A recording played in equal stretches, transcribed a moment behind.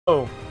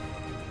Oh.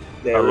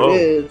 There Hello. it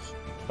is.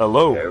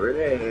 Hello. There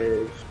it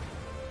is.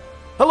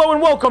 Hello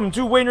and welcome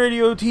to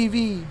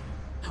Wayneradiotv.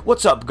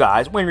 What's up,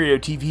 guys?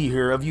 Wayneradiotv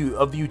here of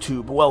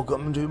YouTube.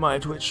 Welcome to my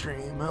Twitch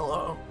stream.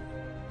 Hello.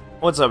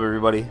 What's up,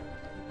 everybody?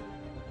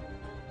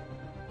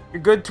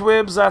 You're good,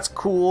 Twibs? That's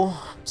cool.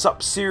 What's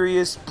up,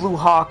 Sirius, Blue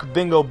Hawk,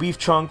 Bingo Beef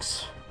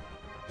Chunks?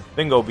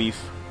 Bingo Beef.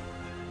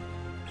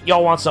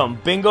 Y'all want some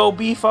Bingo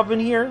Beef up in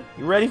here?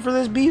 You ready for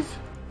this beef?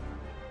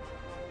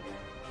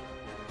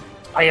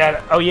 I got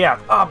it. Oh yeah.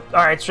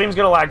 Alright, stream's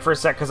gonna lag for a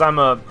sec because I'm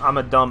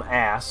a dumb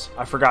ass.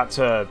 I forgot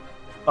to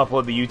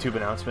upload the YouTube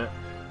announcement.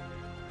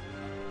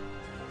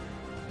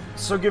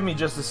 So give me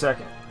just a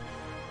second.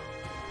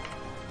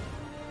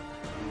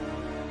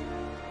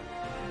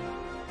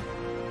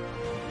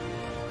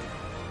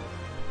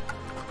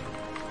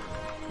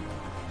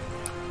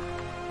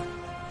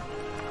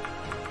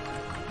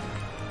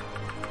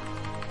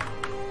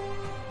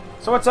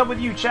 So what's up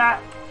with you,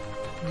 chat?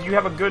 Did you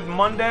have a good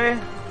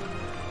Monday?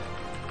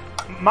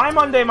 My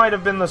Monday might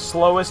have been the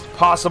slowest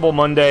possible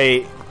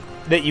Monday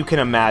that you can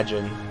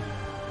imagine.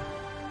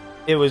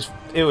 It was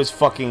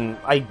fucking...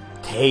 I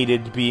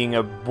hated being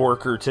a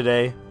worker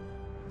today.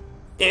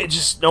 It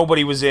just...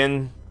 Nobody was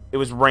in. It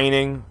was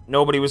raining.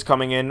 Nobody was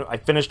coming in. I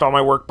finished all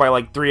my work by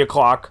like 3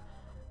 o'clock.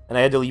 And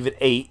I had to leave at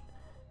 8.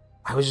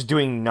 I was just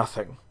doing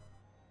nothing.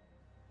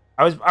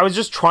 I was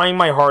just trying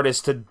my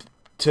hardest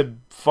to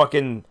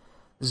fucking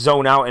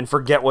zone out and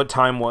forget what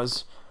time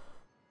was.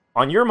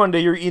 On your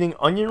Monday, you're eating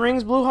onion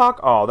rings, Blue Hawk?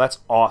 Oh, that's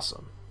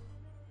awesome.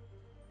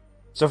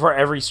 So far,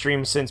 every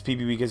stream since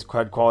PB Week has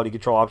had quality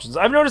control options.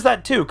 I've noticed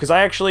that too, because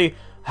I actually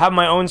have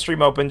my own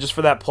stream open just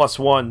for that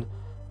 +1,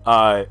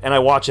 and I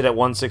watch it at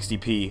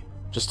 160p,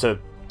 just to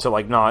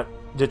like not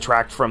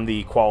detract from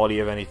the quality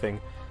of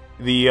anything.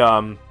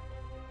 The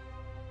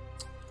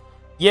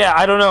yeah,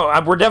 I don't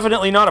know. We're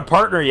definitely not a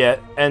partner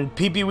yet, and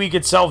PP Week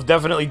itself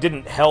definitely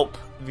didn't help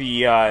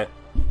the.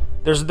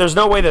 There's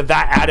no way that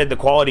added the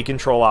quality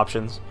control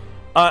options.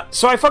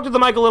 So I fucked with the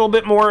mic a little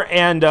bit more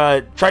and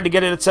tried to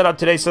get it set up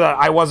today so that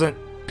I wasn't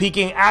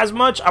peaking as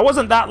much. I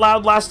wasn't that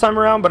loud last time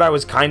around, but I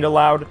was kind of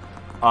loud.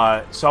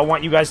 So I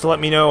want you guys to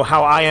let me know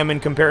how I am in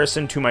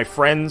comparison to my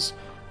friends.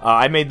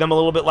 I made them a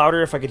little bit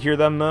louder if I could hear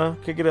them.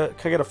 Could I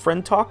get a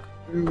friend talk?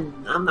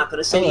 I'm not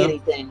gonna say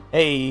anything.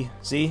 Hey,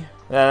 see?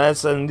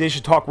 And they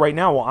should talk right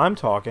now while I'm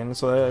talking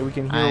so that we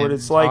can hear what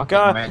it's like.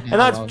 Right and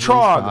that's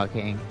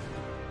Trog.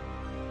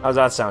 How's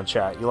that sound,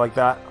 chat? You like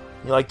that?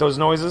 You like those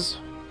noises?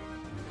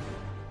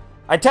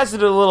 I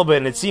tested it a little bit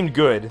and it seemed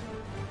good.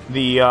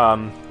 The, You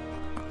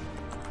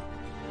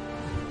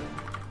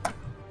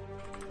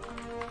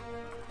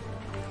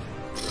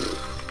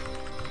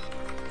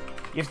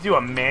have to do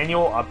a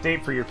manual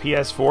update for your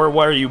PS4?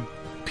 What are you,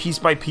 piece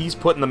by piece,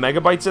 putting the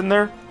megabytes in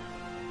there?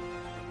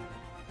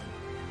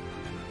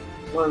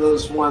 One of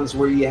those ones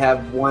where you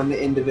have one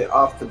end of it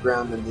off the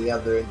ground and the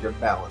other end you're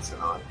balancing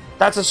on.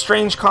 That's a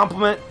strange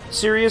compliment,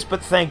 Sirius,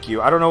 but thank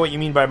you. I don't know what you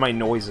mean by my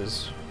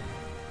noises.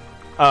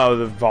 Oh,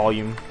 the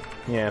volume.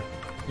 Yeah.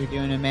 You're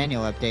doing a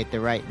manual update. They're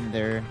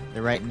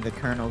writing the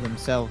kernel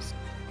themselves.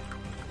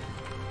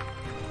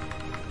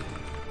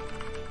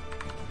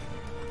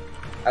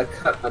 I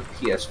cut my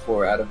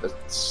PS4 out of a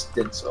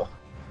stencil.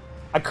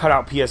 I cut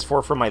out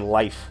PS4 for my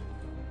life.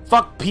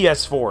 Fuck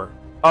PS4.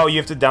 Oh, you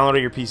have to download it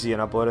to your PC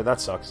and upload it? That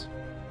sucks.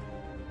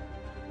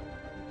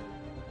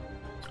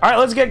 Alright,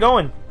 let's get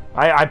going.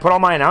 I put all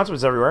my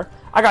announcements everywhere.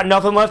 I got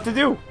nothing left to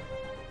do.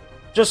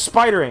 Just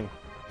spidering.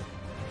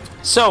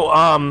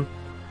 So,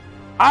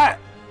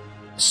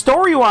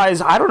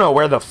 story-wise, I don't know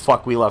where the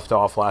fuck we left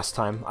off last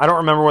time. I don't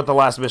remember what the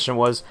last mission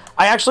was.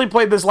 I actually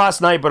played this last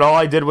night, but all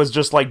I did was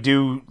just, like,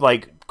 do,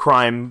 like,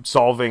 crime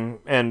solving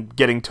and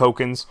getting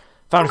tokens.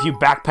 Found a few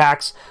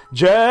backpacks.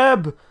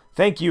 Jeb!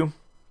 Thank you.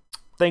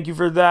 Thank you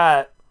for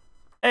that.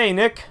 Hey,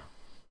 Nick.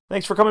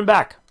 Thanks for coming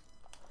back.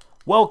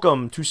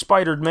 Welcome to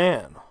Spidered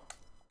Man.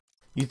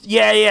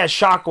 Yeah,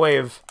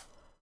 Shockwave.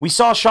 We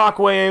saw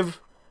Shockwave.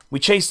 We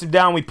chased him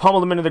down. We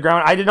pummeled him into the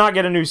ground. I did not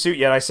get a new suit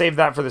yet. I saved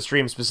that for the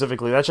stream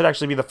specifically. That should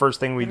actually be the first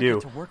thing we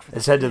do.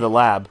 Let's head to the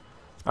lab.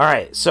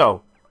 Alright,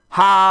 so.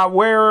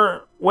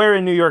 Where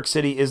in New York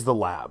City is the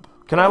lab?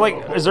 Can I,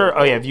 like, is there...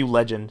 Oh, yeah, View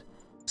Legend.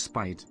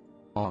 Spite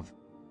of...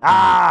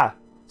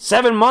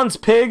 7 months,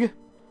 pig!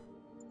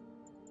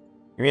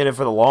 You're in it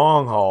for the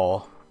long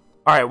haul.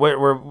 Alright,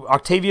 we're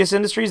Octavius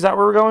Industries, is that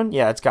where we're going?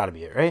 Yeah, it's gotta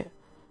be it, right?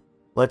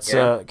 Let's,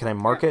 can I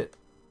mark it?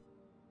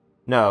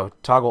 No,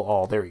 toggle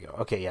all. There we go.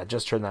 Okay, yeah,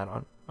 just turn that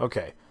on.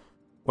 Okay.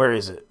 Where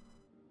is it?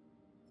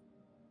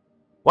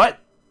 What?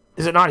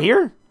 Is it not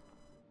here?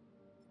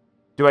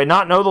 Do I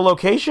not know the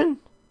location?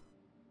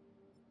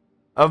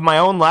 Of my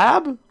own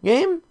lab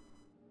game?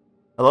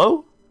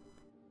 Hello?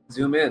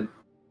 Zoom in.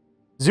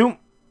 Zoom?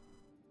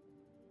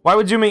 Why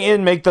would zooming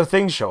in make the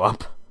thing show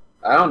up?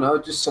 I don't know,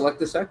 just select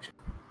the section.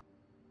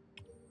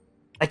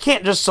 I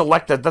can't just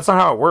select it. That's not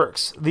how it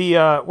works.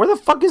 Where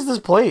the fuck is this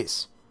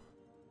place?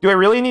 Do I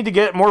really need to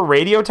get more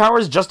radio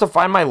towers just to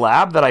find my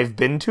lab that I've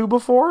been to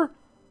before?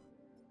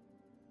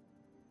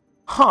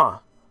 Huh.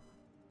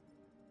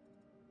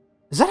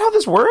 Is that how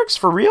this works?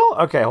 For real?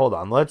 Okay, hold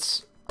on.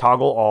 Let's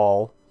toggle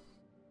all.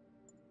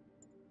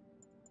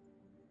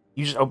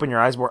 You just open your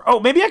eyes more. Oh,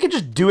 maybe I could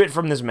just do it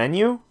from this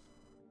menu?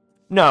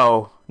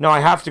 No. No, I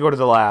have to go to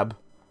the lab.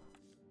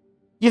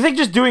 You think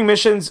just doing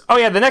missions... Oh,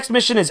 yeah, the next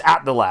mission is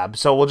at the lab,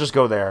 so we'll just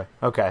go there.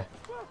 Okay.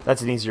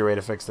 That's an easier way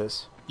to fix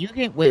this. You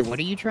can... Wait, what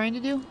are you trying to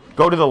do?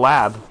 Go to the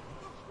lab.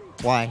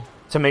 Why?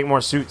 To make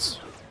more suits.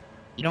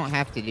 You don't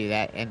have to do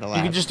that in the lab.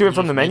 You can just do it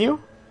from the menu?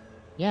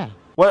 Yeah.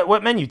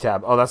 What menu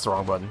tab? Oh, that's the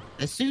wrong button.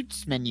 The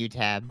suits menu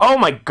tab. Oh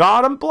my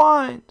god, I'm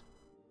blind.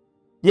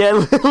 Yeah,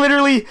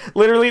 literally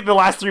the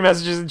last 3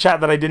 messages in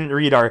chat that I didn't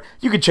read are,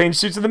 you could change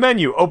suits in the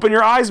menu. Open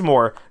your eyes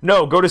more.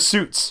 No, go to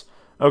suits.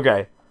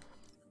 Okay.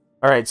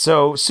 Alright,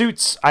 so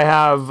suits. I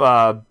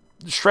have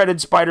shredded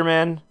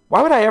Spiderman.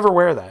 Why would I ever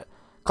wear that?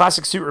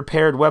 Classic suit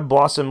repaired, web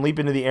blossom, leap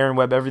into the air and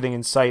web everything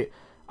in sight.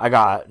 I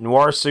got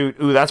noir suit.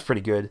 Ooh, that's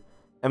pretty good.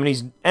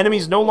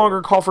 Enemies no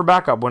longer call for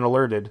backup when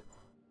alerted.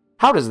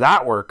 How does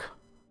that work?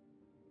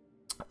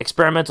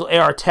 Experimental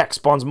AR tech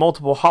spawns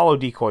multiple hollow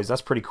decoys.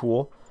 That's pretty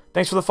cool.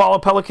 Thanks for the follow,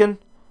 Pelican.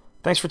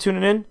 Thanks for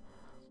tuning in.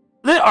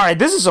 Alright,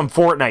 this is some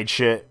Fortnite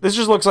shit. This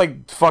just looks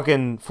like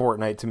fucking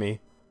Fortnite to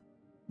me.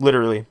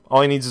 Literally.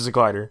 All he needs is a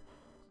glider.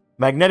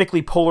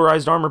 Magnetically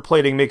polarized armor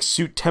plating makes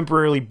suit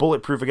temporarily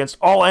bulletproof against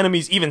all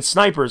enemies, even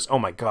snipers. Oh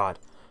my god.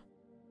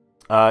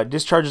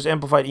 Discharges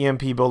amplified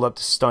EMP build up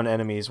to stun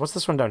enemies. What's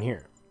this one down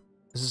here?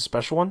 Is this a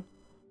special one?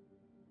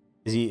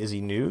 Is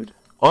he nude?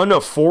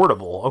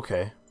 Unaffordable.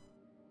 Okay.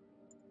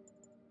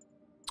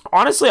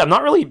 Honestly, I'm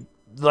not really,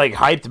 like,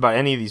 hyped about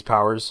any of these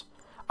powers.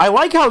 I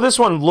like how this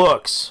one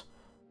looks,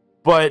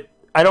 but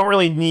I don't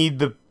really need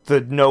the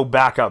no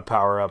backup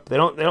power-up. They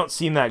don't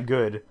seem that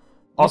good.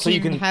 Also,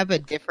 you can have a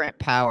different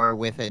power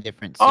with a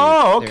different suit.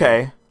 Oh,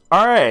 okay.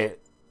 Alright.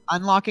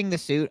 Unlocking the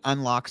suit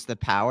unlocks the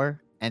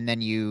power, and then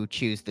you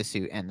choose the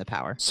suit and the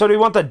power. So do we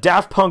want the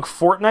Daft Punk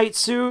Fortnite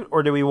suit,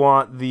 or do we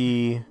want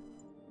the...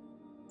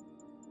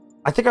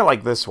 I think I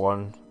like this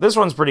one. This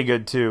one's pretty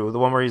good, too. The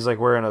one where he's, like,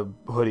 wearing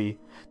a hoodie.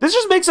 This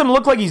just makes him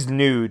look like he's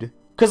nude.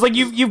 Because, like,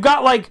 you've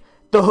got, like,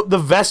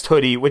 the vest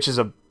hoodie, which is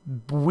a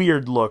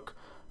weird look.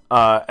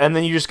 And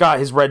then you just got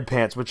his red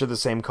pants, which are the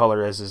same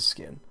color as his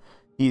skin.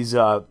 He's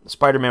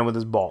Spider-Man with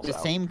his balls The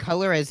out. same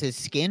color as his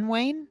skin,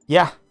 Wayne?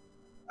 Yeah.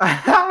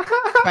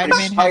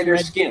 Spider-Man has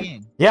red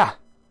skin. Yeah.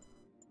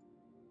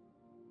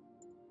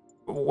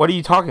 What are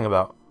you talking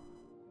about?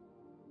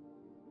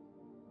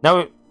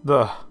 Now,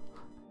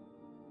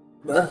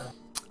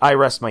 I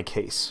rest my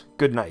case.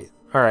 Good night.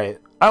 Alright.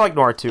 I like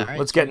Noir, too. Right,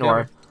 Let's get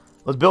Noir.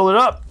 Let's build it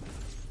up.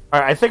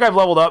 Alright, I think I've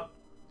leveled up.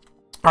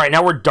 Alright,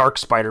 now we're Dark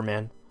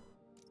Spider-Man.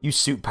 Use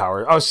suit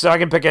power. Oh, so I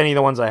can pick any of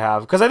the ones I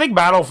have. Because I think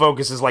Battle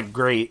Focus is, like,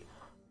 great.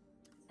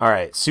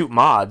 Alright, suit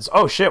mods.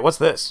 Oh, shit, what's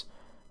this?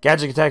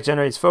 Gadget attack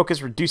generates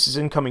focus, reduces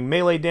incoming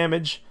melee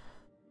damage.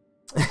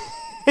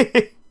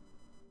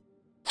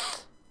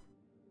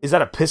 Is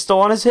that a pistol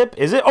on his hip?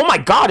 Is it? Oh my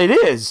god, it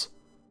is!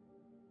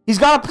 He's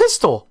got a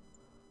pistol!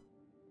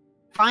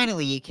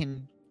 Finally, you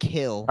can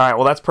kill. Alright,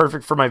 well that's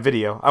perfect for my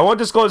video. I won't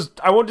disclose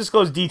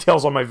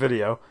details on my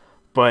video,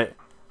 but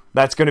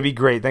that's gonna be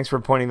great. Thanks for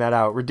pointing that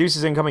out.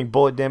 Reduces incoming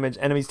bullet damage.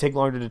 Enemies take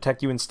longer to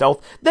detect you in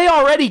stealth. They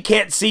already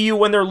can't see you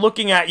when they're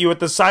looking at you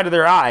at the side of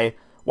their eye.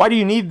 Why do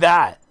you need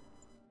that?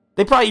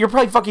 You're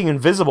probably fucking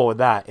invisible with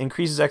that.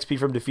 Increases XP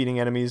from defeating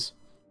enemies.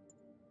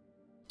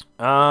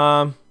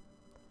 Let's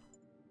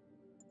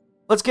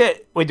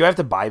get... Wait, do I have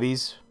to buy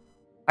these?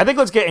 I think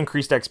let's get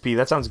increased XP.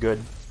 That sounds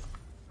good.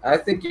 I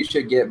think you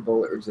should get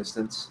bullet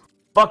resistance.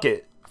 Fuck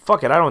it.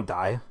 Fuck it, I don't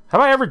die. Have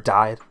I ever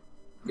died?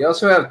 You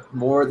also have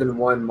more than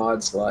one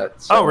mod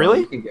slot. So oh, really?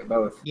 You can get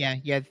both. Yeah,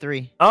 you had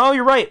 3. Oh,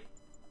 you're right.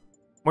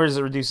 Where does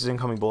it reduces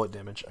incoming bullet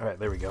damage? Alright,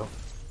 there we go.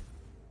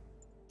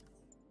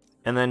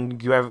 And then,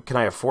 can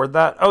I afford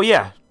that? Oh,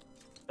 yeah.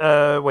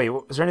 Wait,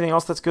 is there anything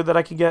else that's good that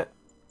I could get?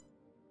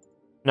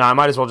 No, I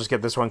might as well just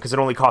get this one, because it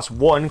only costs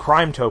 1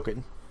 crime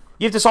token.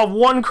 You have to solve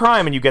 1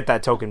 crime and you get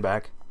that token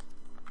back.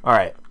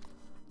 Alright.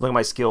 Look at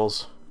my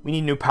skills. We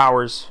need new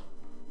powers.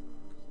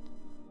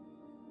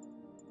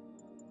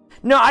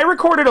 No, I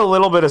recorded a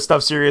little bit of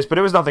stuff serious, but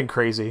it was nothing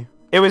crazy.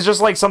 It was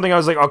just like something I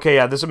was like, okay,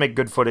 yeah, this would make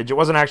good footage. It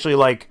wasn't actually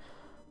like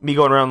me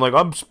going around like,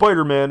 I'm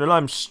Spider-Man and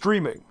I'm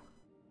streaming.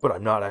 But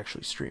I'm not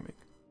actually streaming.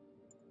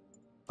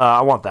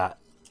 I want that.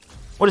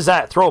 What is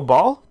that? Throw a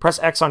ball? Press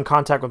X on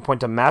contact with point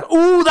to mat.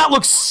 Ooh, that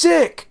looks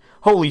sick!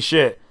 Holy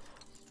shit.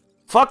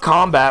 Fuck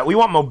combat. We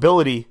want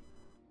mobility.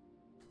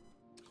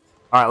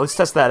 Alright, let's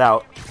test that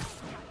out.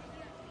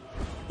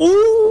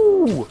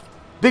 Ooh!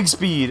 Big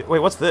speed. Wait,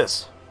 what's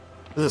this?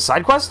 Is it a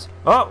side quest?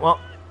 Oh, well.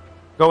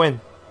 Go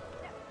in.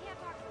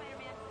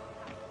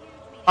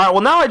 Alright,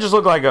 well now I just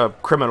look like a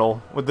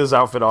criminal with this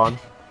outfit on.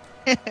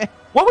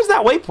 What was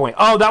that waypoint?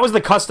 Oh, that was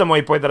the custom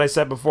waypoint that I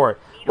set before.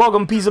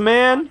 Welcome, piece of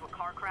man.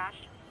 Car crash.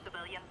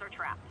 Civilians are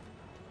trapped.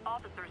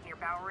 Officers near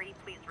Bowery,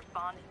 please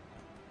respond.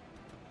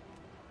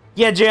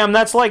 Yeah, Jam,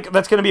 that's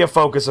gonna be a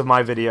focus of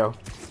my video.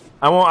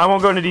 I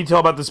won't go into detail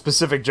about the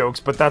specific jokes,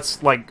 but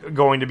that's like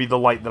going to be the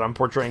light that I'm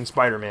portraying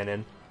Spider-Man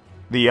in.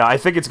 I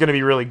think it's gonna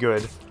be really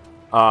good.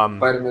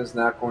 Spiderman's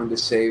not going to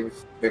save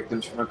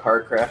victims from a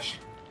car crash.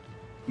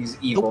 He's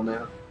evil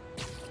now.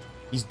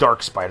 He's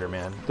Dark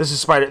Spider-Man. This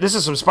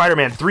is some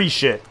Spider-Man 3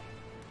 shit.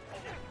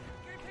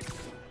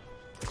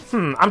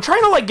 I'm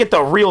trying to like get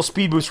the real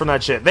speed boost from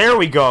that shit. There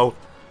we go.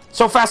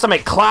 So fast I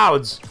make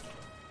clouds.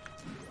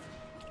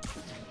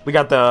 We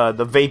got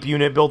the vape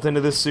unit built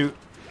into this suit.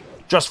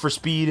 Just for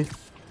speed.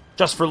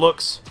 Just for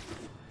looks.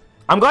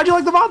 I'm glad you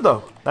like the VOD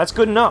though. That's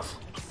good enough.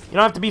 You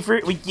don't have to be for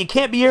you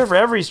can't be here for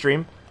every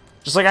stream.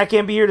 Just like I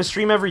can't be here to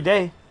stream every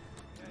day.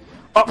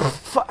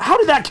 Oh, how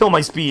did that kill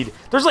my speed?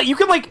 There's like, you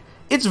can like,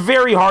 it's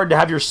very hard to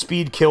have your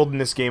speed killed in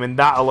this game, and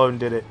that alone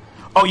did it.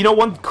 Oh, you know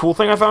one cool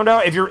thing I found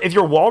out? If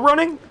you're wall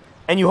running,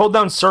 and you hold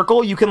down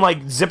circle, you can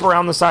like zip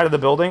around the side of the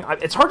building.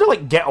 It's hard to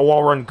like get a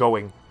wall run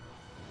going.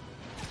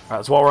 Alright,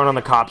 let's wall run on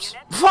the cops.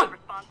 Fuck!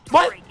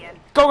 What?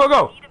 Go, go,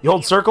 go! You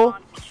hold circle,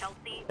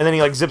 and then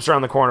he like zips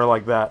around the corner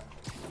like that.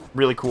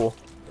 Really cool.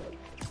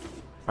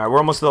 Alright, we're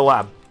almost to the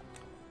lab.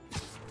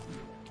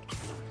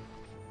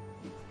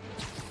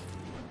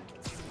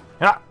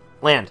 Ah,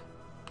 land.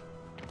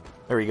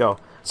 There we go.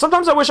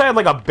 Sometimes I wish I had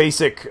like a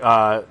basic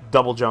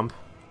double jump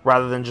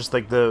rather than just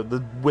like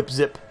the whip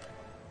zip.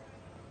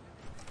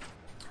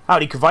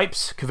 Howdy,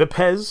 Kvipes.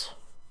 Kvipez.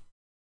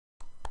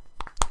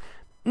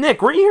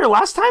 Nick, were you here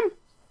last time?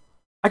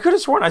 I could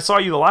have sworn I saw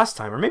you the last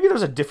time, or maybe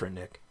there's a different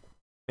Nick.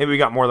 Maybe we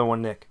got more than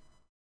one Nick.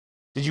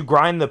 Did you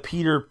grind the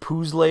Peter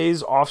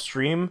Poozlays off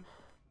stream?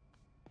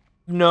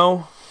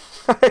 No.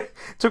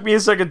 Took me a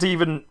second to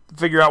even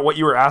figure out what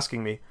you were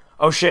asking me.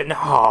 Oh shit, no.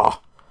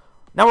 Oh.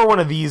 Now we're one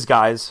of these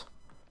guys.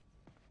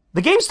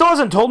 The game still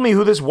hasn't told me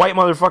who this white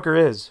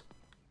motherfucker is.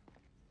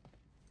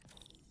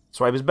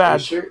 Swipe is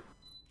bad.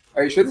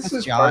 Are you sure this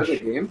is part of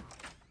the game?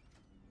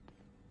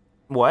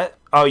 What?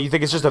 Oh, you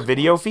think it's just a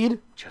video feed?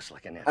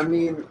 I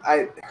mean,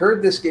 I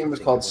heard this game was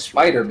called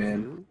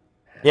Spiderman.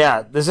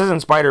 Yeah, this isn't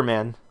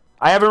Spider-Man.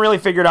 I haven't really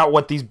figured out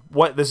what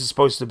this is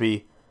supposed to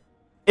be.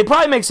 It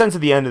probably makes sense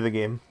at the end of the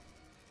game.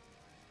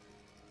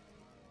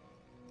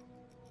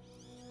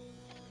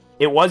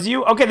 It was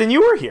you? Okay, then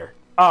you were here.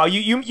 Oh,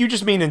 you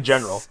just mean in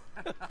general.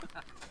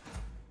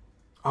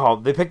 Oh,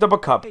 they picked up a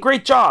cup.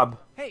 Great job.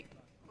 Hey,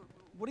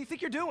 what do you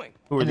think you're doing?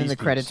 Who are And then these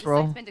the credits people?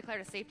 roll. It's been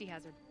declared a safety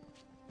hazard.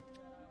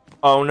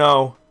 Oh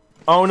no.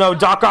 Oh no,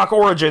 Doc Ock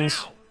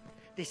Origins.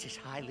 This is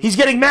highly He's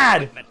getting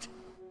mad.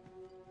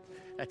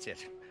 That's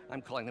it.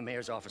 I'm calling the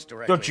mayor's office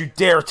directly. Don't you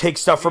dare take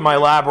stuff from my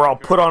lab or I'll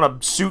put on a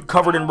suit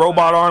covered in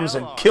robot arms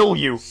and kill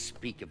you.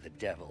 Speak of the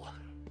devil.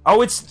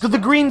 Oh, it's the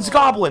Green's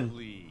Goblin.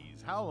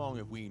 Please, how long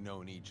have we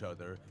known each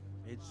other?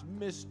 It's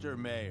Mr.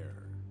 Mayor.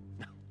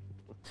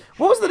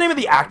 What was the name of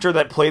the actor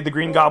that played the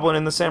Green Goblin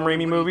in the Sam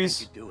Raimi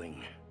movies?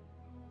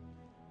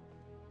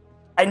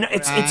 I know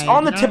it's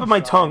on the tip of my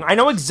tongue. I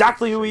know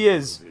exactly who he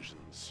is.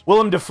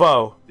 Willem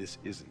Dafoe. This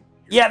isn't.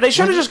 Yeah, they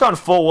should have just gone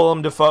full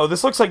Willem Dafoe.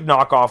 This looks like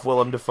knockoff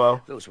Willem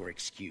Dafoe. Those were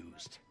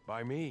excused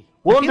by me.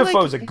 Willem I feel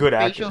Dafoe's like a good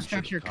his actor. facial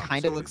structure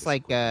kind of looks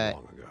like I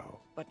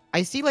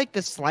see like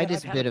the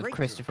slightest bit of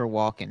Christopher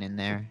Walken in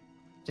there,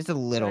 just a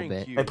little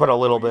bit. They put a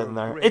little bit in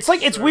there. It's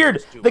like, it's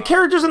weird. The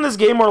characters in this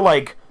game are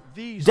like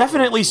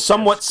definitely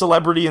somewhat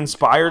celebrity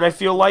inspired, I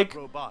feel like,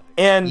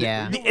 and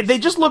they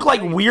just look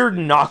like weird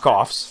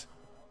knockoffs.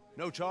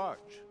 No charge.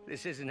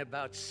 This isn't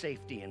about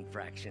safety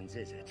infractions,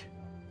 is it?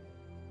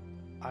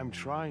 I'm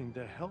trying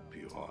to help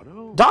you,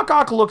 Otto. Doc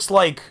Ock looks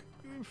like,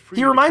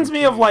 he reminds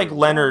me of like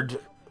Leonard.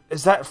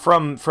 Is that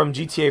from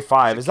GTA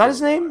 5? Is that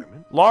his name?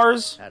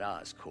 Lars? At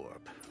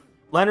Oscorp.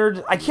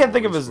 Leonard? I can't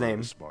think of his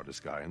name.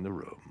 Smartest guy in the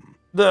room.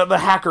 The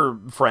hacker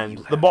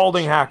friend, the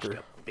balding hacker.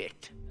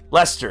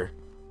 Lester.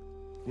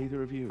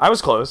 Neither of you. I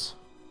was close.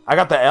 I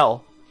got the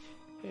L.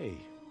 Hey,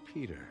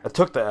 Peter. I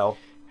took the L.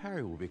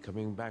 Harry will be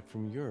coming back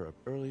from Europe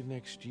early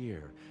next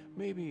year.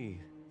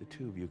 Maybe the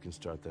two of you can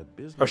start that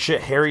business. Oh shit,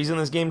 Harry's in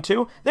this game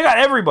too? They got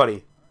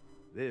everybody.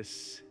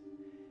 This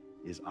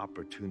is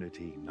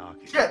opportunity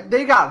knocking. Shit,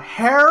 they got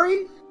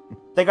Harry?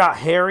 They got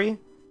Harry.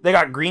 They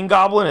got Green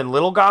Goblin and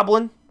Little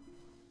Goblin.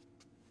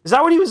 Is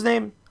that what he was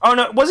named? Oh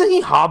no, wasn't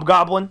he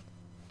Hobgoblin?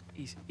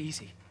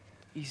 Easy.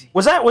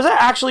 Was that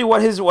actually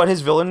what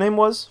his villain name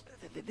was?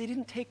 They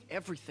didn't take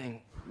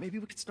everything. Maybe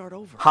we could start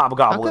over.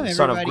 Hobgoblin,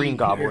 son of Green Peter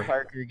Goblin.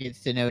 Parker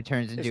gets to know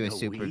turns into a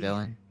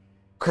supervillain.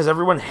 Because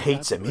everyone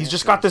hates him. He's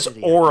just got this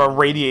aura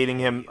radiating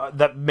him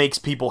that makes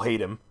people hate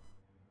him.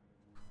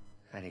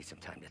 I need some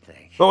time to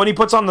think. But when he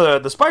puts on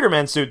the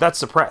Spider-Man suit, that's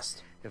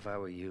suppressed. If I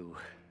were you,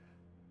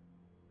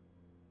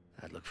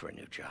 I'd look for a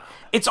new job.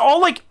 It's all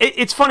like,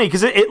 it's funny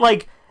because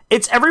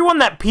it's everyone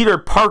that Peter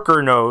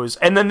Parker knows,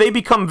 and then they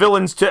become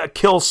villains to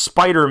kill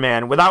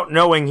Spider-Man without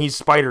knowing he's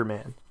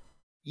Spider-Man.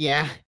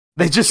 Yeah.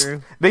 They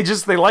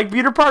like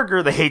Peter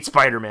Parker, they hate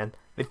Spider-Man.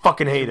 They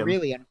fucking hate him.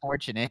 Really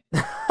unfortunate.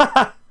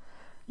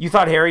 You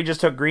thought Harry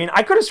just took green?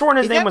 I could have sworn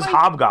his name was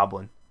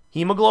Hobgoblin.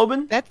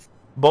 Hemoglobin? That's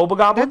Boba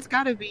Goblin? That's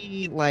gotta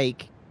be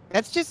like,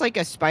 that's just like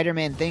a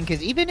Spider-Man thing,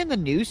 because even in the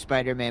new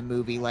Spider-Man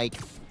movie, like,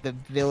 the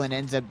villain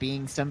ends up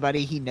being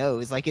somebody he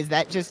knows. Like, is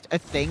that just a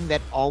thing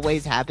that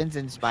always happens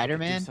in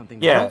Spider-Man?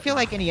 Yeah. I don't feel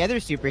like any other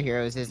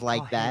superheroes is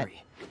like that.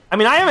 I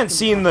mean, I haven't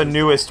seen the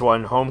newest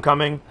one,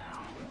 Homecoming,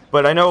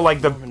 but I know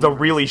like the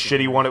really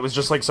shitty one. It was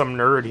just like some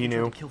nerd he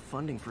knew. Kill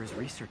funding for his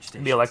research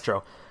station. The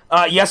Electro.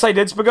 Yes, I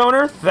did,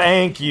 Spagoner.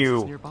 Thank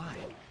you.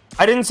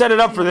 I didn't set it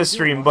up for this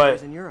stream,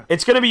 but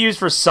it's gonna be used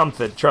for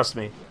something. Trust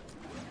me.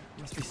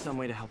 Must be some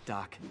way to help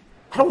Doc.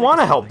 I don't want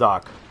to help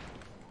Doc.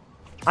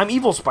 I'm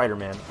evil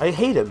Spider-Man. I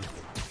hate him.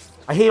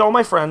 I hate all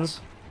my friends,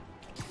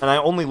 and I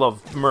only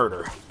love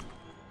murder.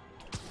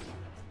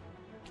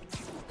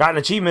 Got an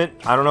achievement.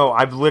 I don't know.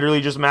 I'm literally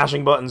just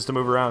mashing buttons to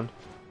move around.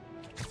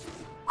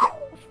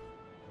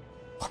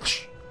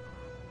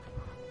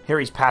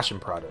 Harry's passion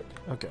product.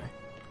 Okay.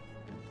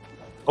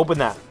 Open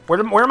that.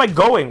 Where am I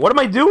going? What am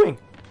I doing?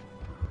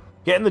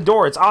 Get in the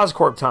door. It's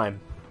Oscorp time.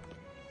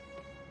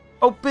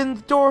 Open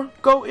the door.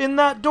 Go in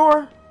that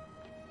door.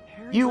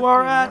 You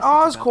are at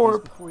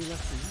Oscorp.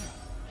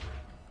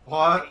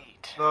 What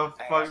the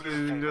fuck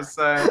did you just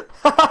say?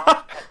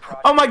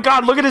 Oh my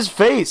god, look at his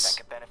face.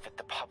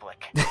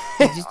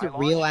 He's just a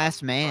real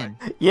ass man.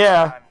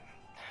 Yeah.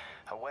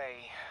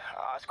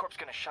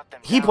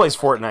 He plays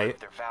Fortnite.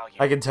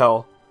 I can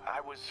tell.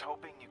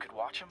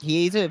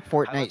 He's a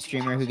Fortnite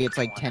streamer who gets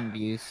like 10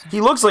 views.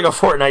 He looks like a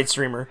Fortnite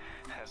streamer.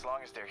 As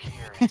long as they're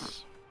here,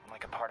 it's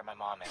like a part of my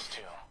mom is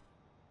too.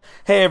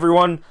 Hey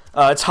everyone,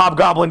 it's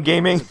Hobgoblin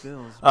Gaming,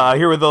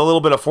 here with a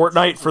little bit of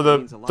Fortnite for the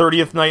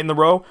 30th night in the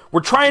row.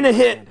 We're trying to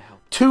hit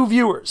 2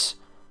 viewers.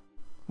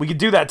 We could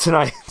do that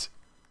tonight.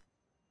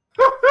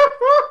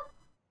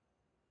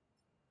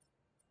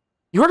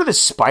 You heard of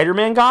this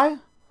Spider-Man guy?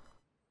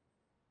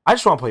 I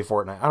just want to play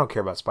Fortnite. I don't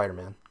care about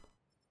Spider-Man.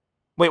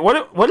 Wait,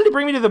 what did he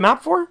bring me to the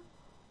map for?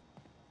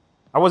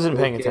 I wasn't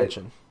paying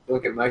attention.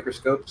 Look at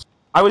microscopes.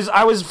 I was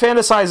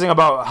fantasizing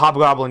about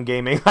Hobgoblin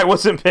Gaming. I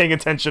wasn't paying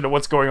attention to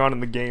what's going on in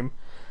the game.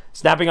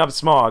 Snapping up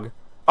smog.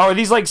 Oh, are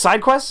these like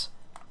side quests?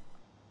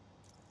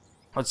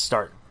 Let's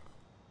start.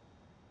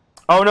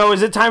 Oh no,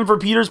 is it time for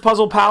Peter's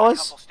Puzzle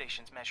Palace?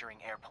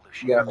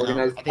 You gotta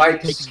organize the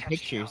pipes.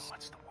 Pictures.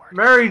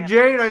 Mary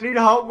Jane, I need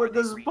help with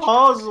this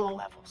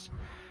puzzle.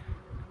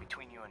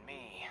 Between you and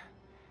me,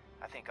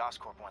 I think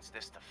Oscorp wants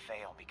this to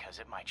fail because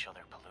it might show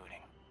they're polluting.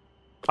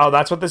 Oh,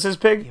 that's what this is,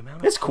 Pig? The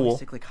amount It's of cool.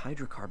 polycyclic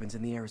hydrocarbons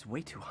in the air is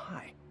way too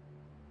high.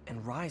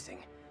 And rising.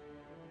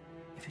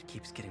 If it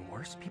keeps getting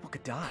worse, people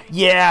could die.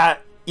 Yeah,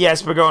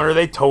 yes, Spagoner,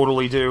 they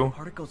totally do.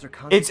 Particles are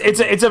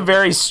It's a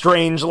very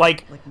strange,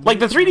 like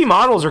the 3D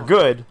models are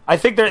good. I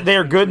think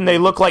they're good and they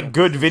look like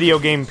good video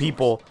game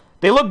people.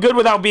 They look good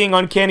without being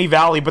Uncanny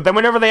Valley, but then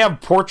whenever they have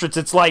portraits,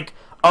 it's like,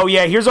 oh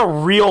yeah, here's a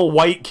real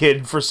white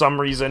kid for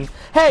some reason.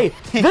 Hey,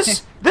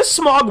 this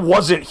smog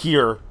wasn't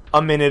here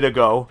a minute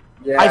ago.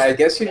 Yeah, I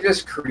guess you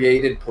just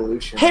created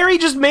pollution. Harry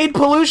just made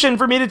pollution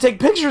for me to take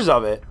pictures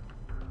of it.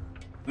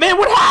 Man,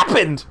 what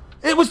happened?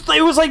 It was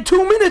like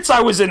 2 minutes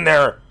I was in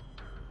there.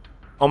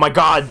 Oh my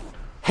god.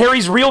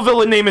 Harry's real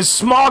villain name is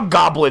Smog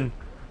Goblin.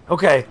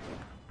 Okay.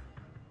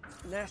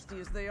 Nasty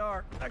as they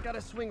are, I gotta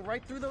swing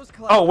right through those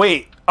clouds. Oh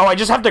wait. Oh, I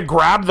just have to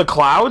grab the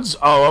clouds?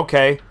 Oh,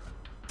 okay.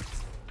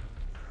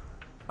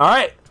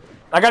 Alright.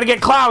 I gotta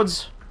get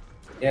clouds.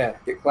 Yeah,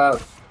 get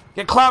clouds.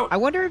 Get clout. I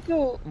wonder if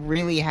they'll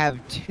really have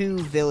 2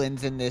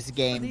 villains in this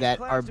game that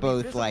are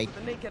both like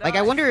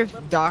I wonder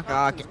if Doc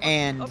Ock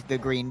and the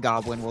Green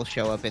Goblin will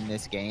show up in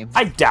this game.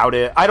 I doubt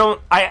it. Like,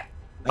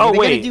 oh they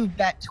wait. gotta do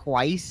that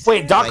twice.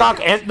 Wait, Doc Ock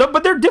and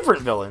but they're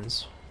different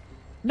villains.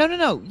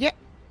 No. Yeah,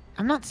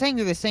 I'm not saying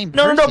they're the same.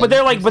 No, person. but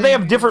they're like, but they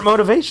have different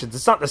motivations.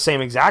 It's not the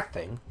same exact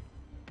thing.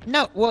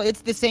 No, well,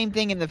 it's the same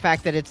thing in the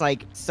fact that it's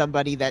like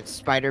somebody that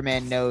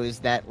Spider-Man knows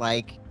that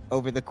like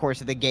over the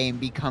course of the game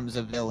becomes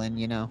a villain.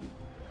 You know.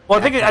 Well,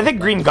 I think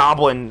Green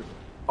Goblin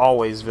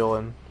always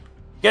villain.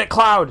 Get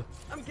Cloud.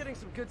 I'm getting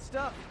some good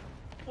stuff.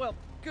 Well,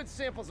 good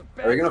samples of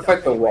bad Are we gonna stuff.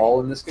 fight the wall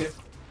in this game?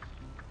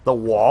 The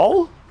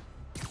wall?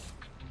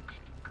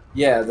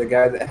 Yeah, the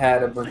guy that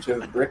had a bunch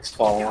of bricks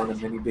fall on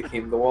him and he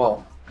became the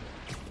wall.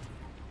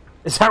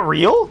 Is that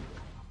real?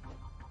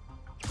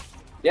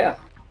 Yeah.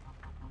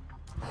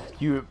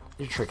 You're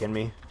tricking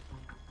me.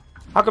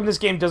 How come this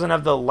game doesn't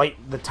have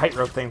the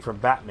tightrope thing from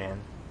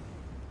Batman?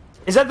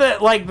 Is that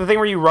the thing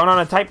where you run on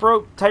a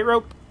tightrope?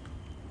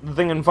 The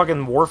thing in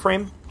fucking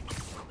Warframe?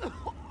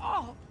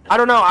 I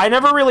don't know. I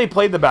never really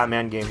played the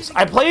Batman games.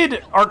 I played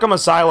Arkham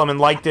Asylum and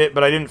liked it,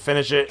 but I didn't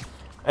finish it.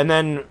 And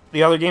then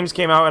the other games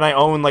came out and I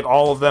own like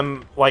all of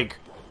them like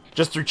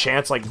just through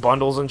chance, like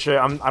bundles and shit.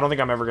 I don't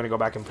think I'm ever gonna go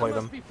back and play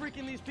them. Be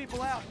freaking these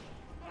people out.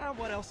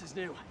 What else is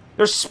new?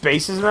 There's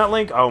spaces in that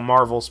link? Oh,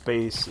 Marvel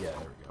space. Yeah, there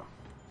we go.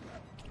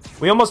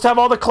 We almost have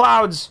all the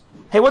clouds.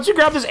 Hey, once you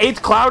grab this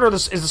 8th cloud,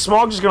 is the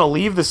smog just gonna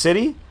leave the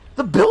city?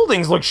 The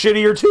buildings look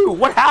shittier too.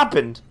 What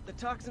happened? The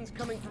toxins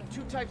coming from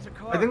 2 types of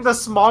cars. I think the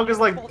smog is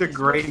like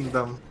degrading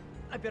them.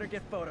 I better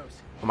get photos.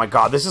 Oh my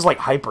god, this is like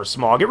hyper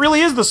smog. It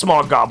really is the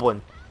Smog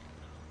Goblin.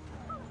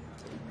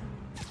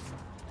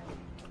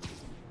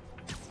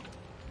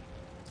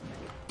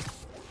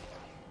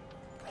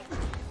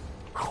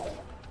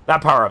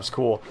 That power-up's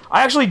cool.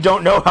 I actually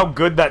don't know how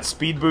good that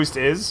speed boost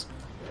is,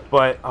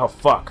 but oh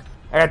fuck.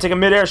 I gotta take a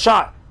mid-air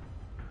shot.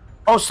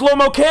 Oh,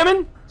 slow-mo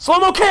cannon?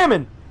 Slow-mo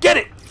cannon! Get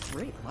it!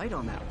 Great light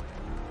on that one.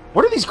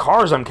 What are these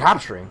cars I'm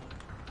capturing?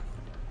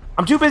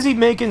 I'm too busy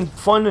making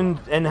fun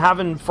and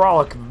having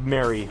frolic,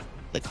 Mary.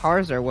 The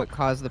cars are what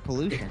cause the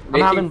pollution.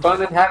 Making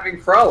fun and having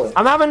frolic.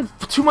 I'm having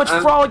too much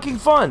frolicking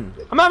fun.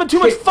 I'm having too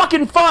much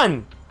fucking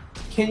fun.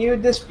 Can you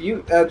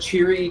dispute a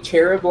cheery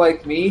cherub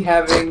like me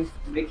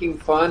making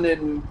fun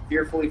and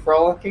fearfully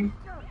frolicking?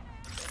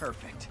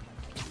 Perfect.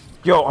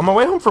 Yo, on my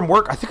way home from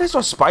work, I think I saw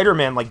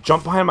Spiderman like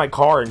jump behind my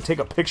car and take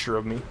a picture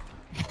of me.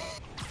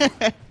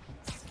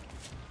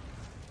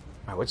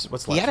 What's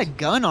left? He had a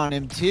gun on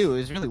him too. It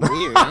was really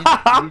weird.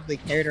 He usually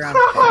carried around.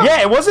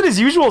 Yeah, it wasn't his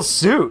usual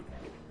suit.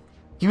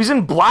 He was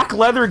in black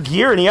leather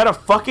gear and he had a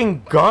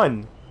fucking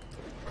gun.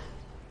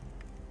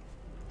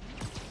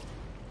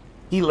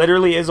 He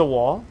literally is a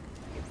wall.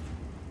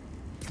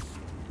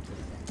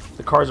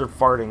 The cars are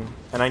farting,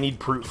 and I need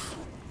proof.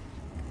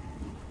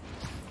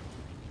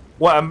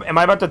 What, am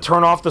I about to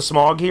turn off the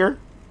smog here?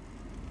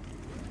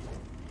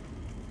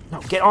 No,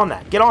 get on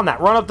that. Get on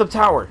that. Run up the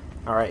tower.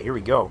 Alright, here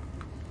we go.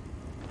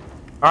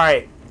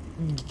 Alright.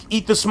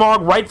 Eat the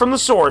smog right from the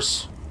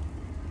source.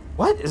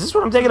 What? Is this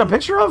what I'm taking a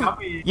picture of?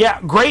 Yeah,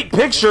 great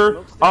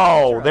picture.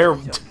 Oh, there.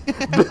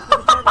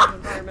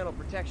 Environmental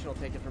protection will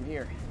take it from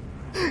here.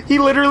 He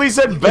literally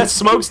said best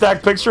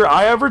smokestack picture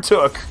I ever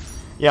took.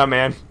 Yeah,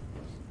 man.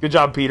 Good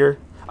job, Peter.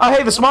 Oh,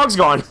 hey, the smog's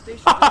gone.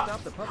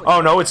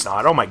 Oh, no, it's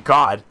not. Oh, my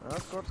God.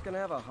 Oscorp's gonna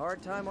have a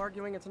hard time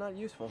arguing it's not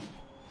useful.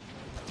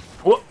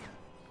 What?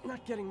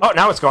 Oh,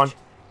 now it's gone.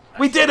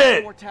 We did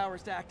it! More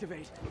towers to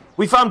activate.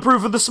 We found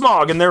proof of the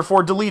smog and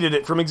therefore deleted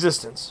it from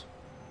existence.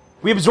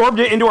 We absorbed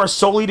it into our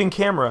soul-eating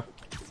camera.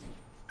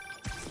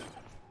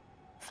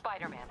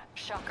 Spider-Man,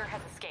 Shocker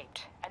has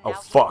escaped. And Oh, now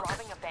he's fuck.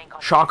 robbing a bank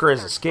on Shocker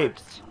has 53rd escaped.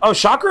 First. Oh,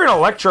 Shocker and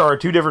Elektra are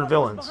two different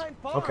villains.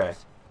 Okay.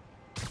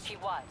 He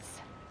was.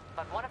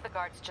 But one of the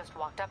guards just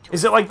walked up to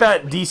Is him. it like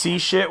that DC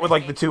shit with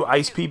like the two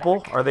ice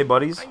people? Are they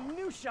buddies? I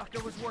knew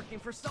Shocker was working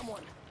for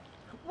someone.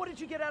 What did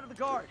you get out of the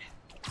guard?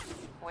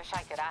 Wish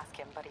I could ask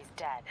him, but he's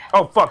dead.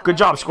 Oh, fuck. Good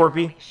job,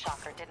 Scorpy.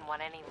 Shocker didn't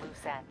want any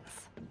loose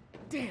ends.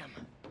 Damn.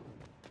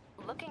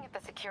 Looking at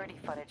the security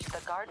footage,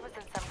 the guard was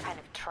in some kind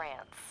of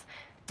trance.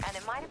 And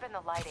it might have been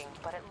the lighting,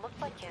 but it looked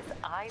like his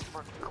eyes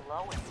were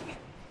glowing.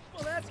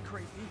 Well, that's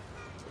creepy.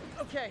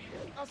 Okay,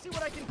 I'll see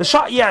what I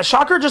can. Yeah,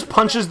 Shocker just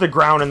punches the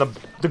ground and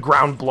the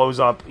ground blows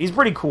up. He's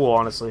pretty cool,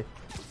 honestly.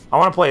 I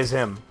want to play as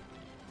him.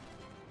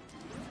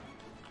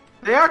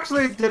 They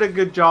actually did a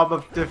good job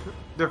of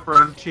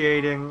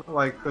differentiating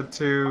like the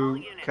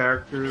two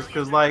characters,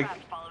 because like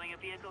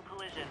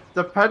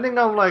depending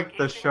on like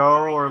the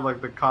show or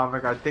like the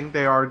comic, I think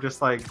they are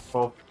just like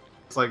both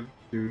just, like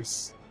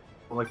deuce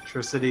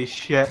electricity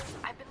shit.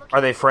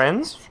 Are they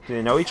friends? Do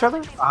they know each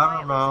other? I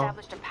don't know.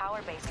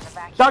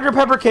 Dr.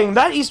 Pepper King,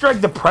 that Easter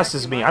egg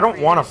depresses me. I don't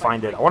want to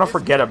find it. I want to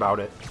forget about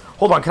it.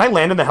 Hold on, can I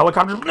land in the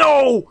helicopter?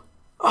 No!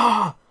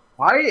 Ah!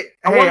 I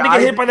wanted to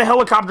get hit by the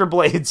helicopter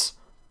blades.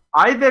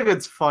 I think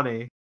it's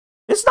funny.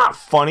 It's not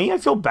funny. I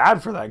feel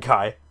bad for that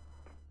guy.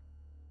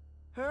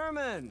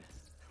 Herman,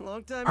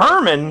 long time.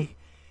 Herman?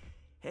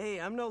 Hey,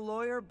 I'm no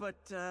lawyer, but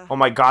Oh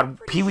my God,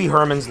 Pee Wee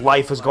Herman's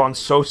life has gone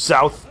so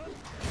south.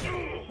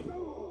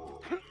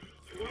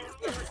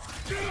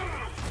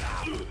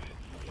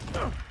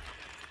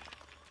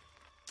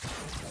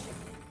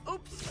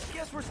 Oops,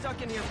 guess we're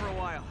stuck in here for a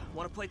while.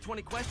 Want to play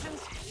 20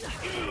 questions?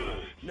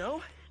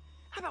 No?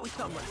 How about we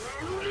thumb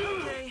wrestle?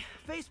 Okay,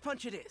 face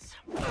punch it is.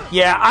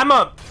 Yeah,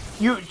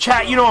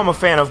 chat, you know I'm a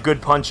fan of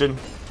good punching.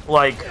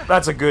 Like,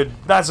 that's a good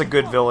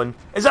villain.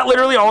 Is that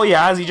literally all he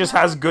has? He just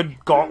has good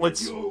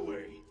gauntlets?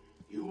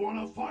 You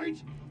wanna fight?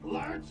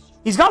 Let's.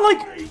 He's got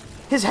like,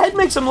 his head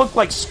makes him look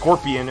like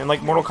Scorpion in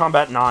like Mortal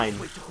Kombat 9.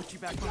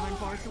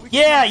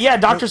 Yeah,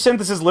 Dr.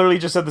 Synthesis literally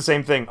just said the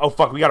same thing. Oh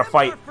fuck, we gotta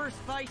fight.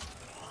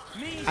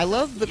 I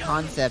love the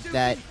concept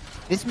that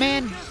this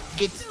man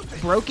gets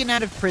broken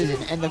out of prison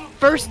and the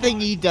first thing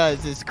he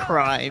does is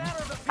crime.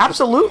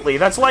 Absolutely,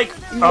 that's like,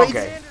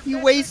 okay. He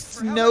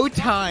wastes no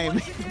time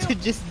to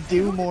just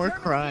do more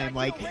crime.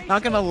 Like,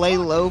 not gonna lay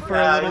low for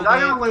a little he's not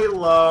bit. gonna lay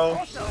low.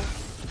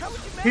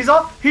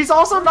 He's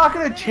also not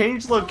gonna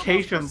change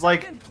locations.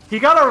 Like, he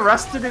got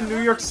arrested in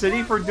New York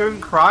City for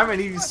doing crime, and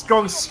he's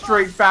going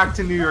straight back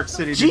to New York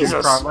City to do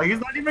crime. Like, he's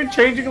not even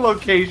changing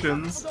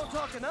locations.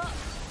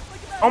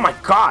 Oh my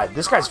God,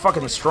 this guy's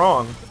fucking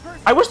strong.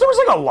 I wish there was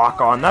like a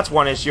lock-on. That's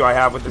one issue I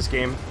have with this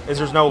game, is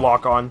there's no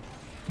lock-on.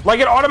 Like,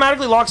 it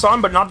automatically locks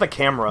on, but not the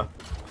camera.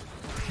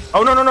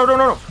 Oh, no.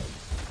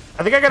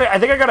 I think I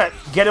gotta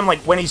get him, like,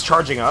 when he's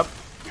charging up.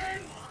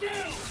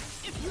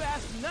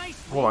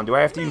 Hold on, do I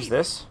have to use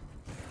this?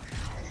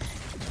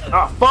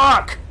 Oh,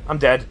 fuck! I'm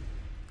dead.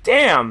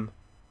 Damn!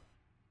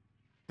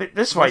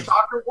 This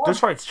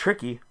fight's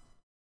tricky.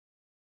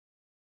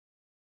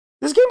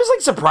 This game is,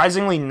 like,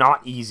 surprisingly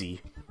not easy.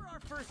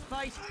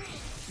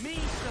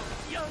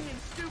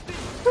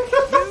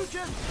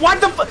 What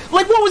the fu-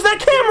 Like, what was that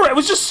camera? It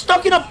was just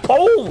stuck in a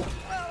pole!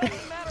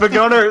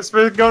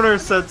 Spigoner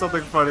said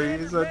something funny.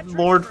 He said,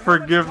 "Lord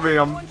forgive me,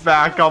 I'm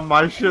back on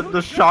my shit."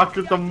 The shock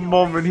at the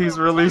moment he's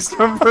released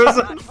from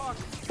prison.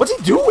 What's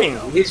he doing?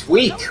 He's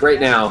weak right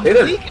now. Hit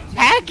him.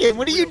 Attack him.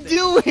 What are you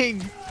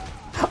doing?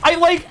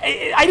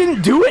 I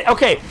didn't do it.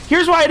 Okay,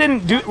 here's why I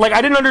didn't do. Like, I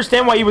didn't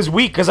understand why he was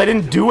weak because I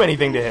didn't do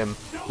anything to him.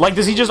 Like,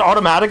 does he just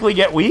automatically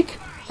get weak?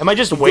 Am I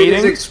just waiting? He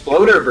did his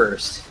exploder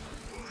burst.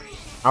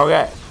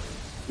 Okay.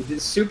 He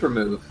did super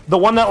move. The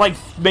one that like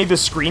made the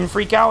screen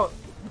freak out.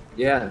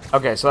 Yeah.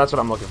 Okay, so that's what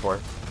I'm looking for.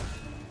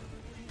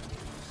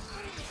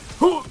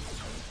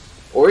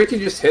 Or you can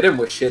just hit him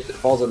with shit that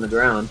falls on the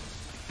ground.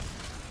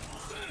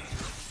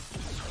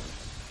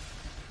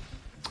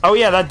 Oh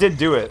yeah, that did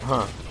do it,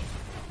 huh?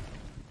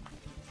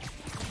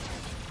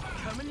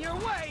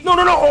 No,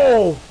 no, no!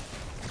 Oh!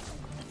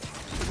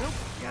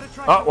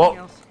 Oh,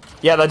 well.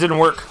 Yeah, that didn't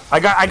work. I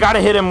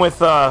gotta hit him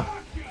with, Oh,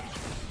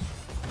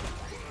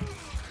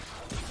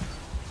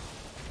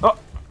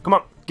 come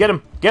on. Get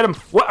him. Get him.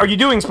 What are you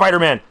doing,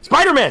 Spider-Man?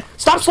 Spider-Man!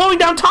 Stop slowing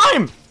down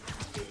time!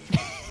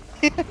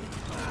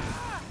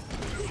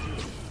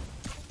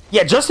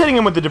 Yeah, just hitting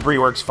him with the debris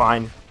works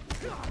fine.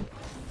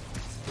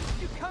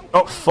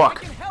 Oh,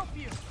 fuck.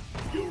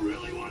 You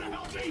really want to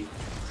help me?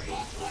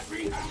 Just let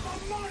me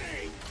have the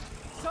money!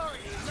 Sorry,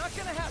 not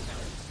gonna happen.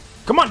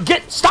 Come on,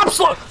 stop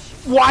slow.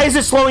 Why is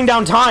it slowing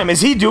down time? Is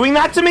he doing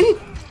that to me?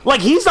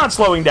 Like, he's not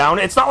slowing down.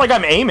 It's not like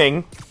I'm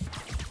aiming.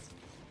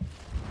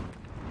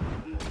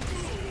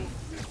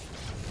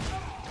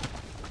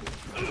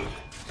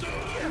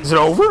 Is it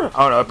over?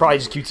 Oh no, probably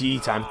just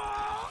QTE time.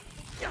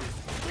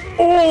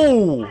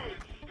 Oh!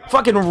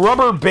 Fucking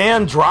rubber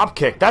band drop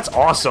kick. That's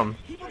awesome.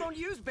 People don't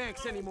use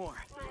banks anymore.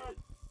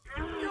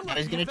 I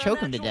was gonna choke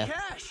him to death.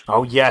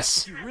 Oh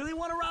yes. You really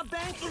want to rob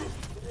banks?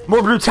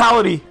 More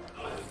brutality.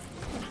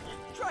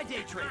 Try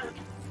day trading.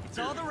 It's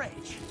all the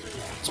rage.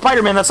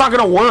 Spider-Man, that's not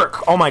gonna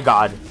work. Oh my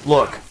god.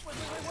 Look.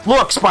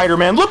 Look,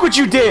 Spider-Man. Look what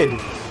you did.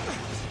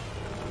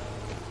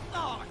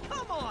 Oh,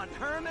 come on,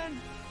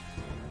 Herman.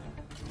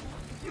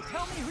 You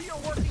tell me who you're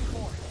working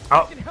for.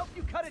 Oh. I can help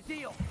you cut a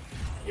deal.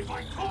 If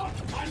I caught,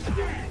 I'm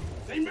dead!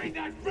 They made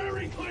that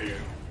very clear!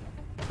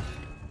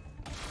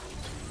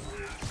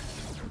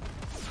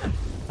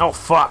 Oh,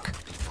 fuck.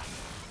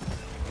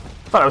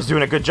 Thought I was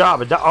doing a good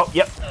job. Oh,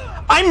 yep.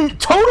 I'm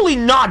totally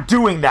not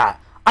doing that.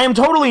 I am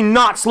totally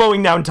not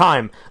slowing down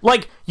time.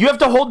 Like, you have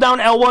to hold down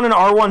L1 and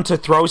R1 to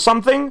throw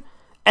something,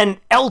 and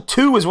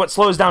L2 is what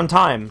slows down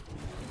time.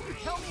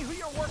 Tell me who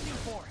you're working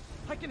for.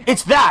 I can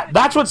It's that.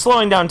 That's what's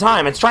slowing down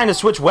time. It's trying to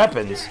switch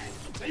weapons.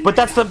 But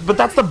that's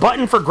the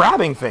button for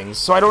grabbing things,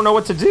 so I don't know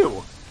what to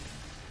do.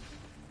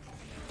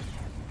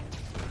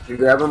 You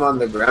grab him on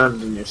the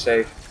ground and you're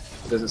safe.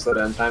 It doesn't slow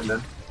down time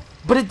then.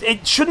 But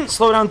it shouldn't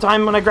slow down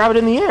time when I grab it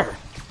in the air.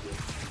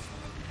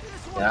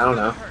 Yeah, I don't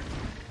know.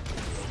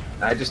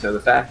 I just know the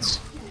facts.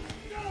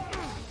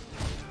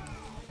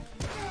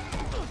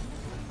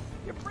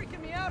 You're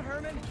freaking me out,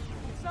 Herman.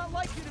 It's not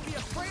like you to be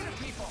afraid of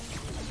people.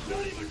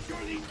 Not even sure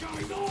these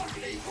guys are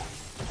people!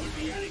 Could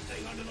be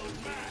anything under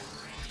those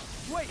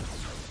masks! Wait,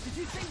 did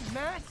you say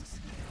masks?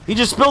 He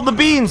just spilled the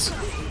beans.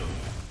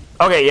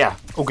 Okay, yeah.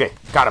 Okay,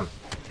 got him.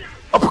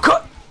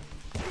 Uppercut.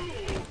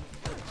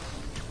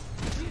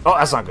 Oh,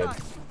 that's not good.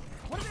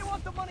 What do they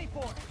want the money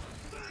for?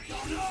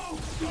 Don't know!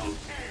 Don't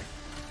care!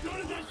 As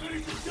soon as I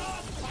finish the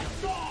job,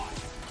 I'm gone!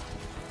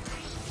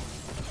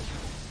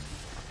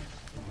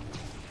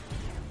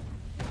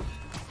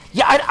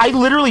 Yeah, I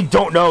literally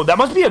don't know. That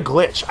must be a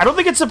glitch. I don't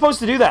think it's supposed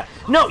to do that.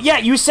 No, yeah,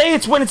 you say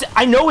it's when it's...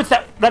 I know it's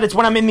that it's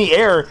when I'm in the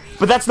air,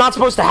 but that's not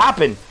supposed to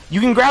happen. You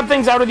can grab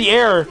things out of the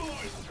air,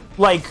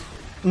 like,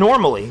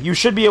 normally. You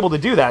should be able to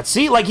do that.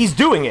 See? Like, he's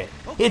doing it.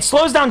 It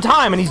slows down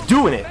time, and he's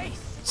doing it.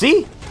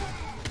 See?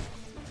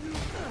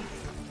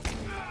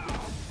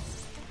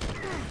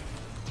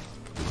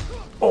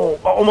 Oh,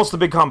 almost a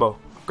big combo.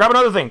 Grab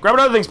another thing. Grab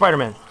another thing,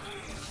 Spider-Man.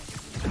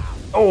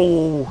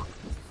 Oh.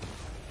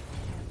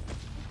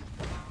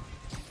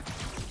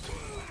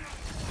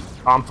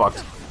 I'm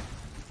fucked.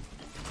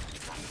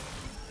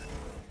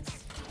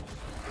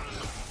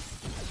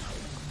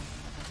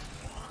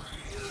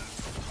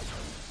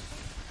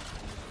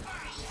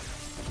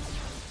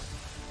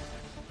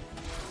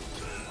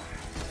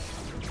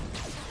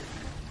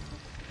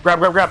 Grab,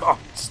 grab, grab. Oh,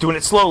 he's doing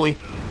it slowly.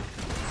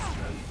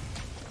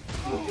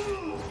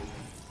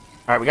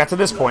 Alright, we got to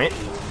this point.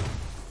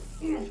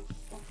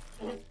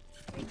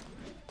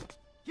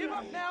 Give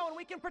up now and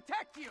we can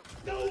protect you.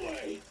 No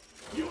way!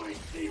 You ain't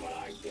see what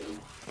I do!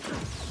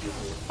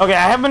 Okay,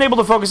 I haven't been able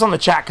to focus on the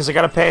chat because I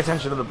gotta pay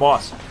attention to the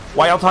boss.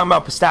 Why y'all talking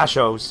about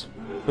pistachios?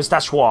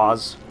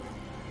 Pistachois.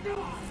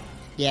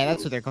 Yeah,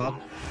 that's what they're called.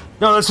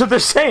 No, that's what they're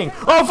saying.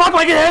 Oh, fuck,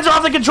 my hands are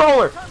off the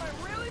controller!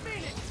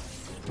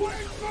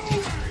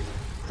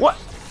 What?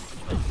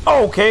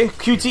 Oh, okay.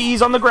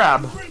 QTE's on the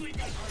grab.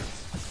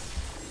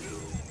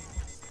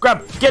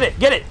 Grab. Get it.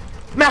 Get it.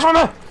 Mash on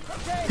the...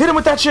 Hit him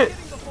with that shit.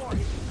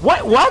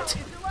 What? What?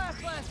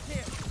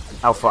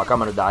 Oh, fuck. I'm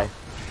gonna die.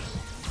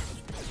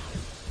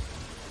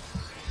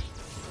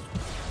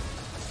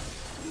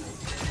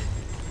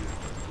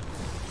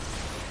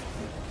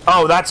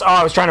 Oh, that's... Oh,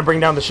 I was trying to bring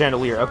down the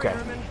chandelier. Okay.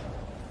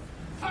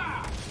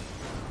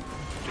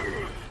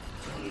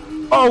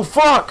 Oh,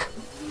 fuck!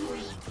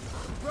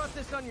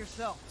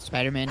 yourself.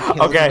 Spider-Man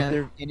kills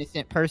another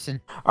innocent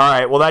person.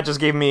 Alright, well that just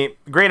gave me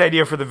a great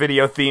idea for the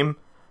video theme.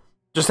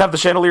 Just have the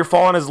chandelier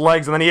fall on his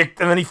legs and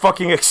then he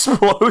fucking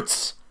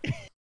explodes.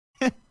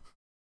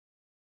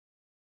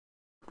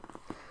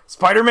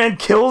 Spider-Man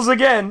kills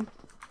again.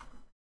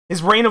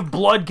 His reign of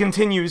blood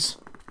continues.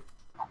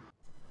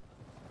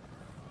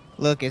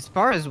 Look, as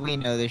far as we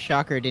know, the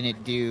Shocker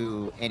didn't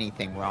do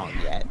anything wrong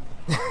yet.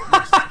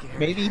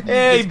 Maybe he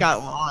just got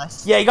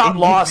lost. Yeah, he got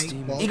lost.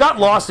 He got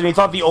lost and he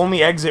thought the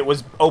only exit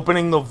was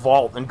opening the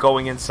vault and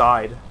going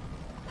inside.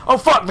 Oh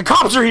fuck, the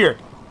cops are here!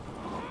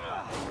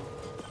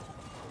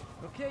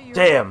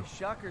 Damn.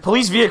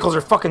 Police vehicles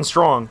are fucking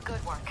strong.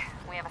 Good work.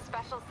 We have a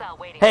special cell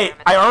waiting. Hey,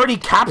 I already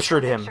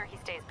captured him.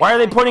 Why are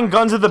they pointing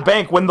guns at the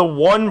bank when the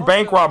one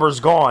bank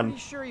robber's gone?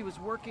 Sure he was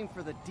working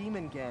for the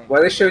demon gang. Why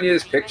are they showing you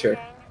this picture?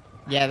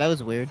 Yeah, that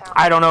was weird.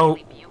 I don't know.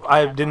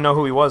 I didn't know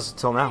who he was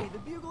until now.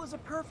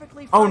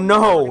 Oh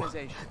no!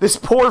 This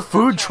poor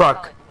food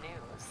truck.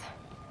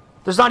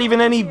 There's not even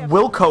any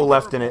Wilco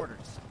left in it.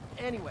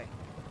 Anyway,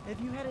 have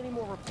you had any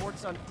more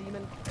reports on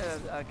demon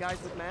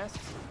guys with masks?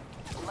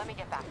 Let me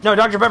get back. No,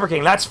 Dr. Pepper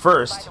King, that's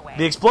first.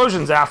 The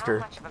explosion's after.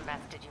 How much of a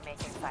mess did you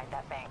make inside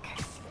that bank?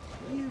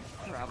 You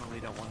probably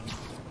don't want to.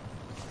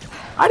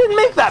 I didn't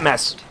make that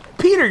mess.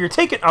 Peter, you're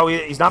taking. Oh,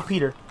 he's not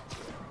Peter.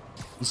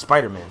 He's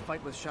Spider-Man. The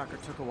fight with Shocker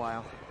took a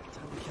while.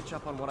 Time to catch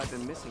up on what I've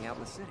been missing out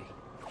in the city.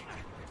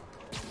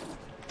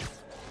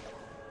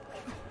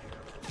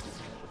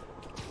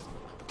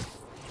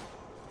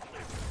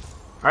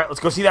 Alright,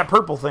 let's go see that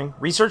purple thing.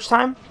 Research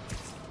time?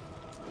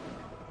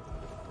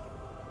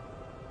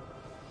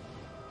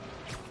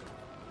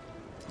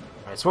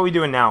 Alright, so what are we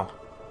doing now?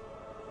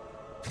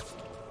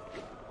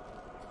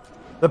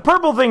 The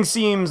purple thing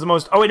seems the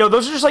most... Oh, wait, no,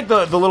 those are just like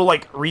the little,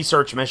 like,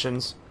 research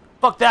missions.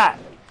 Fuck that.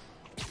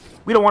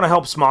 We don't want to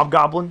help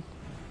Smoggoblin.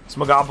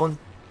 Smogoblin.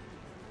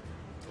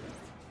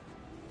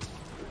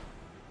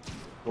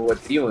 Well,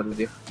 what do you want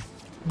to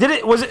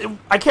do? Was it...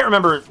 I can't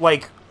remember,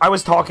 like, I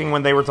was talking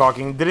when they were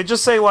talking. Did it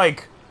just say,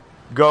 like,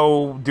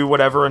 go do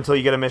whatever until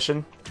you get a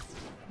mission?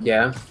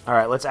 Yeah.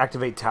 Alright, let's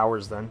activate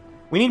towers then.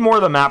 We need more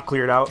of the map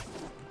cleared out.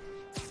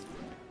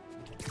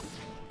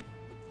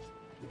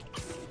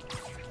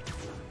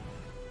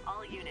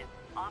 All units,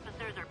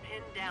 officers are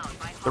pinned down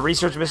by The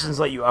research missions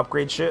let you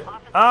upgrade shit?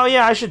 Oh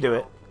yeah, I should do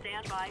it.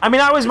 I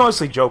mean, I was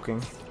mostly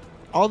joking.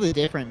 All the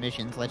different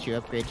missions let you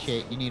upgrade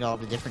shit. You need all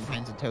the different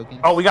kinds of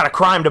tokens. Oh, we got a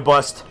crime to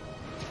bust.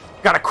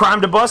 Got a crime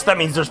to bust? That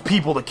means there's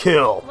people to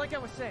kill. Like I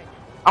was saying,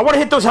 I want to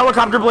hit those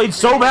helicopter blades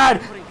so bad.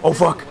 Oh,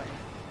 fuck.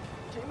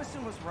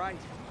 Jameson was right.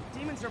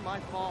 Demons are my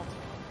fault.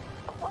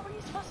 What were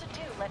you supposed to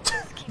do? Let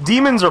this keep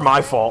Demons are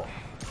my fault.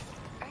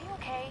 Are you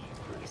okay?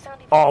 You sound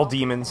even All more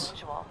demons. than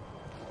usual.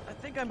 I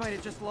think I might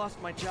have just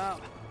lost my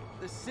job.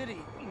 The city,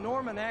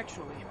 Norman,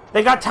 actually.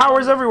 They got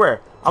towers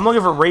everywhere. I'm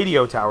looking for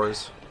radio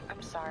towers. I'm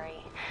sorry.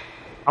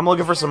 I'm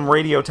looking for some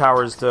radio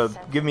towers to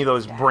give me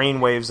those brain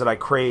waves that I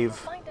crave.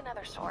 Find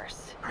another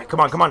source. Alright,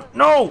 come on, come on.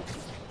 No!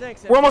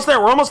 We're almost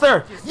there, we're almost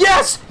there.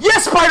 Yes!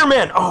 Yes,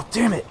 Spider-Man! Oh,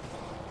 damn it.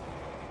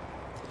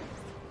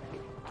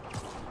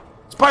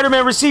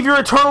 Spider-Man, receive your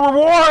eternal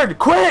reward!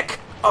 Quick!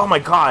 Oh my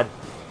god.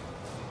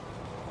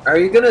 Are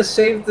you gonna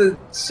save the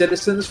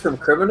citizens from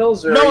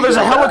criminals? Or No, there's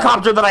a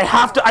helicopter that I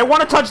have to... I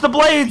want to touch the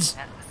blades!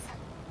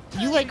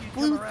 You, like,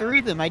 flew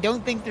through them. I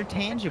don't think they're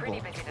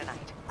tangible.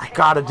 I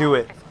gotta do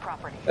it.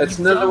 That's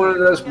another one of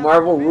those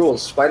Marvel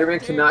rules. Spider-Man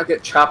cannot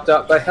get chopped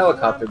up by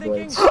helicopter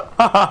blades.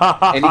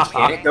 And he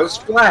can't go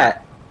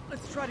splat.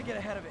 Let's try to get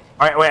ahead of it.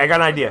 Alright, wait, I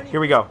got an idea. Here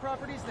we go.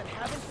 Properties that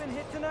haven't been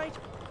hit tonight?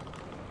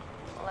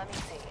 Let me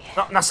see.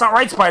 No, that's not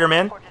right,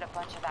 Spider-Man. Reported a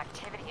bunch of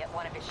activity at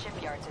one of his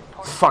shipyards in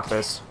Port. Fuck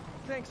this.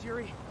 Thanks,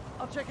 Yuri.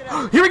 I'll check it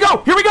out. Here we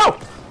go! Here we go!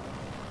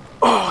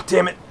 Oh,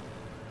 damn it.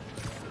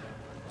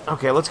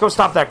 Okay, let's go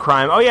stop that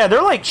crime. Oh yeah,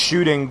 they're like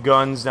shooting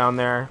guns down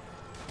there.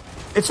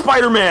 It's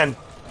Spider-Man!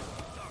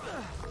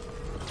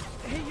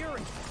 Hey,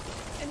 Yuri.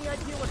 Any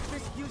idea what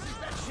Fisk uses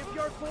that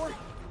shipyard for?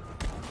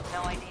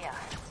 No idea.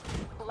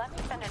 Let me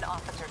send an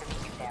officer to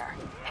meet you there.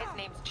 His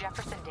name's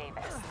Jefferson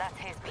Davis. That's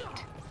his beat.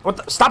 What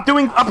the? Stop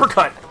doing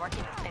uppercut! Been working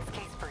with this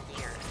case for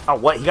years. Oh,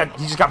 what? He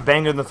just got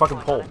banged in the fucking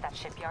Going pole. on at that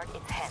shipyard,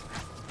 it's him.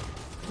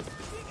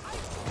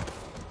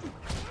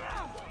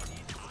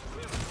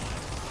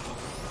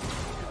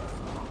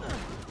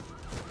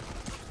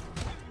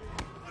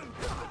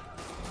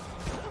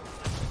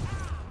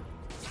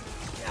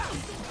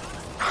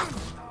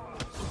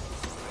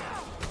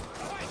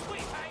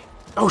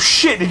 Oh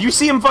shit, did you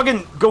see him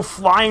fucking go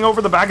flying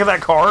over the back of that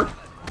car?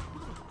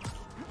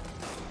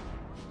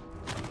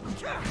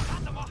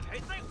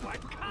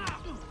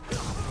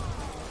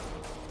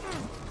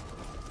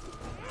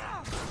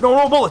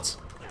 No bullets!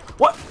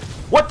 What?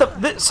 What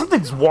the?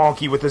 Something's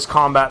wonky with this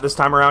combat this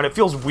time around. It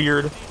feels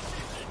weird.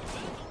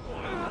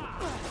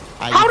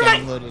 I How did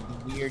downloaded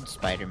Weird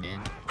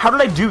Spider-Man. How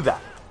did I do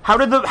that? How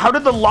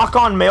did the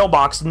lock-on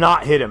mailbox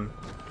not hit him?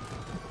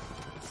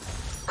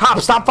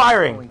 Cops, stop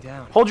firing!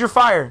 Hold your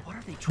fire.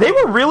 They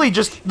were really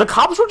just... The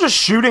cops were just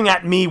shooting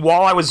at me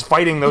while I was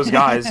fighting those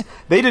guys.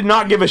 They did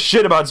not give a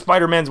shit about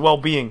Spider-Man's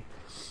well-being.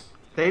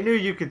 They knew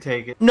you could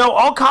take it. No,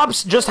 all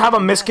cops just have a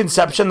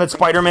misconception that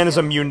Spider-Man is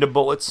immune to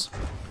bullets.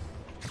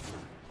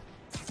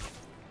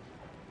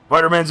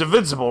 Spider-Man's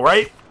invincible,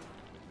 right?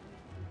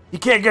 He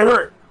can't get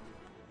hurt.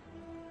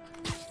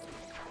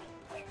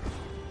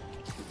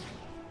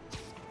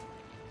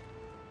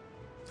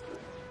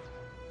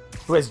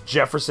 Who has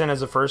Jefferson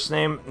as a first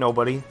name?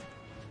 Nobody.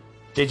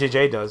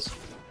 JJJ does.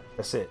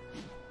 That's it.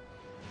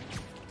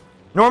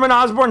 Norman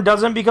Osborn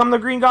doesn't become the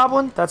Green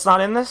Goblin? That's not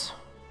in this?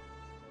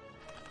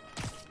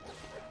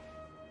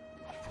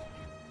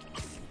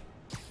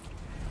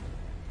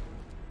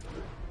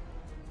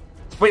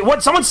 Wait,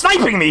 what? Someone's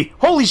sniping me!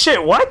 Holy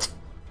shit, what?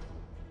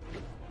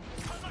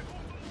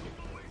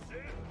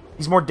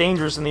 He's more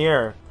dangerous in the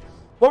air.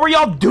 What were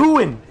y'all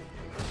doing?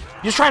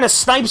 You just trying to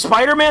snipe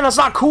Spider-Man? That's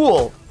not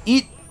cool.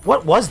 Eat...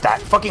 What was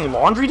that? Fucking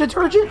laundry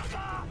detergent?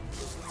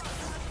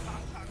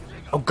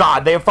 Oh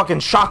god, they have fucking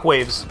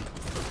shockwaves.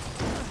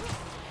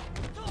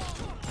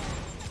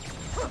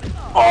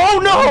 Oh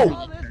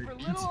no!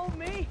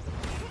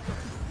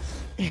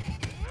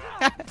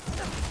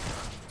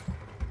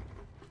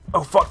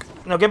 Oh fuck.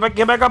 No, get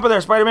back up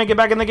there, Spider-Man, get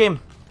back in the game.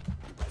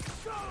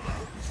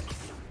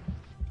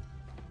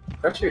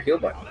 Press your heal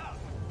button.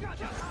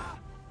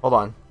 Hold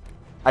on.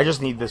 I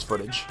just need this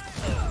footage.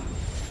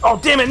 Oh,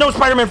 damn it! No,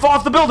 Spider-Man! Fall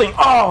off the building!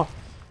 Oh!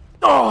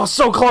 Oh,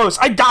 so close!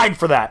 I died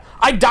for that!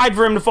 I died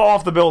for him to fall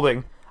off the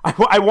building!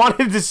 I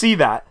wanted to see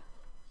that.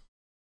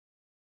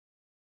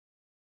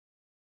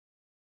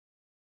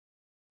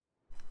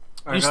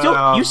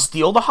 You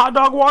steal the hot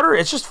dog water?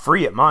 It's just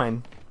free at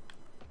mine.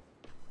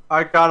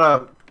 I got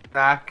a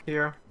snack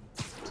here.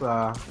 It's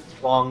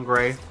long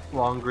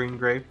green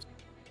grapes.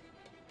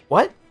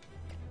 What?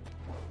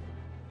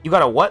 You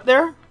got a what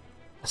there?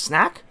 A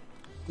snack?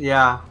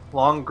 Yeah,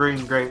 long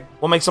green grape.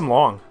 What makes them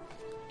long?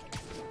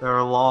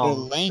 They're long.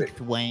 The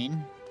length,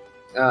 Wayne.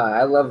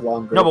 I love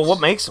long grapes. No, but what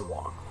makes them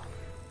long?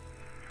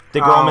 They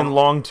grow them in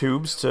long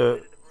tubes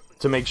to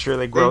make sure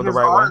they grow the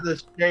right way.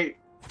 The shape.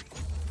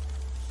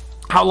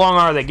 How long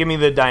are they? Give me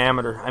the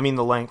diameter. I mean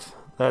the length.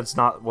 That's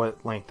not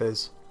what length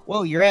is.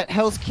 Whoa, you're at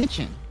Hell's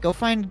Kitchen. Go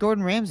find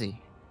Gordon Ramsay.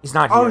 He's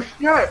not here. Oh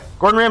shit!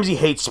 Gordon Ramsay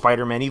hates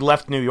Spider-Man. He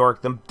left New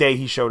York the day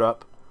he showed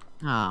up.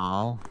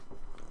 Oh.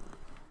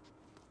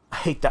 I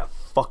hate that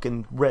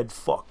fucking red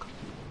fuck.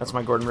 That's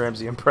my Gordon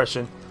Ramsay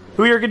impression.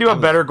 Who here can do a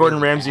better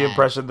Gordon Ramsay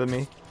impression than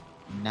me?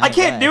 I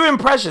can't do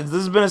impressions. This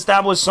has been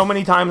established so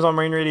many times on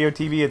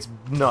Wayneradiotv. It's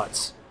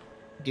nuts.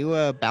 Do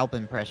a Balp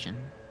impression.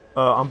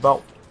 I'm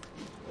Balp.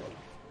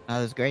 That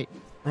was great.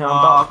 Yeah,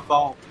 I'm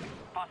Balp.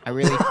 I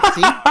really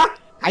see.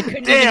 I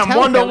couldn't Damn,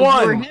 even tell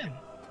 1-to-1.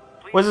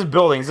 What is this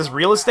building? Is this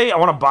real estate? I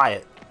want to buy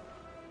it.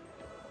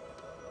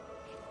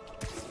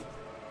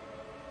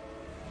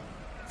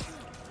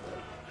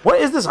 What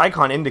is this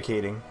icon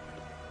indicating?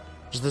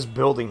 Just this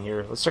building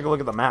here. Let's take a look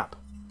at the map.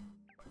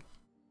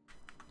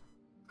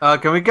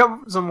 Can we get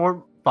some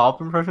more Balp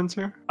impressions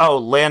here? Oh,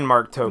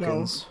 landmark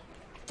tokens.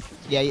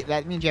 No. Yeah,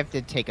 that means you have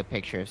to take a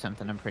picture of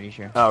something, I'm pretty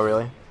sure. Oh,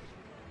 really?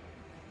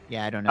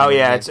 Yeah, I don't know. Oh,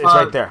 yeah, it's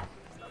right there.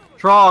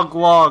 Trog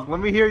log. Let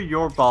me hear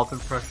your Balp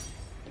impression.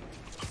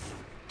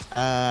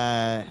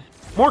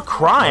 More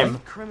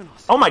crime?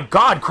 Oh my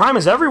god, crime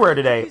is everywhere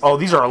today. Oh,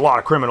 these are a lot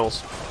of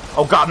criminals.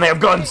 Oh god, and they have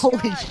guns.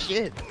 Holy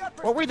shit.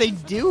 What were they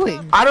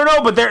doing? I don't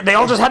know, but they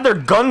all just had their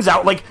guns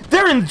out. Like,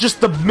 they're in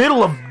just the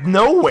middle of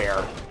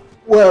nowhere.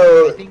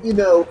 Well, you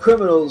know,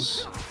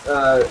 criminals,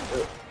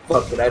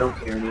 fuck it, I don't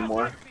care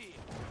anymore.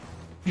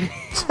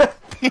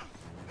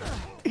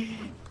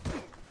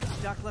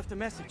 Doc left a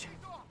message.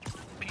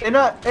 In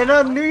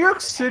a New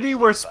York City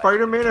where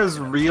Spider-Man is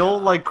real,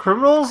 like,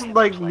 criminals,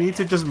 like, need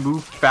to just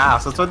move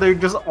fast. That's why they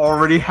just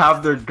already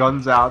have their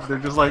guns out. They're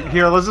just like,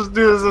 here, let's just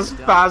do this as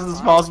fast as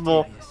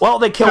possible. Well,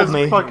 they killed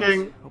me.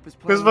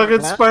 Because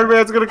fucking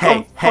Spider-Man's gonna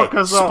come fuck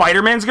us up.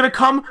 Spider-Man's gonna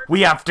come?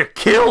 We have to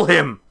kill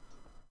him!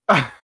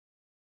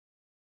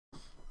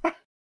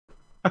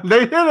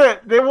 They did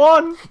it! They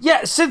won!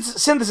 Yeah,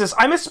 Synthesis,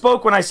 I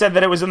misspoke when I said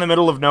that it was in the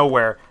middle of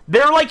nowhere.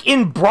 They're, like,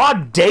 in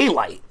broad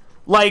daylight.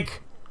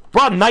 Like,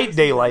 broad night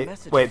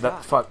daylight. Wait,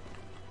 that fuck.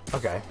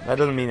 Okay, that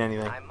doesn't mean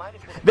anything.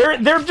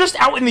 They're just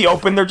out in the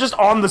open. They're just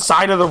on the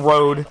side of the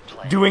road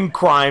doing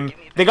crime.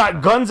 They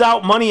got guns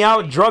out, money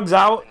out, drugs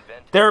out.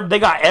 They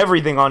got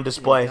everything on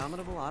display.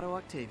 Indomitable Otto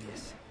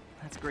Octavius.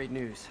 That's great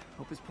news.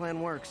 Hope his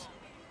plan works.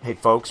 Hey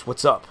folks,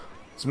 what's up?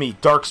 It's me,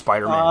 Dark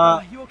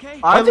Spider-Man. You okay?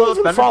 Why'd they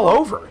even fall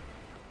over?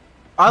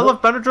 I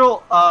love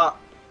Benadryl.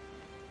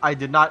 I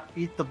did not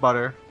eat the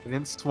butter. I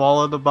didn't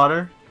swallow the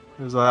butter.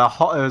 It was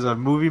a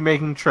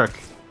movie-making trick.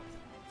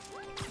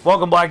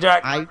 Welcome,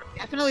 Blackjack. I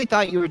definitely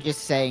thought you were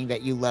just saying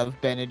that you love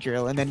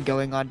Benadryl and then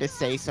going on to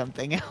say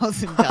something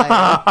else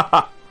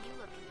entirely.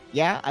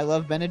 Yeah, I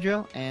love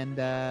Benadryl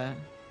and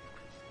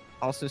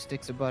also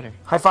sticks of butter.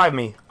 High five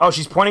me. Oh,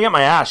 she's pointing at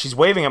my ass. She's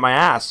waving at my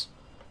ass.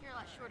 You're a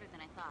lot shorter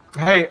than I thought.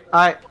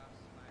 Hey,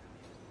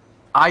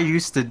 I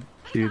used to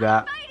do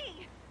that.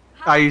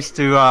 I used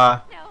to,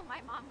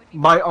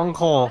 my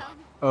uncle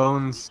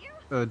owns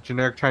a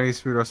generic Chinese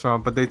food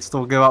restaurant, but they'd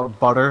still give out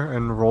butter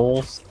and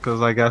rolls,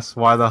 because I guess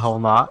why the hell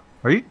not?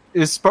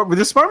 Did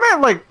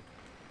Spider-Man like?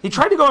 He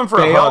tried to go in for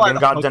a hug and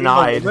got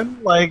denied.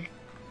 Like,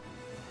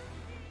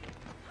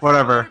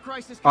 whatever.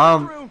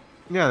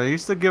 Yeah, they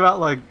used to give out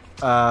like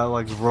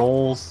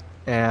rolls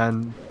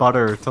and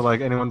butter to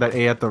like anyone that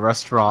ate at the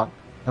restaurant,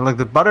 and like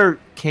the butter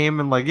came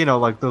in like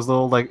like those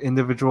little like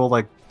individual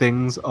like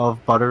things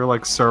of butter,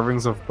 like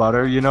servings of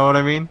butter. You know what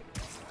I mean?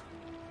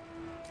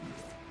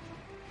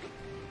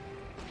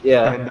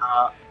 Yeah. And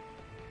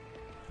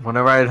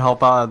whenever I'd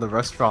help out at the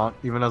restaurant,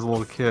 even as a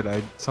little kid,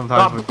 I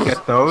sometimes would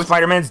get those.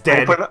 Spider-Man's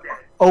dead.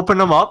 Open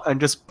them up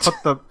and just put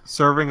the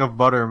serving of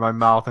butter in my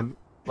mouth and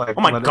like.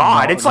 Oh my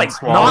god! It's like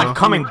not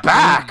coming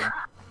back.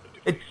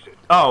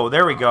 Oh,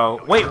 there we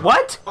go. Wait,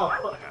 what?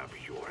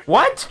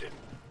 What?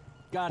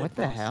 What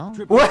the hell?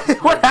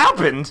 What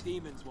happened?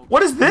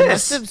 What is It this?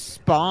 must have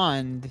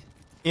spawned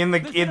In the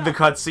cutscene? in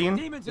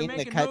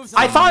the cutscene.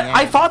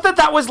 I thought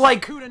that was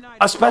like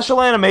a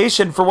special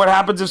animation for what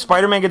happens if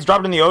Spider-Man gets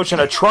dropped in the ocean.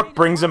 A truck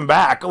brings him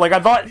back. Like I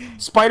thought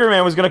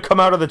Spider-Man was gonna come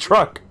out of the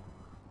truck.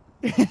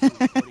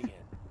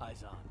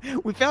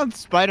 We found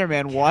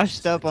Spider-Man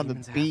washed up on the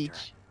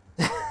beach.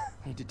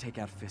 Need to take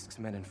out Fisk's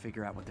men and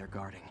figure out what they're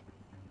guarding.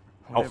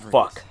 Oh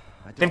fuck!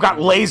 They've got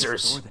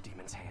lasers.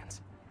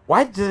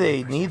 Why do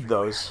they need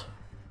those?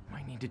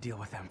 Might need to deal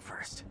with them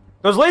first.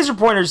 Those laser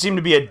pointers seem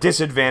to be a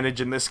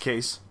disadvantage in this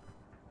case.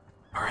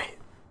 All right,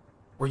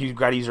 where you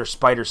got to use your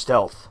spider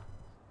stealth.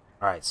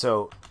 All right,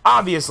 so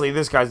obviously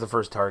this guy's the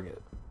first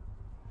target.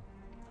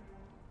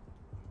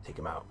 Take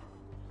him out.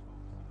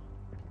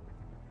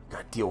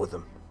 Got to deal with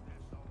him.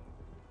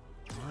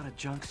 A lot of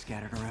junk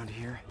scattered around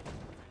here.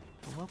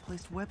 A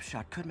well-placed web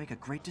shot could make a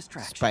great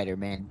distraction.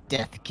 Spider-Man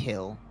death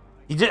kill.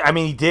 He did. I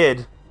mean, he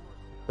did.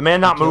 The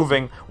man not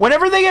moving.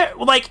 Whenever they get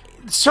like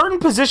certain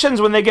positions,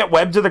 when they get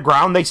webbed to the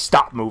ground, they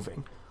stop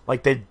moving.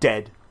 Like they're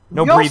dead.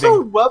 No breathing. He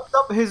also webbed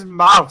up his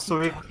mouth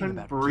so he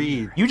couldn't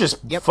breathe. You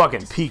just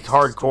fucking peaked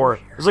hardcore.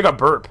 It was like a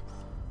burp.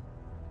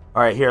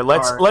 All right, here.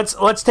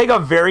 Let's take a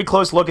very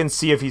close look and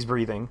see if he's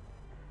breathing.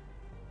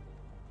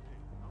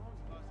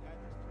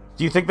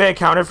 Do you think they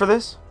accounted for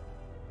this?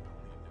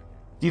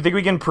 Do you think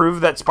we can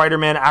prove that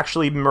Spider-Man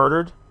actually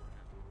murdered?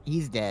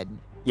 He's dead.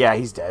 Yeah,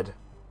 he's dead.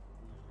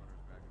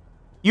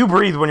 You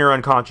breathe when you're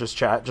unconscious,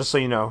 chat, just so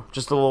you know.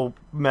 Just a little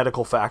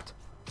medical fact.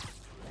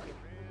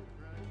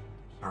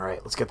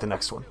 Alright, let's get the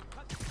next one.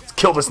 Let's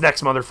kill this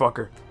next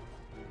motherfucker.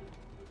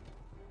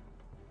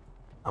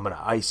 I'm gonna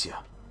ice you.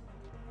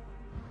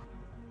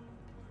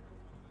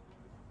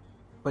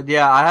 But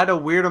yeah, I had a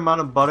weird amount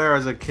of butter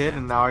as a kid,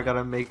 and now I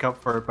gotta make up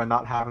for it by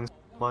not having so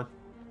much.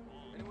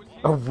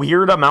 A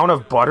weird amount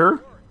of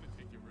butter?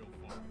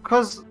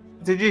 Cause,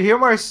 did you hear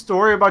my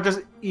story about just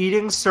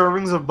eating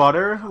servings of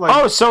butter? Like,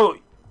 oh, so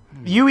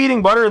you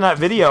eating butter in that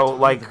video,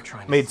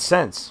 like, made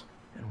sense.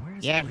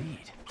 Yeah.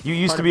 You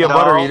used to be a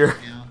butter eater.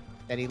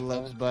 That he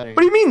loves butter.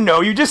 What do you mean,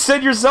 no? You just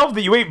said yourself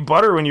that you ate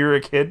butter when you were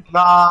a kid.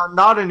 Nah,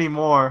 not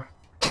anymore.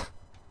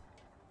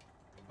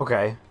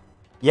 Okay.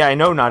 Yeah, I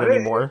know not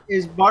anymore.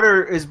 Is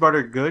butter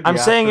good? I'm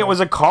saying it was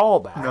a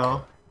callback.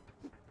 No.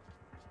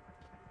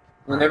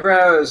 Whenever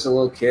I was a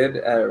little kid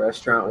at a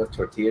restaurant with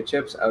tortilla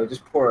chips, I would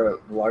just pour a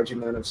large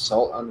amount of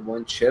salt on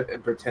one chip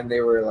and pretend they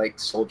were like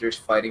soldiers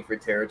fighting for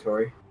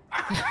territory.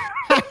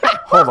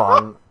 Hold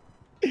on.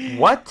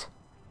 What?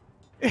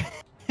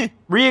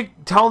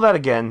 Tell that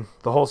again,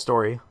 the whole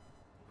story.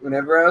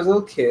 Whenever I was a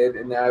little kid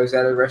and I was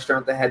at a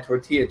restaurant that had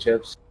tortilla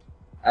chips,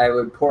 I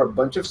would pour a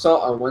bunch of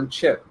salt on one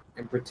chip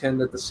and pretend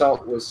that the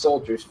salt was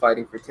soldiers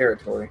fighting for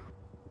territory.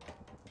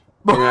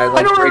 And I'd,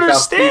 like, I don't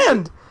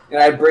understand!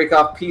 And I'd break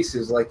off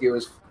pieces like it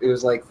was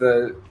like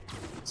the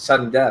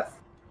sudden death.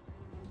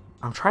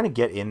 I'm trying to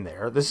get in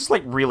there. This is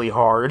like really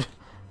hard.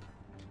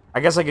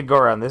 I guess I could go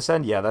around this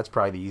end. Yeah, that's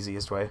probably the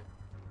easiest way.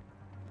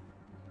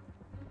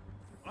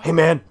 Hey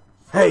man.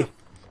 Hey.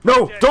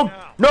 No,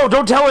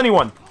 don't tell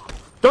anyone.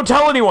 Don't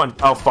tell anyone.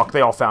 Oh fuck,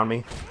 they all found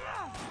me.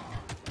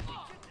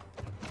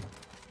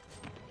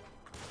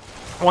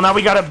 Well, now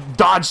we gotta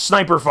dodge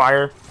sniper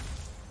fire.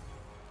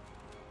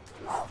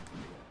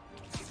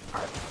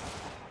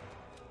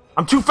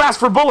 I'm too fast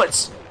for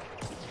bullets!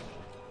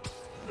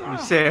 You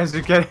say as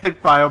you get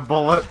hit by a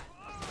bullet.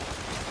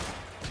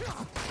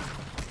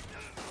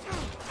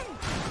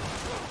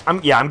 I'm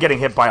getting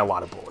hit by a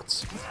lot of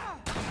bullets.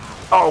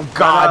 Oh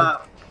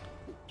god!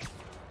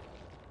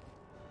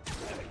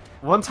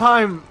 One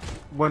time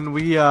when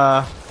we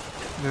this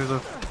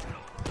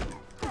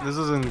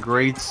was in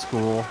grade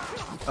school.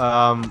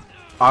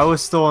 I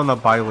was still in a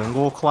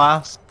bilingual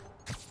class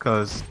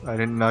because I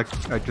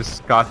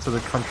just got to the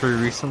country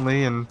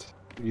recently and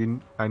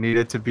I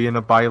needed to be in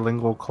a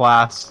bilingual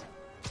class.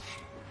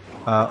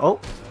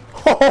 Oh,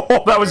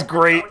 that was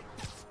great.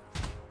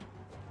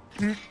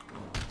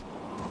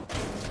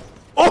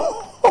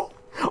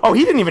 Oh,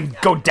 he didn't even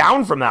go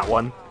down from that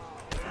one.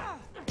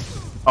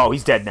 Oh,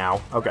 he's dead now.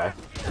 Okay.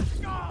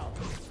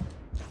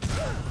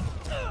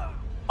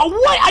 Oh,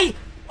 what?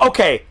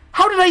 Okay.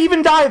 How did I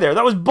even die there?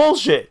 That was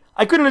bullshit.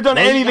 I couldn't have done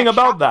anything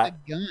about that.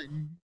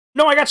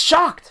 No, I got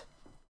shocked.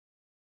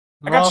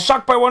 I got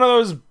shocked by one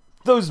of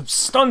those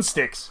stun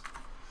sticks.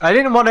 I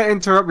didn't want to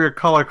interrupt your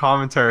color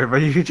commentary,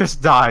 but you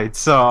just died,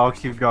 so I'll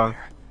keep going.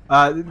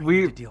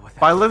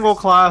 Bilingual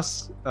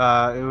class,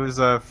 it was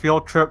a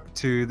field trip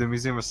to the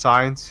Museum of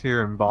Science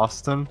here in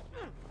Boston,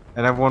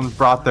 and everyone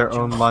brought their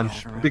own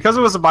lunch. Because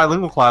it was a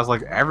bilingual class,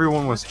 like,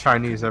 everyone was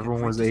Chinese,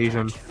 everyone was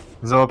Asian.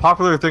 And so a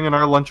popular thing in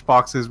our lunch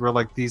boxes were,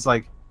 like, these,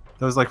 like,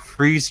 those, like,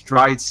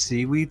 freeze-dried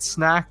seaweed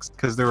snacks,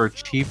 because they were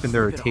cheap and they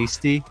were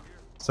tasty,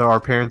 so our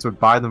parents would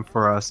buy them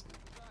for us.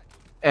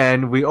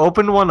 And we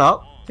opened one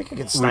up, we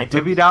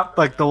divvied out,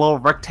 like, the little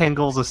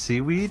rectangles of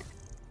seaweed,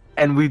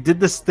 and we did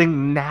this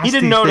thing, nasty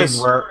thing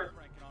where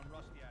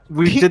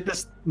we did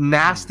this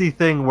nasty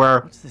thing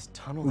where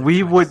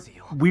we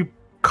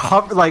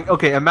cover, like,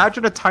 okay,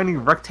 imagine a tiny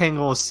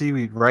rectangle of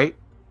seaweed, right?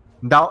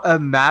 Now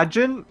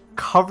imagine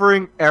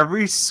covering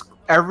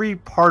every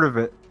part of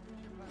it,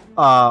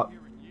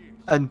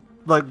 and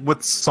like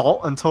with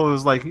salt until it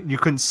was like you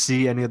couldn't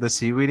see any of the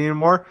seaweed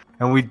anymore.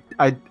 And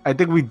I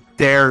think we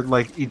dared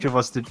like each of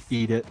us to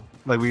eat it.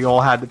 Like we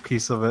all had a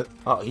piece of it.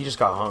 Oh, he just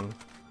got hung.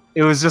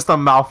 It was just a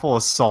mouthful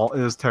of salt.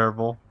 It was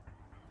terrible.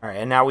 All right,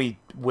 and now we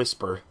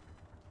whisper.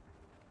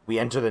 We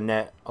enter the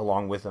net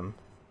along with him.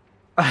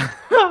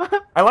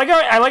 I like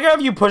how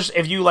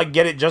if you like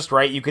get it just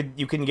right, you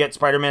can get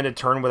Spider-Man to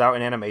turn without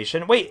an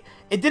animation. Wait,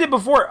 it did it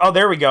before. Oh,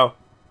 there we go.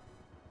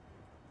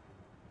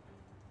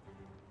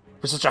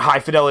 For such a high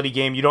fidelity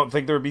game, you don't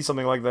think there would be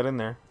something like that in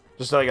there?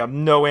 Just like a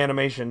no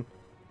animation.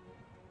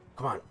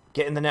 Come on,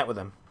 get in the net with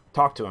him.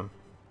 Talk to him.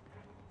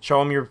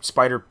 Show him your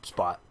spider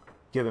spot.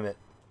 Give him it.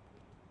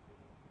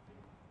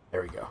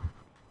 There we go.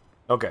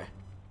 Okay.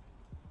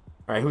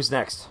 Alright, who's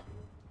next?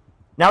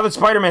 Now that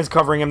Spider-Man's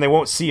covering him, they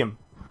won't see him.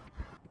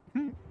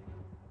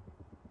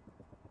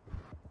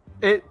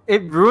 It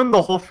ruined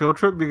the whole field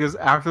trip because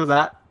after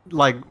that,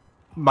 like,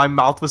 my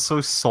mouth was so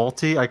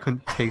salty, I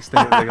couldn't taste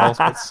anything else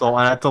but salt.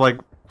 I had to, like,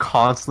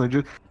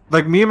 constantly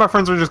like, me and my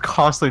friends were just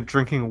constantly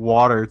drinking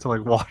water to,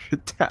 like, wash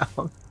it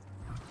down.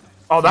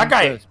 Oh, that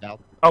guy...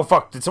 Oh,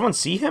 fuck. Did someone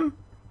see him?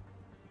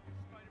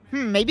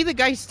 Maybe the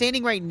guy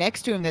standing right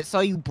next to him that saw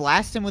you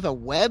blast him with a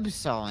web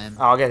saw him.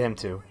 I'll get him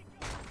too.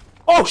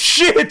 Oh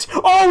shit!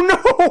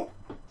 Oh no!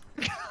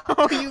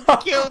 Oh, you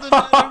killed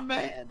another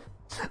man.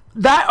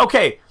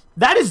 Okay,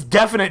 that is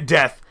definite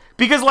death.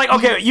 Because like,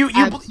 okay, you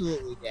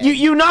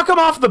knock him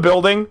off the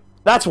building.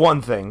 That's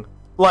one thing.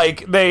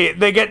 Like they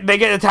get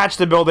attached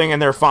to the building and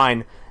they're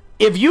fine.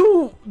 If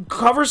you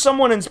cover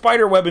someone in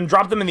spiderweb and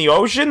drop them in the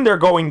ocean, they're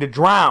going to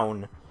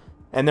drown,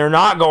 and they're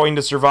not going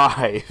to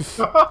survive.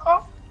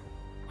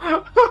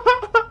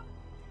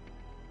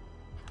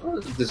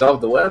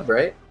 Dissolve the web,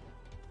 right?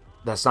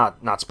 That's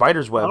not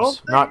Spider's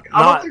webs. I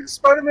don't think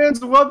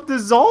Spider-Man's web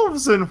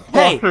dissolves in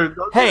water.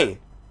 Hey,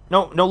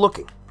 no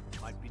looking.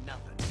 Might be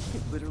nothing.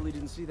 Literally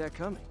didn't see that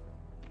coming.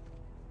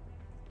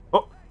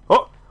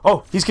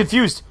 Oh, he's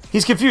confused.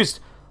 He's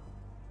confused.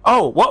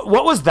 Oh, what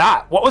was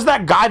that? What was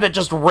that guy that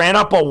just ran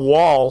up a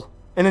wall,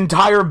 an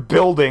entire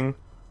building?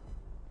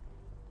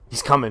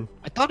 He's coming.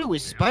 I thought it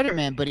was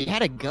Spider-Man, but he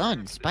had a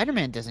gun.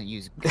 Spider-Man doesn't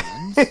use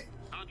guns. It's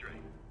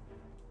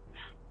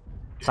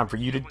time for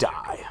you to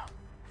die.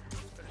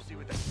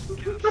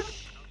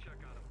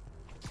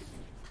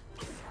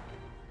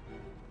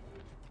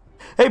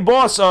 Hey,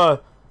 boss,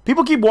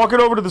 people keep walking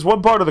over to this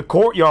one part of the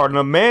courtyard, and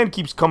a man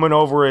keeps coming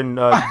over and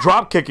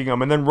drop-kicking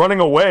them and then running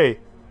away.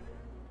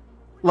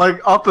 Like,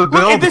 up the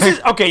building?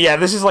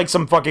 This is like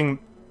some fucking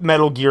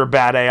Metal Gear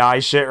bad AI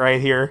shit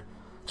right here.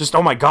 Just,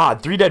 oh my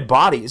god, 3 dead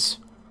bodies.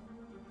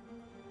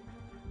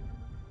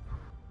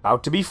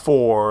 About to be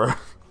 4.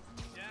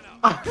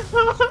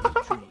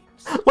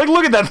 Like,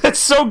 look at that. That's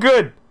so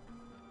good.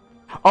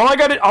 All I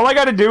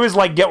gotta do is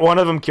like get one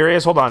of them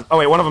curious. Hold on. Oh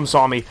wait, one of them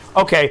saw me.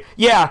 Okay,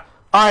 yeah.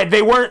 All right,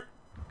 they weren't.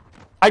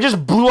 I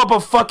just blew up a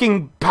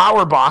fucking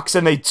power box,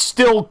 and they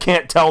still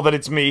can't tell that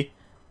it's me.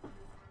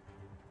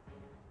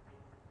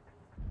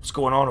 What's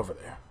going on over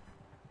there?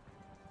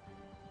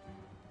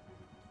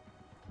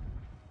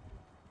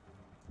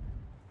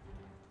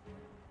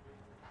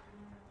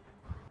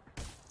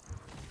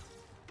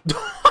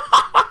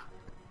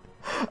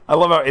 I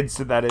love how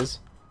instant that is.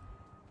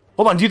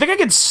 Hold on, do you think I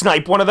could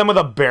snipe one of them with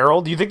a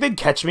barrel? Do you think they'd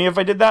catch me if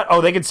I did that?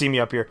 Oh, they could see me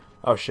up here.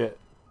 Oh, shit.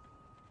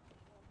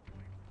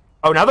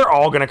 Oh, now they're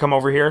all gonna come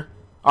over here.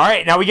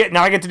 Alright, now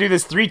I get to do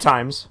this 3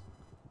 times.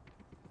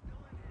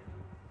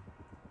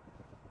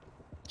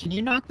 Can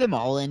you knock them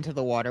all into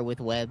the water with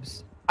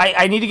webs?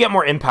 I need to get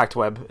more impact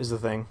web, is the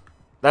thing.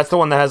 That's the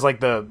one that has, like,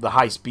 the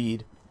high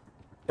speed.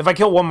 If I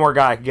kill one more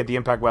guy, I can get the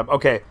impact web.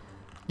 Okay.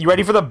 You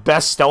ready for the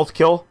best stealth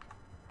kill?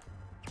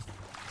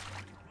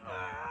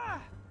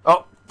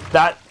 Oh,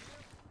 that...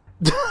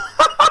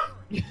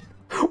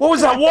 What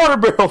was that water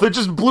barrel that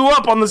just blew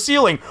up on the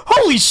ceiling?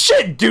 Holy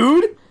shit,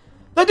 dude!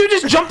 That dude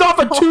just jumped off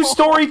a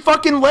 2-story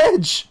fucking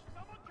ledge!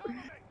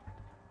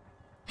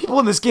 People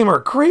in this game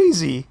are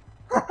crazy.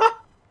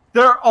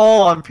 They're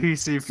all on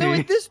PCP. So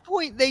at this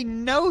point, they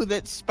know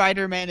that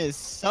Spider-Man is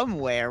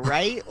somewhere,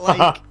 right?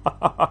 Like,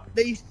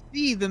 they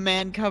see the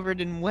man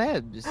covered in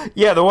webs.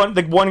 Yeah, the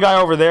one guy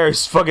over there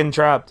is fucking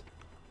trapped.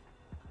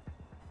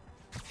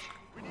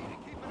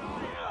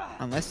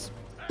 Unless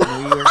New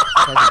York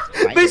has a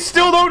spider. They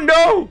still don't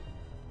know!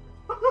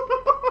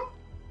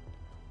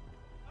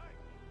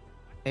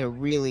 They're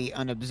really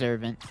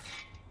unobservant.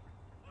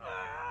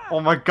 Oh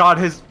my god,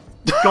 his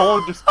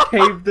skull just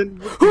caved in.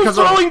 Who's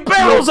throwing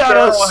barrels at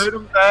us? Hit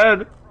him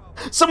dead.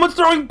 Someone's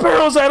throwing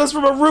barrels at us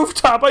from a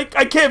rooftop. I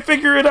can't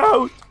figure it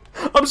out.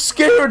 I'm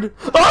scared.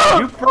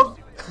 Ah!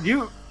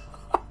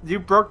 You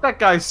broke that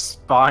guy's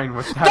spine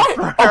with that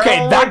barrel.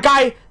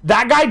 Okay,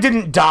 that guy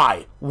didn't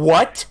die.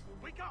 What?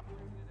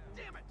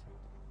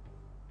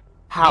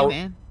 How?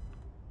 Hey, man.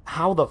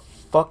 How the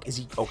fuck is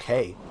he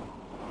okay?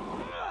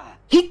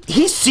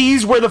 He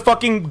sees where the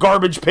fucking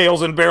garbage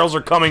pails and barrels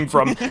are coming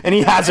from, and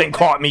he hasn't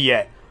caught me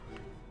yet.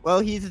 Well,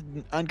 he's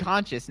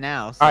unconscious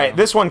now. So. All right,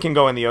 this one can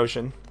go in the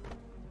ocean.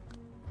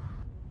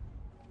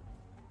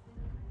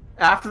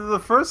 After the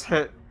first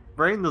hit,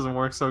 brain doesn't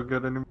work so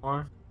good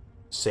anymore.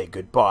 Say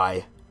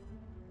goodbye.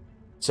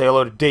 Say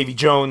hello to Davy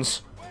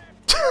Jones.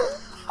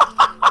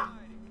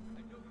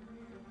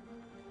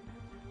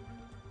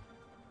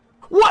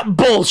 What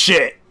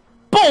bullshit?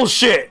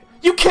 Bullshit!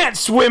 You can't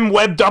swim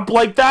webbed up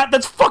like that.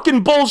 That's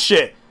fucking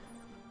bullshit.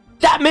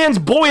 That man's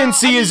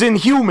buoyancy is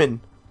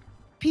inhuman.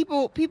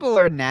 People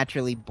are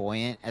naturally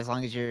buoyant as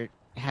long as you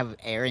have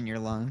air in your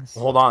lungs.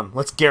 Hold on.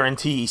 Let's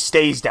guarantee he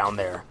stays down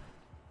there.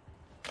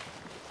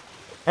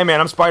 Hey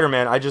man, I'm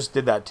Spider-Man. I just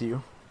did that to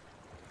you.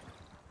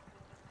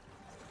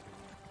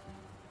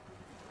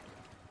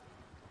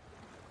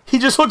 He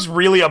just looks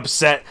really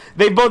upset.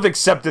 They both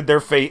accepted their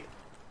fate.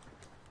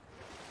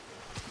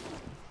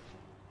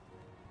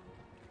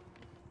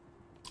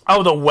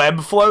 Oh, the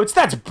web floats?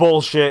 That's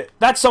bullshit.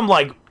 That's some,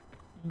 like,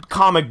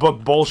 comic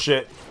book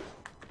bullshit.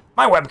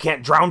 My web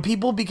can't drown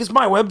people because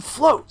my web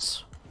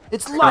floats.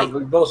 It's light. Comic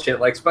book bullshit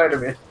like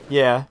Spider-Man.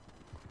 Yeah.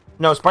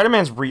 No,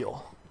 Spider-Man's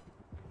real.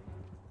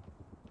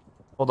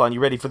 Hold on,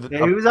 you ready for the...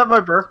 Yeah, he was at my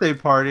birthday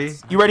party.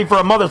 You ready for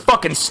a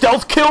motherfucking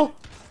stealth kill?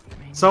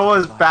 So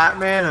was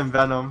Batman and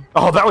Venom.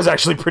 Oh, that was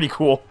actually pretty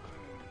cool.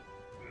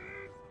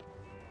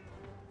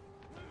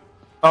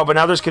 Oh, but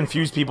now there's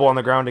confused people on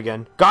the ground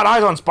again. Got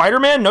eyes on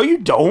Spider-Man? No, you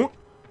don't.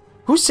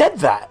 Who said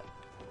that?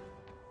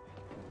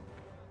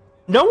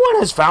 No one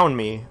has found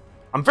me.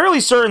 I'm fairly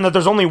certain that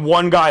there's only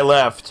one guy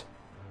left.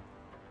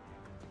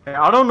 Hey,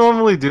 I don't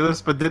normally do this,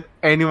 but did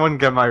anyone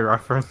get my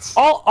reference?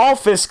 All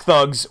Fisk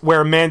thugs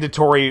wear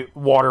mandatory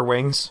water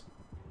wings.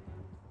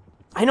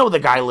 I know the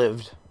guy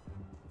lived.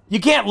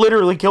 You can't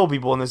literally kill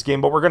people in this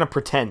game, but we're gonna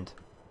pretend.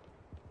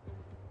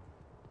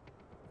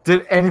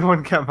 Did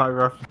anyone get my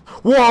reference?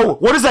 Whoa!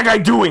 What is that guy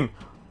doing?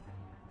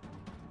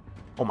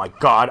 Oh my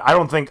god! I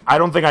don't think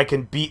I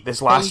can beat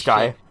this last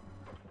guy.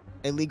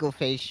 Illegal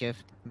phase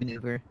shift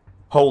maneuver.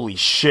 Holy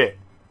shit!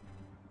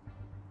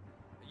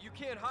 You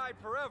can't hide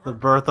forever. The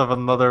birth of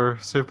another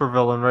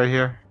supervillain right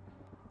here.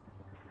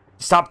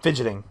 Stop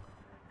fidgeting.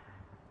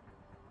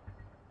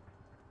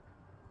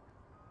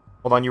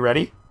 Hold on, you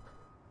ready?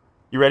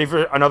 You ready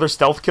for another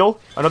stealth kill?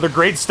 Another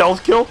great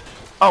stealth kill?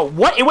 Oh,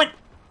 what? It went...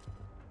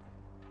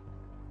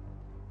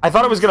 I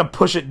thought it was gonna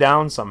push it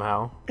down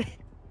somehow.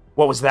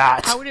 What was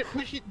that? How would it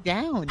push it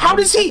down? How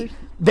does he...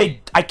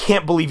 I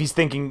can't believe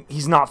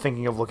he's not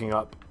thinking of looking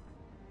up.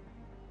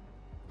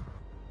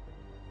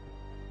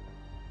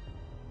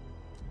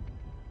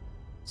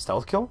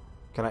 Stealth kill?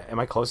 Am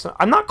I close enough?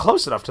 I'm not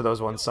close enough to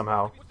those ones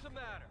somehow. What's the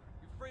matter?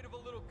 You afraid of a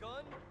little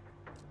gun?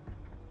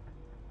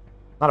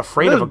 Not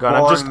afraid of a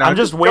gun. I'm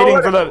just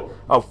waiting for the...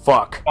 Oh,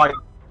 fuck.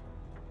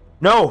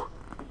 No.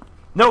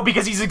 No,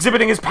 because he's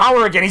exhibiting his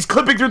power again. He's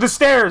clipping through the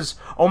stairs.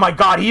 Oh my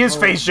god, he is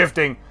phase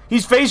shifting.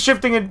 He's phase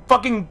shifting and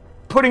fucking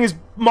putting his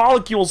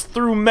molecules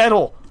through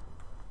metal.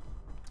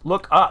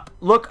 Look up.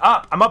 Look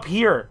up. I'm up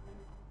here.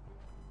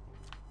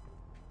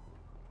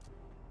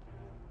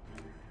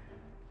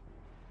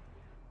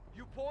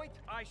 You point,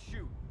 I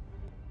shoot.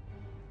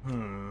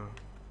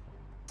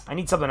 I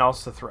need something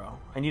else to throw.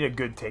 I need a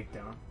good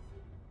takedown.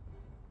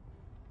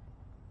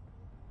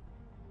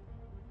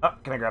 Oh,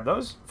 can I grab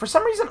those? For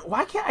some reason,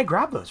 why can't I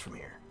grab those from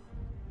here?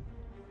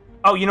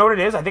 Oh, you know what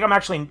it is? I think I'm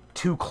actually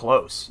too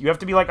close. You have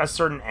to be like a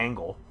certain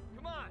angle.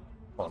 Come on.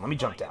 Hold on, let me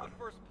jump down.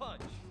 First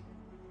punch.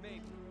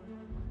 Maybe.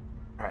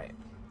 Alright.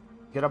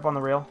 Get up on the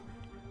rail.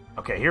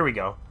 Okay, here we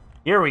go.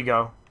 Here we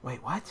go.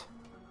 Wait, what?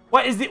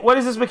 What is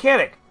this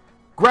mechanic?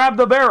 Grab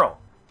the barrel.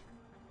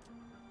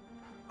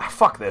 Ah,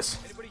 fuck this.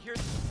 Anybody here?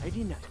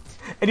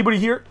 Anybody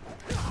here?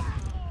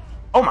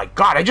 Oh my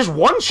god, I just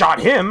one-shot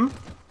him!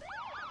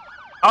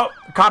 Oh,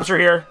 cops are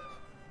here.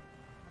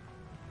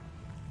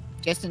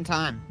 Just in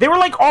time. They were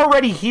like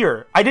already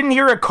here. I didn't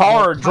hear a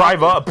car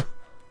drive up.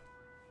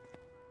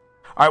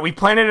 Alright, we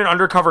planted an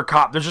undercover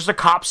cop. There's just a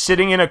cop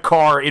sitting in a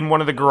car in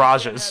one of the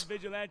garages.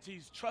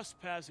 Vigilantes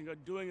trespassing or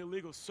doing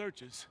illegal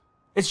searches.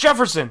 It's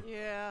Jefferson.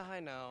 Yeah, I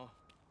know.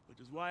 Which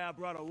is why I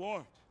brought a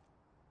warrant.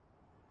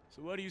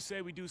 So what do you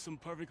say we do some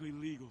perfectly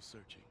legal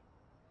searching?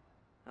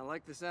 I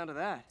like the sound of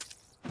that.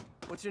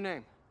 What's your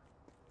name?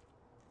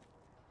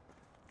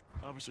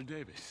 Officer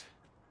Davis.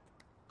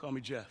 Call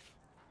me Jeff.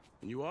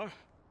 And you are?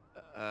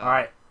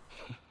 Alright.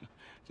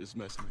 Just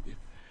messing with you.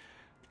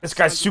 This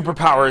guy's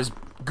superpower is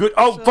good.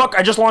 Oh, fuck,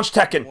 I just launched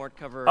Tekken.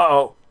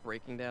 Uh-oh.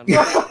 Breaking down.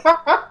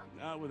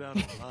 Not without a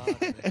lot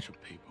of extra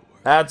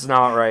paperwork. That's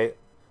not right.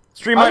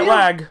 Stream might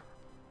lag.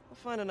 I'll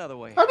find another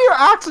way. How do you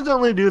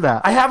accidentally do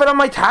that? I have it on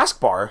my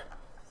taskbar.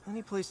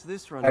 Any place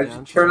this run How'd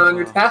you turn on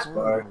your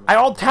taskbar? I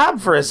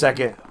alt-tabbed for a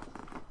second.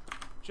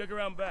 Check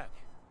around back.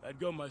 I'd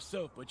go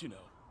myself, but you know,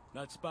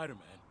 not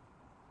Spider-Man.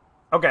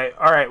 Okay,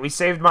 alright, we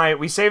saved my,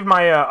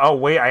 oh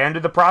wait, I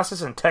ended the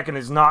process and Tekken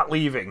is not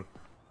leaving.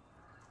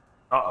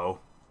 Uh-oh.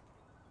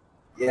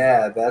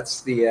 Yeah,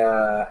 that's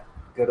the,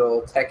 good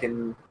old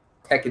Tekken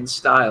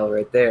style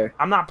right there.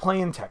 I'm not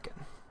playing Tekken.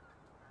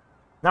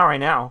 Not right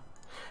now.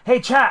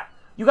 Hey, chat,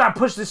 you gotta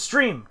push this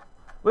stream.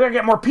 We gotta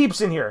get more peeps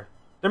in here.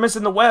 They're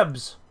missing the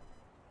webs.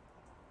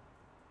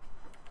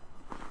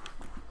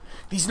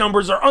 These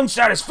numbers are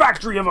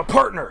unsatisfactory of a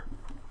partner.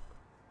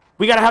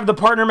 We gotta have the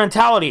partner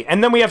mentality,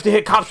 and then we have to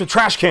hit cops with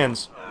trash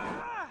cans.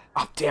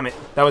 Oh, damn it.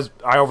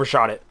 I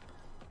overshot it.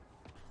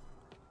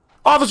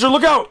 Officer,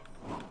 look out!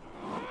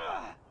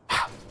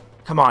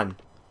 Come on.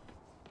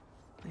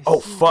 Oh,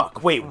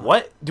 fuck. Wait,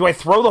 what? Do I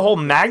throw the whole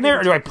magnet,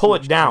 or do I pull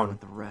it down?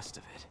 The rest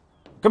of it.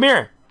 Come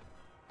here.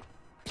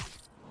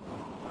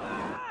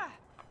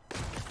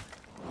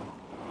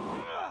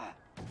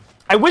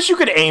 I wish you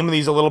could aim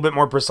these a little bit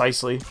more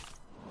precisely.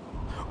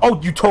 Oh,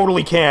 you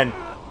totally can.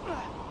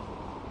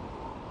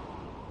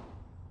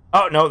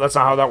 Oh, no, that's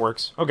not how that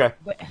works. Okay.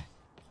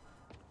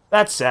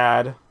 That's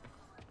sad.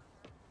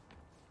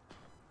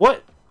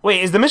 What?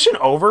 Wait, is the mission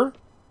over?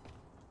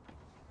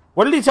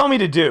 What did he tell me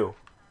to do?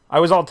 I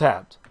was all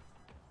tabbed.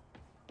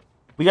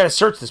 We gotta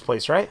search this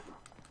place, right?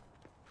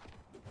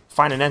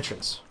 Find an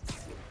entrance.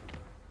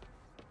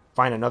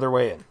 Find another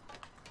way in.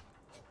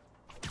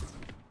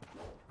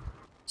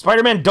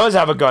 Spider-Man does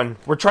have a gun.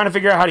 We're trying to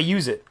figure out how to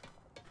use it.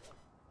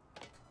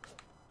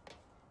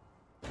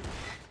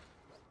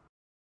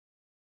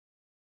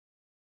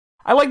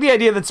 I like the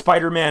idea that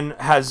Spider-Man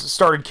has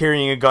started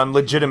carrying a gun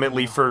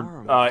legitimately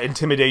for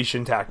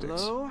intimidation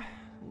tactics. Hello?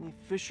 Any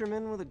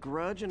fisherman with a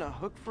grudge and a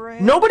hook for a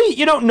hand?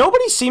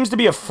 Nobody seems to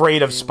be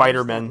afraid of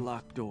Spider-Man.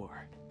 Locked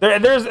door.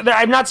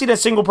 I've not seen a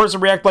single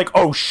person react like,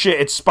 oh shit,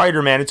 it's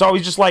Spider-Man. It's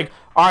always just like,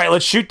 alright,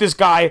 let's shoot this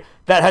guy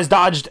that has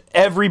dodged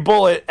every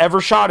bullet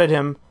ever shot at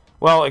him.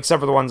 Well, except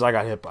for the ones I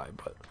got hit by,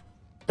 but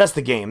that's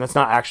the game. That's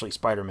not actually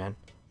Spider-Man.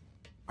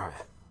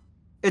 Alright.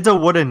 It's a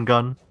wooden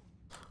gun.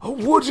 A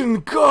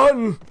wooden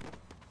gun!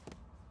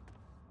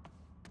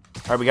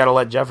 Alright, we gotta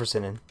let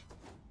Jefferson in.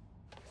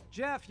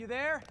 Jeff, you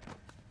there?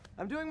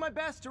 I'm doing my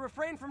best to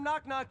refrain from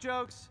knock-knock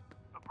jokes.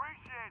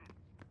 Appreciate it.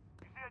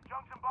 You see a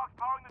junction box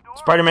powering the door?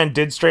 Spider-Man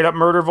did straight up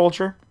murder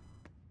Vulture?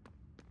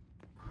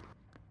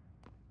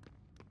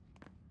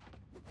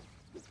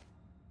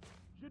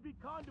 Should be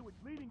conduits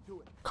leading to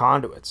it.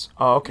 Conduits.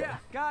 Oh, okay. Yeah,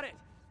 got it.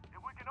 If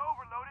we can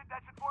overload it,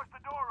 that should force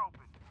the door open.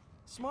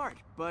 Smart,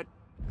 but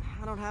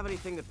I don't have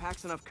anything that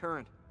packs enough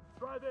current.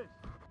 Try this.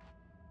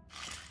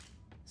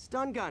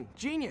 Stun gun,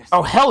 genius.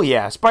 Oh, hell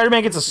yeah.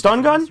 Spider-Man gets a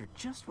stun gun?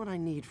 Just what I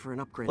need for an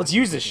upgrade. Let's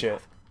use this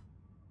shit.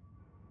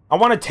 I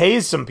want to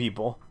tase some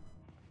people.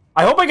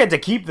 I hope I get to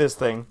keep this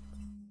thing.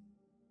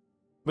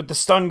 With the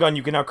stun gun,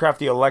 you can now craft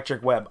the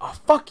electric web. Oh,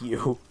 fuck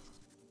you.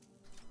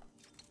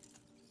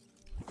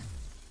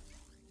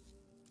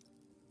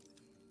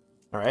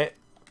 Alright.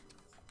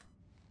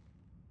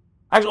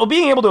 Actually, well,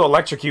 being able to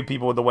electrocute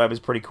people with the web is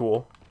pretty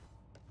cool.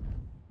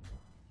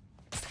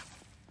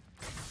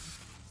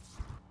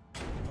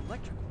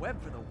 Electric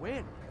web for the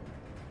win.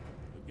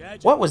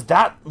 What was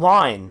that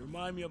line?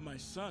 Remind me of my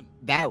son.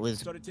 That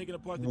was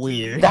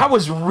weird. That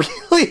was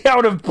really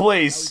out of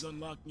place.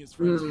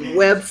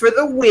 Web for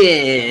the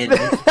win,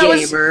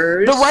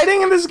 gamers. The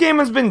writing in this game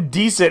has been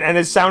decent and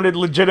has sounded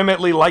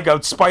legitimately like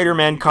a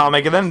Spider-Man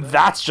comic, and then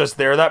that's just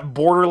there, that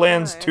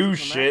Borderlands 2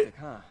 shit.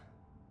 At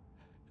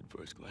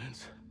first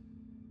glance.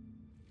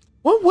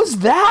 What was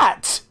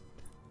that?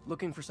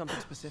 Looking for something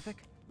specific?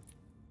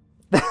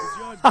 This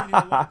yard's been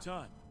here a long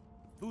time.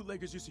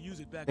 Bootleggers used to use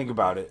it back. Think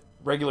about it.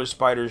 Regular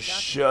spiders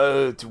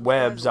shoot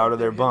webs out of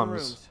their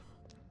bums.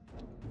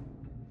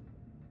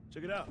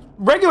 Check it out.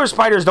 Regular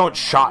spiders don't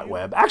shot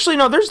web. Actually,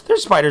 no, there's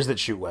spiders that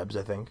shoot webs,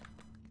 I think.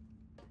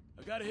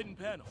 I got a hidden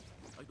panel,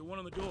 like the one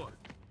on the door.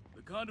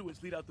 The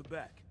conduits lead out the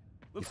back.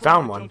 You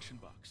found one.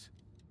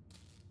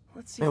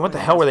 Man, what the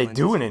hell were they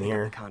doing in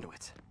here?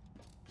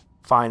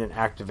 Find and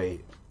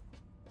activate.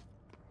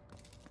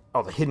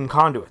 Oh, the hidden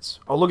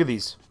conduits. Oh, look at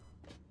these.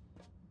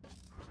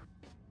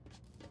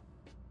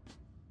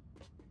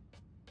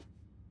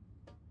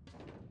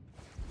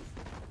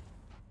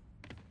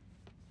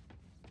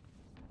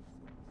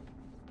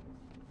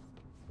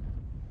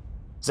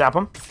 Zap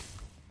him.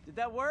 Did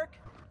that work?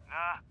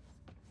 Nah.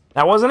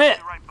 That wasn't it.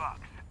 Right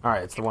box.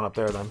 Alright, it's the one up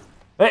there then.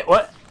 Hey,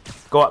 what?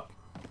 Go up.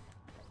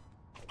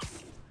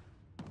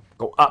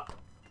 Go up.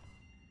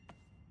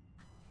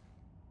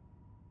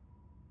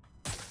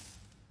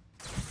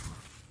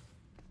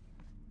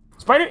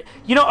 Spider...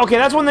 You know, okay,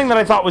 that's one thing that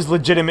I thought was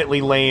legitimately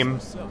lame.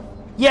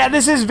 Yeah,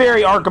 this is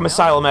very Arkham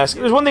Asylum-esque.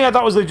 There's one thing I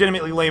thought was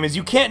legitimately lame is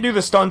you can't do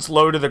the stunts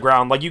low to the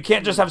ground. Like, you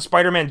can't just have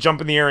Spider-Man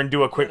jump in the air and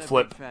do a quick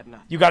flip.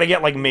 You gotta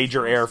get, like,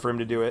 major air for him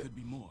to do it.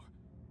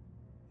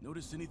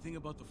 Notice anything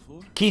about the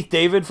floor? Keith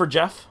David for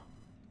Jeff.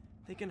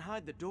 They can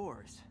hide the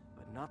doors,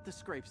 but not the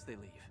scrapes they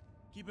leave.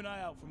 Keep an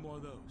eye out for more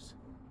of those.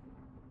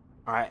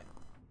 Alright.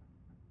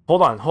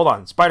 Hold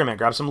on. Spider-Man,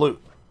 grab some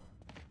loot.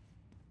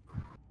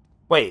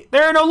 Wait,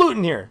 there are no loot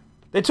in here.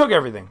 They took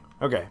everything.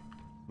 Okay.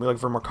 We looking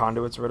for more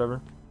conduits or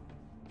whatever?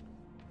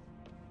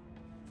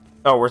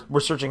 Oh, we're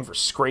searching for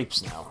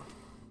scrapes now.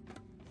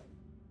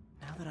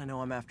 Now that I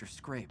know I'm after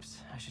scrapes,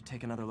 I should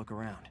take another look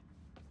around.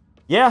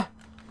 Yeah.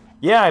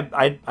 Yeah,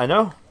 I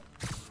know.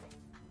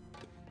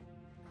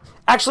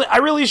 Actually, I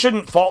really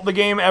shouldn't fault the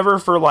game ever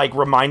for, like,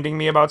 reminding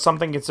me about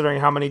something,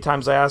 considering how many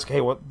times I ask, hey,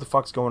 what the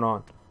fuck's going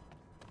on?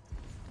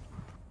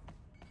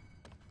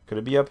 Could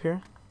it be up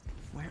here?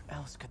 Where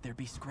else could there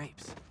be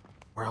scrapes?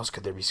 Where else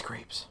could there be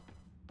scrapes?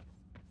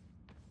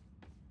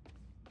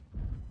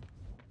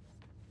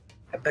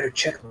 I better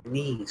check my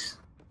knees.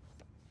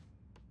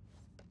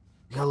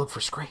 You gotta look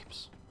for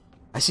scrapes.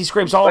 I see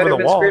scrapes all over the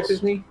walls. Scraped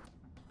his knee?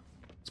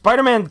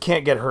 Spider-Man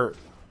can't get hurt.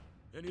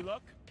 Any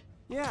luck?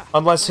 Yeah.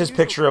 Unless his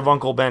picture of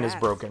Uncle Ben is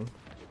broken.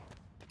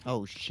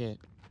 Oh shit.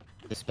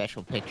 The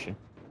special picture.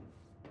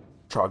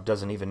 Trog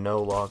doesn't even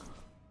know, Log.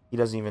 He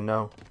doesn't even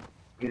know.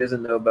 He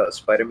doesn't know about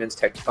Spider-Man's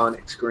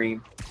tectonic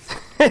scream.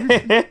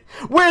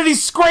 Where are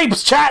these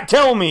scrapes, chat?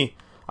 Tell me!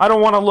 I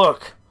don't want to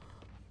look.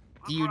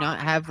 Do you not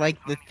have,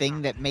 like, the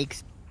thing that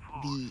makes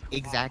the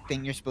exact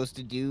thing you're supposed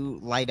to do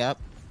light up?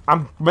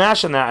 I'm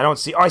mashing that. I don't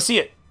see... Oh, I see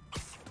it!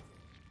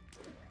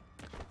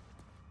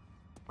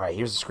 Alright,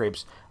 here's the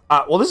scrapes.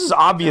 Well, this is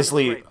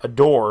obviously a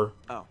door.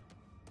 Oh.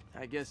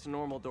 I guess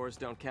normal doors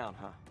don't count,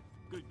 huh?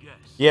 Good guess.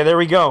 Yeah, there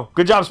we go.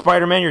 Good job,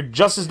 Spider-Man. You're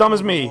just as dumb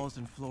as me. Walls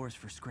and floors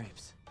for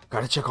scrapes.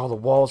 Gotta check all the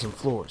walls and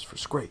floors for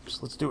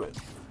scrapes. Let's do it.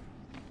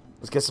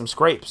 Let's get some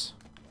scrapes.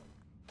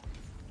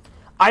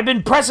 I've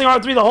been pressing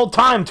R3 the whole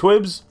time,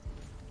 Twibs!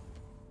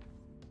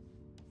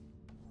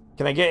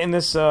 Can I get in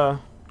this, Is there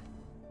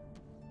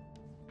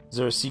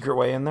a secret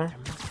way in there?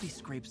 There must be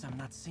scrapes I'm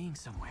not seeing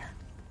somewhere.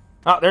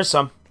 Oh, there's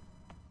some.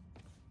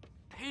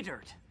 Pay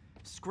dirt.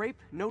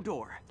 Scrape, no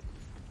door.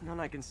 None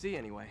I can see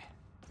anyway.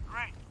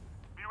 Great.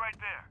 Be right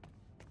there.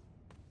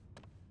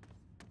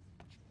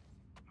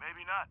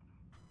 Maybe not.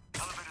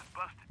 Elevator's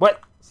busted.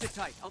 What? Sit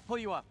tight. I'll pull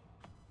you up.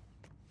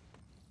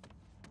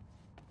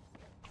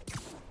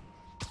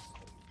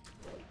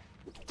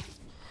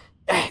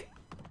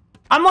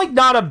 I'm, like,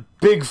 not a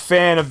big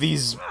fan of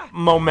these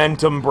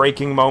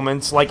momentum-breaking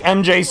moments. Like,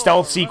 MJ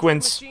stealth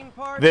sequence,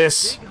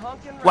 this.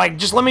 Like,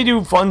 just let me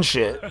do fun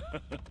shit.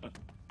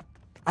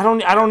 I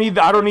don't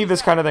need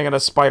this kind of thing in a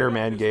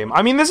Spider-Man game.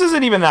 I mean, this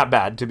isn't even that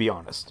bad, to be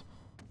honest.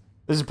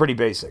 This is pretty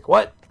basic.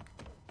 What?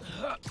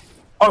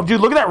 Oh,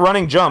 dude, look at that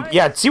running jump.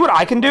 Yeah, see what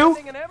I can do?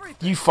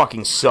 You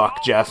fucking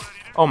suck, Jeff.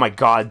 Oh my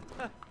god.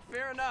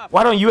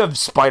 Why don't you have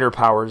spider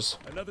powers?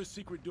 Another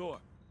secret door.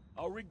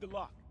 I'll rig the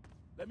lock.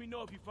 Let me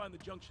know if you find the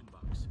junction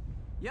box.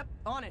 Yep,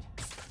 on it.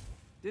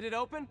 Did it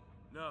open?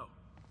 No.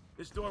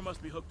 This door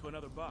must be hooked to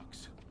another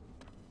box.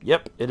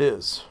 Yep, it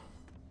is.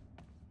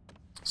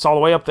 It's all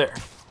the way up there.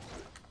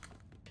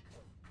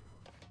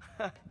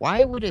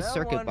 Why would a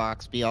circuit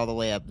box be all the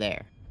way up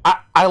there?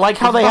 I like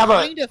how they have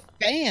a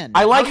fan.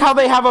 I like how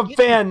they have a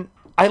fan.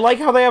 I like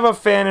how they have a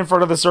fan in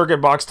front of the circuit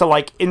box to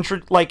like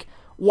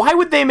why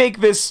would they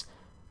make this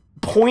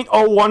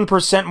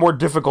 0.01% more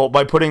difficult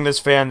by putting this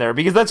fan there?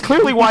 Because that's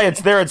clearly why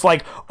it's there. It's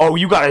like, oh,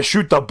 you gotta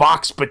shoot the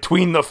box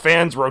between the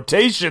fan's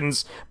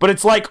rotations. But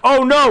it's like,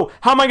 oh no,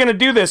 how am I gonna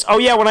do this? Oh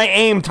yeah, when I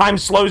aim, time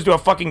slows to a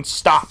fucking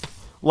stop.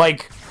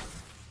 Like,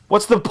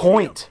 what's the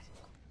point?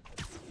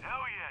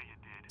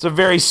 It's a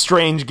very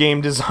strange game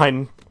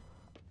design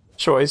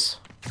choice.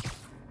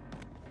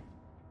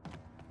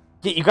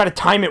 Yeah, you gotta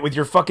time it with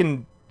your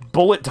fucking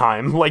bullet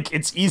time. Like,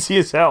 it's easy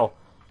as hell.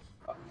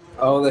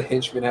 Oh, the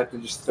henchmen have to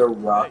just throw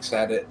rocks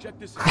at it.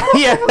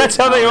 Yeah, that's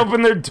how they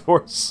open their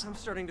doors. I'm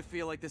starting to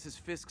feel like this is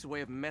Fisk's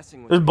way of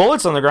messing with There's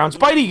bullets on the ground.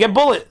 Spidey, get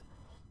bullet!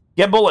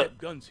 Get bullet!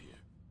 Guns here.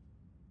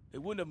 They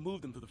wouldn't have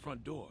moved them to the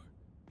front door.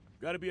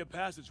 Gotta be a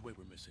passageway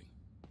we're missing.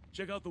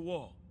 Check out the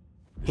wall.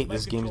 Hate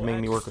this game's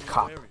making me work with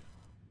cop.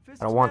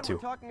 Fisk's I don't want men to. were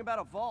talking about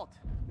a vault.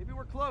 Maybe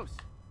we're close.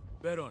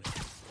 Bet on it.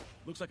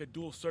 Looks like a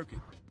dual circuit.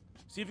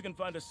 See if you can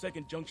find a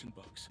second junction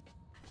box.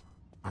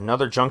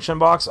 Another junction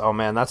box? Oh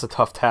man, that's a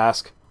tough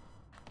task.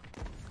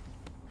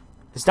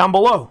 It's down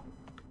below.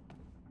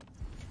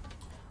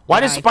 Why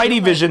does Spidey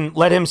Vision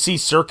let him see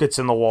circuits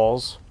in the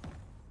walls?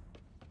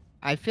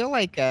 I feel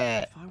like,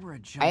 I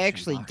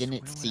actually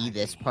didn't see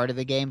this part of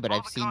the game, but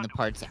I've seen the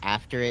parts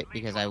after it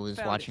because I was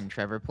watching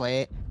Trevor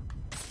play it.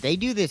 They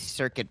do this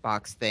circuit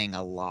box thing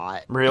a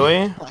lot.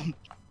 Really? Like,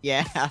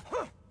 yeah.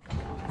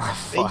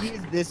 They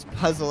use this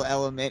puzzle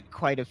element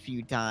quite a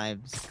few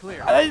times.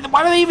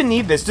 Why do they even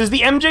need this? Does the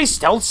MJ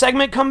stealth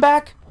segment come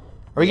back?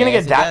 Are we gonna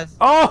get that? Does.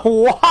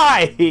 Oh,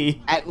 why?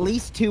 At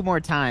least 2 more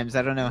times.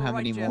 I don't know how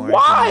many more.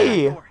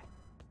 Why?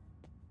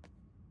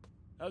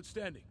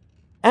 Outstanding.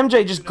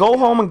 MJ, just go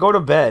home and go to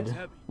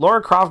bed.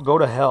 Laura Croft, go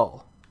to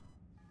hell.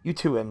 You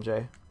too,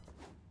 MJ.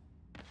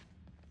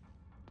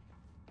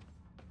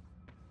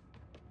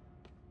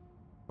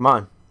 Come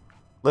on.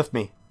 Lift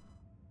me.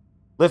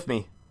 Lift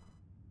me.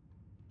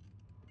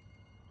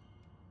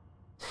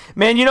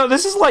 Man, you know,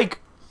 this is like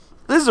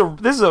this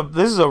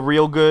is a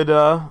real good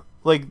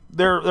like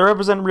they're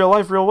representing real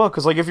life real well,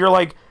 cuz like if you're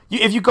like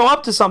if you go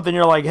up to something,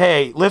 you're like,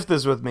 "Hey, lift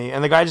this with me."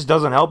 And the guy just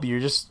doesn't help you.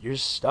 You're just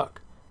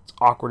stuck. It's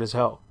awkward as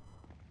hell.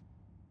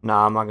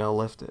 Nah, I'm not going to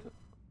lift it.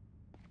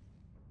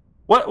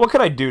 What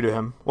could I do to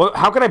him?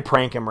 How could I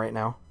prank him right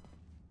now?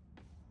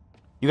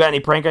 You got any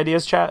prank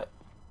ideas, chat?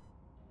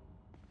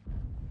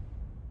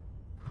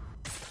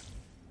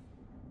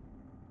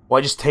 Well,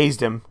 I just tased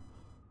him.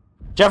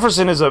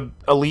 Jefferson is a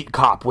elite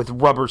cop with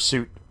rubber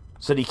suit,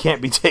 so that he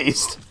can't be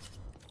tased.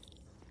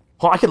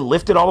 Oh, I can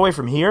lift it all the way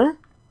from here?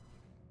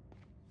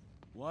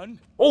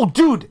 Oh,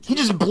 dude! He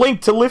just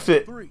blinked to lift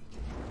it.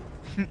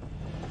 Did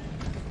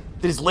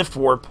his lift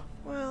warp.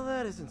 Well,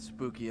 that isn't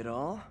spooky at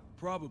all.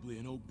 Probably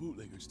an old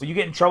bootlegger's. Will you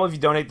get in trouble if you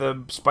donate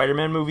the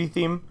Spider-Man movie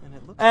theme?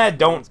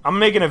 Don't. I'm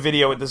making a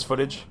video with this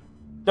footage.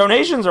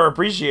 Donations are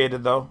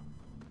appreciated, though.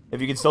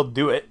 If you can still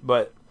do it,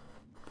 but...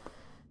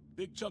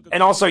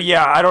 And also,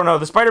 yeah, I don't know.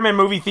 The Spider-Man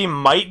movie theme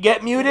might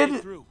get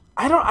muted.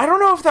 I don't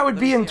know if that would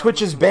be in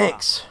Twitch's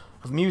banks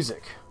of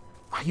music.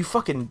 Oh, you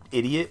fucking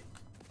idiot.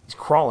 He's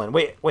crawling.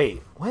 Wait,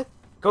 what?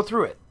 Go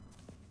through it.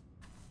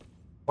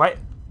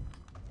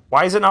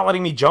 Why is it not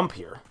letting me jump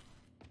here?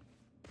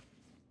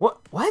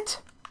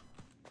 What?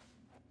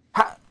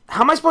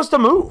 How am I supposed to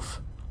move?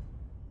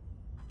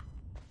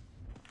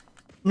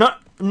 None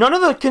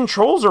of the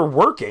controls are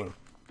working.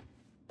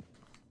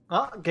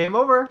 Oh, game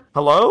over.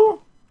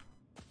 Hello?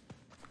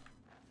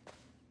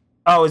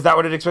 Oh, is that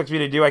what it expects me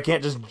to do? I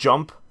can't just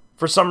jump?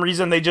 For some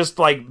reason, they just,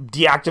 like,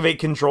 deactivate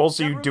controls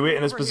so you do it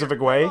in a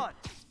specific way?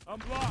 I'm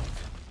blocked.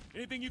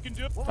 Anything you can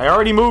do? I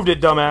already moved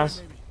it,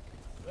 dumbass.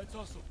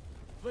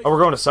 Oh, we're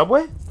going to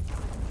Subway?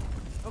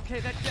 Okay,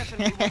 that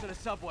definitely wasn't a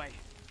subway.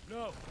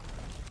 No.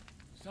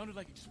 Sounded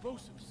like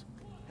explosives.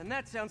 And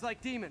that sounds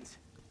like demons.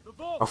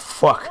 Oh,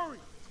 fuck.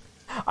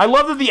 I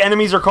love that the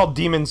enemies are called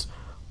demons.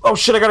 Oh,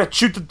 shit, I gotta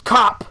shoot the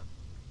cop.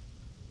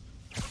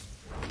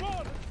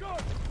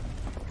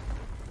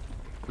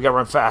 We gotta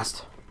run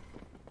fast.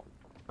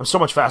 I'm so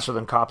much faster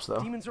than cops, though.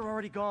 Demons are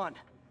already gone.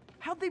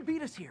 How'd they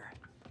beat us here?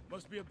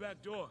 Must be a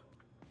back door.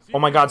 Oh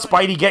my god,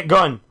 Spidey, get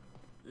gun.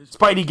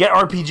 Spidey, get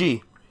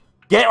RPG.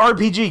 Get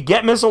RPG,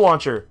 get missile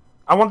launcher.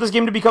 I want this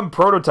game to become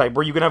prototype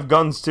where you can have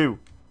guns, too.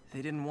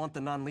 They didn't want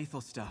the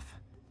non-lethal stuff.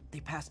 They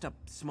passed up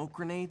smoke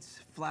grenades,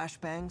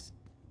 flashbangs.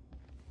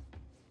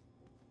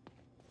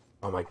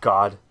 Oh my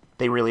god.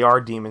 They really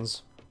are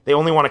demons. They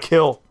only want to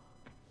kill.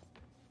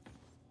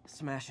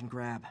 Smash and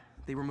grab.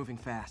 They were moving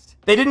fast.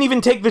 They didn't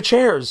even take the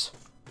chairs.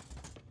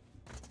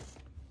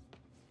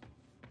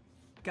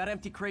 Got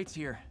empty crates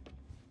here.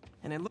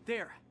 And look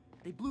there.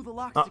 They blew the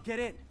locks to get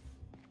in.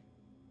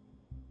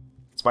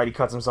 Spidey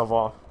cuts himself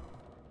off.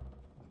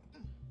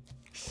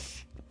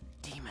 Shh.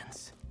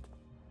 Demons.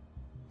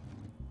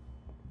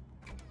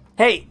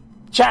 Hey,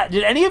 chat,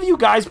 did any of you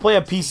guys play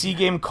a PC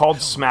game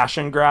called Smash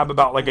and Grab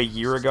about like a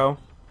year ago?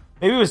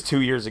 Maybe it was 2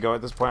 years ago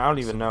at this point. I don't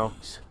even know.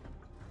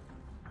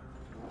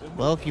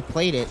 Well, if you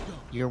played it,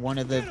 you're one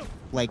of the,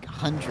 like,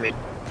 100.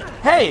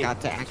 Hey! Got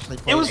to actually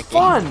play it was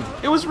fun! Game.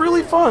 It was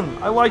really fun!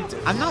 I liked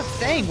it. I'm not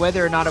saying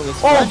whether or not it was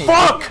fun. Oh,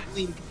 fuck! It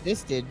only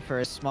existed for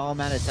a small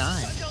amount of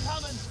time.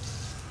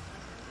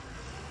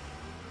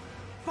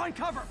 Find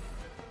cover!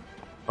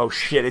 Oh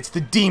shit, it's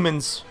the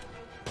demons.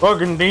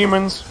 Fucking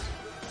demons.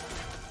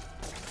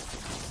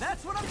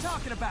 That's what I'm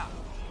talking about.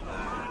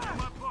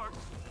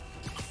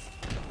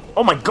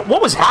 Oh my god,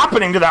 what was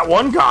happening to that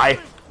one guy?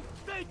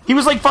 He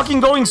was like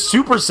fucking going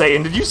Super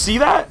Saiyan, did you see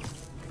that?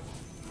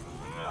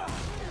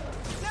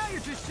 Now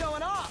you're just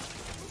showing off.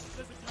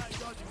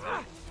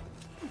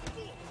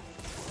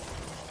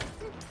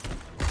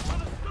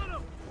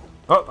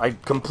 Oh, I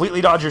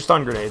completely dodged your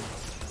stun grenade.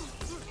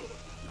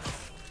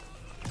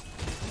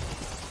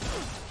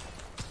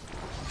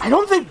 I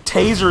don't think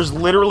tasers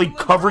literally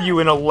cover you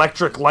in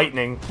electric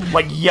lightning,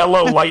 like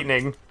yellow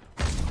lightning.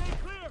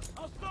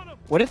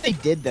 What if they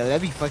did though?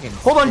 That'd be fucking.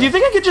 Hold on, do you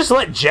think I could just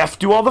let Jeff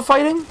do all the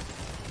fighting?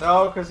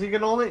 No, because he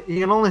can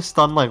only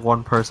stun like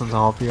one person to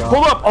help you out.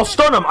 Hold up, I'll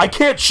stun him. I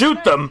can't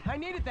shoot them. I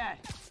needed that.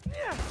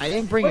 I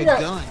didn't bring a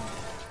gun.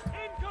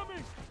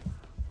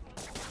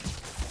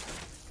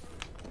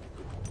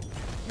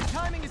 Your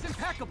timing is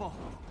impeccable.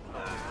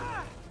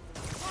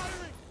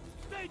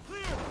 Stay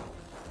clear.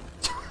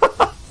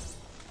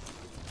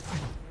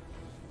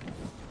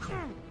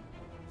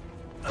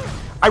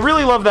 I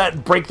really love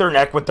that break their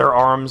neck with their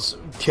arms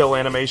kill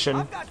animation.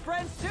 I've got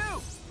friends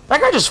too.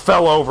 That guy just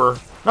fell over.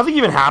 Nothing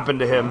even happened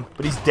to him,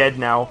 but he's dead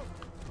now.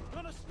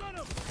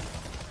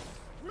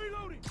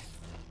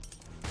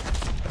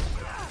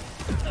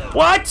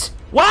 What?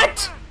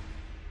 What?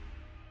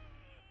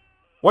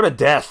 What a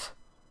death.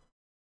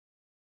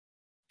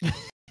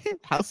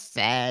 How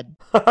sad.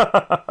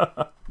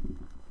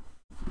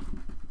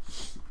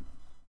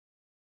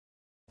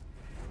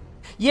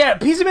 Yeah,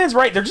 Pizza Man's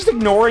right. They're just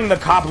ignoring the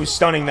cop who's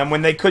stunning them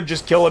when they could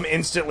just kill him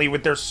instantly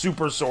with their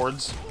super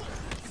swords.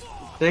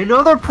 They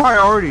know their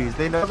priorities.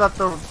 They know that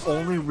the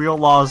only real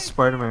law is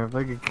Spider-Man. If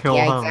they can kill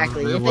him,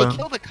 exactly. If win. they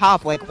kill the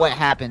cop, like, what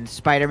happens?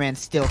 Spider-Man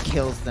still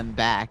kills them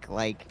back.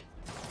 Like,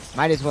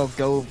 might as well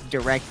go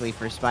directly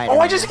for Spider-Man.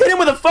 Oh, I just hit him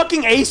with a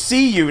fucking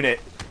AC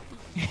unit.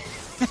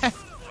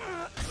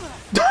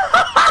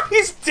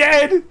 He's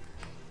dead.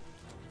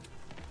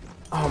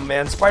 Oh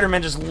man,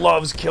 Spider-Man just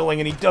loves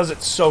killing and he does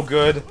it so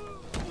good.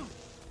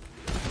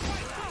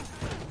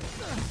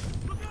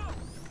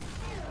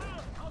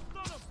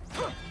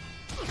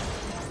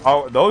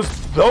 Oh,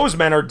 those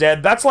men are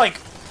dead. That's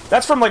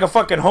from like a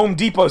fucking Home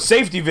Depot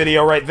safety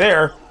video right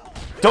there.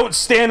 Don't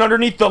stand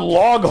underneath the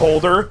log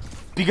holder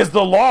because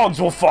the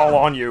logs will fall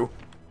on you.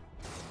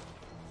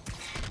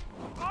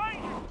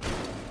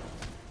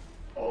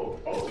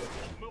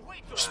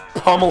 Just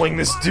pummeling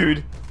this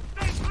dude.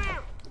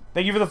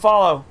 Thank you for the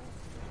follow.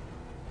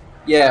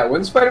 Yeah,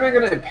 when's Spider-Man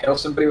gonna impale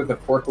somebody with a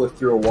forklift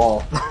through a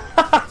wall?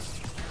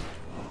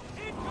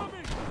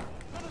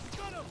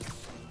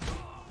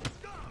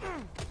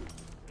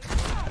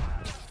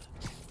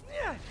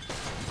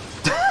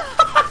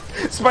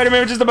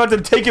 Spider-Man was just about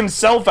to take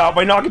himself out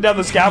by knocking down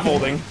the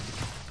scaffolding.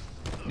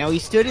 No, he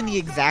stood in the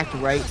exact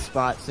right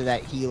spot so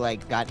that he,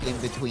 like, got in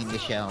between the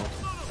shelves.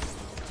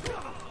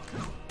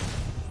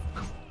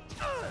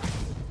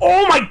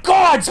 Oh my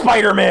god,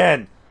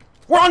 Spider-Man!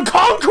 We're on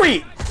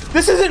concrete!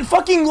 This isn't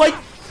fucking, like,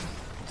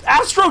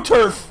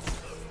 AstroTurf!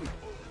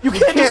 You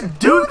can't just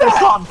do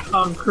that! On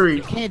concrete!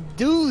 You can't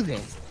do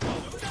this!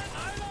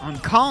 On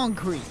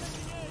concrete!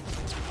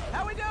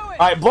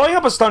 Alright, blowing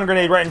up a stun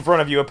grenade right in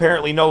front of you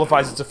apparently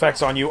nullifies its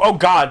effects on you. Oh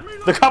god!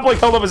 The cop like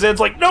held up his head, it's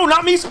like, no,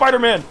 not me,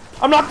 Spider-Man!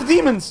 I'm not the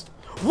demons!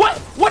 What?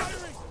 What?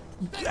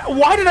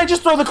 Why did I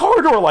just throw the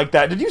corridor like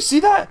that? Did you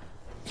see that?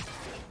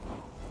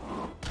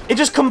 It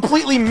just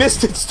completely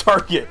missed its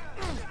target.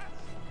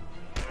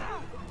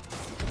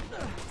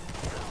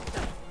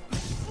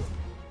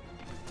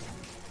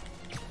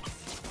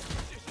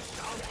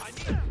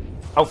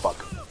 Oh fuck.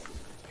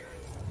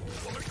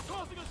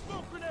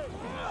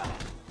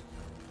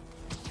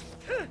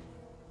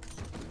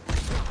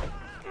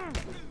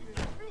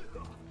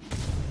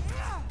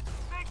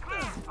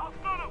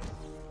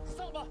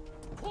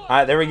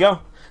 Alright, there we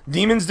go.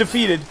 Demons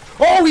defeated.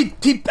 Oh,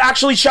 he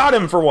actually shot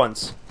him for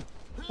once.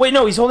 Wait,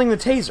 no, he's holding the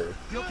taser.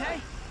 You okay?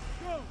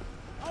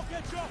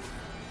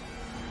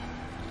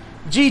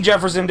 Gee,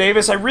 Jefferson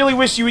Davis, I really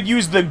wish you would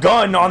use the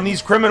gun on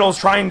these criminals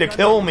trying to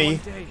kill me.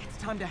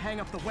 It's time to hang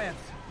up the webs.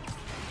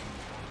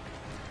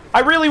 I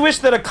really wish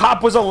that a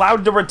cop was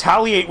allowed to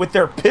retaliate with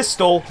their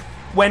pistol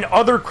when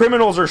other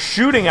criminals are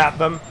shooting at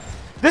them.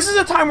 This is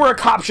a time where a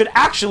cop should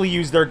actually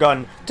use their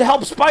gun to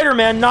help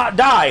Spider-Man not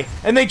die,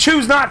 and they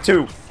choose not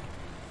to.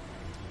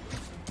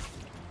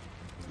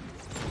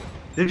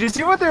 Did you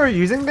see what they were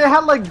using? They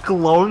had like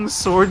glowing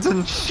swords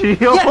and shields.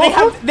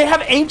 Yeah, they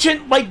have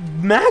ancient like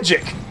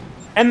magic,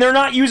 and they're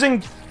not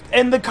using,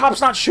 and the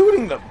cop's not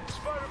shooting them.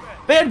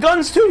 They had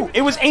guns too.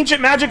 It was ancient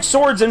magic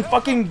swords and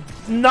fucking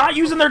not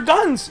using their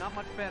guns. Not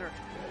much better.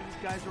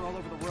 These guys are all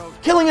over the road.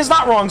 Killing is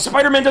not wrong.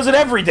 Spider-Man does it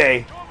every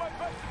day.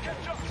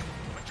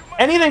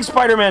 Anything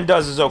Spider-Man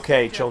does is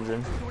okay,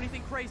 children. Do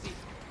anything crazy.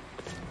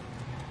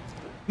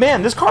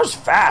 Man, this car's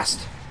fast.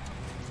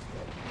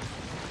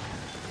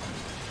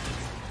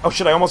 Oh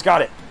shit, I almost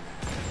got it.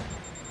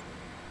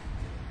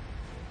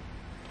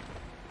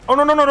 Oh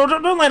no, no, no, no,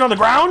 don't land on the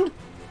ground.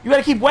 You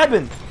gotta keep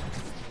webbing.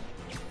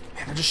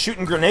 Man, they're just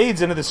shooting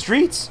grenades into the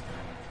streets.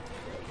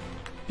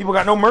 People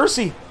got no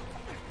mercy.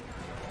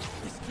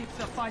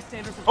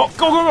 Oh,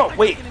 go, go, go!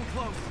 Wait,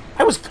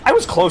 I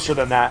was closer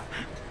than that.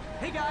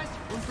 Hey guys,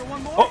 room for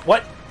one more? Oh,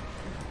 what?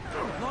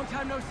 Long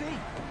time no see.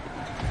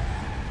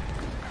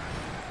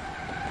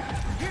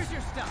 Here's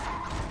your stuff.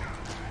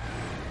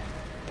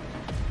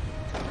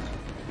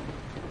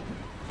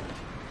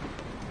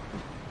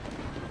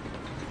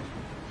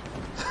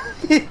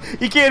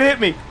 He can't hit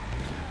me.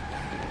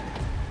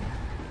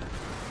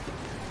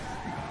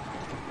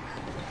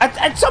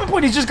 At some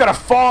point, he's just gonna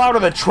fall out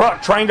of the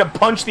truck trying to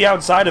punch the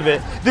outside of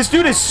it. This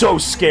dude is so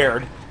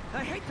scared.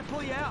 I hate to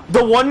pull you out.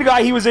 The one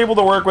guy he was able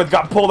to work with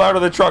got pulled out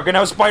of the truck, and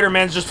now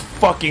Spider-Man's just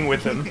fucking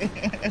with him.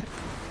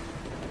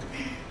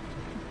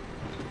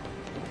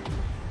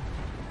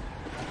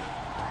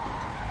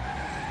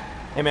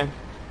 Hey, man.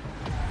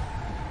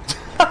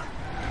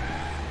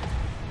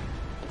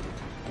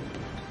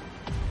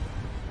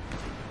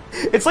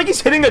 It's like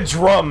he's hitting a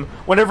drum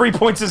whenever he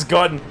points his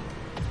gun.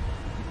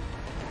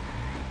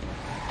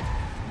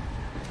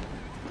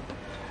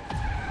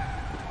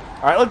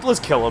 Alright, let's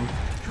kill him.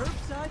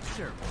 Curbside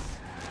service.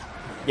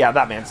 Yeah,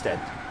 that man's dead.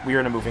 We are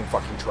in a moving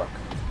fucking truck.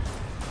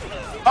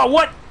 Oh,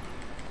 what?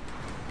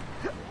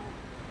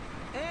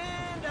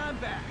 And I'm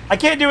back. I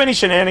can't do any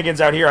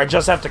shenanigans out here. I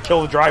just have to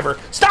kill the driver.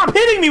 Stop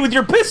hitting me with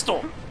your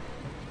pistol!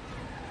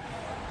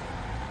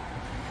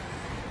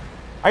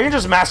 I can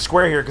just mass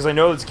square here because I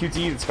know it's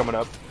QTE that's coming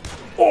up.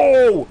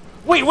 Oh!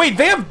 Wait,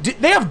 they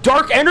have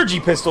dark energy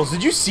pistols.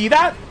 Did you see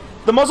that?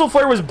 The muzzle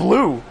flare was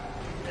blue.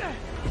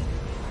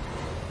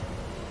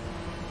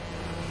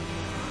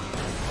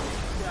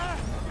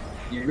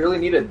 You really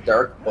need a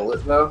dark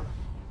bullet, though?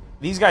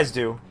 These guys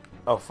do.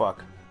 Oh,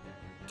 fuck.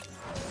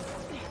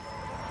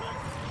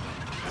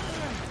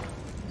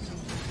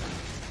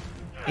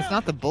 It's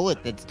not the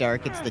bullet that's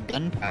dark, it's the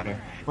gunpowder.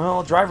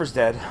 Well, driver's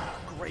dead.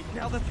 Great,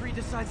 now the 3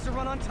 decides to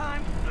run on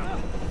time.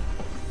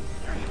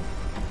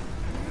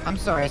 I'm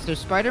sorry, so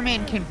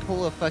Spider-Man can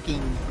pull a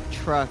fucking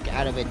truck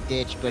out of a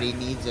ditch, but he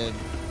needs a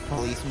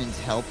policeman's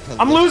help to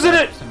I'm lift losing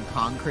up it! some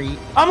concrete.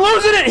 I'm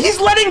losing it! He's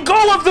letting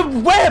go of the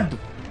web!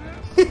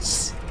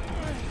 It's...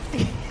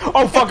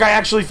 Oh, fuck, I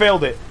actually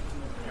failed it.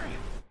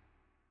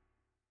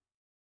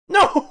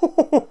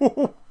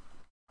 No!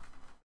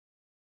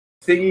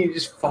 Thinking you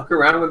just fuck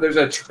around when there's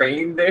a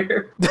train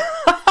there?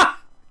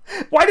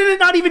 Why did it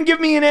not even give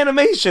me an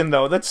animation,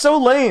 though? That's so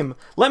lame.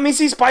 Let me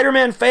see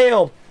Spider-Man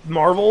fail,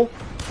 Marvel.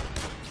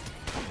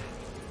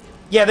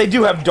 Yeah, they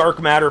do have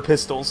dark matter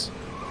pistols.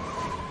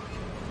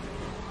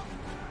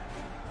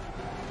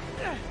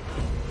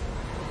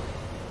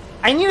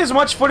 I need as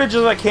much footage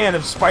as I can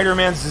of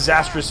Spider-Man's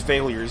disastrous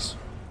failures.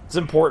 It's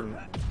important.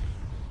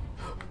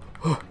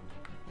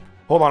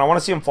 Hold on, I want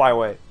to see him fly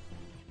away.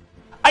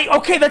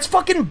 Okay, that's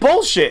fucking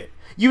bullshit.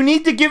 You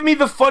need to give me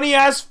the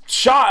funny-ass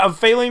shot of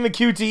failing the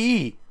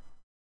QTE.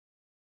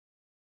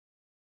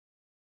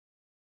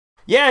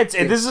 Yeah,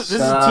 this is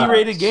a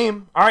T-rated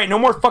game. All right, no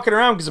more fucking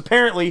around because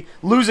apparently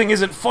losing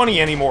isn't funny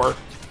anymore.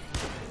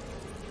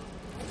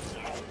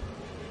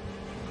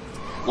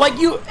 Like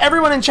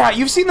everyone in chat,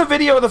 you've seen the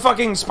video of the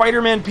fucking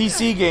Spider-Man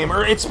PC game,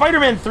 or it's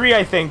Spider-Man 3,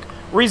 I think,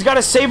 where he's got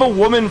to save a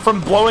woman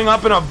from blowing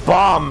up in a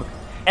bomb,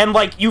 and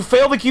like you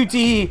fail the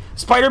QTE,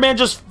 Spider-Man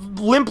just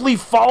limply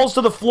falls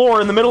to the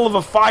floor in the middle of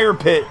a fire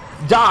pit,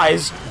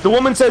 dies. The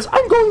woman says,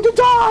 "I'm going to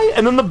die,"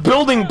 and then the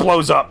building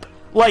blows up.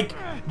 Like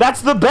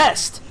that's the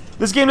best.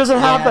 This game doesn't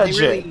have that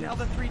shit.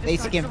 Really, they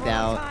skimped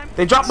out.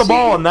 They dropped the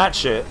ball on that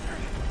shit.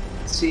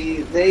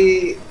 See,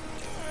 they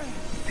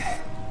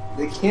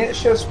can't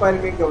show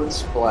Spider-Man going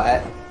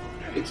splat.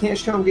 They can't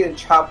show him getting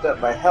chopped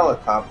up by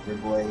helicopter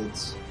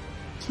blades.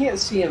 Can't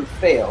see him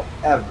fail,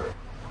 ever.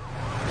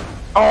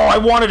 Oh, I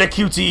wanted a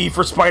QTE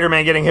for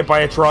Spider-Man getting hit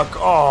by a truck.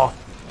 Oh.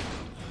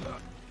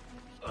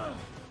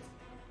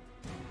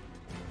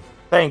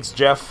 Thanks,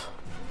 Jeff.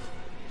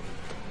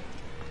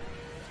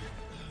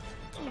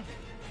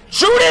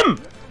 Shoot him!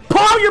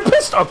 Pull out your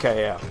pistol! Okay,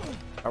 yeah.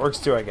 That works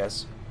too, I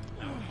guess.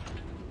 Oh,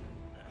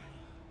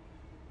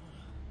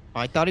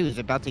 I thought he was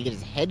about to get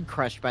his head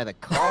crushed by the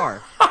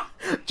car.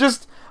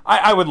 Just,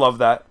 I would love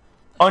that.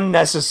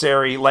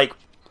 Unnecessary, like,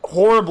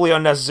 horribly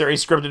unnecessary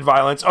scripted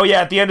violence. Oh yeah,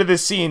 at the end of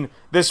this scene,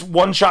 this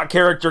one-shot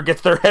character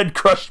gets their head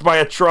crushed by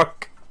a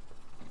truck.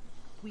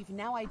 We've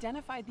now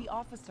identified the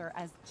officer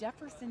as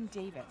Jefferson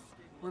Davis.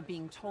 We're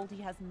being told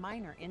he has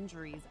minor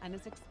injuries and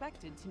is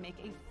expected to make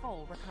a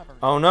full recovery.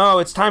 Oh no,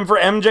 it's time for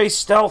MJ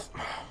stealth.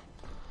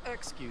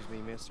 Excuse me,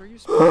 miss, are you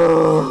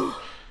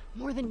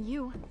More than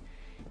you.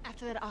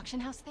 After that auction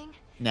house thing?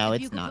 No,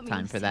 it's not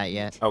time for that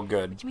yet. Oh,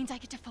 good. Which means I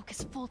get to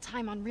focus full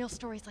time on real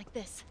stories like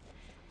this.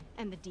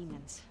 And the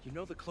demons. You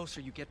know the closer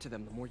you get to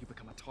them, the more you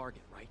become a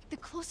target, right? The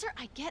closer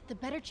I get, the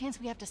better chance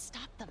we have to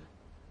stop them.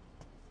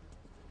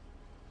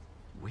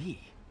 We?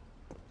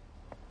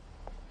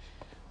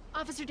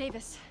 Officer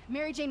Davis,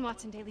 Mary Jane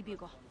Watson, Daily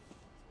Bugle.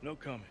 No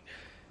comment.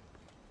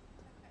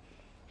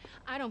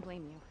 I don't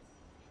blame you.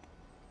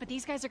 But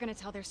these guys are going to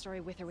tell their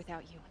story with or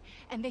without you.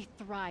 And they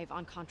thrive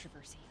on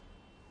controversy.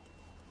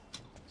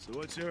 So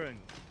what's your end?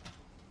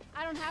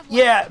 I don't have one.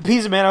 Yeah,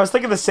 Pizza Man, I was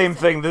thinking the same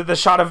thing. The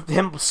shot of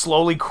him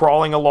slowly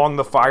crawling along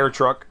the fire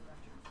truck.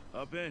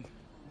 Up in.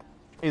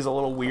 Is a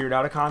little weird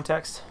out of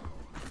context.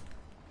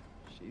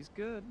 She's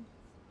good.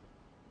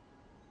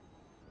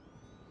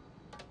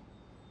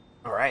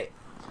 Alright.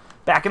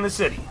 Back in the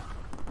city.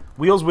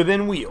 Wheels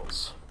within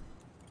wheels.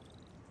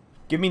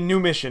 Give me new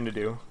mission to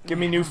do. Give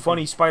me new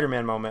funny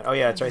Spider-Man moment. Oh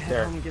yeah, it's right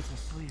there.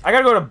 I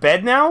gotta go to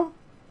bed now?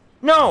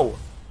 No!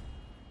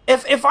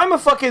 If I'm a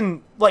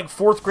fucking, like,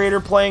 4th grader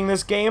playing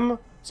this game,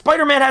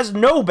 Spider-Man has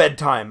no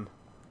bedtime.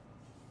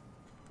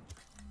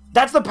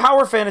 That's the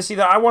power fantasy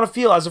that I want to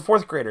feel as a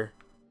 4th grader.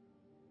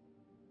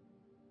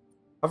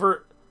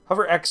 Hover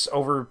X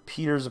over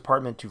Peter's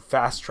apartment to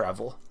fast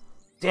travel.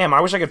 Damn, I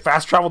wish I could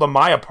fast travel to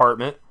my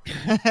apartment.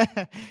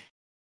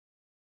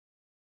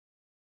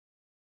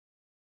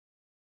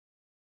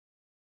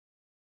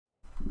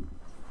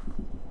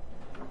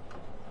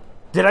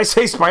 Did I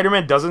say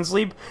Spider-Man doesn't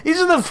sleep?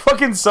 He's in the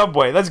fucking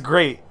subway. That's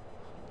great.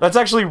 That's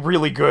actually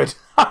really good.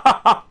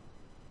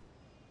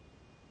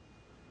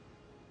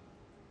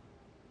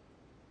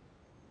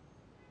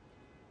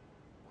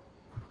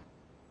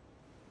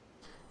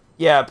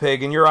 Yeah,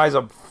 Pig, and your eyes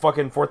a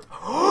fucking 4th...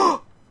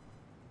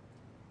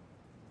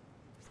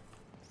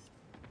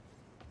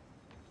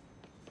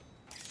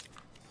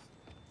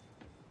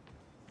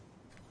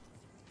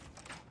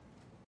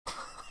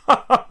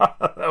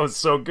 That was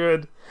so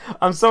good.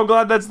 I'm so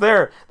glad that's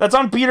there. That's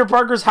on Peter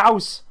Parker's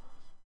house.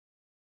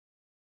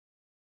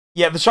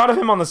 Yeah, the shot of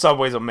him on the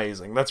subway is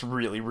amazing. That's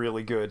really,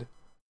 really good.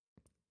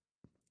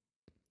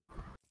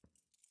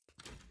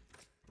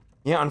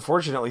 Yeah,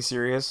 unfortunately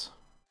serious.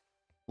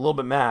 A little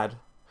bit mad.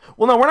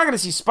 Well, no, we're not going to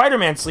see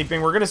Spider-Man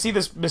sleeping. We're going to see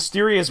this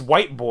mysterious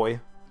white boy.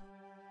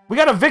 We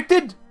got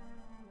evicted?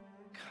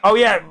 Oh,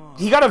 yeah.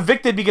 He got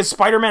evicted because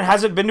Spider-Man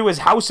hasn't been to his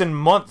house in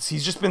months.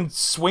 He's just been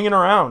swinging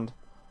around.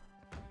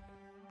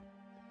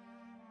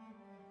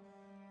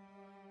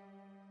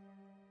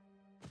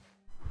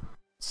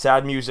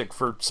 Sad music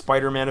for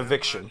Spider-Man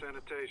eviction.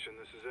 Sanitation,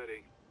 this is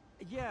Eddie.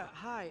 Yeah,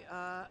 hi.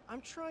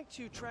 I'm trying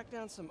to track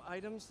down some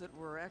items that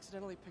were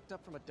accidentally picked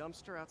up from a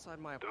dumpster outside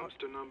my apartment.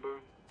 Dumpster number?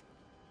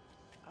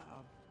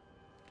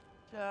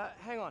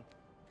 Hang on.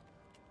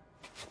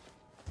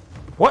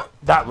 What?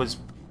 That was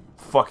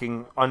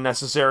fucking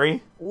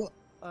unnecessary.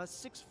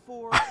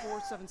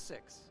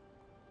 64476.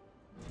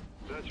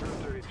 That's room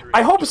 33.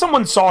 I hope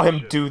someone saw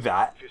him do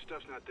that. If your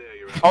stuff's not there,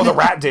 you're Oh, the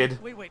rat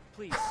did. Wait,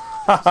 please.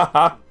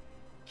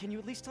 Can you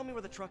at least tell me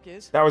where the truck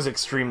is? That was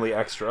extremely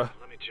extra.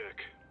 Let me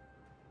check.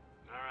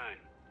 Alright.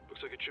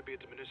 Looks like it should be at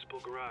the municipal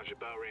garage at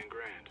Bowery and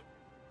Grand.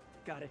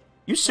 Got it.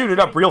 You suited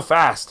up real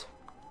fast.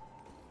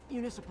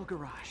 Municipal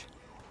garage.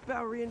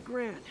 Bowery and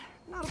Grand.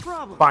 Not a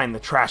problem. Find the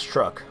trash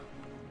truck.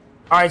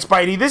 Alright,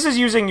 Spidey, this is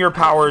using your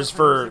powers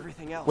for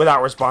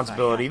without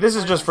responsibility. This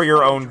is just for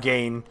your own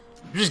gain.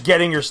 You're just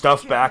getting your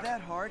stuff back.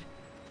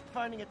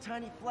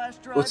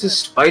 What's his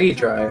Spidey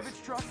drive?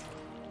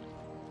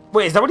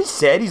 Wait, is that what he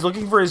said? He's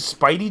looking for his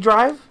Spidey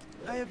drive?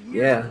 I have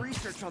years of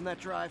research on that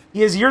drive.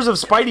 He has years of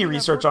Spidey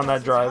research on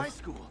that drive.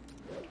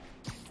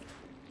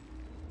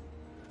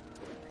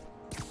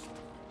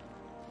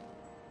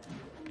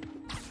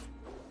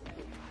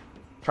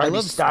 Try to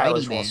be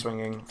stylish while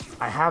swinging.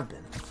 I have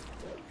been.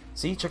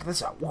 See, check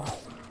this out.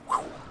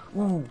 Whoa.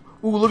 Ooh,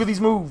 ooh, look at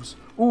these moves.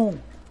 Ooh,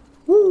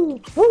 ooh,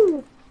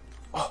 ooh.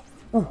 Oh,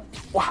 ooh,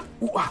 wah,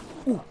 ooh, ah,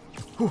 ooh,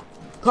 ooh,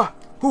 ah,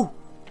 ooh.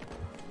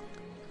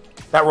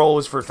 That roll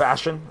was for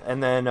fashion,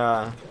 and then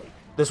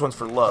this one's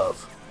for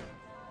love.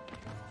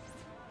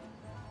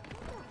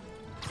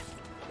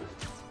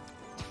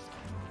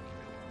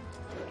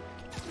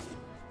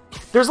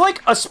 There's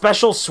like a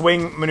special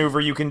swing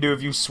maneuver you can do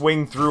if you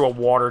swing through a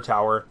water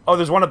tower. Oh,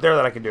 there's one up there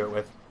that I can do it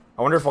with.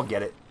 I wonder if I'll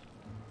get it.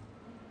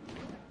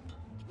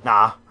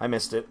 Nah, I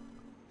missed it.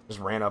 Just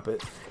ran up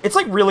it. It's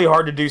like really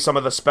hard to do some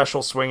of the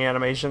special swing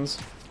animations.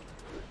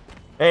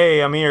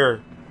 Hey, I'm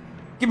here.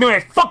 Give me my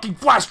fucking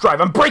flash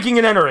drive. I'm breaking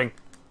and entering.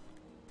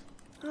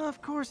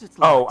 Of course it's.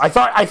 Oh, I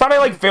thought I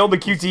like failed the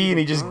QTE and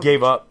he just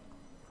gave up.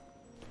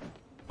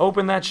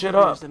 Open that shit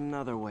up. There's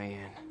another way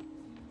in.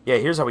 Yeah,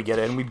 here's how we get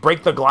in. We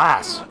break the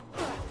glass.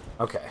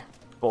 Okay.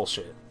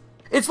 Bullshit.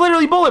 It's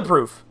literally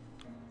bulletproof.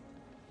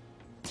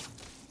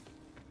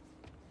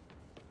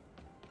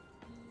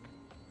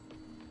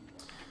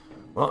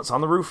 Well, it's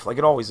on the roof like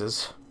it always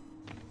is.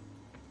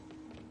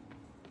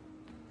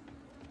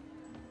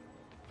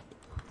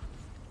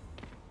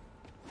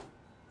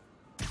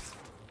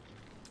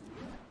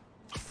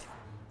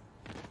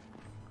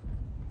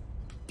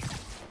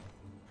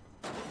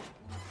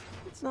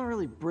 It's not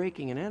really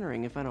breaking and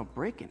entering if I don't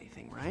break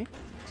anything, right?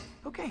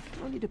 Okay,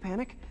 no need to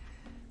panic.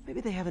 Maybe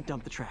they haven't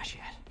dumped the trash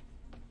yet.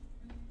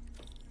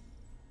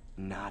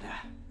 Nada.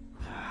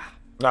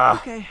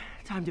 Okay,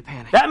 time to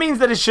panic. That means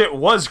that his shit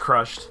was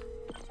crushed.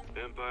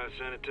 Empire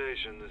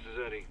Sanitation, this is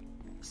Eddie.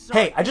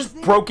 Hey, I just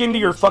broke into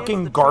your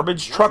fucking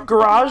garbage truck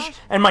garage,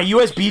 and my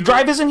USB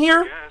drive isn't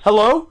here?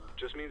 Hello?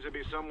 Just means it'd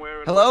be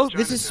somewhere. Hello,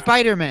 this is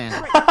Spider-Man.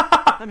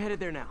 I'm headed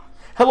there now.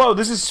 Hello,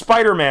 this is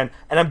Spider-Man,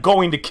 and I'm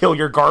going to kill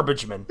your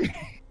garbage man.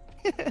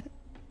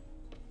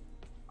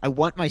 I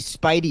want my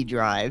Spidey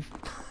drive.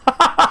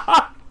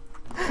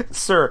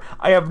 Sir,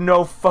 I have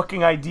no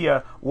fucking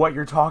idea what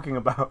you're talking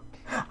about.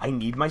 I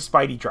need my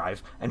Spidey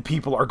drive, and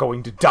people are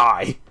going to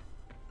die.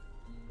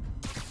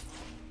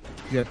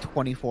 You have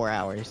 24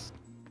 hours.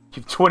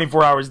 You have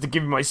 24 hours to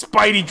give me my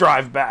Spidey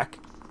drive back.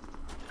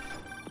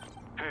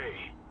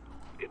 Hey,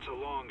 it's a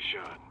long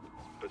shot,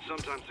 but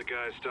sometimes the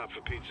guys stop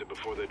for pizza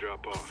before they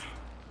drop off.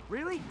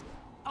 Really?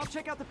 I'll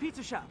check out the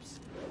pizza shops.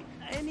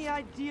 Any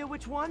idea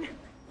which one?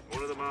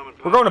 One of the mom and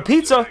pop. We're going to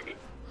pizza.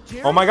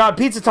 Oh my god,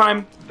 pizza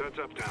time. That's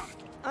uptown.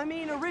 I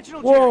mean,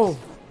 original. Whoa.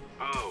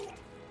 Oh,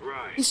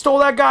 right. He stole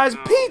that guy's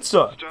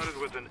pizza.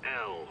 Started with an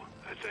L,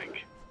 I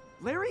think.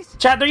 Larry's?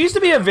 Chat, there used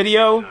to be a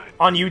video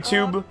on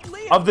YouTube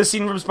of the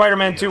scene from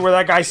Spider-Man 2 where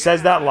that guy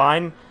says that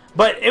line.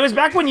 But it was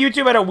back when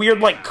YouTube had a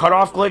weird, like,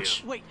 cutoff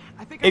glitch.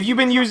 If you've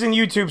been using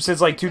YouTube since,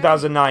 like,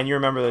 2009, you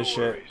remember this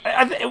shit.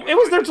 It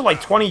was there till,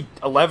 like,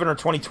 2011 or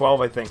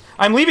 2012, I think.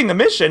 I'm leaving the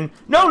mission.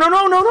 No, no,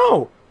 no, no,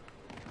 no.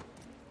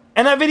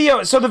 And that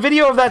video, so the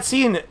video of that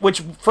scene, which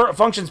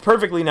functions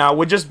perfectly now,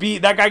 would just be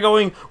that guy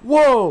going,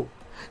 whoa,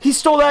 he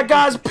stole that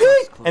guy's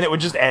pig! And it would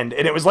just end.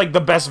 And it was, like,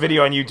 the best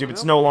video on YouTube.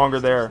 It's no longer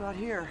there. It's not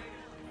here.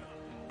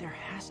 There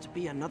has to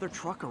be another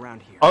truck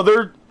around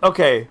here.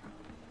 Okay.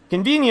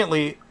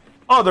 Conveniently,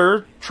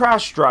 other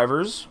trash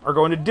drivers are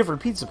going to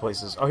different pizza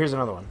places. Oh, here's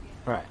another one.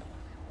 Alright.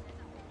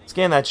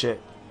 Scan that shit.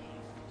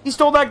 He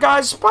stole that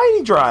guy's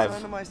Spidey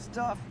drive. My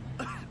stuff.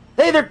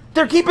 Hey,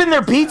 they're keeping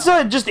their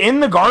pizza just in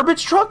the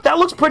garbage truck? That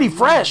looks pretty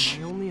fresh.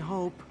 My only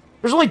hope.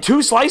 There's only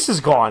 2 slices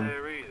gone.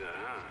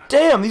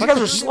 damn, these guys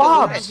are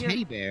slobs.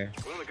 Teddy bear.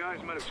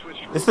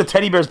 This is the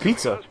teddy bear's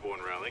pizza.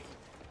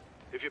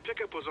 If your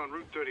pickup was on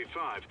Route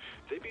 35,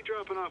 they'd be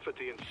dropping off at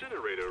the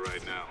incinerator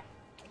right now.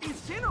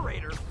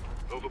 Incinerator?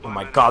 Oh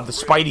my god, the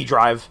Spidey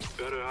drive.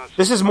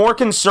 This is more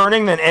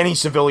concerning than any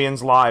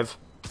civilians live.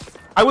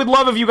 I would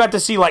love if you got to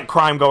see, like,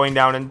 crime going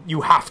down and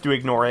you have to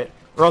ignore it,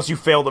 or else you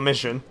fail the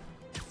mission.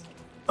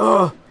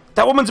 Ugh,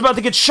 that woman's about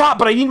to get shot,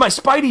 but I need my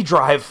Spidey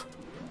drive.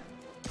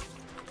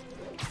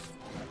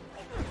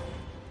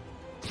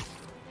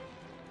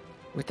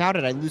 Without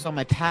it, I lose all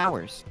my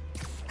powers.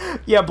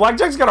 Yeah,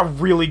 Blackjack's got a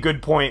really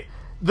good point.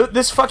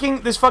 This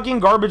fucking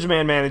garbage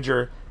man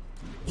manager,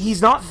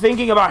 he's not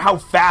thinking about how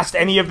fast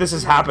any of this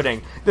is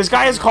happening. This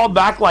guy has called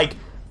back like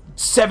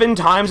 7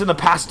 times in the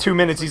past 2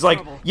 minutes. He's like,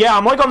 yeah,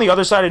 I'm like on the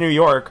other side of New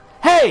York.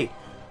 Hey,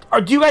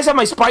 do you guys have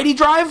my Spidey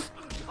drive?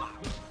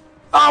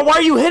 Oh, why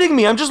are you hitting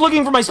me? I'm just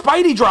looking for my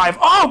Spidey drive.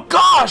 Oh,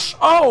 gosh.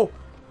 Oh.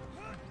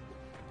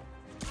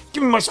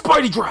 Give me my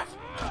Spidey drive.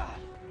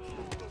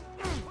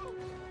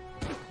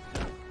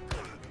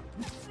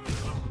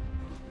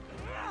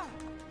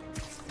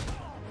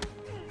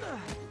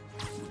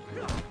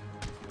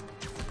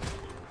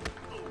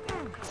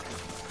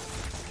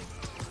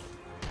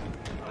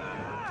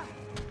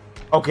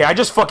 Okay, I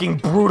just fucking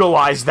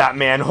brutalized that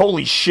man.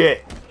 Holy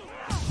shit.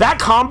 That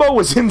combo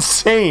was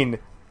insane.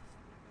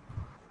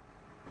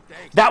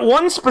 That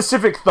one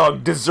specific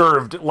thug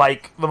deserved,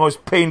 like, the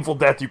most painful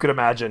death you could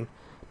imagine.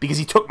 Because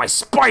he took my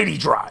Spidey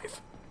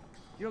drive.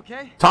 You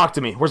okay? Talk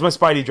to me. Where's my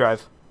Spidey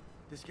drive?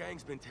 This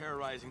gang's been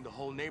terrorizing the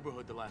whole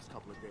neighborhood the last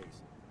couple of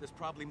days. There's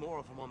probably more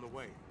of them on the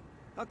way.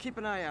 I'll keep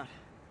an eye out.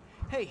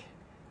 Hey,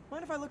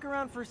 mind if I look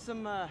around for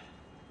some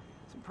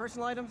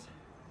personal items?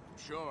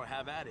 Sure,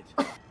 have at it.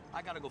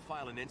 I gotta go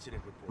file an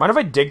incident report. Mind if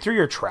I dig through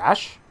your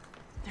trash?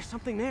 There's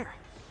something there.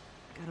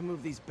 Gotta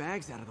move these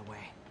bags out of the way.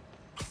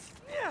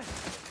 Yeah,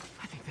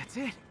 I think that's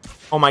it.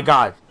 Oh my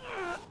god.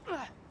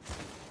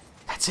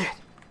 That's it.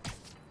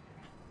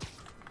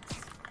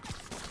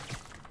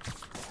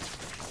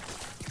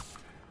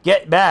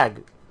 Get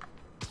bag.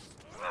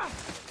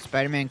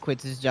 Spider-Man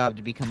quits his job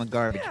to become a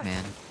garbage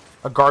man.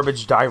 A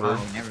garbage diver.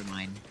 Oh, never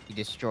mind. He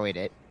destroyed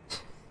it.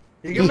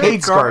 He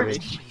hates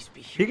garbage.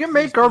 He can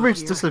make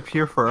garbage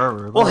disappear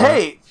forever. Well,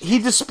 hey, he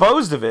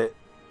disposed of it.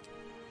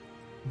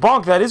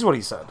 Bonk, that is what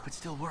he said. It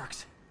still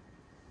works.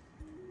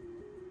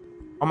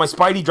 Oh, my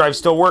Spidey drive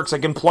still works. I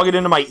can plug it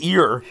into my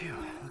ear. Phew,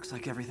 looks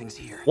like everything's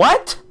here.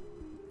 What?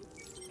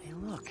 Hey,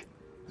 look.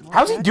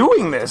 How's he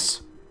doing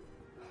this?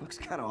 Looks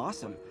kind of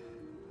awesome.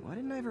 Why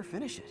didn't I ever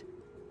finish it?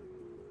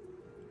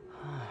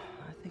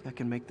 I think I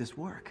can make this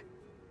work.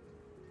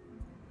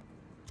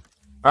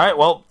 Alright,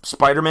 well,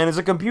 Spider-Man is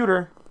a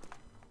computer.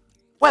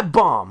 Web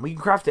bomb! We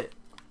can craft it.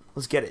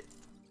 Let's get it.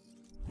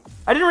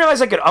 I didn't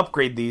realize I could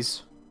upgrade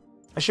these.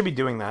 I should be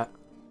doing that.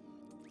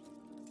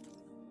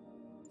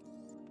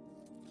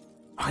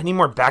 Oh, I need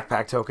more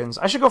backpack tokens.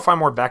 I should go find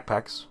more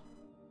backpacks.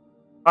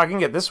 Oh, I can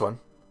get this one.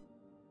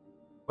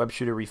 Web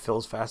shooter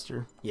refills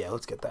faster. Yeah,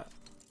 let's get that.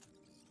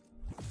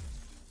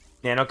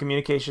 Nano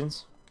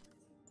communications.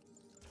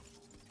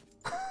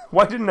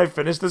 Why didn't I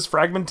finish this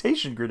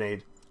fragmentation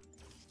grenade?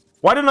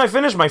 Why didn't I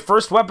finish my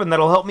first weapon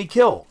that'll help me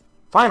kill?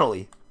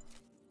 Finally.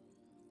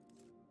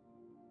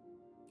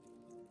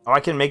 Oh, I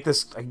can make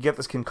this... I can get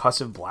this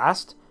concussive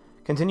blast?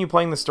 Continue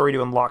playing the story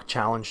to unlock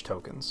challenge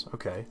tokens.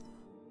 Okay.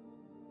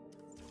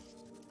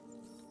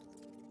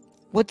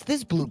 What's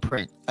this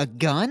blueprint? A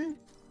gun?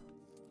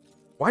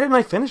 Why didn't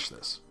I finish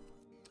this?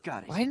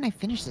 Got it. Why didn't I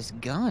finish this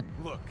gun?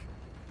 Look,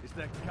 it's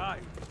that guy,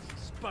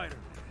 Spiderman.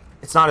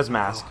 It's not his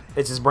mask.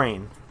 It's his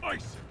brain.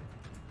 Ice.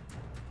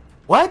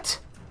 What?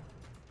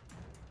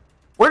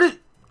 Where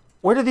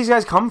did these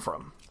guys come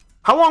from?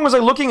 How long was I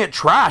looking at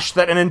trash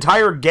that an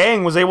entire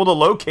gang was able to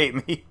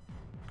locate me?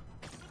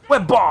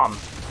 Web bomb!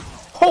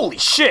 Holy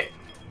shit!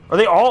 Are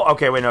they all?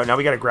 Okay, wait, no, now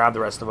we gotta grab the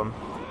rest of them.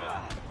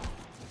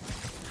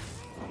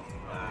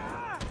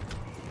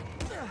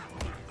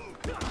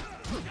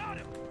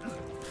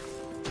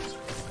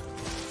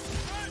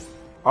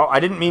 Oh, I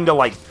didn't mean to,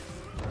 like,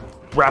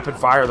 rapid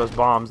fire those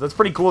bombs. That's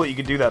pretty cool that you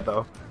could do that,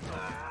 though.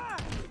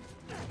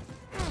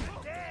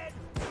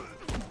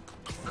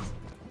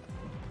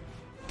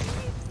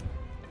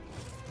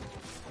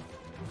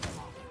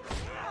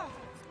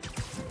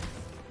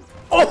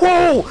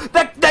 Oh,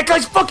 that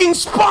guy's fucking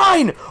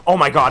spine! Oh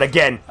my god,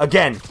 again.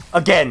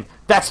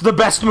 That's the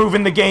best move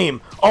in the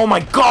game. Oh my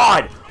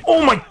god!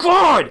 Oh my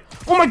god!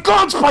 Oh my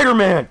god,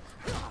 Spider-Man!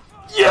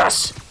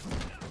 Yes!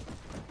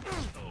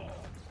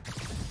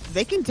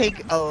 They can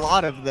take a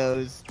lot of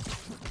those.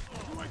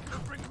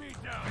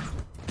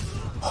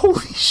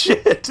 Holy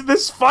shit,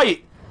 this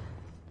fight!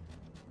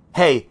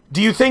 Hey,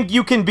 do you think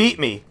you can beat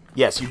me?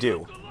 Yes, you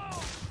do.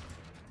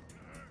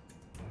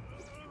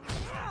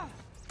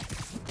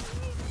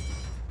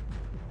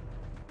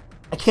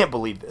 I can't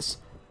believe this.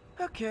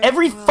 Okay,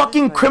 Every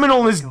fucking criminal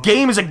in this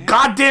game is a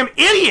goddamn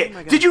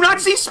idiot! Did you not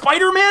see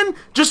Spider-Man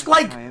just,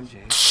 like,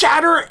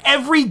 shatter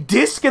every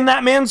disc in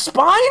that man's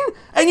spine?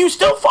 And you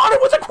still fought it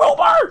with a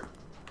crowbar?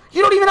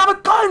 You don't even have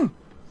a gun!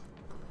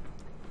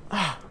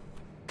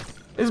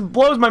 This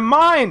blows my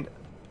mind.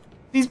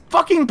 These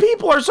fucking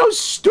people are so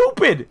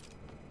stupid.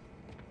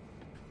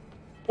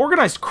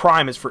 Organized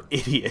crime is for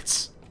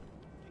idiots.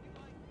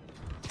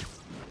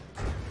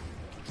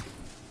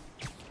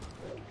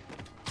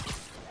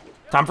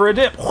 Time for a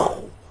dip.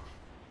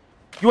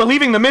 You are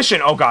leaving the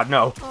mission. Oh god,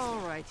 no.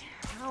 Alright,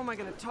 how am I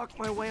gonna talk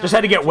my way Just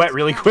had to get wet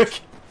really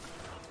quick.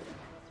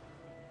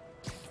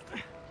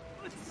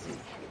 Let's see.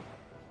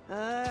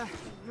 Hi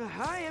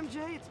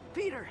MJ, it's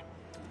Peter.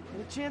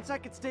 Any chance I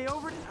could stay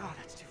over? Oh,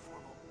 that's too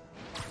formal.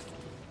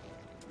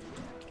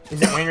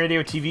 Is it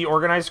Wayneradiotv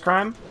organized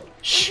crime?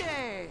 Shh.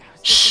 Okay,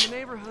 Shh. in the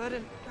neighborhood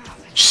and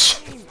Shh.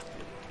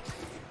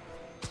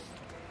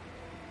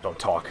 Don't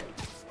talk.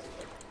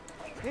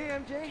 Hey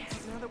MJ,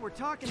 now that we're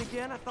talking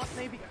again, I thought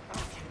maybe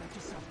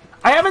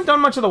I haven't done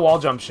much of the wall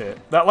jump shit.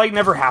 That like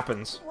never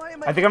happens.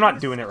 I think I'm not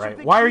doing it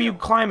right. Why are you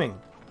climbing?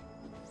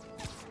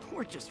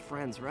 We're just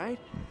friends, right?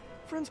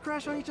 Friends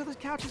crash on each other's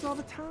couches all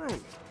the time.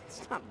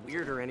 It's not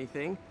weird or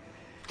anything.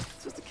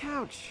 It's just a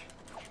couch.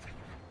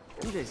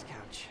 MJ's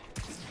couch.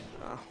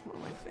 What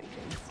am I thinking?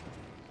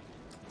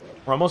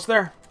 We're almost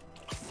there.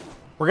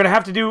 We're gonna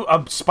have to do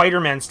a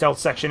Spider-Man stealth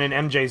section in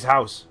MJ's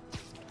house.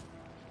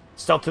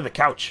 Stealth to the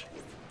couch.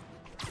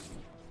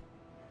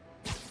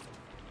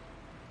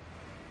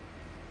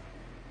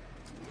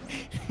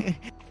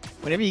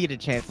 Whenever you get a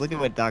chance, look at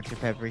what Dr.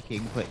 Pepper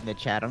King put in the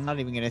chat. I'm not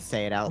even gonna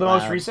say it out The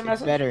loud. most recent It's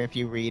message? better if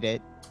you read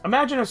it.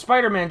 Imagine if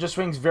Spider-Man just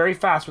swings very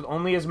fast with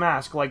only his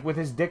mask, like with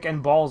his dick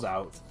and balls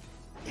out.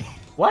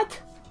 What?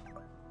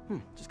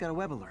 Just got a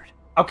web alert.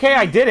 Okay,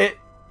 I did it.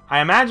 I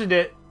imagined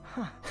it.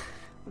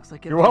 Looks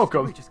like You're MJ's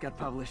welcome. story just got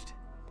published.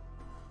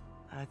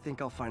 I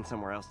think I'll find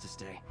somewhere else to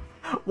stay.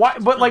 Why?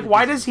 But like,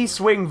 why does he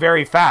swing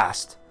very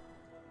fast?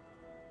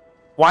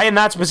 Why in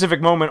that specific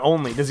moment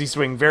only does he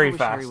swing very I wish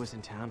fast? Harry was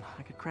in town.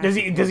 I could crash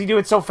Does he do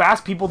it so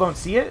fast people don't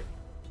see it?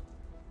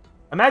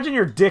 Imagine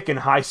your dick in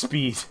high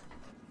speed.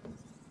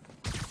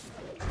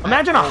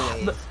 Imagine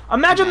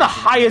the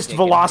highest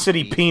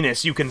velocity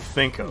penis you can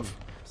think of.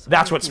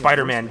 That's what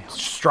Spider-Man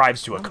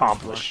strives to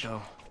accomplish.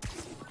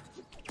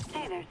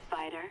 Hey there,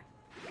 Spider.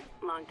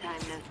 Long time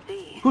no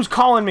see. Who's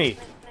calling me?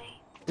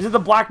 Is it the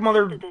black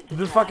mother,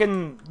 the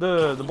fucking,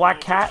 the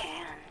black cat?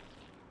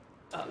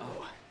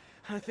 Uh-oh.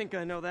 I think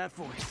I know that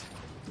voice.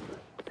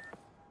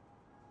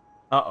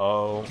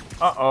 Uh-oh.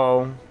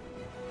 Uh-oh.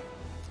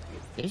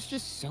 There's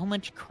just so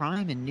much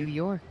crime in New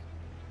York.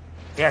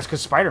 Yeah, it's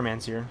because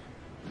Spider-Man's here.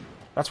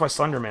 That's why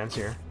Slenderman's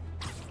here.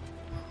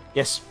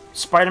 Yes,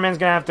 Spider-Man's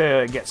gonna have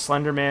to get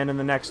Slenderman in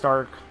the next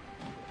arc.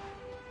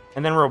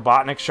 And then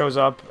Robotnik shows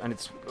up, and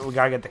we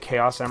gotta get the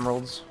Chaos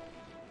Emeralds.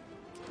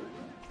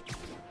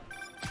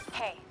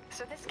 Hey,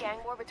 so this gang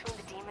war between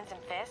the demons and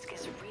Fisk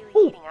is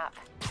really heating up.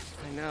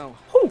 I know.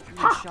 Ooh,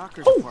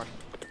 Shockers ooh. apart.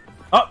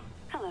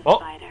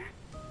 Oh.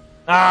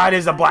 Ah, it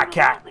is a black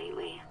cat.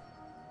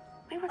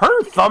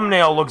 Her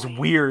thumbnail looks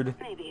weird.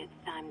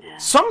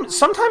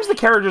 Sometimes the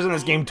characters in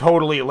this game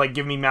totally like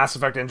give me Mass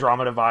Effect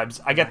Andromeda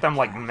vibes. I get them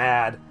like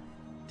mad.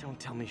 Don't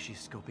tell me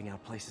she's scoping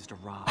out places to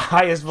rob.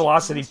 Highest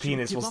velocity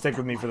penis will stick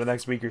with me for the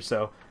next week or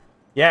so.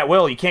 Yeah, it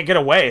will. You can't get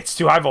away. It's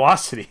too high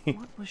velocity.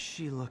 What was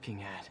she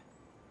looking at?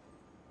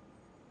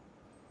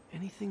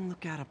 Anything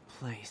look out of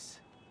place?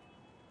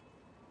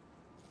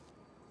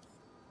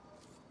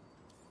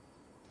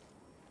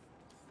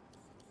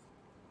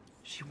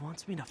 She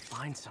wants me to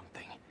find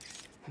something.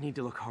 I need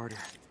to look harder.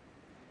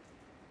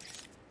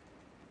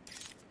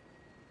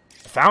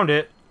 Found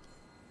it.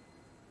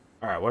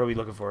 Alright, what are we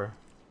looking for?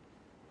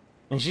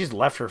 And she's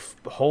left her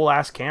whole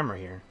ass camera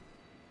here.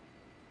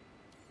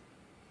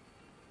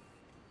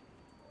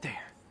 There.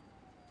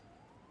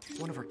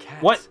 One of her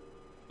cats. What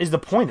is the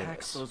point of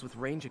this? Those with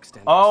range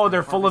extenders. Oh,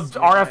 they're full of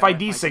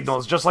RFID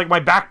signals, just like my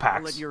I'll let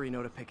backpacks. Yuri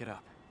know to pick it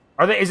up.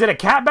 Are they? Is it a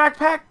cat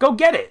backpack? Go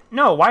get it.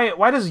 No,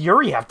 why does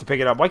Yuri have to pick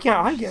it up? Why can't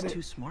I get She's it?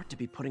 too smart to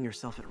be putting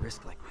herself at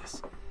risk like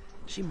this.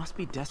 She must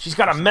be desperate. She's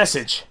got a for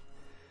message.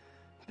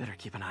 something. Better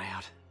keep an eye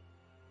out.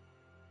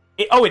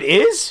 Oh, it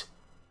is?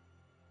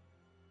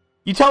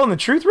 You telling the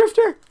truth,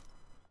 Rifter?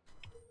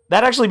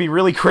 That'd actually be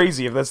really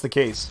crazy if that's the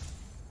case.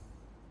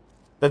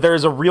 That there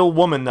is a real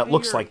woman that Hey,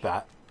 looks Yuri, like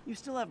that. You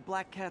still have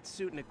Black Cat's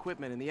suit and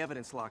equipment in the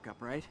evidence lockup,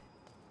 right?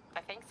 I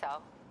think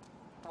so.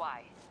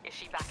 Why? Is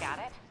she back at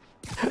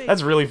it?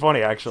 That's really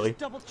funny, actually. Just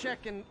double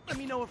check and let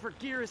me know if her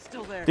gear is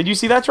still there. Did you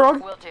see that,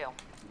 Trog? Will do.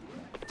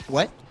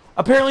 What?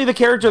 Apparently the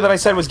character that I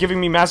said was giving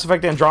me Mass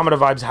Effect Andromeda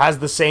vibes has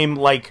the same,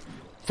 like,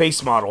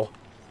 face model.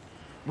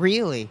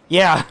 Really?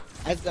 Yeah.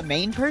 As the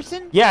main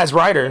person? Yeah, as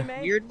Ryder.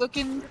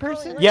 Weird-looking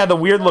person? Yeah, the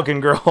weird-looking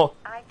girl.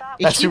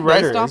 That's Is she who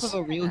Ryder based off is. of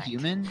a real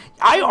human?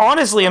 I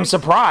honestly am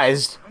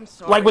surprised.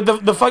 Like, with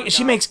the fuck,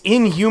 she makes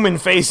inhuman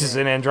faces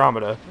in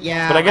Andromeda.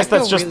 Yeah, But I guess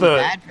that's feel just really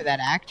the... bad for that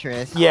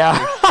actress. Yeah.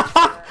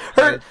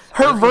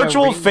 her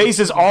virtual face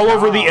is all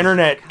over the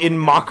internet in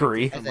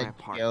mockery. As a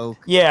joke.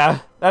 Yeah,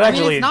 that I mean,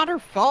 actually... it's not her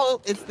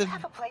fault. It's the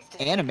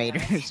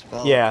animator's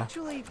fault. Yeah.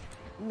 Actually,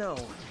 no.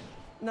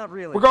 Not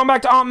really. We're going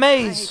back to Aunt I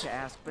hate May's. to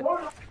ask, but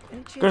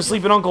Gonna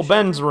sleep in Uncle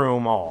Ben's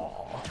room.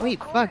 Aw.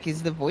 Wait, fuck,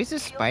 is the voice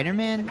of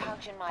Spider-Man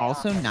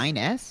also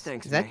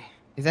 9S? Is that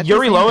Yuri the same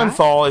guy?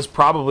 Lowenthal is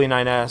probably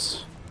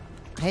 9S.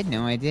 I had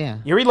no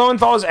idea. Yuri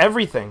Lowenthal is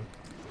everything.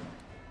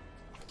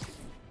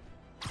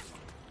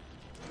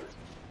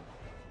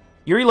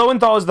 Yuri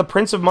Lowenthal is the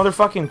Prince of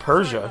motherfucking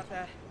Persia.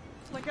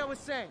 Like I was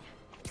saying,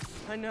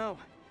 I know.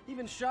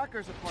 Even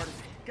Shocker's a part of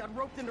it. Got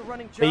roped into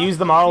running jobs. They used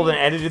the model and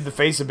edited the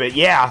face a bit.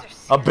 Yeah,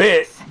 a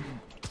bit.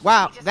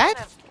 Wow,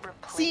 that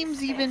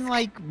seems even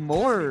like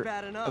more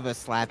of a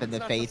slap in the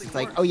face. It's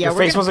like, oh yeah, Your we're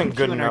face gonna wasn't put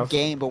good you in our enough.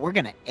 game, but we're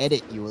gonna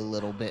edit you a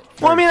little bit.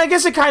 Well, I mean, I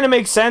guess it kind of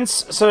makes sense,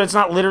 so it's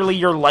not literally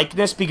your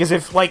likeness, because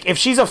if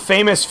she's a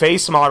famous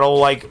face model,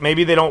 like,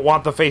 maybe they don't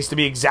want the face to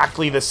be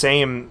exactly the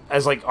same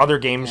as, like, other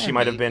games she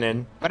might have been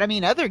in. But I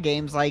mean, other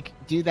games, like,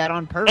 do that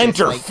on purpose.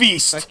 Enter like,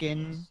 Feast!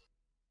 Fucking...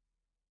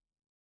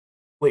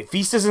 Wait,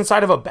 Feast is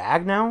inside of a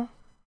bag now?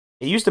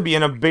 It used to be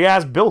in a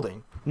big-ass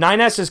building.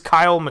 9S is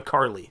Kyle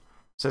McCarley,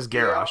 says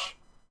Garrosh.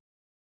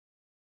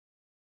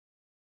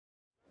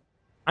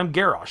 I'm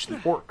Garrosh,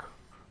 the orc.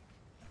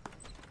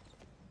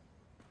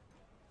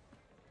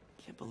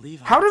 Can't believe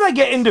How did I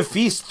get into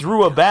Feast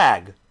through a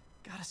bag?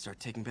 Gotta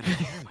start taking better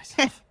care of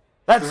myself.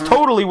 That's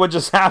totally what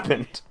just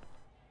happened.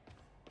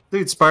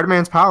 Dude,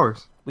 Spider-Man's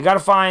powers. We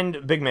gotta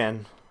find Big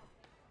Man.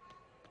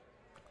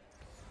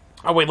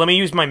 Oh, wait, let me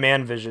use my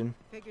man vision.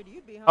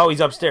 Oh,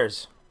 he's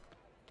upstairs.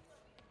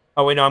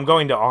 Oh, wait, no, I'm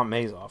going to Aunt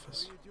May's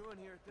office.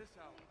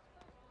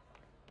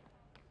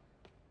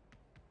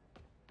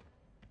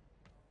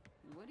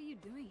 What are you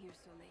doing here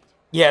so late?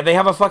 Yeah, they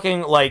have a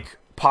fucking, like,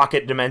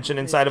 pocket dimension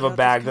inside of a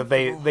bag that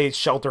they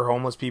shelter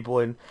homeless people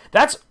in.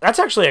 That's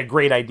actually a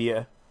great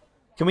idea.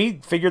 Can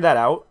we figure that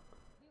out?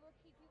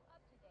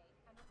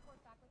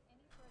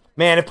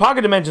 Man, if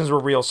pocket dimensions were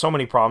real, so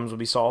many problems would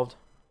be solved.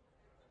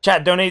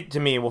 Chat, donate to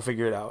me, we'll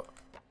figure it out.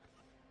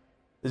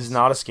 This is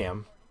not a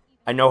scam.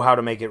 I know how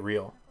to make it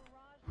real.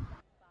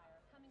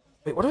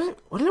 Wait, what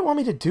did it want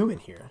me to do in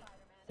here?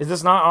 Is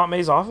this not Aunt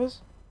May's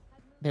office?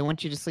 They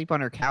want you to sleep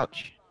on her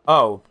couch.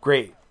 Oh,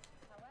 great.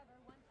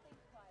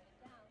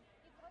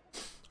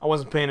 I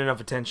wasn't paying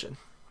enough attention.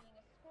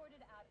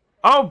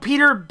 Oh,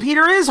 Peter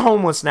is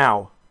homeless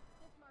now.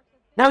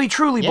 Now he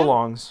truly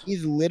belongs.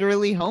 He's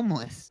literally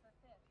homeless.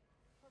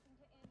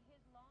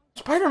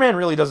 Spider-Man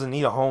really doesn't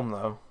need a home,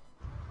 though.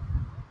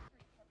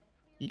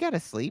 You gotta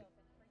sleep.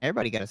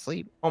 Everybody gotta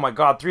sleep. Oh my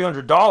god,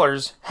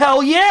 $300?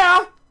 Hell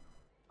yeah!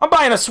 I'm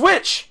buying a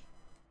Switch!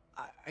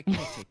 I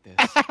can't take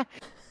this.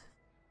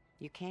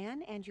 You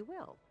can and you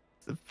will.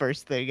 It's the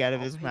first thing out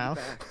of his mouth.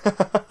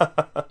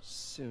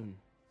 Soon.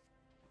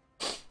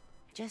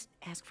 Just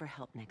ask for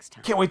help next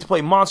time. Can't wait to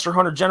play Monster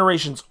Hunter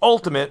Generations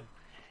Ultimate.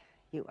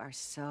 You are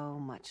so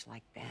much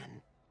like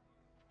Ben.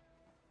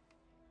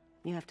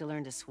 You have to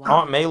learn to swallow.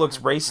 Aunt May looks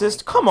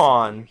racist? Come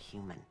on.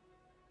 Human,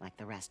 like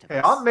the rest of Hey,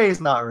 us. Aunt May's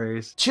not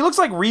raised. She looks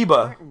like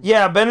Reba.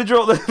 Yeah,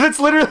 Benadryl. That's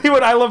literally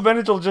what I Love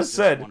Benadryl just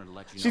said.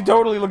 She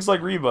totally looks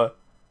like Reba.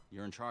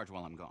 You're in charge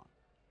while I'm gone.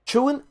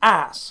 Chewing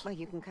ass. Well,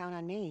 you can count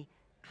on me.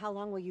 How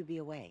long will you be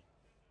away?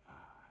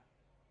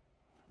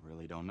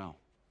 Really don't know.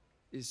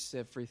 Is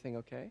everything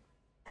okay?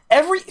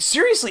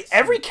 Seriously,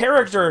 every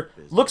character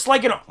looks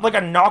like a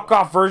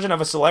knockoff version of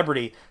a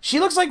celebrity. She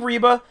looks like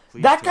Reba.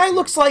 That guy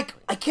looks like,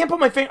 I can't put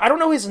my finger, I don't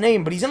know his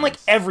name, but he's in like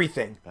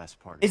everything.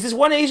 Is this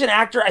one Asian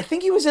actor? I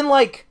think he was in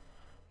like,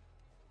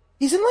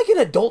 he's in like an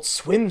Adult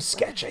Swim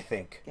sketch, I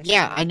think.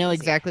 Yeah, I know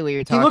exactly what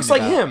you're talking about. He looks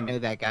like him. I know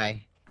that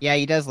guy. Yeah,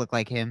 he does look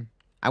like him.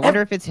 I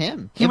wonder if it's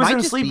him. He It was might in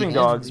just be Sleeping him.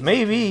 Dogs,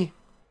 maybe.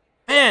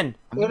 Man,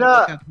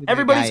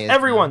 Everybody's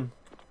everyone.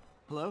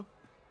 Hello?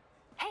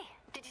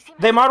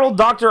 They modeled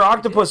Dr.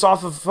 Octopus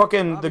off of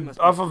fucking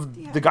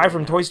the guy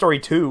from Toy Story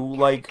 2,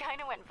 like.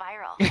 Kinda went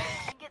viral. And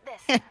get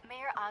this,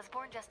 Mayor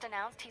Osborn just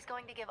announced he's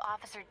going to give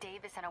Officer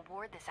Davis an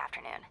award this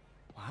afternoon.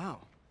 Wow.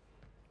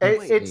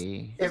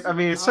 I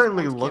mean, it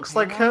certainly looks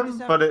like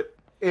him, but it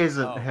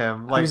isn't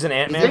him. Like, He was an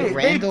Ant-Man?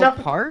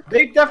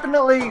 They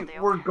definitely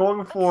were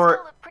going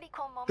for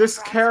this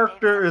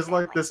character is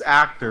like this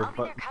actor,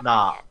 but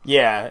not.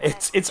 Yeah,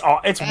 it's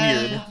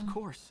weird. Of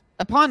course.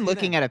 Upon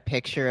looking at a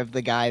picture of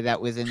the guy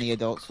that was in the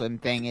Adult Swim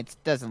thing, it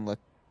doesn't look...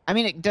 I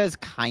mean, it does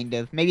kind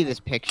of. Maybe this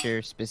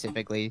picture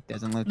specifically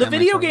doesn't look The that much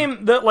video like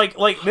game,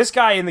 like this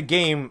guy in the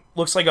game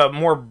looks like a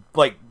more,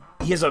 like,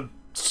 he has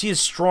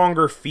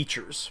stronger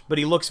features, but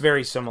he looks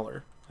very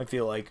similar, I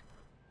feel like.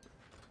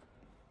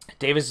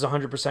 Davis is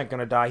 100%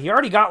 gonna die. He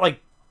already got,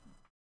 like,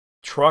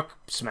 truck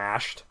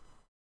smashed.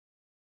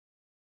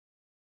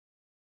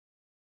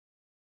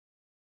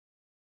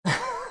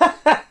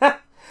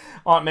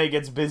 Aunt May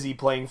gets busy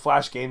playing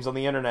Flash games on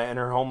the internet in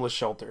her homeless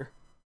shelter.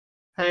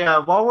 Hey,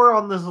 while we're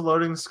on this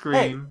loading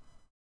screen...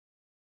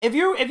 If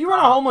you run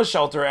a homeless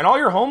shelter and all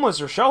your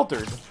homeless are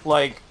sheltered,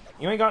 like,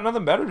 you ain't got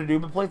nothing better to do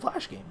but play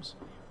Flash games.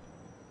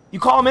 You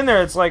call them in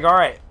there, it's like,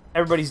 alright,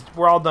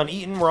 we're all done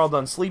eating, we're all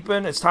done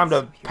sleeping, it's time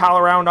to pal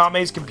around Aunt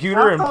May's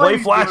computer and play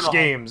Flash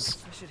games.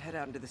 I should head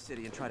out into the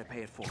city and try to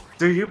pay it forward.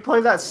 Do you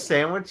play that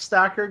sandwich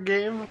stacker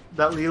game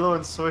that Lilo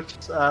and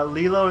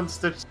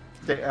Stitch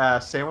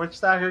sandwich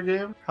stacker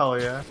game? Hell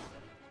yeah.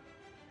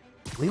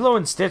 Lilo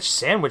and Stitch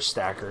sandwich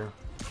stacker.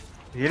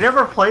 You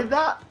never played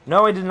that?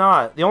 No, I did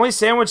not. The only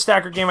sandwich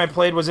stacker game I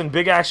played was in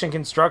Big Action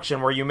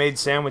Construction, where you made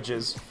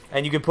sandwiches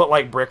and you could put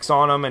like bricks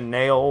on them and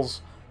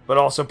nails, but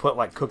also put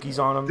like cookies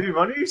on them. Dude,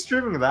 when are you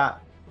streaming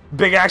that?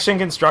 Big Action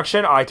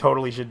Construction? I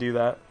totally should do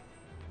that.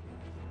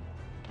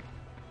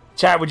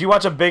 Chat, would you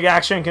watch a Big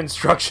Action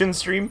Construction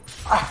stream?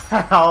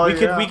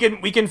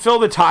 We can fill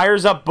the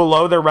tires up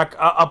below their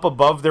up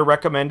above their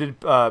recommended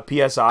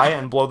PSI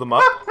and blow them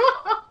up.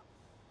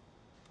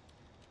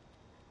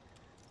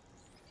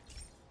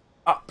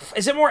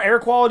 Is it more air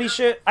quality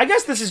shit? I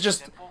guess this is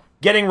just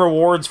getting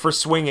rewards for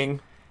swinging.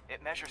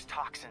 It measures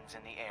toxins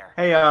in the air.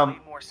 Hey,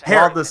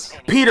 Harry,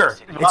 Peter,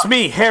 it's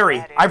me,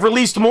 Harry. I've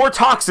released more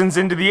toxins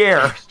into the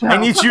air. I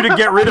need you to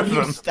get rid of them.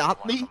 Can you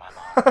stop me?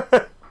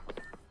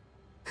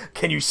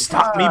 Can you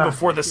stop me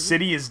before the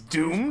city is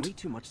doomed? Way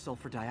too much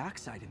sulfur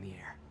dioxide in the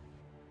air.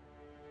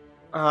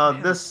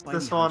 This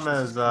one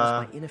is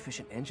my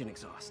inefficient engine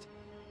exhaust.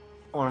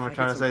 What am I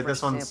trying to say?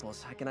 This one's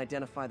samples, I can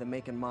identify the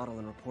make and model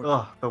and report.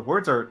 Ugh, the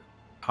words are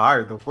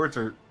tired. The words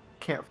are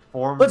can't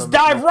form. Let's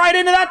dive right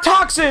into that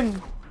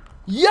toxin.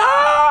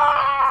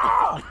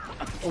 Yeah.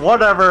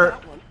 Whatever.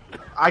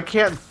 I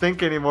can't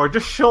think anymore.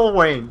 Just show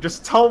Wayne.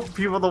 Just tell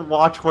people to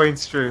watch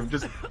Wayne's stream.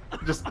 Just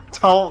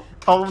tell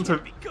them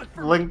to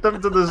link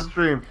them to the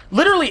stream.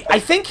 Literally, I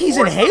think he's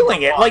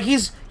inhaling it. Like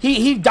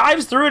he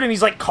dives through it and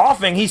he's like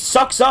coughing. He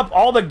sucks up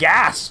all the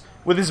gas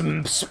with his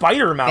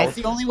spider mouth. That's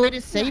the only way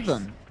to save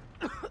him.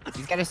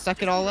 He's got to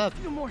suck it all up.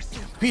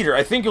 Peter,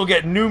 I think you'll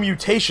get new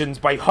mutations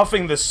by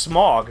huffing the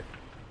smog.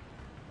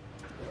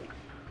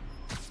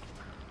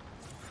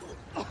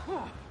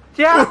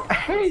 Yeah,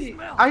 hey,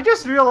 I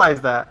just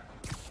realized that.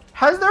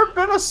 Has there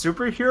been a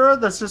superhero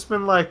that's just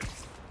been like,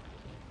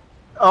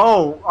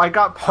 oh, I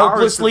got powers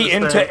hopelessly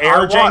into thing. air I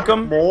want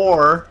jankum?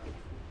 More.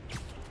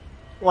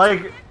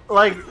 Like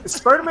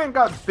Spider-Man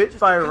got bit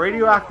by a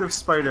radioactive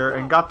spider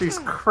and got these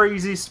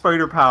crazy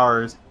spider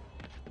powers.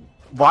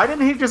 Why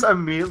didn't he just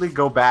immediately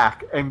go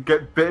back and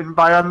get bitten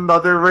by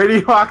another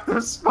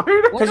radioactive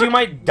spider? Because you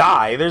might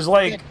die. There's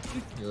like...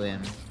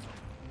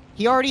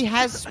 He already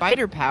has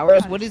spider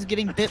powers. What is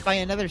getting bit by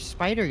another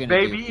spider gonna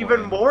do? Maybe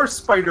even more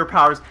spider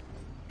powers.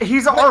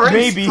 He's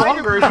already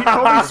stronger. He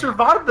totally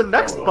survived the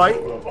next bite.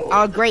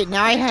 Oh great,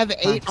 now I have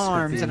 8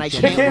 arms and I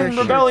can't wear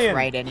shirts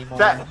right anymore.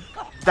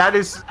 That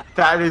is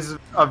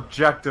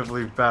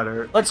objectively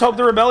better. Let's hope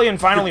the rebellion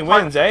finally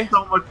wins, eh?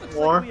 So much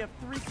more. We have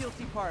 3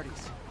 guilty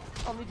parties.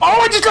 Oh,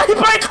 I just got hit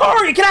by a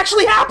car! It can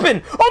actually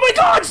happen! Oh my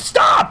god,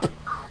 stop!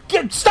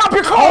 Stop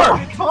your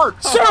car!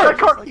 Sir!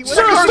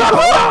 Sir, stop!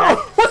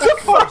 Oh, what the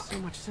fuck?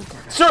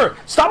 Sir,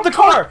 stop the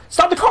car!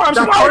 Stop the car! I'm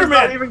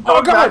Spider-Man!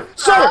 Oh god!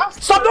 Sir!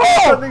 Stop!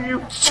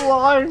 No!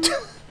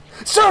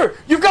 Sir,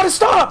 you've got to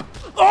stop!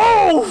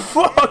 Oh,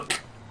 fuck!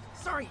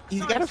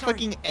 He's got a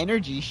fucking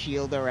energy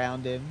shield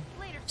around him.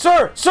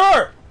 Sir!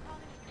 Sir!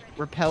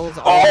 Repels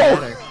all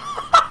water.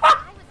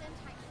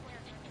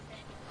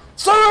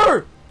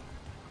 Sir!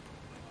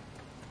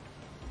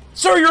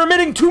 Sir, you're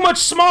emitting too much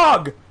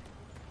smog!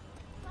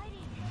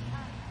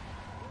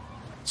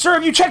 Sir,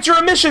 have you checked your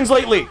emissions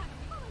lately?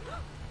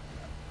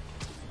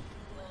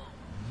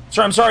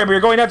 Sir, I'm sorry, but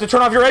you're going to have to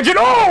turn off your engine.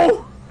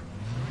 Oh!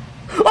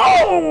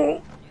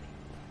 Oh!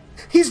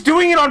 He's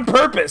doing it on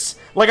purpose.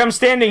 Like I'm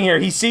standing here,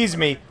 he sees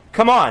me.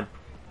 Come on.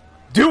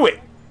 Do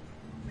it.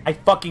 I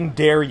fucking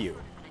dare you.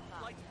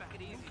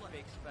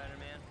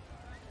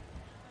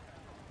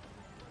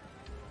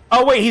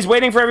 Oh wait, he's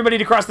waiting for everybody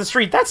to cross the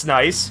street. That's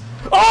nice.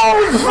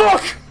 Oh,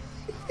 fuck!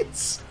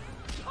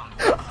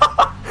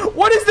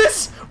 What is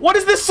this? What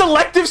is this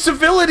selective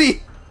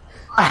civility?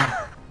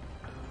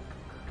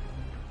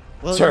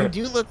 Well, Sir. you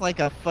do look like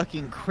a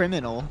fucking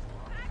criminal.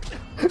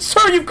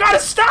 Sir, you've got to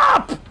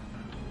stop!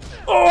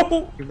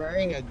 Oh! You're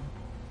wearing a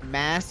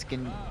mask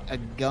and a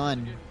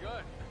gun.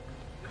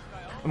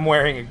 I'm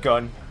wearing a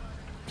gun.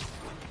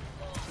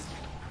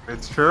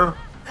 It's true.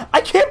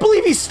 I can't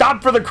believe he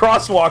stopped for the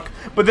crosswalk,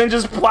 but then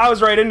just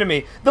plows right into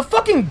me. The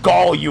fucking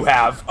gall you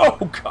have. Oh,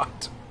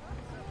 God.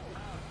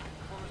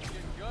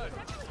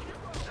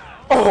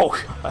 Oh,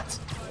 God.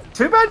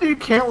 Too bad you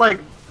can't, like,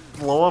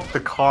 blow up the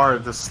car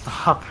to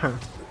stop him.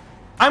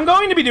 I'm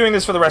going to be doing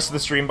this for the rest of the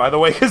stream, by the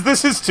way, because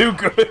this is too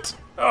good.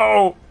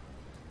 Oh.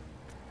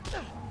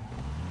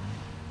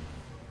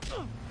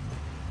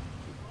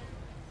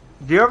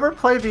 Do you ever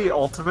play the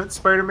Ultimate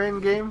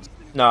Spider-Man games?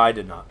 No, I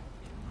did not.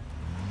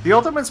 The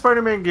Ultimate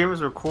Spider-Man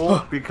games are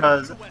cool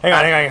because...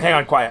 Hang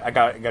on, quiet. I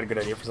got a good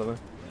idea for something.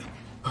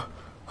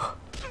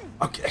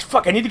 Okay,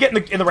 fuck, I need to get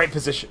in the right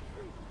position.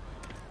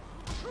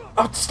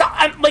 Oh, stop!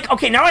 I'm like,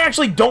 okay, now I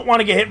actually don't want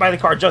to get hit by the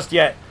car just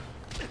yet.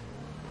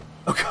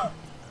 Oh, God.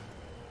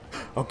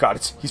 Oh,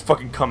 God, he's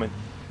fucking coming.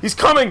 He's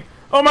coming!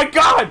 Oh, my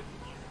God!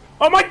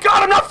 Oh, my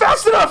God, I'm not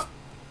fast enough!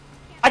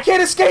 I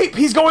can't escape!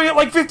 He's going at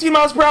like 15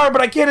 miles per hour,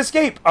 but I can't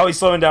escape! Oh, he's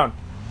slowing down.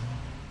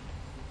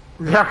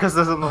 Yeah, because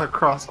there's another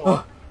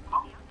crosswalk.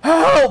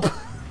 Help!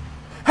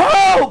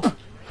 Help!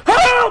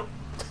 Help!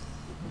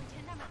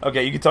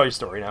 Okay, you can tell your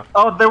story now.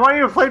 Oh, they want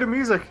you to play the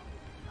music.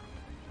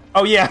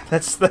 Oh yeah,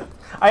 that's the.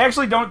 I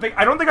actually don't think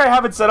I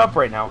have it set up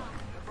right now.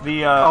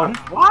 The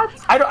what?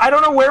 I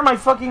don't know where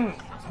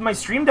my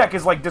Stream Deck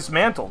is like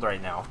dismantled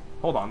right now.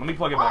 Hold on, let me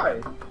plug it back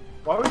in.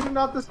 Why would you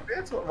not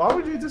dismantle? Why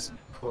would you just?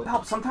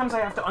 Help! Sometimes I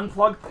have to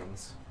unplug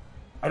things.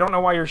 I don't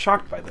know why you're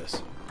shocked by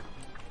this.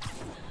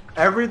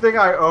 Everything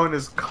I own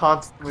is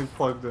constantly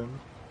plugged in.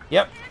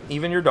 Yep,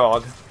 even your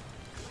dog.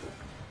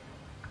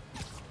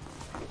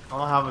 I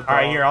don't have a dog. All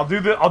right, here I'll do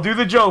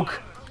the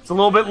joke. It's a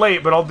little bit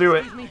late, but I'll do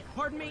it.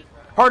 Pardon me.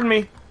 Pardon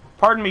me.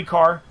 Pardon me,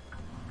 car.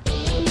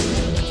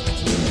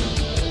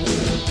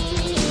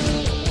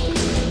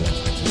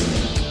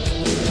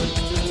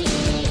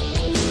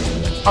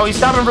 Oh, he's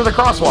stopping for the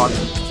crosswalk.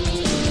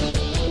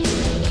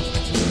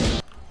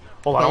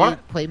 Hold on, I want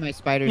to play my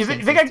spider. You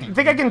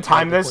think I can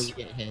time this?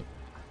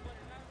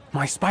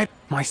 My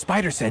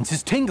spider sense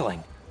is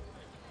tingling.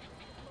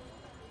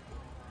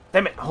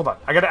 Damn it! Hold on,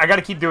 I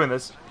gotta keep doing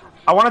this.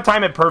 I want to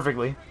time it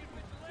perfectly.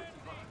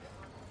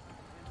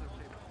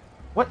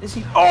 What is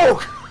he? Oh!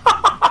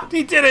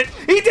 He did it!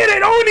 He did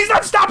it! Oh, and he's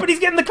not stopping! He's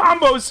getting the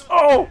combos!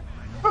 Oh!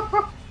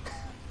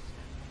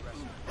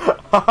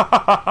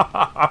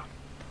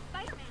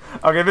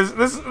 Okay,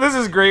 this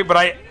is great,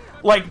 but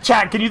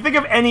chat, can you think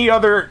of any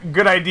other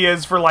good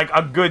ideas for, like,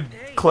 a good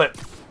clip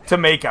to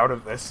make out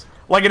of this?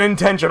 Like an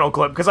intentional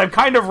clip, because I've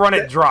kind of run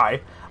it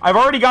dry. I've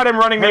already got him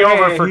running me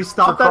over for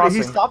crossing.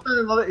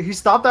 He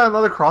stopped at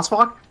another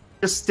crosswalk.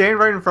 Just stand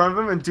right in front of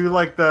him and do,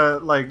 like,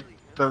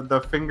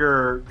 the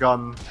finger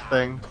gun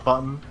thing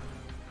button.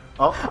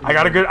 Oh,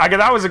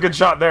 that was a good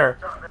shot there.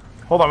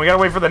 Hold on, we gotta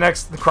wait for the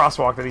next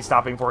crosswalk that he's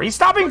stopping for. He's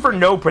stopping for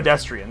no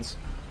pedestrians.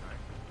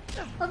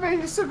 I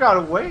mean, you still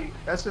gotta wait.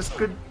 That's just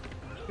good,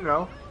 you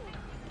know.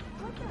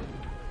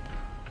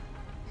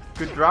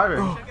 Good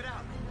driving.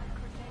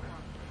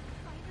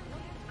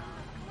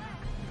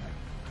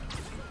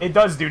 It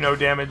does do no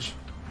damage.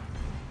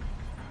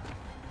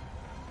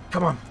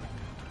 Come on.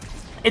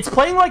 It's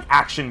playing like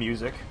action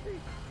music.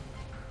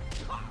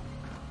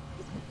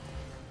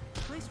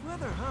 Nice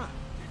weather, huh?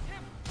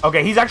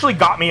 Okay, he's actually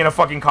got me in a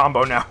fucking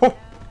combo now.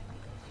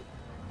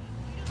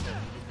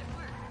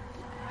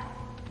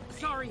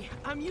 Sorry,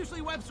 I'm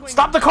usually web swinging.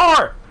 Stop the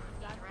car!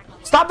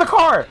 Stop the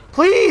car!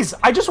 Please!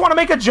 I just want to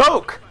make a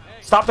joke!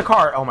 Stop the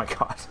car! Oh my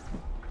god.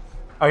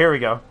 Oh, here we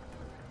go.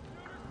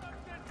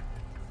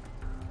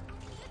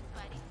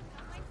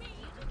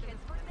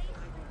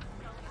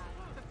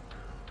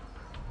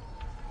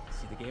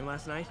 See the game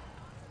last night?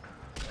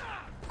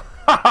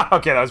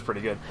 Okay, that was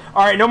pretty good.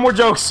 Alright, no more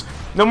jokes.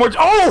 No more.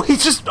 Oh,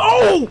 he's just.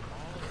 Oh!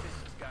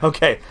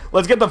 Okay,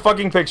 let's get the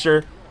fucking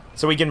picture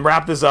so we can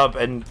wrap this up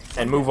and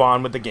move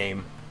on with the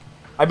game.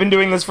 I've been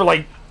doing this for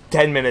like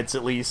 10 minutes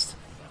at least.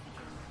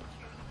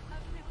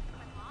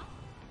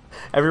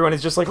 Everyone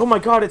is just like, oh my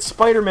god, it's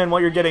Spider-Man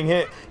while you're getting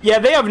hit. Yeah,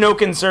 they have no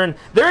concern.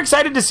 They're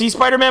excited to see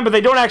Spider-Man, but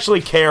they don't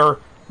actually care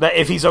that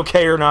if he's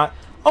okay or not.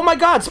 Oh my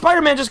god,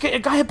 Spider-Man just got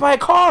hit by a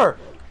car!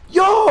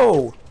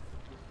 Yo!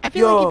 I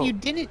feel like if you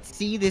didn't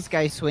see this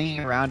guy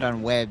swinging around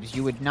on webs,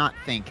 you would not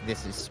think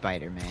this is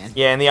Spider-Man.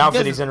 Yeah, and the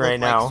outfit he's in right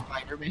now.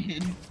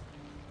 Spider-Man.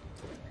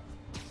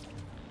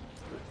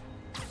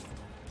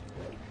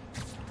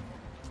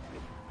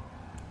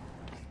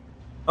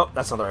 Oh,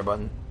 that's not the right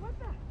button.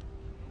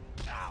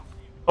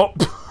 Oh!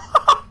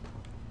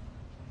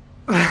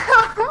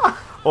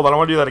 Hold on, I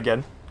want to do that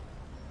again.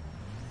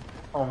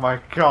 Oh my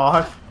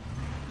god.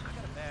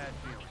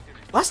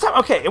 Last time,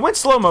 okay, it went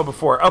slow-mo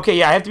before. Okay,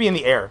 yeah, I have to be in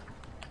the air.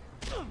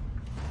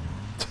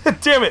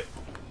 Damn it!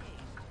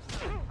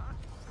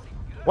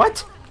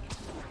 What?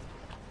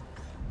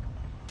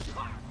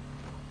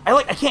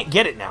 I can't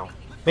get it now.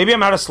 Maybe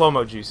I'm out of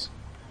slow-mo juice.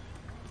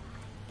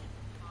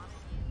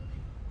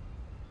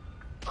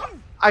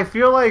 I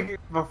feel like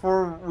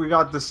before we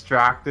got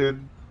distracted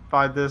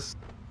by this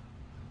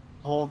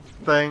whole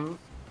thing,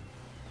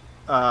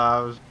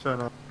 I was trying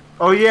to...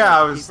 Oh yeah,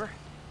 I was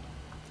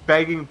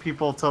begging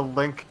people to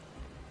link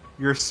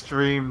your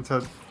stream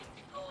to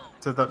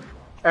the...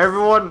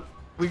 Everyone,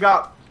 we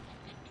got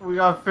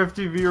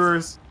 50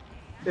 viewers.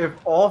 If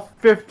all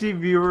 50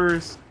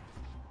 viewers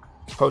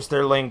post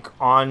their link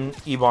on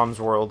eBomb's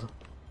World,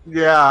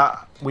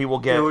 yeah, we will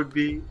get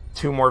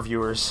 2 more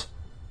viewers.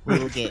 We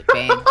will get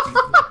banned.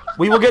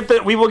 We will get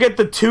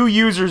the 2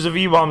 users of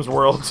eBomb's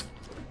World.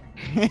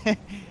 I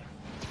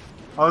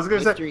was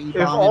gonna say,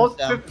 if all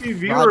 50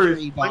 viewers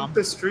link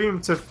the stream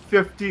to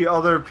 50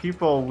 other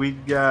people,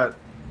 we'd get...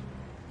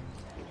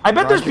 I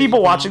bet there's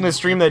people watching this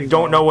stream that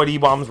don't know what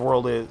eBomb's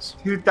World is.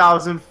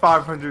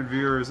 2,500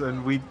 viewers,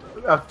 and we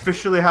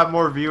officially have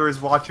more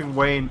viewers watching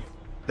Wayne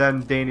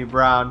than Danny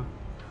Brown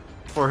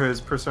for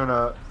his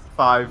Persona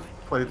 5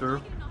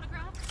 playthrough.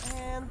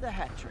 And the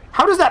hat trick.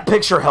 How does that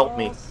picture help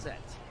me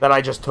that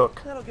I just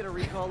took? That'll get a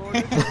recall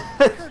order,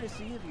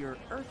 courtesy of your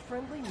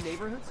Earth-friendly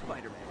neighborhood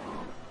Spider-Man.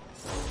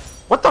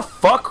 What the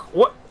fuck?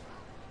 What?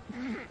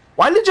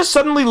 Why did it just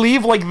suddenly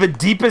leave like the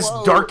deepest,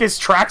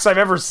 darkest tracks I've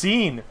ever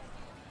seen?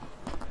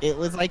 It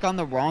was like on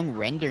the wrong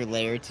render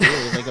layer too.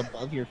 It was like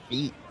above your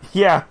feet.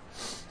 Yeah.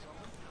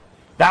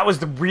 That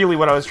was really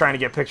what I was trying to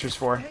get pictures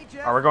for.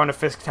 Oh, we're going to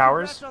Fisk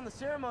Towers?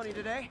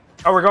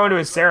 Oh, we're going to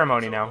his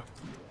ceremony now.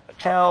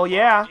 Hell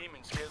yeah.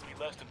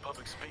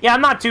 Yeah, I'm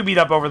not too beat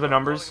up over the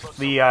numbers.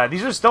 These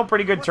are still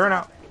pretty good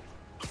turnout.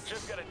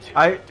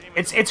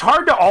 It's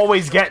hard to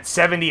always get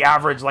 70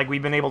 average like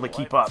we've been able to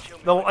keep up.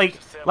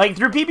 Like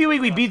through PP Week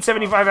we beat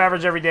 75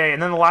 average every day,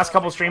 and then the last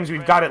couple streams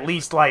we've got at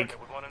least like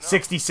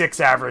 66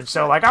 average.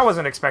 So like I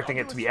wasn't expecting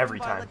it to be every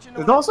time.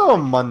 It's also a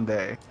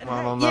Monday.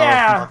 I don't know.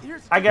 Yeah,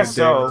 I guess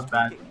so.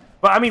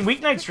 But I mean,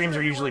 weeknight streams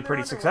are usually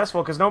pretty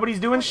successful because nobody's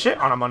doing shit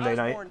on a Monday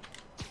night.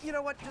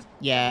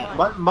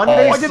 Yeah.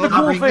 Monday. I did the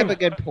cool thing. Up a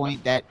good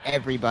point that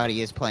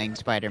everybody is playing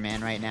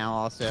Spider-Man right now.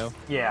 Also.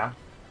 Yeah.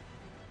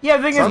 Yeah,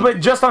 the thing is,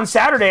 but just on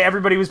Saturday,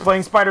 everybody was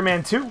playing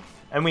Spider-Man 2,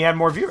 and we had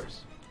more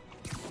viewers.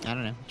 I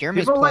don't know.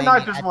 Jeremy's playing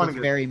at this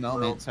very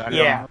moment, so I don't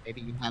know.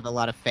 Maybe you have a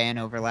lot of fan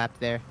overlap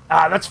there.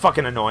 Ah, that's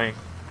fucking annoying.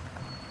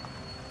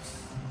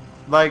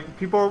 Like,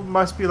 people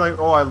must be like,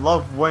 oh, I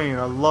love Wayne,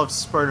 I love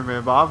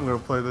Spider-Man, but I'm gonna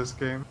play this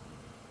game.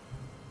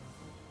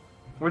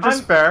 Which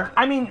is fair.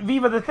 I mean,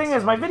 Viva, the thing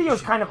is, my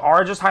videos kind of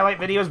are just highlight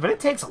videos, but it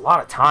takes a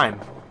lot of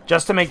time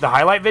just to make the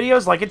highlight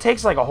videos. Like, it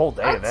takes like a whole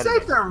day of editing.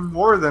 I'd say they're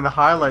more than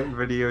highlight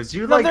videos.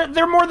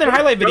 They're more than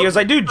highlight videos.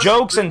 I do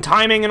jokes and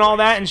timing and all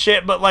that and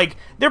shit, but like,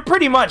 they're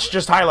pretty much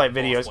just highlight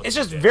videos. It's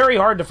just very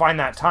hard to find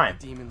that time.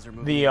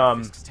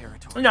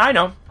 No, I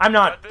know.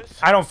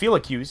 I don't feel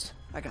accused.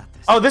 I got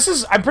this. Oh,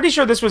 I'm pretty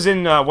sure this was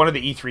in one of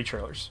the E3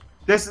 trailers.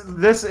 This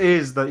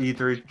is the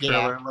E3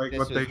 trailer, like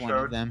what they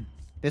showed.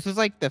 This was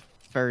like the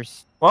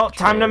first. Well,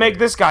 time to make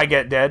this guy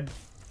get dead.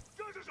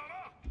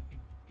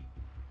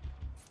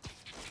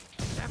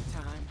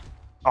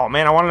 Oh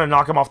man, I wanted to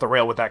knock him off the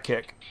rail with that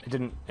kick. It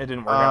didn't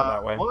work out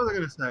that way. What was I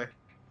gonna say?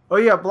 Oh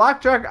yeah,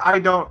 Blackjack.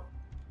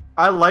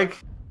 I like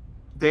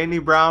Danny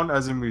Brown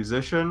as a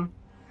musician.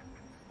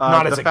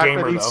 Not as a gamer, the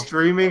fact that he's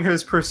streaming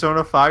his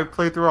Persona 5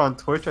 playthrough on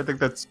Twitch, I think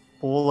that's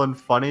cool and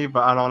funny,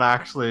 but I don't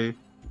actually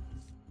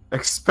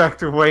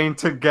expect Wayne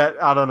to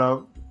get. I don't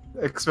know.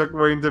 Expect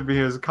Wayne to be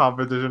his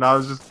competition. I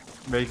was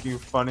just making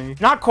funny.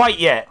 Not quite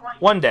yet.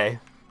 One day.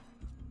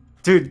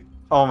 Dude,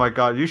 oh my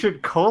god, you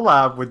should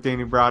collab with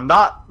Danny Brown.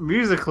 Not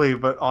musically,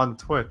 but on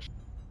Twitch.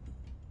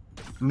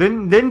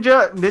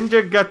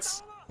 Ninja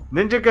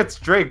gets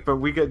Drake, but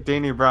we get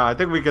Danny Brown. I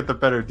think we get the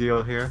better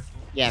deal here.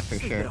 Yeah, for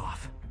sure.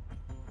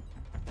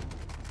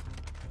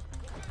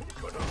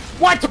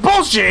 What?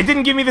 Bullshit! It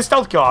didn't give me the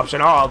stealth kill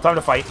option. Oh, time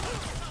to fight.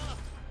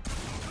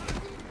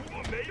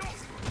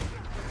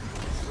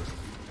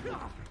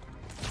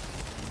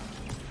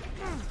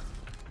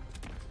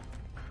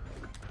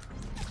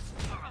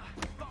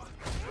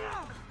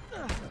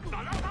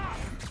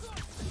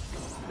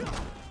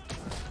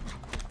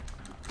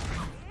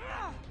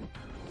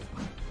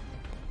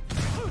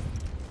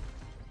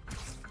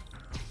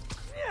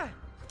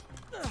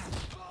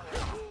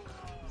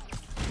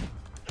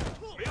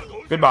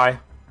 Goodbye.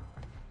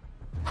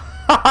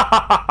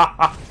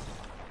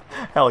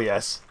 Hell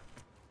yes.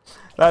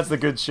 That's the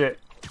good shit.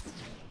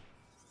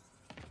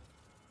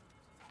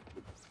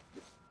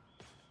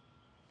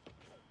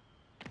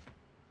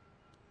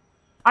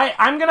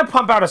 I'm gonna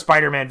pump out a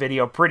Spider-Man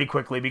video pretty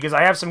quickly because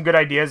I have some good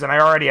ideas and I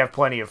already have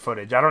plenty of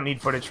footage. I don't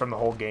need footage from the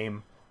whole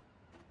game.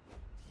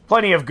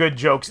 Plenty of good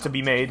jokes to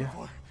be made.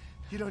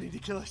 You don't need to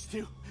kill us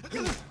too.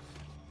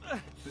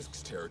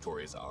 Fisk's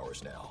territory is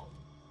ours now.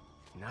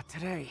 Not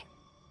today.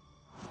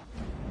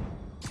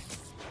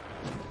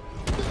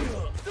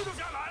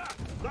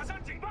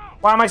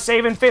 Why am I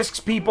saving Fisk's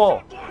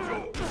people?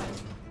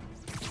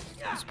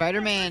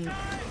 Spider-Man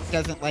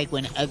doesn't like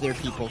when other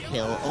people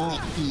kill. Only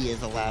he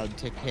is allowed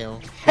to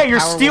kill. Hey, you're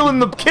stealing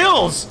the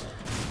kills!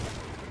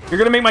 You're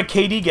gonna make my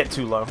KD get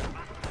too low.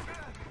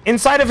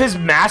 Inside of his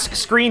mask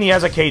screen, he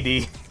has a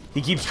KD.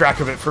 He keeps track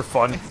of it for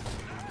fun.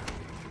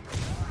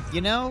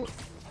 You know,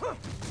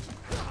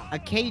 a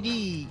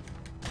KD,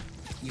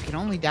 you can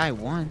only die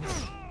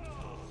once.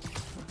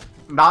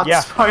 Not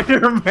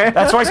Spider-Man.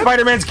 That's why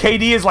Spider-Man's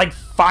KD is like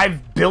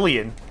 5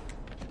 billion.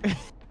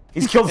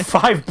 He's killed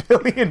 5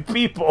 billion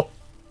people.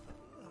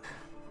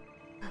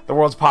 The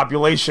world's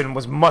population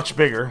was much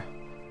bigger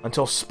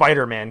until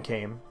Spider-Man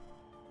came.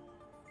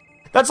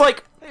 That's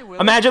like,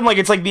 imagine like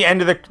it's like the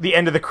end of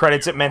the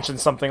credits. It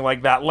mentions something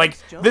like that. Like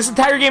this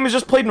entire game is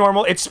just played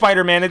normal. It's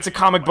Spider-Man. It's a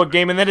comic book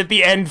game, and then at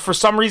the end, for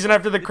some reason,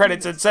 after the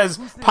credits, it says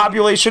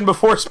population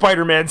before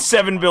Spider-Man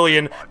 7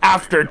 billion,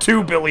 after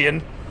 2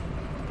 billion.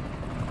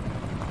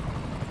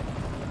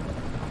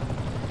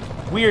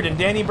 Weird, in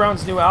Danny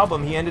Brown's new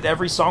album, he ended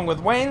every song with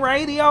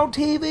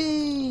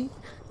Wayneradiotv.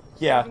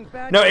 Yeah.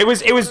 No, it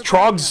was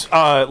Trog's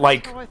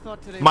like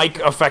mic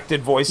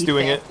affected voice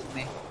doing it.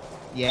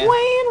 Yeah.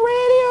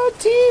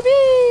 Wayneradiotv.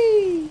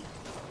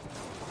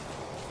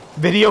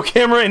 Video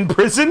camera in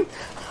prison?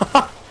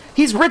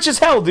 He's rich as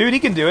hell, dude. He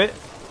can do it.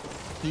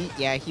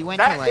 He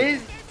went to like.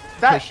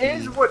 That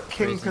is what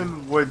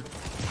Kingpin would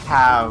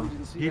have.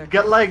 He'd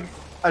get like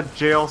a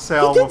jail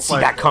cell with see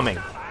like that coming.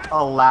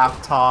 A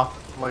laptop.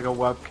 Like a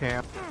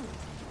webcam.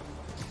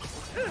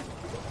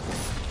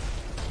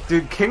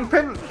 Dude,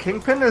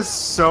 Kingpin is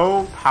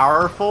so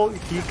powerful,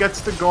 he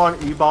gets to go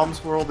on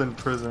E-Bomb's World in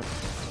prison.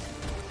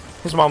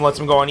 His mom lets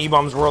him go on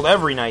E-Bomb's World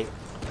every night.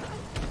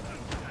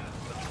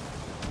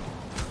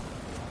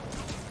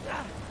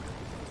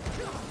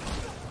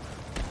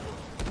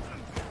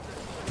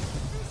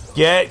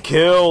 Get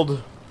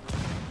killed.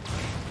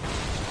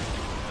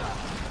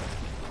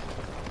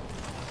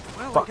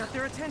 Well, Fuck. we got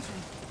their attention.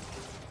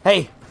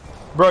 Hey,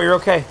 bro, you're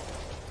okay.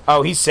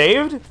 Oh, he's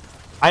saved?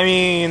 I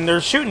mean,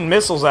 they're shooting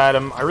missiles at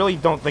him. I really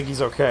don't think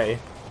he's okay.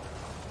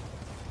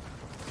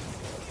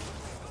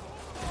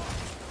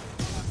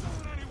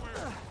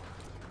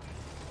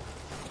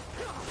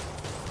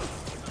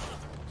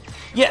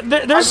 Yeah,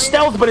 there's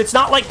stealth, but it's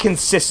not, like,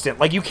 consistent.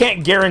 Like, you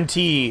can't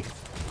guarantee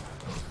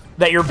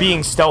that you're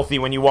being stealthy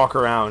when you walk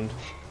around.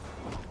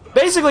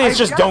 Basically, it's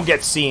just don't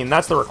get seen.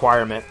 That's the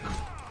requirement.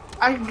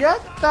 I get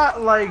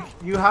that, like,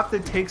 you have to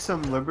take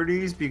some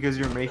liberties because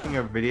you're making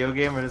a video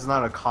game and it's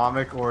not a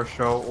comic or a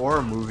show or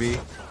a movie.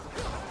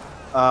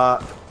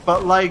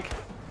 But, like,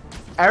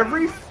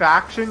 every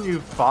faction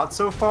you've fought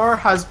so far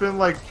has been,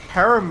 like,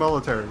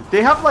 paramilitary.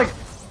 They have,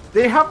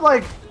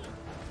 like,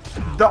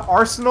 the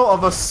arsenal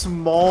of a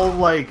small,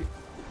 like,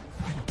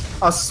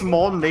 a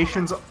small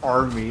nation's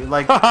army.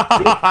 Like, they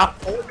have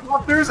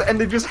helicopters and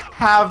they just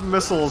have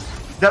missiles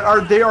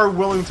that they are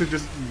willing to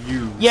just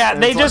use. Yeah,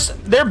 and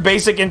their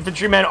basic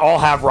infantrymen all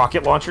have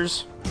rocket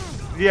launchers.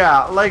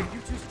 Yeah, like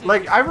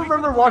I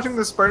remember watching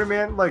the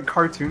Spider-Man, like,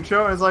 cartoon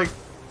show, and it's like,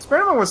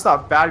 Spider-Man would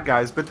stop bad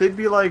guys, but they'd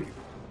be, like,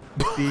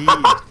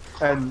 thieves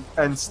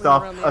and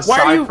stuff,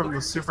 aside from the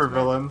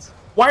supervillains.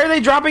 Why are they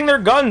dropping their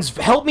guns?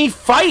 Help me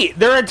fight!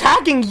 They're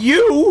attacking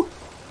you!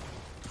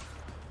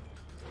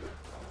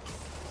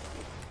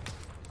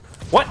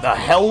 What the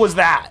hell was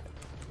that?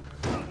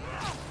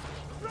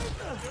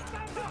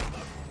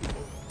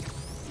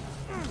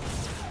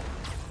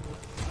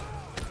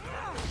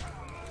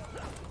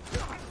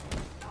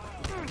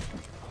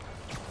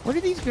 What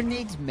are these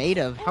grenades made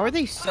of? How are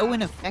they so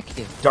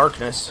ineffective?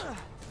 Darkness.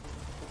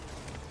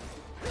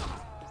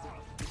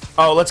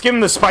 Oh, let's give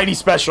him the Spidey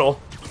special.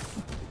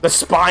 The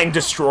Spine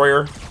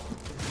Destroyer.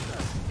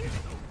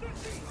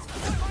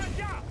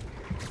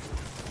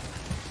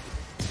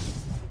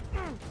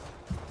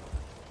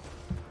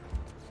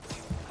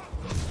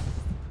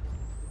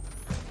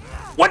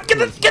 What? Get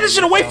this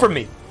shit away from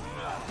me!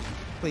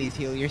 Please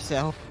heal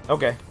yourself.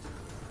 Okay.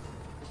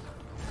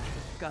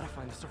 Gotta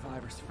find the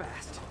survivors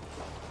fast.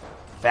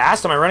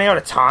 Fast? Am I running out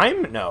of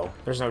time? No,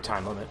 there's no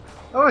time limit.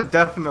 I would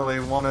definitely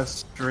want to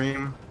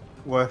stream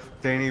with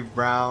Danny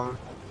Brown.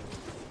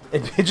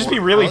 It'd just be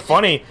really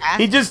funny.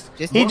 He'd just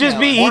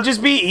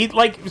be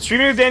like,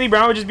 streaming with Danny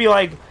Brown would just be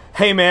like,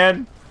 hey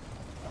man,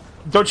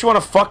 don't you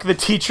want to fuck the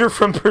teacher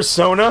from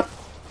Persona?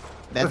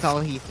 That's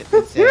all he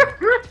would say.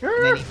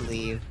 And then he'd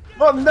leave.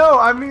 Well, no,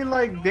 I mean,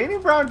 like, Danny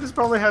Brown just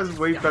probably has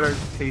way better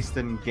taste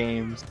in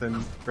games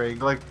than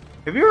Drake. Like,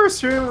 if you were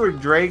streaming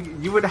with Drake,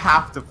 you would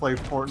have to play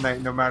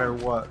Fortnite no matter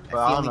what. But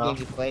I don't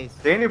know.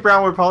 Danny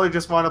Brown would probably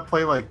just want to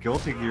play, like,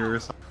 Guilty Gear or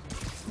something.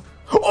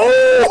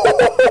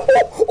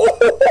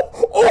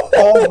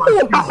 Oh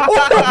my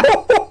god!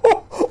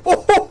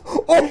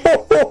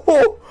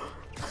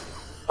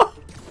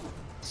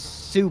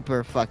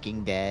 Super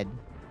fucking dead.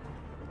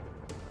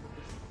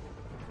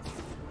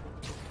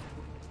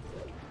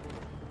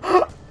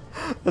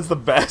 That's the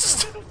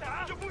best.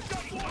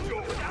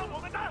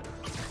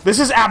 This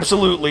is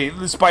absolutely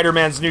the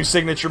Spider-Man's new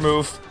signature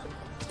move.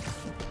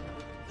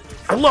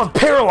 I love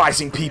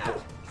paralyzing people.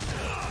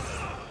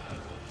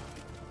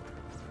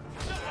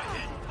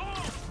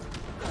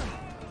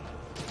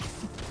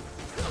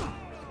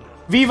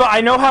 Viva,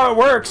 I know how it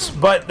works,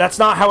 but that's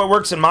not how it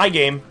works in my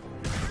game.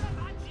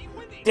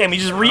 Damn, you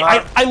just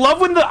I love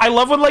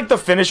when like the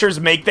finishers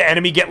make the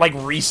enemy get like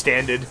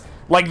re-standed.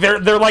 Like they're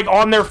like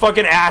on their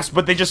fucking ass,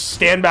 but they just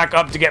stand back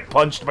up to get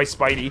punched by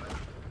Spidey.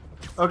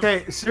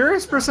 Okay,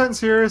 Serious%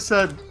 Serious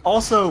said,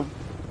 also,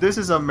 this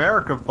is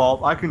America,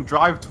 Vault. I can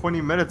drive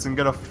 20 minutes and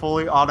get a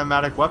fully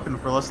automatic weapon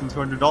for less than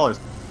 $200.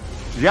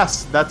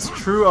 Yes, that's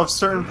true of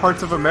certain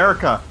parts of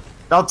America.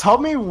 Now tell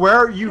me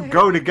where you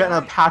go to get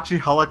an Apache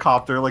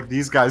helicopter like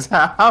these guys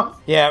have.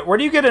 Yeah, where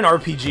do you get an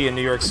RPG in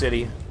New York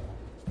City?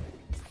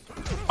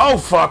 Oh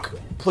fuck,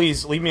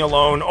 please leave me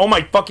alone. Oh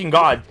my fucking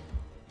god.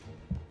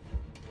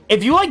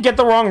 If you like get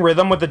the wrong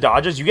rhythm with the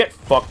dodges, you get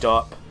fucked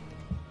up.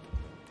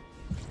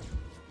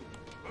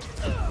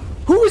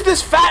 Who is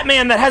this fat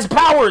man that has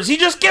powers? He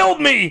just killed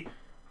me!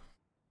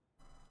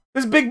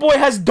 This big boy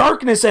has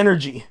darkness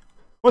energy.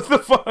 What the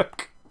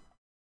fuck?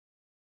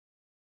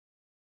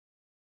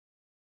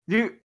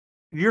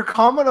 Your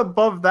comment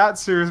above that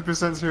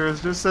Serious%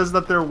 Serious just says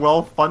that they're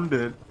well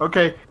funded.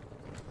 Okay,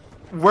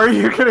 where are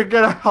you gonna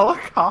get a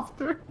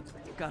helicopter?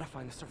 Gotta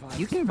find the survivors.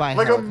 You can buy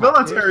like a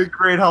military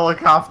grade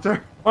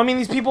helicopter. Well, I mean,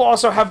 these people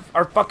also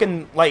are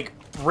fucking like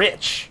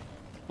rich.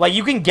 Like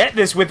you can get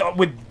this with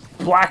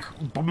black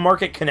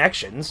market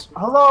connections.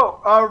 Hello,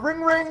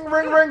 ring,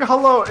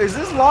 hello, is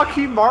this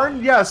Lockheed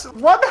Martin? Yes,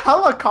 one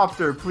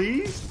helicopter,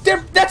 please.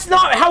 That's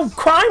not how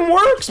crime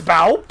works,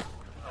 Balp.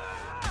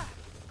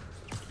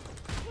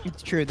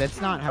 It's true.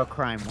 That's not how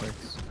crime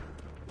works.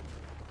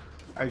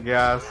 I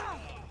guess.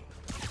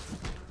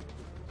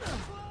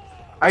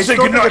 I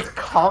still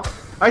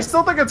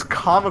think it's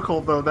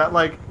comical though that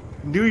like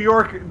New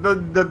York,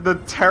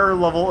 the terror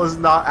level is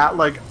not at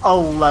like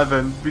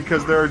 11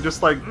 because they're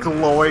just like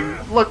glowing.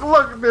 Look,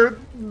 they're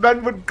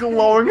men with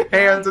glowing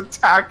hands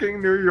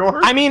attacking New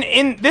York. I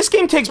mean, this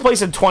game takes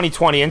place in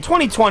 2020. In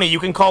 2020, you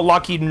can call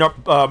Lockheed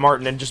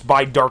Martin and just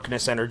buy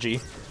darkness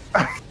energy.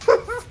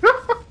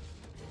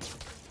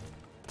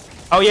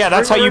 Oh yeah,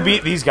 that's how you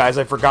beat these guys.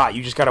 I forgot.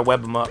 You just gotta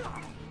web them up.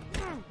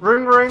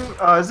 Ring.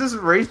 Is this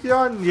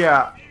Raytheon?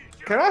 Yeah.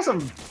 Can I have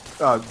some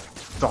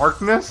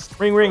darkness?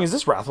 Ring. Is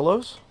this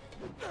Rathalos?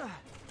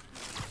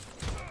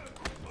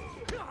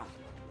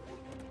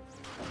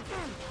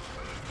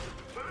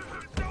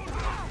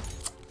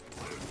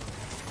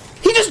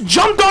 He just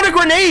jumped on a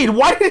grenade!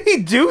 Why did he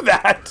do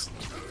that?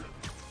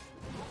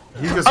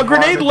 A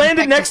grenade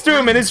landed next to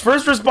him and his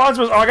first response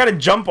was, oh, I gotta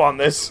jump on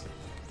this.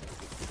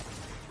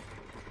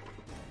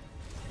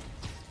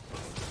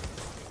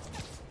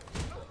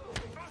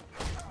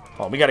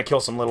 Oh, we gotta kill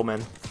some little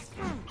men.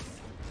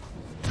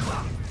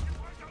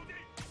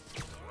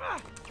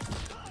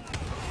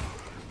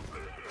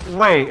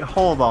 Wait,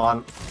 hold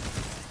on.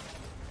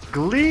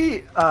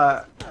 Gleely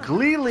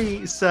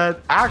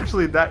said,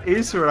 actually, that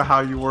is sort of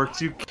how you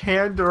work. You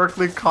can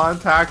directly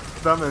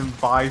contact them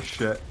and buy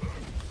shit.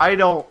 I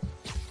don't...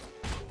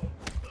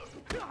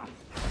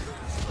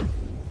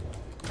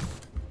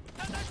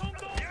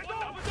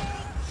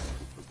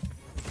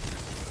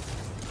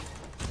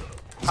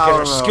 These guys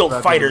are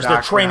skilled fighters.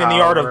 They're trained in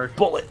the art of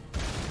bullet.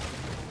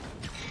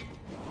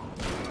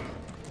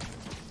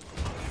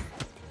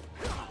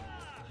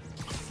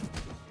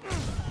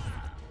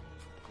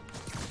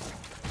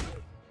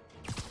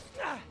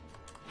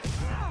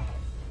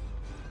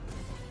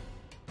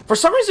 For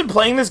some reason,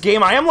 playing this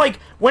game, I am like,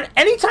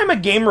 anytime a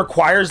game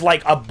requires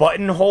like a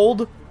button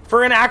hold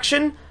for an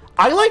action,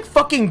 I like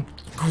fucking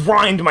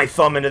grind my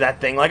thumb into that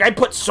thing. Like, I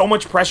put so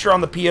much pressure on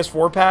the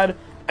PS4 pad.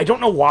 I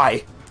don't know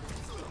why.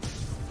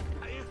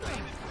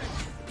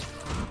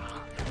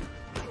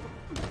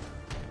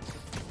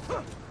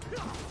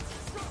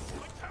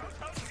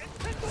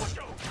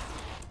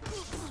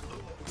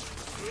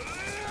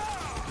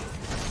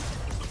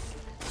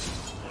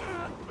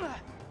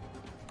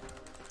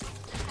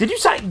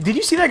 Did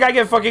you see that guy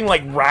get fucking,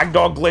 like,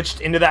 ragdoll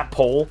glitched into that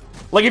pole?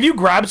 Like, if you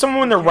grab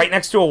someone when they're right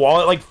next to a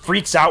wall, it, like,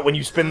 freaks out when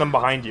you spin them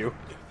behind you.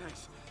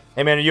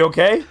 Hey, man, are you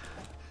okay?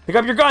 Pick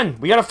up your gun.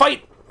 We gotta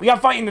fight. We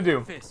got fighting to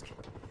do.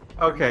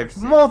 Okay,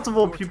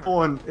 multiple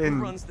people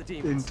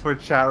in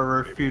Twitch chat are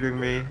refuting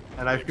me,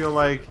 and I feel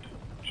like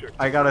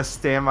I gotta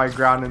stand my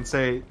ground and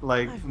say,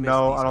 like,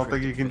 no, I don't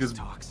think you can just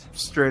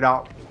straight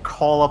out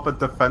call up a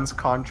defense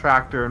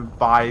contractor and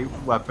buy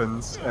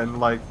weapons and,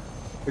 like,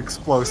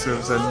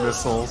 explosives and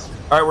missiles.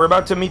 Alright, we're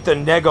about to meet the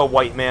Nega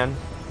white man.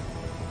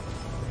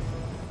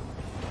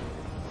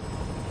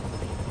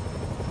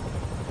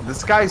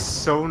 This guy's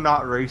so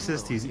not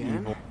racist, he's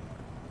evil.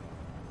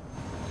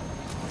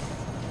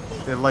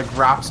 It like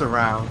wraps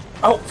around.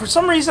 Oh, for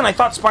some reason I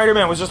thought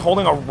Spider-Man was just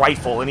holding a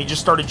rifle and he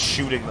just started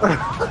shooting them.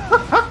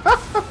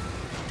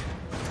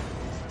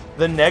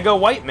 The Nega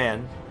white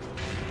man.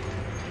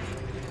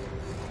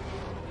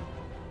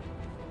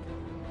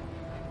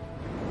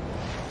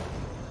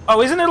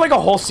 Oh, isn't there like a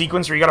whole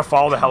sequence where you gotta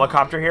follow the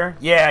helicopter here?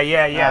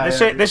 Yeah.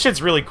 This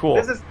shit's really cool.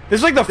 This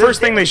is like the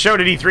first thing they showed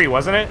at E3,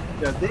 wasn't it?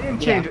 Yeah, they didn't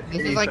change it.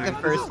 This is like the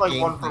first like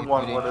game one for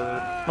one. What is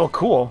it? Oh,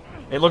 cool.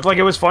 It looked like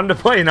it was fun to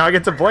play. Now I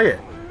get to play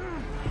it.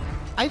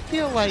 I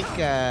feel like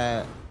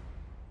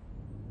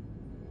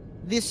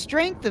the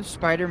strength of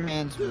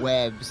Spider-Man's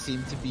web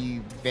seems to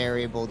be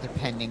variable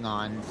depending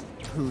on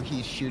who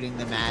he's shooting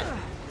them at.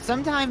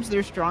 Sometimes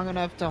they're strong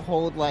enough to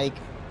hold like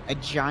a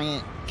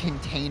giant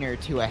container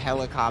to a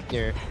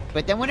helicopter,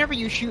 but then whenever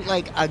you shoot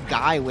like a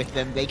guy with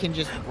them, they can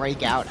just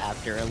break out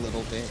after a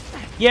little bit.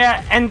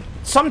 Yeah, and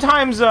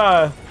sometimes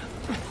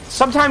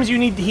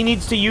he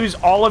needs to use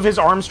all of his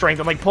arm strength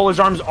and like pull his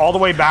arms all the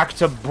way back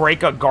to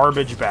break a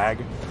garbage bag.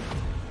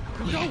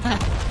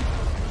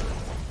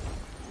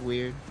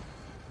 Weird.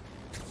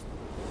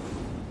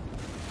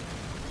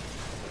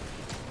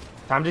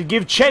 Time to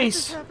give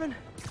chase.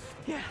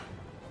 Yeah.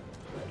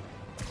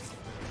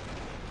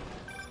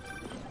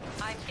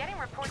 I'm getting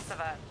reports of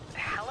a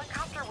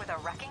helicopter with a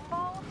wrecking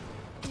ball.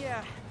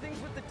 Yeah,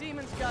 things with the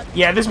demons got.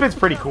 Yeah, this bit's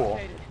pretty cool.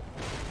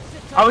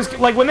 I was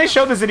like, when they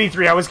showed this at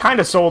E3, I was kind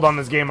of sold on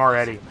this game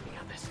already.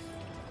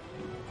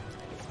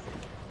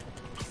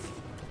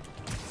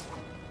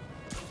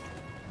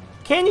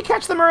 Can you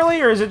catch them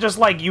early, or is it just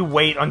like you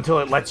wait until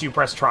it lets you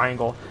press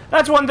triangle?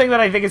 That's one thing that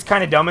I think is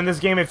kind of dumb in this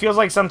game. It feels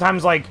like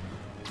sometimes like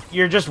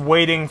you're just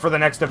waiting for the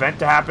next event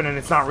to happen, and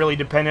it's not really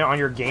dependent on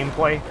your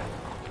gameplay.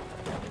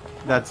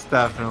 That's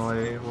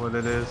definitely what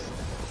it is.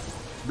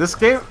 This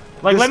game...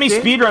 Like, let me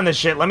speedrun this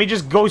shit. Let me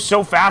just go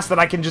so fast that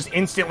I can just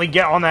instantly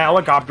get on the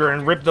helicopter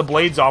and rip the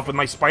blades off with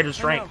my spider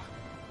strength.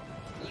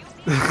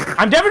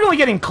 I'm definitely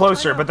getting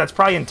closer, but that's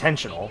probably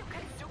intentional.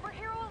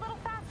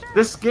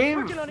 This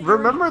game,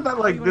 remember that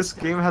like this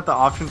game had the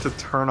option to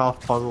turn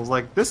off puzzles.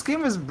 Like this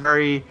game is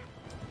very,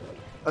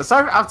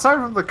 outside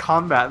from the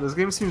combat, this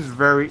game seems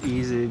very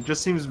easy. It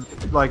just seems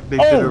like they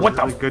did a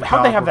really good job.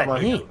 How'd they have of, that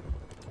like, name?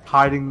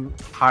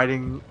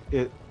 hiding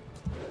it.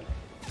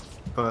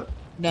 But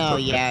no,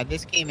 yeah,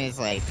 this game is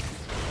like.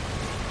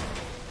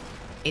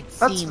 It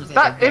that's, seems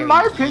that, in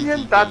my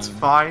opinion, that's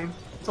fine.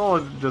 It's all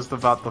just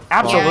about the fun.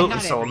 Absolutely,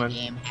 not Solomon. Every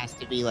game has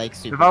to be like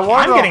super.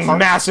 I'm getting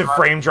massive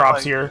frame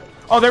drops here.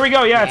 Oh, there we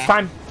go. Yeah, it's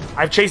time.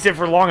 I've chased it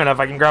for long enough.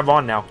 I can grab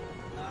on now.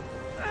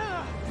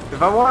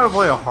 If I want to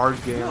play a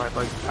hard game, I'd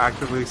like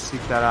actively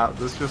seek that out.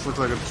 This just looks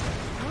like a.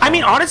 I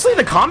mean, honestly,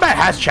 the combat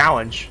has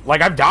challenge.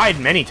 Like I've died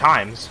many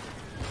times,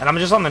 and I'm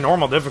just on the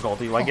normal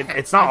difficulty. Like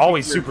it's not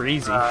always super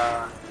easy.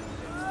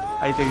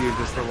 I think you're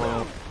just a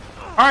little.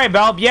 All right,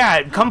 Balb.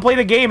 Yeah, come play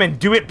the game and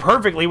do it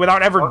perfectly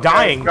without ever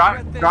dying.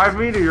 Drive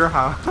me to your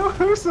house.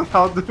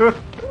 I'll do it.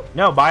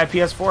 No, buy a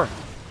PS4.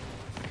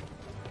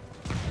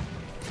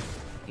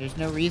 There's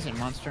no reason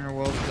Monster Hunter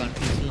World is on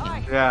PC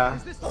now. Yeah.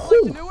 Is this the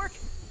flight to Newark?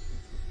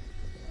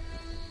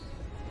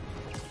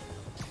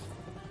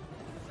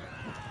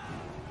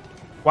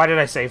 Why did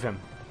I save him?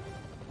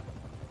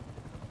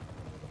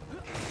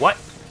 What?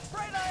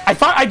 I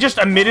thought I just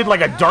emitted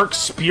like a dark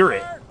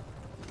spirit.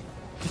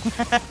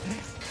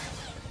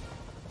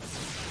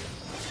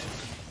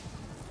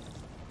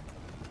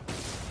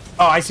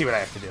 Oh, I see what I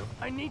have to do.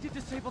 I need to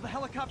disable the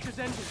helicopter's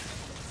engine.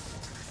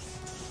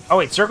 Oh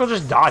wait, circle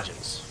just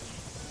dodges.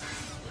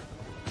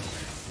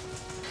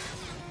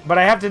 But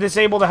I have to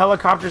disable the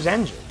helicopter's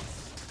engine.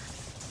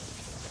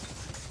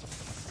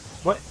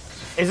 What?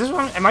 Is this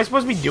one? Am I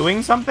supposed to be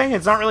doing something?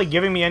 It's not really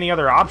giving me any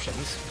other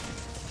options.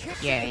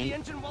 Yeah,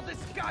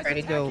 try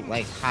to go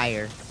like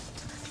higher.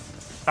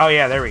 Oh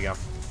yeah, there we go.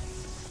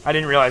 I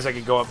didn't realize I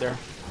could go up there.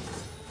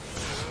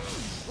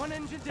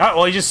 Oh,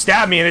 well, he just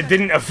stabbed me and it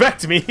didn't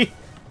affect me.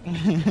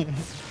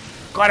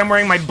 Glad I'm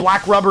wearing my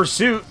black rubber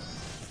suit.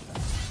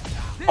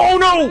 Oh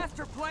no!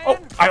 Oh,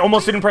 I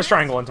almost didn't press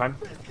triangle in time.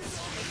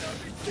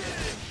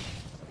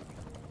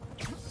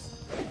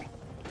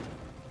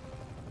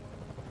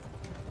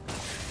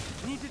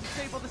 Need to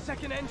disable the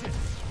second engine.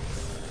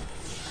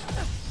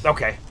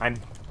 Okay, I'm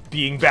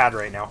being bad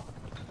right now.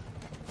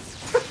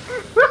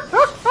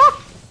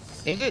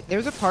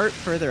 There's a part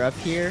further up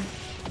here,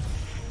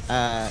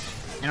 and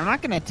I'm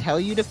not gonna tell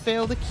you to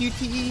fail the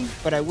QTE,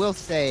 but I will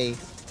say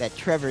that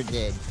Trevor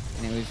did,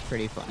 and it was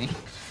pretty funny.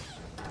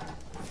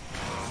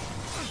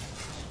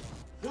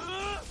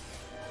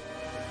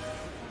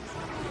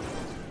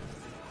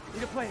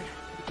 Need a plan.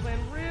 Plan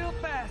real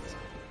fast.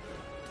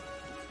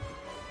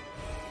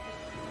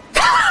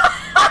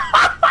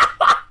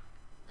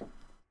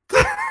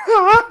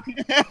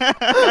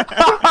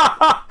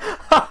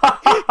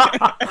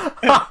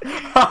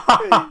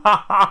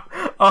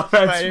 Oh,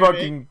 that's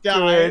fucking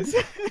good.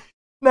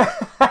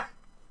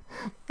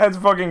 That's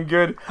fucking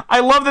good. I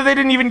love that they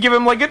didn't even give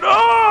him like an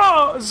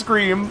oh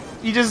scream.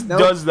 He just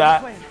does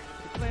that.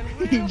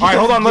 Alright,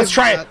 hold on, let's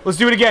try it. Let's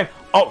do it again.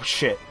 Oh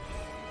shit.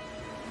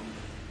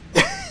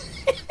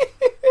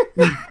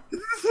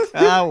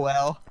 Ah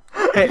well.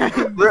 Hey,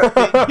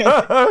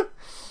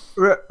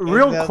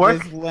 real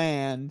quick.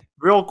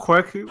 Real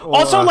quick.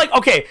 Also, like,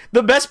 okay,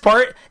 the best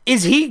part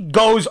is he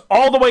goes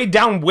all the way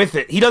down with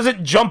it. He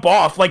doesn't jump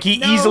off like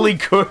he easily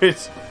could.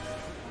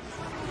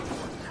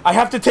 I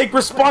have to take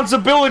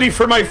responsibility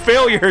for my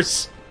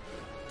failures.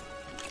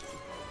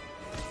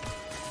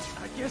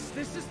 I guess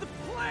this is the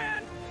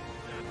plan.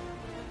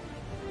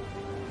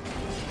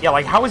 Yeah,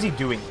 like, how is he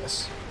doing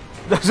this?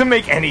 Doesn't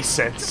make any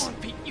sense.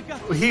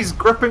 He's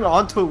gripping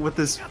onto it with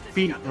his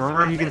feet.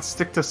 Remember, he can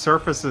stick to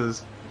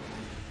surfaces.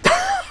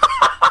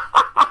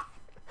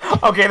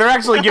 Okay, they're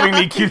actually giving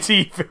me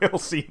QTE fail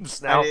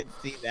scenes now. I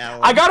didn't see that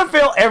one. I gotta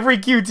fail every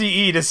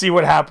QTE to see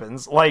what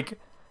happens. Like,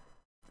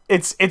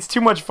 it's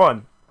too much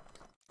fun.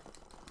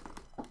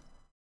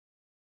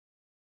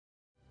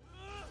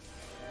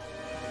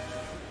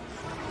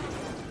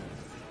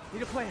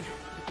 Need a plan.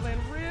 Plan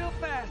real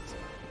fast.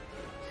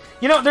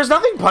 You know, there's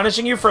nothing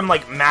punishing you from,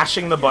 like,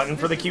 mashing the button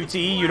for the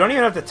QTE. You don't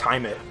even have to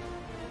time it.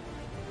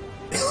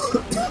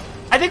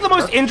 I think the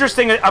most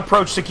interesting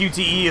approach to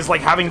QTE is,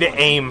 like, having to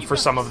aim for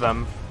some of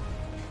them.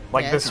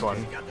 Like this one.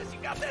 You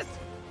got this.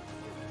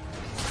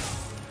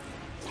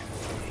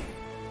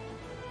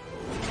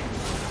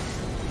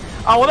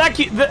 Oh, well, that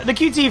the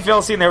QTE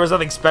fail scene there was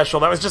nothing special.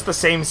 That was just the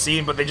same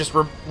scene, but they just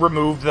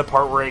removed the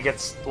part where it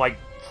gets, like,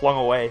 flung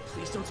away.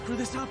 Please don't screw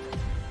this up.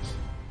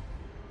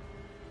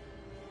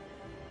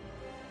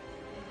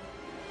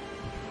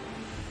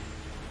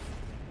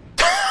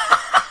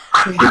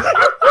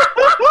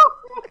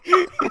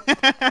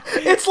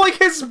 It's like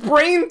his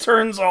brain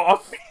turns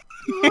off.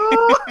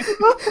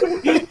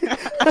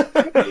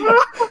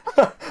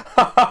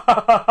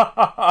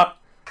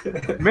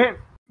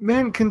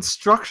 Man,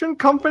 construction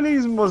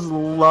companies must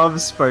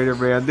love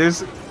Spider-Man.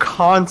 There's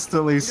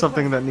constantly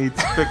something that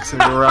needs fixing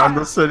around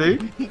the city.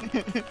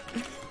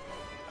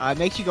 It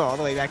makes you go all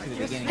the way back to the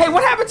beginning. Hey,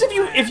 what happens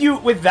if you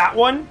with that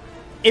one,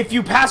 if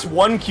you pass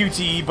one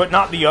QTE but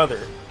not the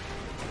other?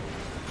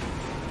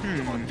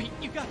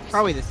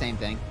 Probably the same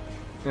thing.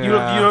 You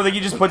don't think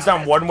he just puts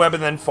down one web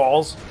and then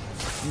falls?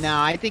 No,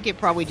 I think it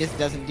probably just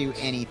doesn't do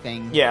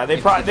anything. Yeah, they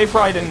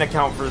probably didn't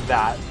account for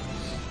that.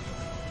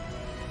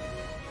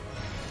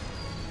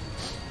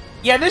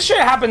 Yeah, this shit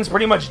happens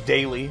pretty much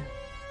daily.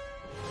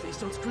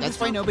 That's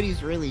why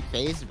nobody's really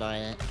fazed by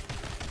it.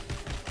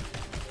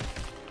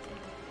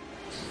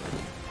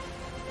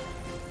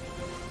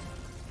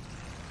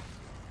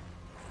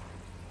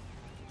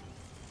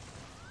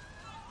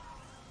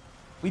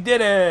 We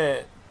did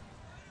it!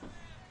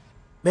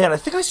 Man, I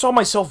think I saw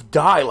myself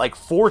die like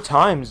 4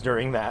 times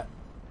during that.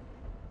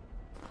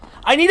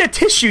 I need a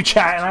tissue,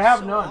 chat, and I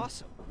have none.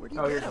 Awesome. Where'd you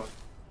Oh, get here's him?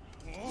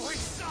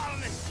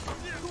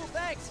 Cool,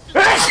 thanks.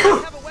 one.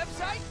 Have a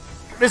website?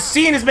 This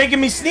scene is making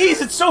me sneeze.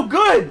 It's so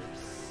good.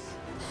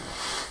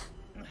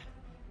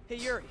 Hey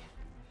Yuri,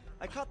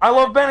 I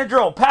love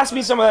Benadryl. Pass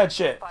me some of that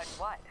shit.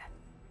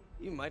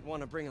 You might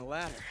want to bring a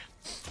ladder.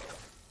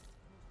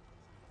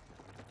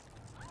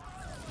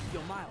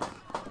 Yo, Miles.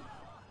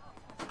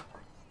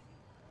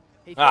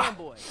 Hey,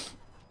 fanboy.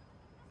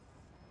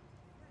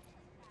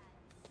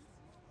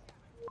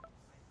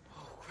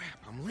 Oh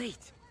crap, I'm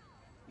late.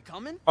 You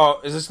coming?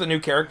 Oh, is this the new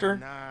character?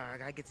 Nah, I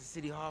gotta get to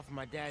City Hall for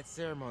my dad's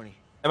ceremony.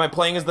 Am I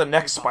playing as the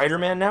next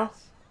Spider-Man now?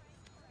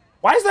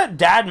 Why is that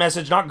dad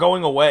message not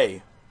going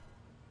away?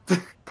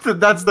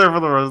 That's there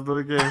for the rest of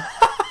the game.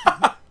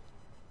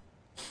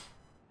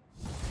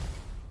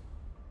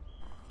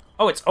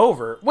 Oh, it's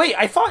over. Wait,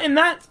 I thought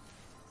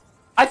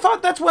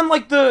that's when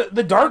like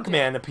the Dark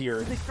Man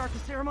appeared. Did they start the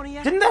ceremony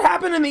yet? Didn't that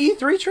happen in the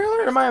E3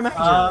 trailer? Or am I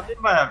imagining?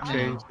 They might have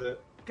changed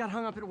it. Got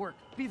hung up at work.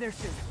 Be there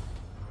soon.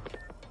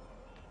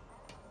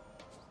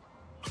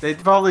 They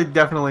probably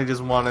definitely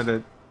just wanted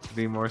it to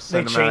be more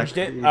They cinematic. changed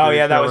it? E3 Oh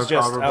yeah, that was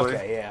trailer, just probably.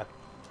 okay, yeah.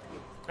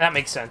 That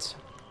makes sense.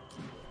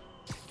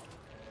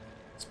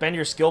 Spend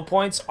your skill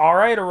points.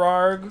 Alright,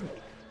 Ararg.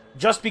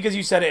 Just because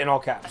you said it in all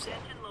caps.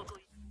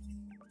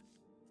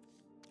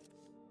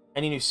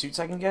 Any new suits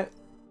I can get?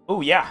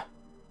 Oh yeah.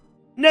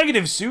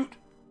 Negative suit.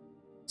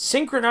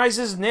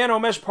 Synchronizes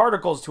nanomesh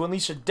particles to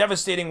unleash a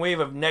devastating wave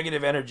of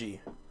negative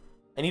energy.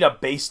 I need a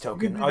base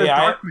token. Oh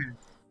yeah,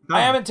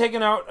 I haven't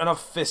taken out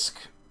enough Fisk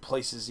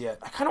places yet.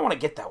 I kind of want to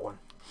get that one.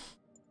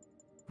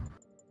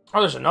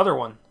 Oh, there's another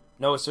one.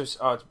 No, it's just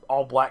it's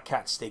all Black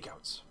Cat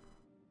stakeouts.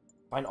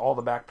 Find all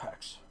the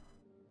backpacks.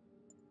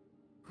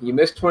 You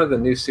missed one of the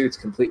new suits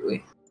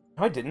completely.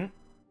 No, I didn't.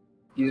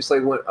 You just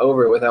like went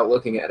over it without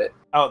looking at it.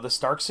 Oh, the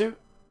Stark suit?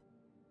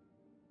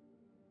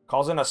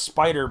 Calls in a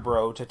spider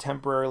bro to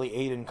temporarily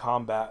aid in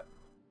combat.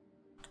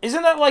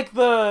 Isn't that like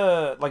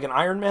an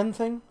Iron Man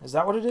thing? Is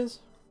that what it is?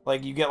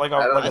 Like you get like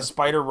a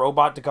spider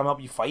robot to come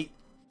help you fight?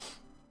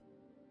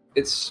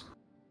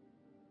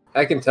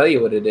 I can tell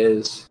you what it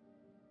is.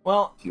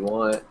 Well, if you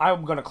want.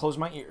 I'm gonna close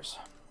my ears.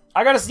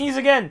 I gotta sneeze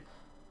again!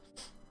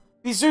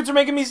 These suits are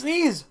making me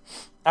sneeze!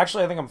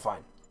 Actually, I think I'm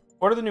fine.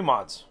 What are the new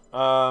mods?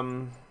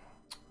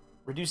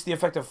 Reduce the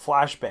effect of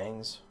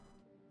flashbangs.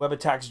 Web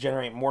attacks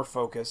generate more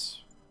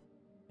focus.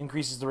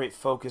 Increases the rate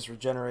focus,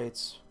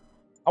 regenerates.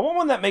 I want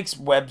one that makes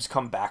webs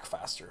come back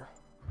faster.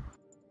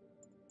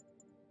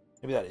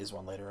 Maybe that is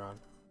one later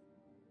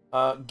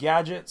on.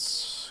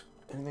 Gadgets.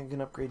 Anything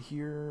can upgrade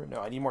here?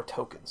 No, I need more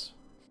tokens.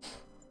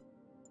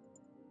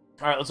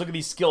 Alright, let's look at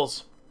these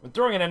skills. When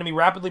throwing an enemy,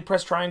 rapidly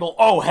press triangle.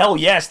 Oh, hell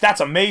yes!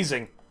 That's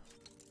amazing!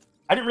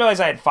 I didn't realize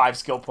I had 5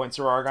 skill points,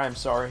 Ararg. I'm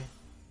sorry.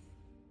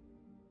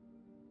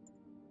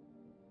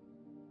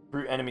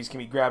 Brute enemies can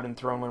be grabbed and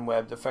thrown when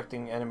webbed,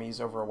 affecting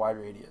enemies over a wide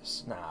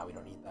radius. Nah, we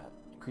don't need that.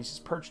 Increases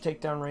perch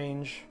takedown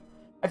range.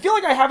 I feel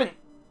like I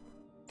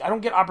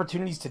don't get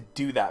opportunities to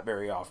do that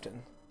very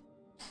often.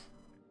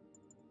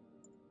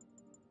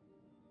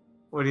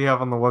 What do you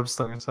have on the web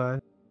slinger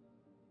side?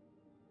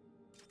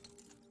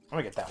 I'm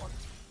gonna get that one.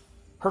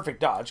 Perfect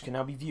dodge can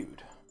now be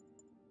viewed.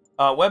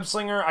 Web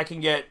slinger, I can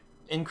get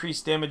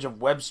increased damage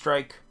of web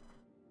strike.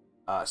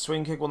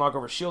 Swing kick will knock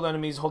over shield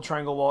enemies. Hold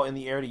triangle while in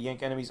the air to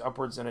yank enemies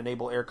upwards and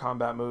enable air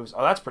combat moves.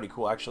 Oh, that's pretty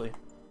cool, actually.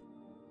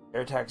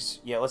 Air attacks.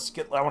 Yeah, I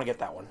want to get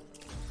that one.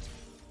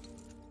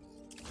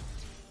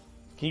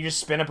 Can you just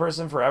spin a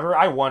person forever?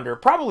 I wonder.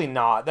 Probably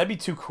not. That'd be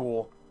too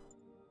cool.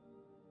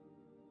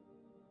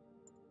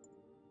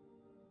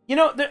 You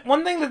know,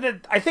 one thing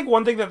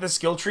that the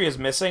skill tree is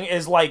missing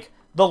is like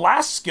the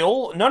last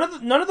skill. None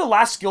of the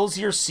last skills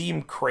here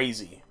seem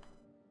crazy.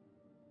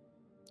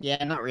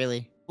 Yeah, not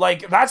really.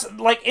 Like that's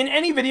like in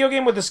any video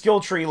game with a skill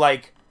tree,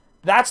 like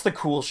that's the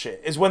cool shit.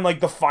 Is when like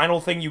the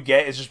final thing you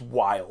get is just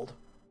wild.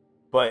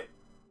 But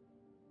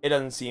it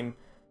doesn't seem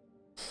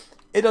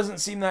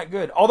that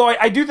good. Although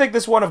I do think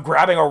this one of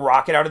grabbing a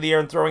rocket out of the air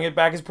and throwing it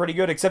back is pretty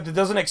good, except it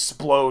doesn't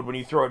explode when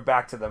you throw it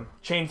back to them.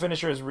 Chain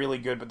finisher is really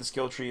good, but the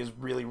skill tree is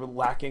really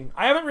lacking.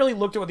 I haven't really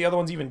looked at what the other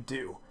ones even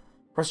do.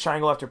 Press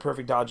triangle after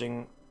perfect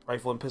dodging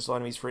rifle and pistol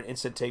enemies for an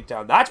instant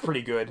takedown. That's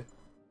pretty good.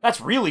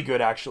 That's really good,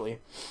 actually.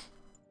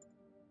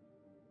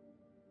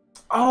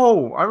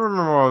 Oh, I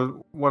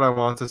remember what I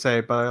wanted to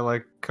say, but I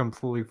like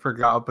completely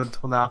forgot up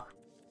until now.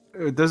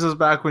 This is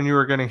back when you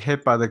were getting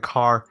hit by the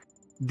car.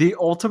 The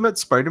Ultimate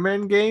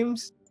Spider-Man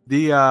games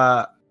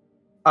I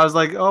was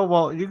like, oh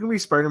well, you can be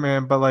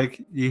Spider-Man, but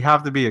like you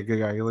have to be a good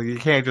guy. Like you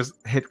can't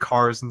just hit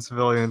cars and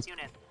civilians.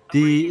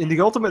 In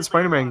the Ultimate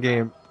Spider-Man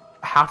game,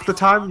 half the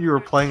time you were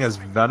playing as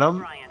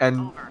Venom,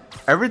 and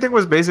everything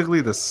was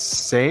basically the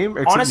same,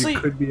 except Honestly, you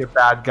could be a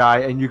bad guy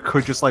and you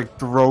could just like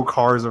throw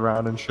cars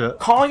around and shit.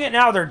 Calling it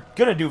now, they're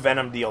gonna do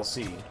Venom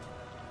DLC.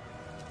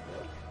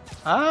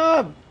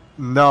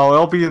 No,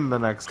 it'll be in the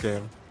next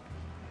game.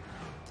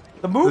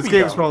 The movie. This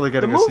game's probably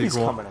getting the a movie's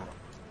sequel. coming out.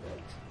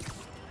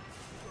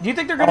 Do you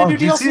think they're gonna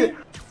do DLC?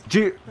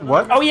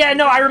 What? Oh yeah,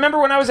 no. I remember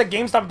when I was at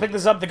GameStop and picked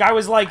this up. The guy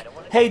was like,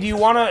 "Hey, do you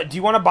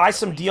wanna buy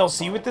some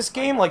DLC with this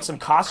game, like some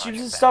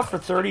costumes and stuff for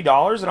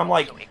 $30?" And I'm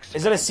like,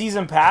 "Is it a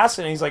season pass?"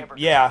 And he's like,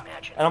 "Yeah."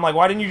 And I'm like,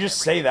 "Why didn't you just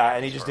say that?"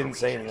 And he just didn't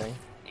say anything.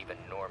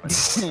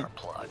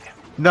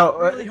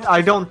 No,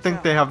 I don't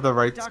think they have the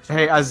rights.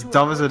 Hey, as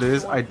dumb as it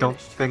is, I don't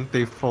think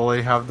they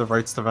fully have the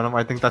rights to Venom.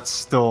 I think that's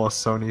still a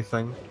Sony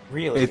thing.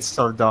 Really? It's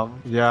so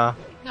dumb. Yeah.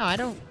 No, I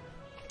don't.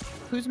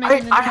 Who's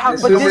making this? I have,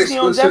 This but is Disney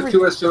owns exclusive everything.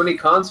 to a Sony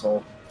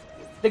console.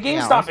 The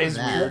GameStop is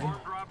weird.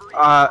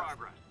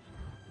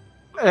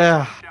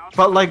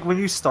 But like when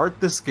you start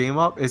this game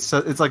up, it's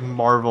like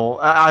Marvel.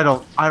 I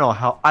don't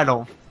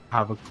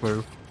have a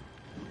clue.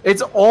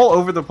 It's all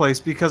over the place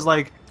because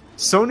like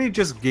Sony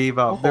just gave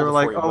up. They were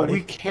like, "Oh,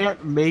 we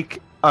can't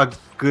make a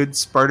good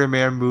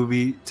Spider-Man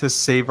movie to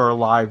save our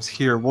lives.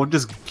 Here, we'll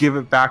just give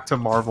it back to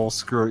Marvel.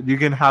 Screw it. You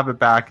can have it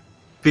back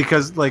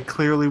because like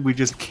clearly we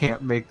just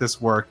can't make this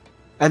work."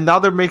 And now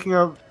they're making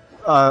a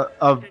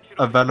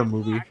Venom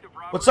movie.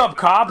 What's up,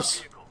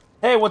 cops?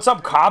 Hey, what's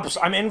up, cops?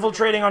 I'm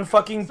infiltrating on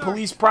fucking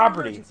police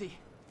property.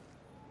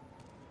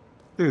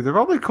 Dude, they're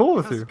probably cool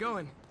with you.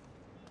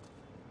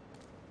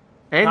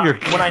 And you're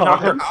when I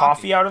knock their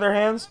coffee out of their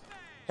hands.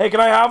 Hey,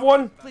 can I have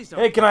one?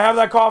 Hey, can I have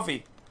that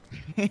coffee?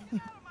 I'm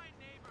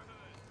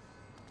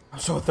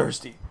so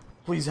thirsty.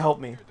 Please help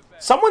me.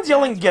 Someone's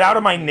yelling, "Get out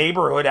of my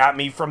neighborhood" at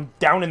me from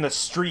down in the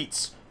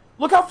streets.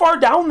 Look how far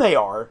down they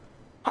are.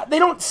 They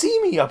don't see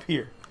me up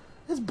here.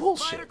 That's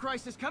bullshit.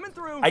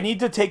 I need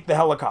to take the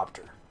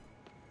helicopter.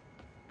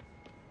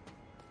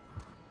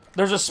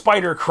 There's a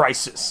spider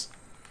crisis.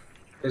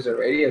 There's a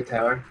radio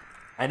tower.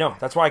 I know.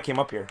 That's why I came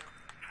up here.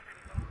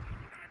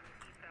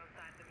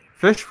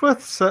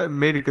 Fishwith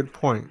made a good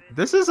point.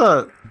 This is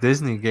a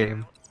Disney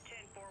game.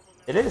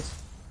 It is.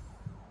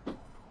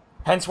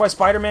 Hence why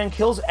Spider-Man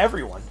kills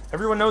everyone.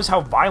 Everyone knows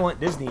how violent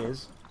Disney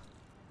is.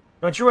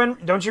 Don't you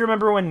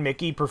remember when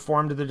Mickey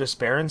performed the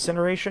Despair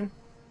Incineration?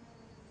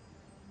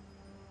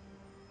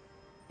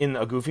 In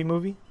a Goofy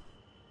movie?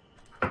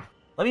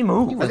 Let me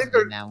move.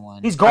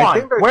 He's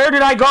gone. Where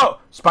did I go?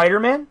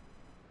 Spider-Man?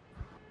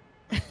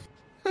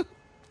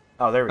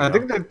 Oh, there we go. I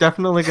think they're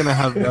definitely gonna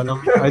have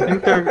Venom. I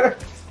think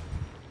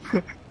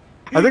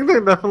they're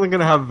definitely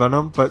gonna have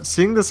Venom, but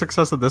seeing the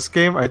success of this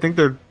game, I think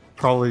they're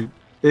probably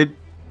if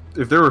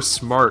they were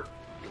smart,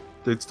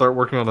 they'd start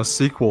working on a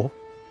sequel.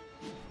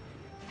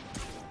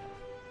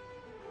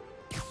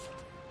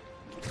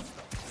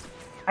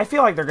 I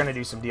feel like they're gonna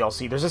do some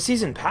DLC. There's a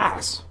season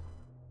pass.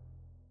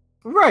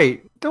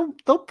 Right.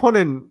 They'll put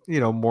in,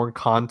 more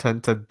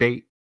content to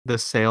bait the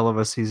sale of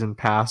a season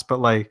pass,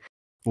 but like,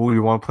 we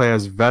want to play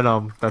as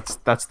Venom,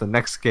 that's the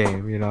next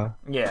game,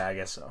 Yeah, I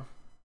guess so.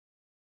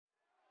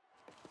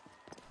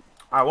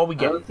 Alright, what we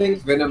get? I don't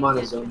think Venom on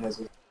his own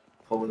has a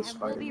pull as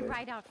Spider-Man. We'll be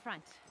right out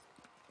front.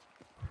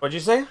 What'd you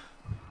say?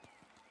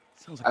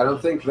 I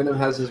don't think Venom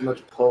has as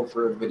much pull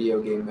for a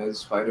video game as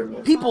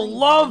Spider-Man. People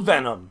love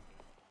Venom.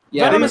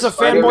 Yeah, Venom is a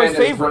fanboy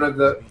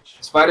favorite.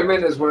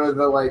 Spider-Man is one of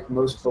the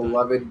most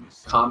beloved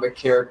comic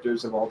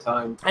characters of all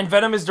time. And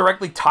Venom is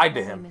directly tied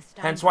to him.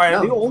 Hence why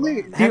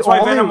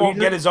Venom won't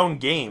get his own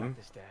game.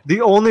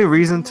 The only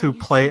reason to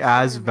play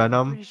as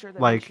Venom,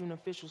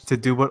 to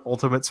do what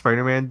Ultimate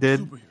Spider-Man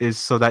did, is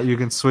so that you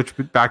can switch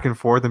back and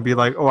forth and be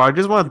like, "Oh, I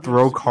just want to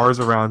throw cars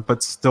around,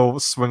 but still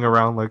swing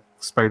around like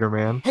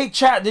Spider-Man." Hey,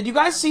 chat, did you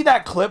guys see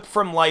that clip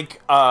from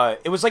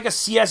it was like a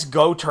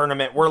CS:GO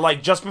tournament where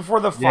just before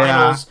the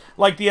finals,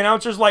 the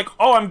announcer's like,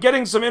 "Oh, I'm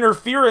getting some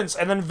interference,"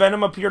 and then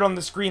Venom appeared on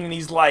the screen and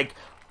he's like,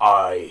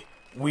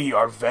 "We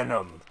are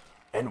Venom.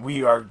 And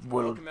we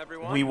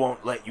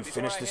won't let you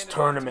finish this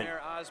tournament,"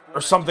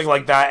 or something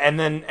like that. And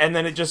then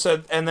it just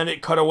said, and then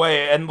it cut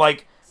away, and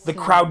the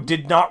crowd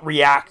did not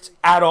react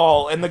at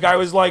all. And the guy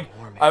was like,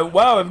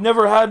 "Wow, I've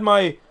never had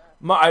my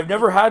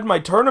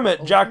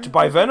tournament jacked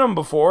by Venom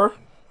before."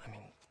 I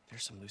mean,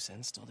 there's some loose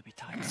ends still to be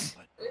tied.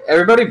 But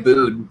everybody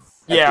booed.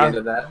 At the end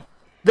of that.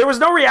 There was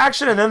no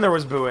reaction, and then there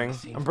was booing.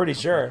 I'm pretty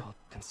sure.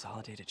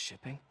 Consolidated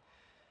shipping.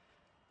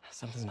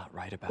 Something's not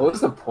right about. What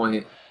was the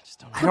point?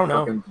 I don't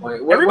know.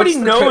 Everybody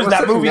knows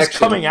that movie's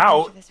coming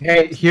out.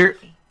 Hey,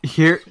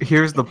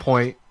 here's the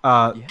point.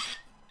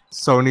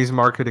 Sony's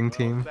marketing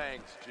team.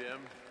 Thanks,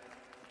 Jim.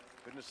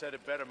 Couldn't have said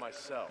it better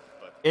myself.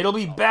 But It'll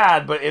be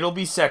bad, but it'll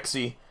be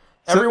sexy.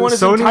 Everyone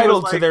is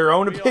entitled to their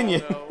own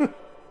opinion.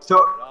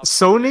 So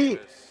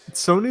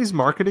Sony's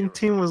marketing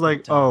team was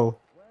like, "Oh,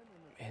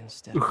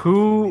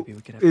 who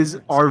is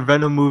our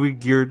Venom movie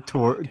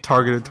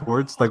targeted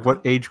towards? Like,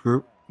 what age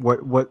group?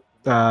 What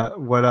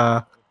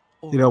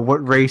you know,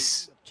 what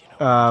race,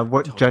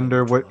 what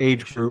gender, what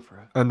age group,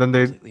 and then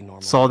they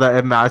saw that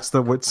it matched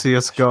up with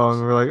CS:GO,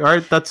 and we're like, all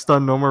right, that's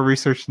done. No more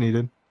research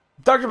needed.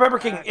 Dr. Pepper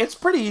King, it's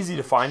pretty easy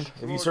to find.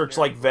 If you search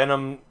like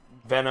Venom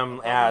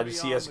ad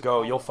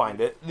CS:GO, you'll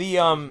find it.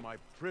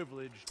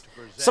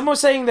 Someone was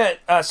saying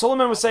that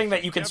Solomon was saying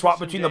that you can swap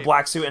between the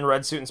black suit and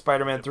red suit in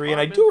Spider-Man 3, and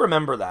I do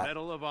remember that.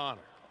 Medal of Honor.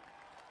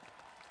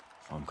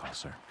 Phone call,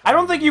 sir. I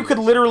don't think you could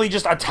literally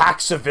just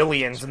attack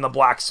civilians in the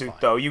black suit,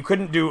 though. You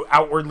couldn't do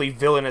outwardly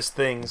villainous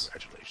things.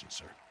 Congratulations,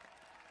 sir.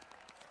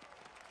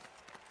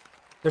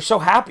 They're so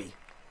happy.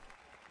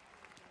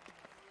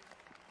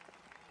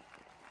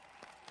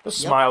 Those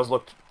smiles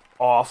looked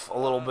off a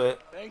little bit.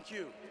 Thank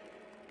you,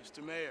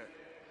 Mr. Mayor.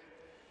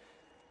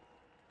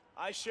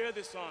 I share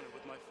this honor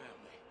with my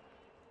family.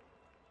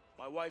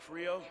 My wife,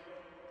 Rio.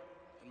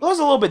 That was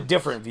a little bit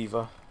different,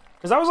 Viva.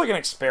 Because that was like an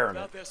experiment.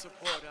 Without their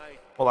support,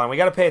 Hold on, we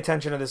gotta pay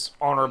attention to this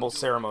honorable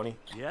ceremony.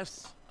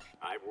 Yes?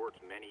 I've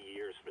worked many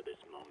years for this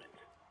moment.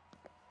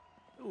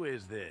 Who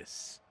is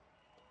this?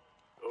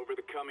 Over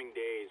the coming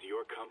days,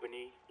 your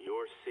company,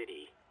 your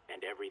city,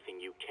 and everything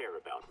you care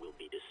about will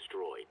be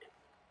destroyed.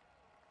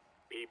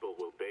 People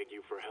will beg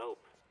you for help,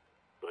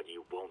 but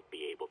you won't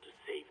be able to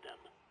save them.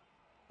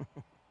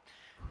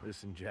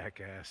 Listen,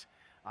 jackass,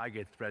 I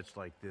get threats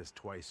like this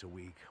twice a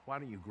week. Why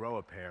don't you grow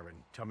a pair and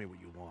tell me what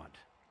you want?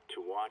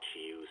 To watch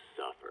you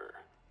suffer.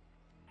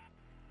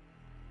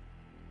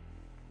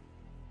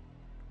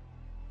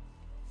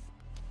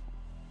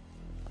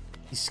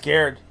 He's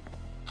scared.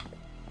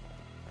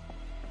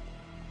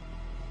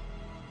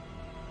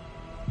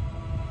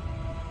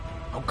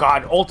 Oh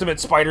god, ultimate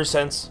spider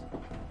sense.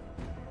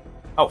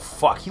 Oh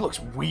fuck, he looks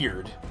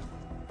weird.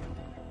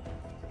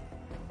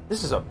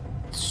 This is a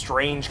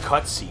strange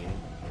cutscene.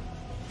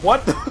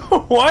 What?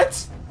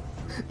 What?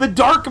 The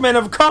Darkmen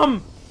have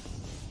come!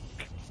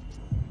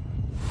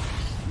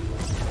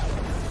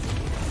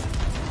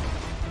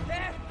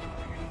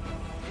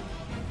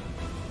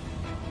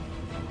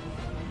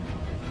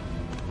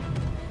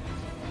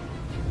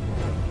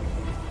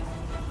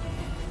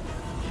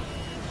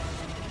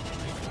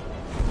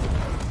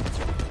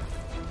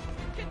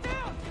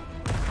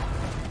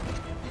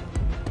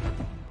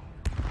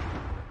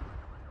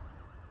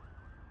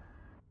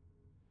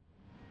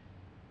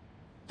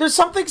 There's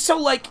something so,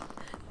 like,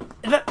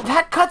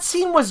 that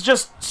cutscene was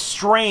just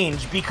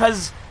strange,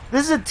 because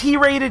this is a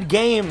T-rated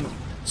game,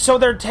 so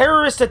their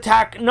terrorist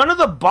attack, none of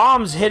the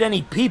bombs hit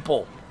any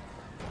people.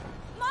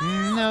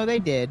 No, they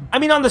did. I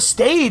mean, on the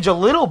stage, a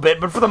little bit,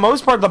 but for the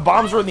most part, the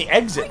bombs were in the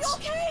exits.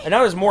 And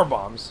now there's more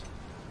bombs.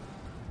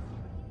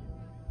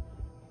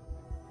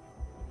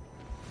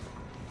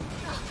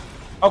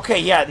 Okay,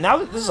 yeah, now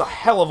that this is a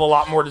hell of a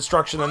lot more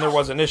destruction than there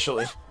was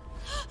initially.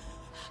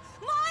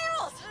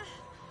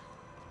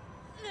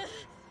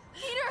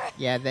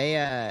 Yeah,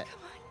 they,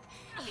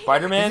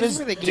 Spider-Man this is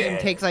where the game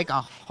dead. takes, like,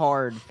 a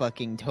hard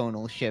fucking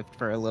tonal shift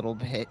for a little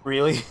bit.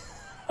 Really?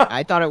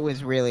 I thought it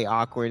was really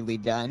awkwardly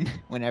done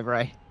whenever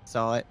I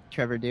saw it,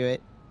 Trevor do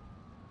it.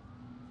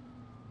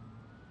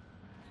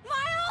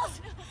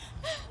 Miles!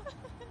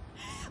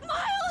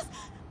 Miles!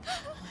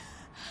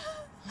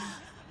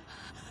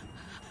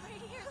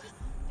 Right here.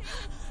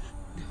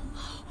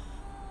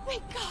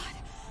 Thank God.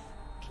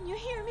 Can you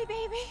hear me,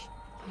 baby?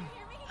 Can you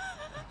hear me?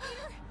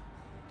 Peter?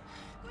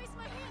 Squeeze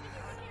my hand if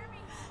you can hear me.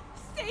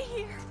 Stay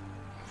here.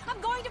 I'm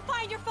going to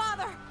find your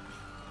father.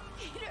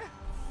 Peter.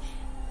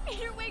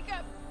 Peter, wake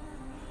up.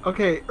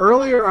 Okay,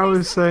 earlier I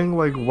was saying,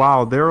 like,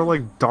 wow, there are,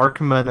 like,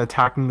 dark men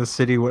attacking the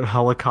city with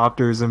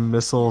helicopters and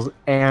missiles,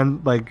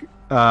 and, like, you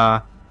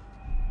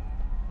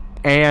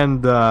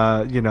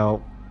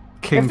know,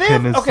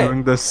 Kingpin is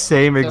doing the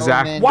same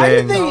exact thing. Why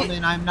did they...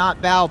 I'm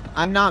not Balp.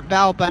 I'm not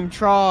Balp. I'm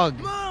Trog.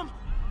 Mom!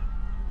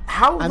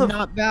 I'm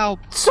not Balp.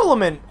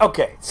 Solomon,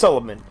 okay,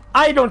 Solomon.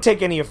 I don't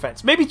take any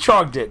offense. Maybe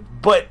Trog did,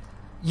 but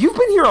you've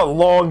been here a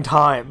long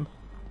time.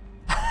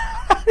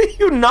 How do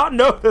you not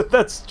know that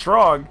that's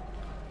Trog?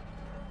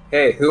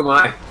 Hey, who am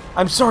I?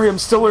 I'm sorry, I'm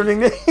still learning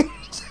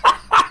names.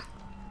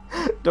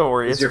 Don't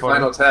worry, It's it's your funny.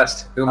 final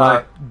test. Who am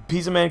I?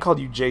 Pizza Man called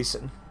you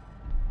Jason.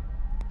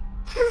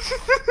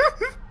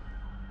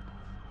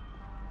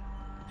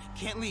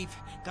 Can't leave.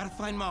 Gotta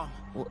find Mom.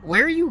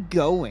 Where are you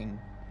going?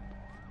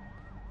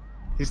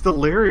 He's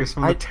delirious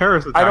from the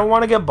terrorist attack. I don't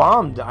want to get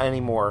bombed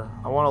anymore.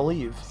 I want to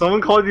leave.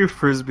 Someone called you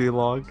Frisbee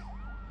Log.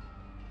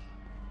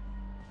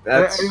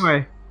 That's...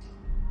 Anyway,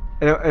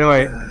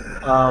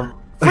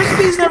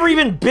 Frisbee's never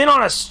even been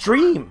on a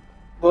stream.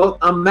 Well,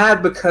 I'm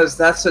mad because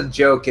that's a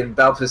joke and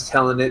Balp is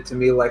telling it to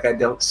me like I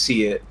don't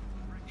see it.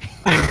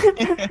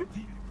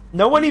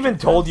 No one even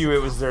told you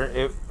it was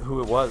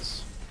who it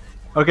was.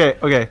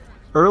 Okay.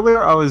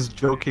 Earlier I was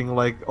joking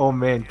like, oh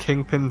man,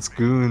 Kingpin's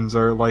goons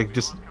are like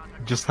just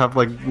have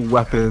like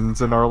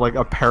weapons and are like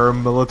a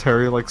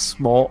paramilitary like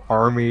small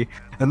army,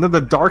 and then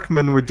the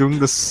Darkmen were doing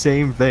the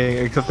same thing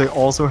except they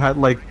also had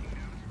like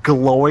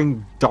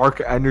glowing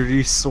dark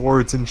energy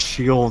swords and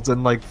shields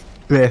and like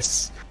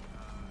fists.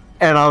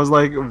 And I was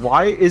like,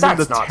 why isn't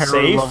the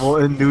terror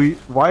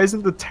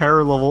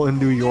level in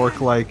New York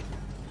like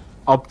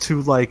up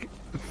to like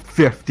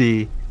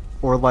 50,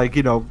 or like,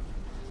 you know,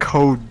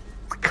 code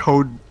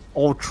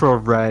ultra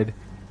red.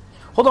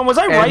 Hold on, was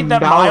I right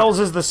that now, Miles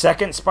is the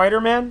second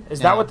Spider-Man? Is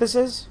that what this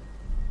is?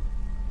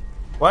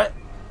 What?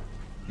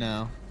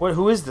 No. What?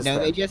 Who is this? No,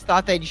 then? they just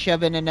thought they'd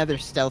shove in another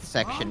stealth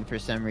section for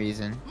some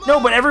reason. No,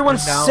 but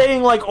everyone's now,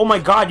 saying like, "Oh my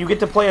God, you get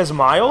to play as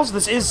Miles.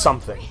 This is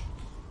something."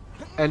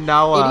 And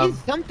now it is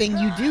something.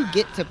 You do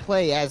get to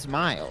play as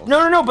Miles.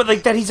 No, but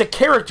like that he's a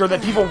character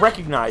that people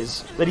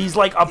recognize. That he's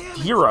like a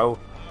hero.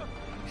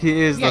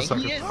 He is yeah, the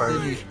second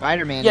Spider-Man.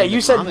 Spider-Man. Yeah,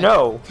 you said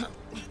no.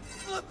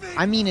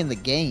 I mean, in the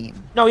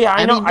game. No, yeah,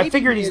 I know. mean, I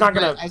figured he's not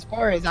gonna. As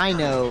far as I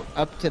know,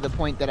 up to the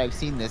point that I've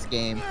seen this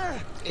game,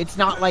 it's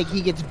not like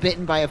he gets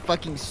bitten by a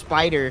fucking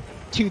spider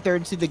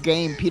 2/3 of the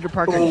game. Peter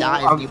Parker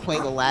dies, and you play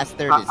the last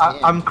third as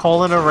him. I'm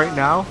calling it right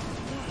now.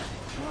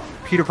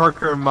 Peter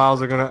Parker and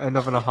Miles are gonna end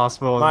up in a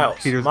hospital. Miles,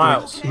 and Peter's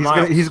Miles,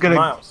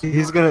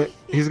 he's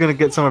gonna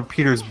get some of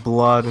Peter's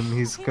blood, and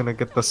he's gonna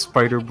get the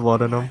spider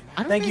blood in him.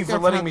 Thank you for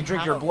letting me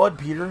drink your blood,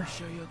 Peter.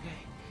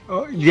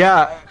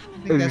 Yeah.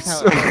 I think that's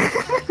how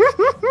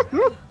it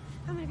works.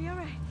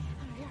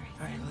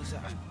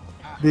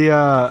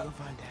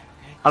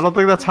 I don't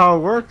think that's how it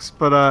works,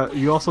 but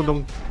you also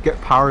don't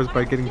get powers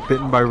by getting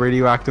bitten by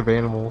radioactive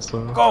animals.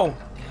 So go.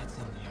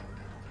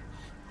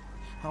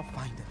 I'll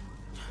find him.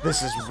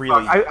 This is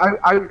really.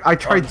 I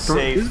tried.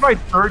 Unsafe. This is my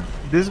third.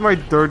 This is my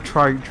third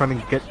try trying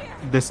to get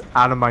this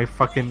out of my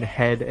fucking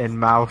head and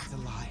mouth.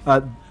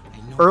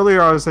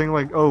 Earlier I was saying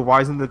like, oh,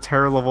 why isn't the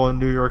terror level in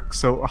New York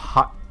so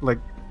hot, like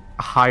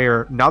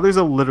higher? Now there's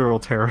a literal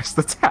terrorist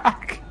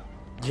attack.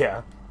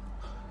 Yeah.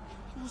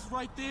 He was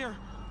right there.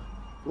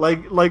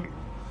 Like,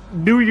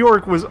 New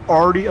York was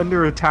already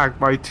under attack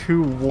by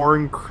 2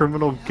 warring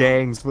criminal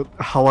gangs with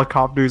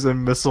helicopters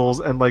and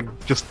missiles and like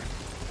just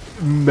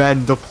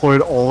men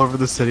deployed all over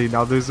the city.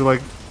 Now they're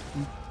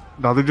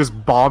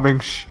just bombing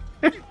shit.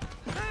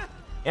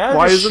 Yeah,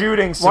 they're just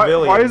shooting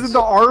civilians. Why isn't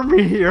the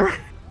army here?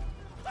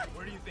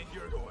 Where do you think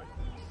you're going?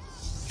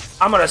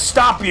 I'm gonna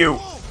stop you.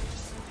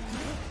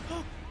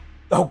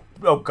 Oh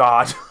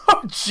God.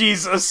 Oh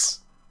Jesus.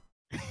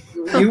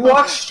 You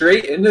walked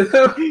straight into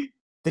them?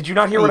 Did you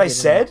not hear what I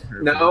said?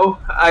 No,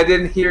 I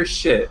didn't hear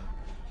shit.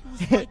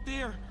 Right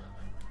there.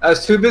 I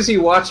was too busy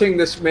watching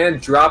this man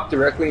drop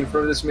directly in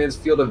front of this man's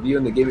field of view,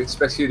 and the game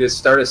expects you to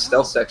start a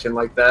stealth section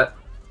like that.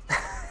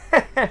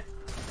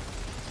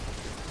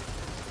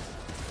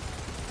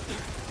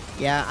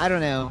 Yeah, I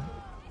don't know.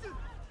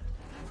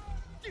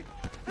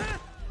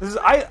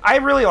 I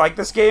really like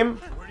this game.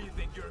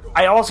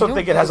 I also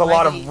think it has a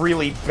lot of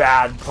really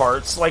bad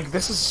parts. Like,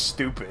 this is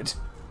stupid.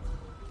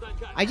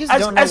 I just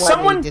don't know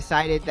why they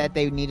decided that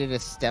they needed a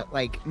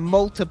like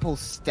multiple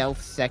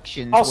stealth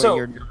sections also,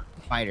 where you're not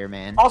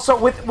Spider-Man. Also,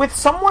 with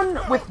someone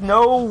with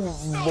no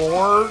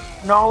lore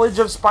knowledge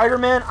of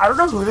Spider-Man, I don't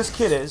know who this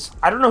kid is.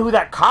 I don't know who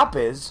that cop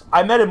is.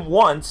 I met him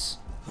once.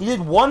 He did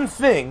one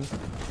thing.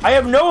 I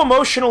have no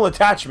emotional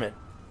attachment.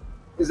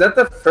 Is that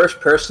the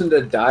first person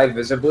to die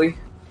visibly?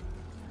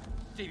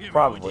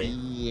 Probably.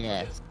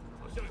 Yes.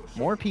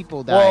 More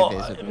people die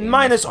visibly.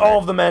 Minus all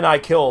of the men I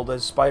killed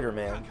as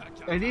Spider-Man.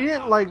 And he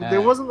didn't like. There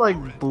wasn't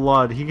like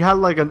blood. He had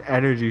like an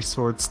energy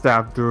sword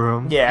stabbed through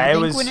him. Yeah, I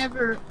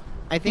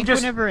think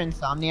whenever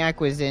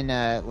Insomniac was in,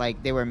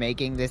 like they were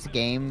making this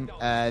game,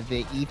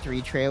 the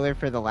E3 trailer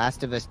for The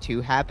Last of Us 2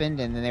 happened,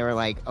 and then they were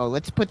like, "Oh,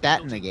 let's put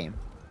that in the game."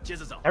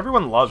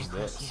 Everyone loves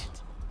this.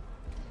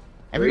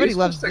 Everybody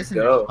loves this in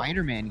the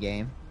Spider-Man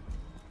game.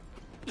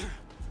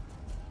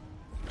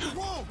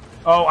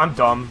 Oh, I'm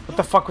dumb. What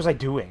the fuck was I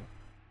doing?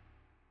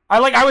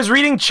 I was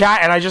reading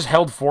chat and I just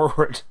held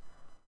forward.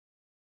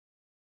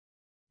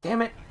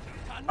 Damn it.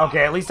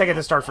 Okay, at least I get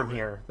to start from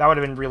here. That would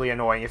have been really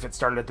annoying if it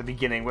started at the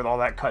beginning with all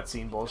that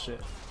cutscene bullshit.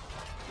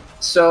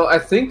 So I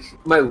think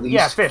my least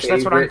Yeah, Fish, favorite,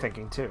 that's what I'm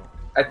thinking too.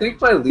 I think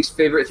my least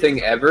favorite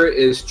thing ever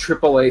is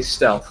AAA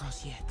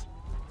stealth.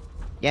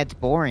 Yeah, it's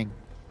boring.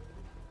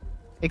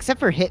 Except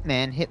for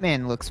Hitman.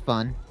 Hitman looks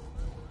fun.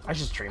 I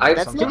just dream.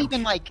 That's not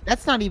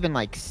even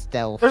like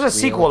stealth. There's a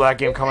sequel to that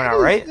game coming out,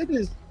 right?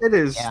 It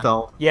is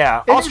stealth.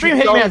 Yeah, I'll stream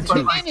Hitman 2.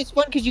 Hitman is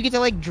fun because you get to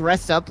like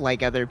dress up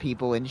like other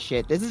people and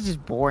shit. This is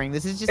just boring.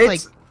 This is just like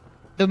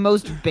the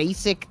most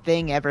basic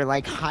thing ever.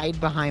 Like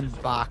hide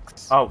behind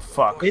box. Oh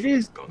fuck. It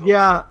is.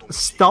 Yeah,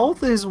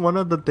 stealth is one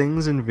of the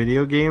things in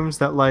video games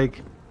that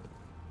like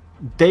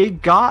they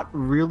got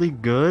really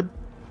good,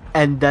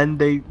 and then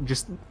they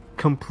just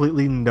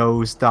completely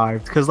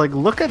nosedived. Because like,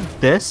 look at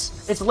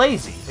this. It's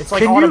lazy. It's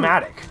like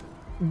automatic.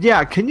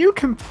 Yeah. Can you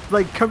don't.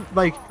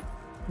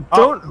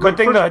 Good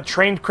thing the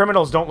trained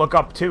criminals don't look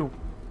up too.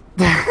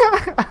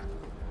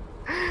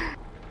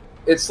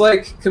 It's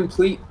like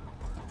complete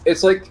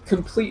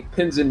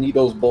pins and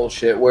needles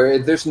bullshit, where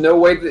there's no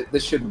way that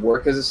this should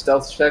work as a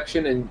stealth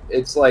section, and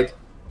it's like,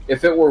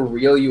 if it were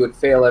real, you would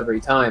fail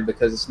every time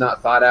because it's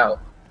not thought out.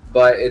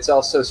 But it's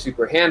also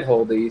super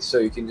handholdy, so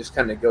you can just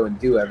kind of go and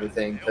do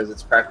everything because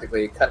it's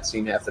practically a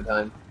cutscene half the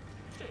time.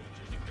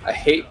 I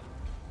hate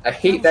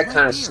that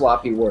kind of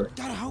sloppy work.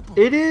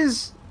 It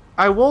is.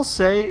 I will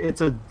say it's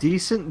a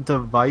decent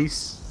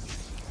device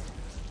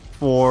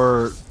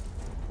for,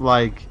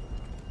 like,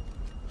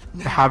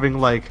 having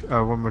like what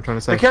am I trying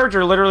to say? The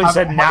character literally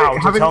said now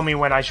to tell me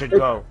when I should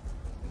go.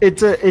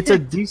 It's a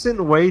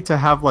decent way to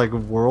have like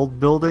world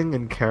building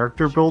and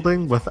character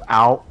building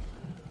without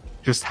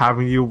just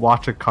having you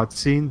watch a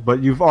cutscene.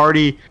 But you've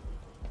already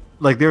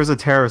like there was a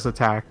terrorist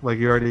attack. Like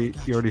you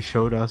already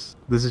showed us.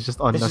 This is just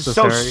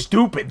unnecessary. This is so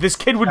stupid. This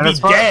kid would be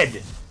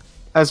dead.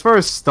 As far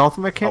as stealth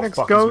mechanics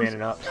goes,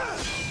 manning up.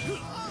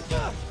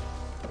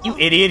 You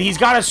idiot! He's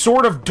got a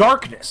sword of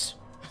darkness.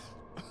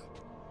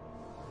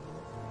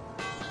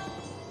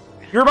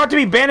 You're about to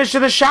be banished to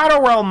the Shadow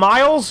Realm,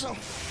 Miles!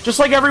 Just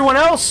like everyone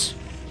else!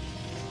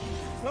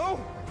 No!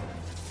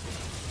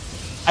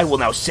 I will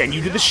now send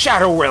you to the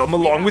Shadow Realm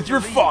along with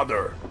your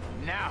father!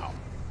 Now!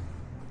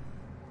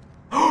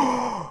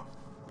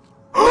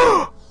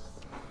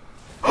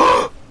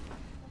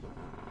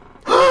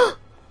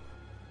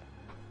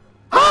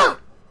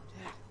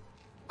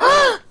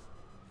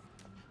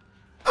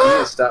 You need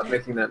to stop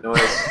making that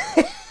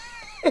noise.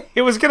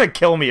 It was gonna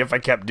kill me if I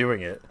kept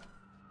doing it.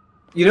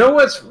 You know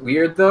what's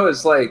weird though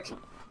is like,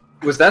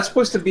 was that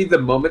supposed to be the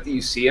moment that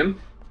you see him?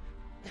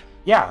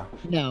 Yeah.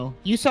 No,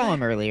 you saw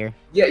him earlier.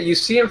 Yeah, you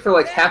see him for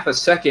like half a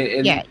second,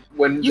 and Yeah,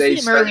 when you they see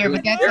him start earlier, doing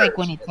but that's terror- like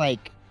when it's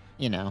like,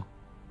 you know.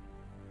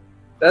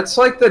 That's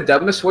like the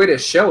dumbest way to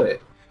show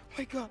it.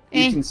 You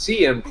can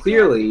see him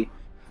clearly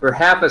for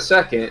half a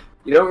second.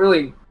 You don't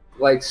really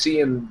like see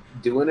him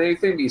doing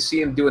anything, but you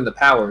see him doing the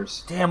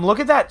powers. Damn, look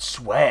at that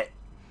sweat.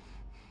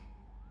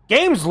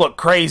 Games look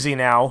crazy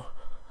now.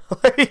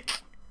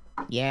 Like,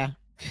 yeah,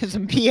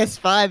 some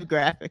PS5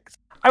 graphics.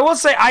 I will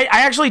say, I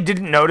actually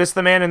didn't notice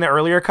the man in the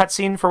earlier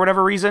cutscene for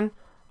whatever reason.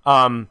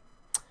 That's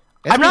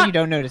when you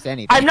don't notice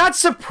anything. I'm not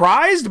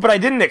surprised, but I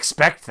didn't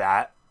expect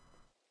that.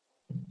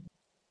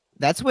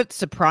 That's what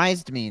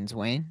surprised means,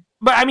 Wayne.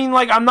 But I mean,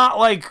 like, I'm not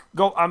like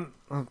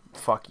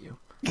fuck you.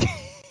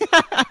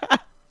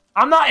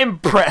 I'm not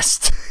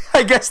impressed.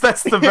 I guess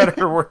that's the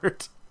better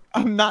word.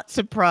 I'm not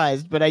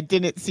surprised, but I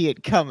didn't see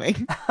it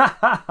coming.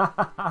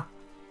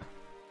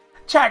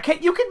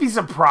 Chat, you can be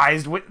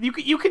surprised with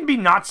you can be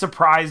not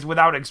surprised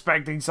without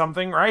expecting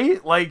something,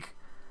 right? Like,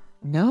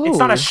 no, it's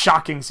not a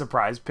shocking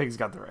surprise. Pig's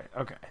got the right.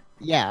 Okay.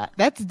 Yeah,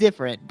 that's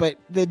different. But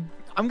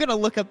I'm gonna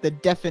look up the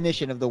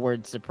definition of the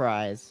word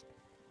surprise.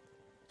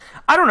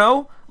 I don't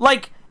know.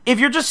 Like, if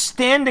you're just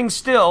standing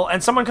still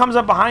and someone comes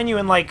up behind you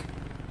and like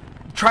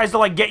tries to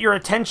like get your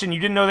attention, you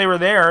didn't know they were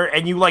there,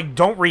 and you like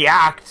don't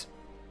react,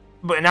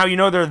 but now you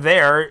know they're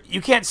there.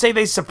 You can't say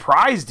they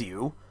surprised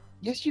you.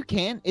 Yes, you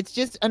can. It's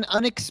just an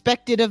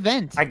unexpected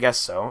event. I guess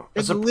so.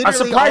 It's A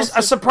literally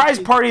surprise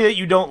party that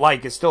you don't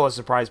like is still a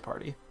surprise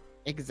party.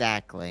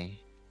 Exactly.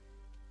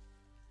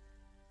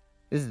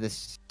 This is the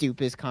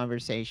stupidest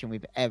conversation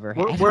we've ever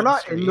had. we're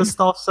not in the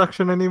stealth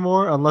section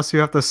anymore unless you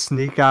have to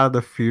sneak out of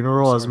the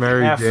funeral as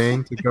Mary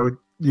Jane to go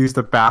use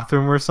the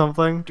bathroom or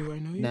something. Do I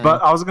know you? No.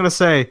 But I was gonna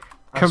say,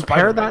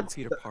 compare Spider-Man.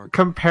 that,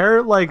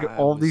 compare like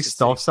all was these just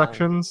stealth saying,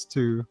 sections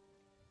to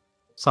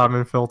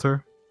Simon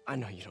Filter. I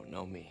know you don't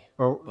know me,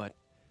 Oh. but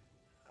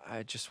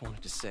I just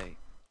wanted to say,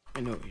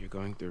 I know what you're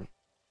going through.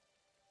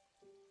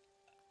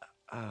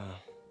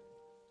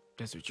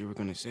 That's what you were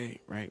gonna say,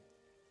 right?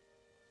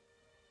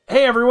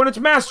 Hey everyone, it's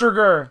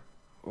Masterger!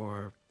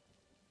 Or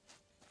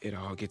it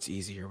all gets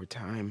easier with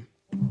time.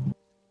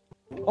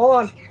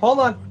 Hold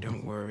on.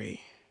 Don't worry.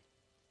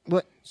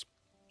 What?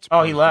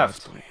 Oh, he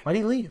left. Why'd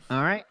he leave?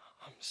 All right.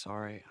 I'm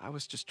sorry. I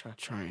was just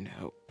trying to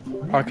help.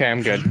 Okay,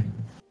 I'm good.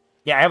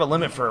 Yeah, I have a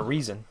limit for a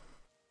reason.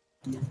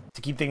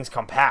 To keep things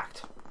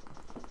compact.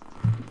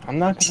 I'm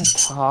not gonna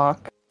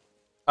talk.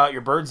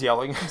 Your bird's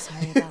yelling. I'm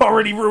sorry about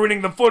Already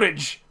ruining the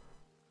footage.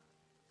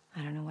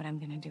 I don't know what I'm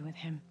gonna do with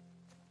him.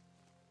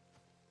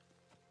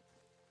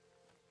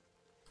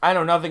 I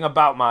know nothing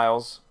about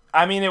Miles.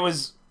 I mean, it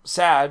was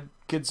sad.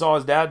 Kid saw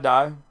his dad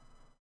die.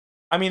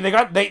 I mean,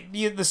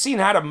 the scene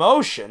had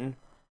emotion.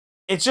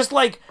 It's just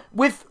like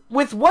with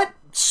what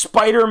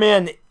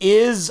Spider-Man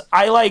is,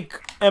 I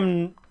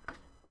am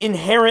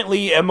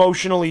inherently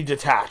emotionally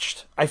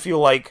detached. I feel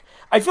like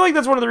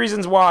that's one of the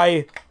reasons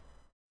why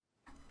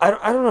I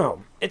don't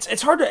know.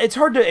 It's hard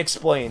to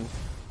explain.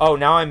 Oh,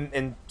 now I'm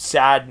in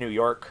sad New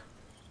York.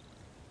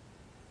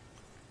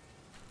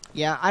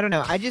 Yeah, I don't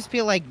know. I just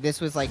feel like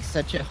this was like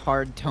such a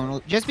hard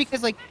tonal, just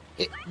because like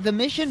the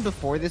mission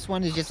before this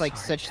one is just like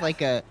such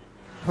like a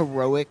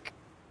heroic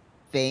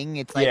thing.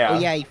 It's like, oh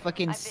yeah, he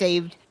fucking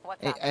saved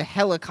a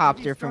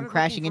helicopter from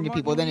crashing into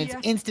people. Then it's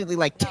instantly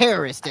like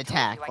terrorist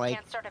attack. Like,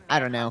 I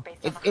don't know.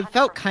 It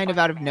felt kind of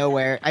out of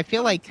nowhere. I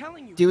feel like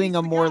doing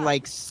a more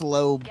like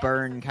slow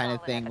burn kind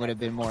of thing would have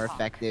been more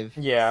effective.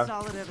 Yeah.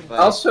 But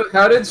Also,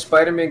 how did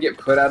Spider-Man get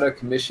put out of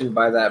commission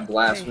by that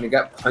blast when he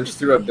got punched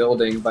through a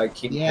building by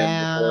Kingpin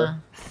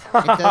before?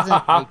 It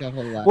doesn't make a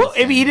whole lot. Well,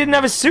 if he didn't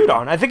have a suit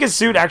on. I think his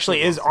suit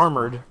actually is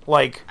armored.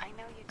 Like,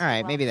 all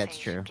right, maybe that's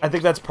true. I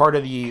think that's part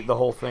of the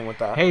whole thing with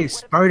that. Hey,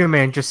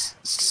 Spider-Man just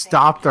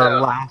stopped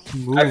our last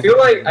move. I feel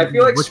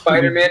like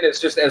Spider-Man is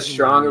just as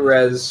strong or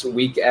as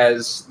weak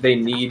as they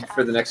need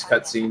for the next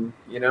cutscene.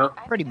 You know?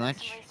 Pretty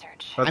much.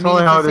 That's I mean,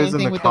 probably it's how the it is same in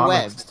thing the with the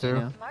comics web. too. You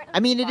know? I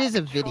mean, it is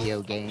a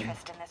video game.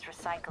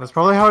 That's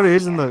probably how it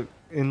is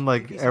in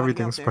like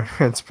everything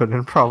Spider-Man's been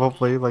in,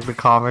 probably like the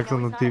comics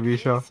and the TV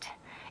show.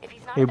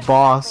 Hey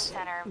boss,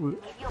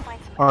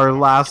 our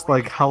last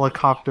like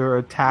helicopter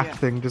attack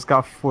thing just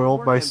got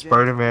foiled by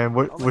Spider-Man.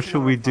 What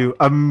should we do?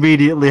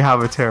 Immediately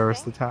have a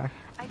terrorist attack.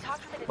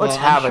 Let's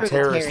have a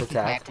terrorist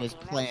attack. Was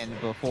planned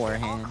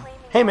beforehand.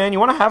 Hey man, you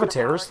want to have a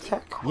terrorist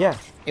attack? Yeah.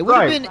 It would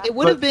have been. It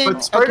would have been.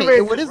 But Spider-Man Okay,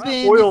 it would have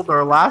been. foiled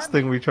our last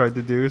thing we tried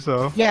to do.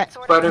 So Yeah.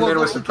 Spider-Man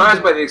was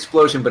surprised by the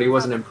explosion, but he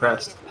wasn't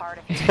impressed.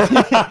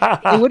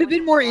 It would have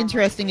been more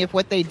interesting if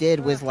what they did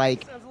was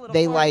like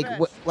they like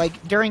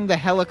during the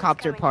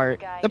helicopter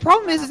part. The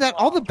problem is that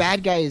all the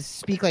bad guys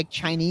speak like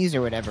Chinese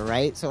or whatever,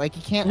 right? So like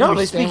you can't. No, they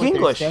understand speak what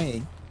English.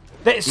 they're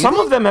saying. Some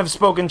of them have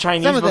spoken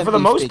Chinese, Some of but them for the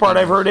do most speak part,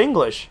 I've English. heard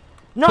English.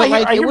 No, But,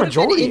 like, I hear it would have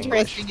been majority English.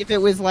 interesting if it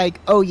was like,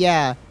 oh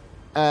yeah,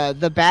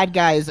 the bad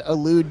guys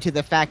allude to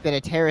the fact that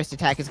a terrorist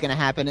attack is going to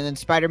happen, and then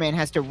Spider-Man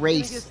has to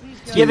race.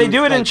 Yeah, they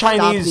do it in like, stop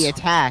Chinese. the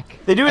attack.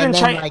 They do it and in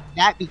then, Chinese. Like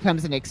that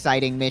becomes an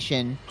exciting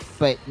mission,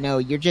 but no,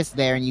 you're just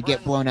there and you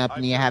get blown up,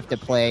 and you have to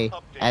play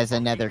as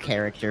another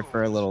character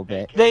for a little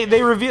bit.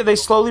 They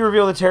slowly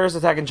reveal the terrorist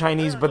attack in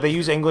Chinese, but they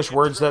use English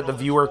words that the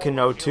viewer can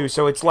know too.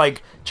 So it's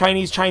like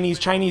Chinese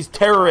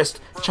terrorist,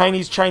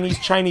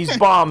 Chinese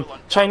bomb,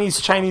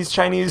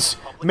 Chinese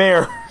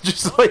mayor,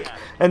 just like.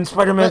 And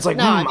Spider-Man's like,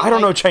 No, I mean, I don't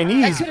know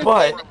Chinese, that could've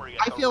but been-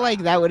 I feel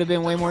like that would have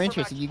been way more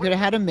interesting. You could have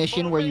had a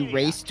mission where you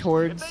race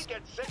towards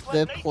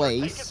the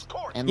place,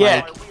 and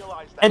Yeah. and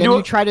And then do-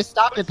 you try to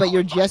stop it, but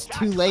you're just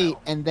too late.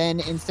 And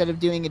then instead of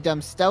doing a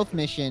dumb stealth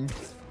mission,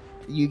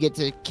 you get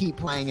to keep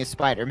playing as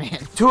Spider-Man.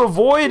 to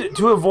avoid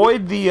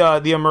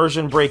the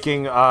immersion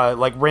breaking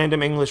like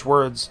random English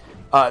words,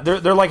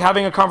 they're like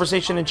having a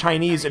conversation in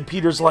Chinese, and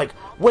Peter's like,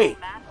 wait,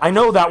 I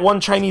know that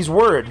one Chinese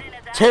word,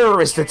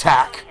 terrorist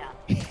attack.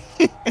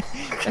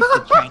 That's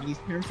the Chinese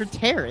term for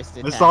terrorist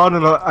I attack. saw it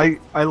in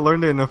I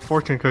learned it in a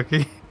fortune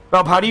cookie.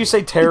 Bob, how do you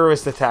say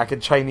terrorist attack in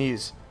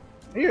Chinese?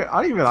 Yeah,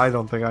 I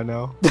don't think I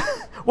know.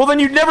 Well, then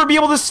you'd never be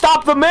able to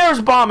stop the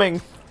mayor's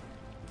bombing.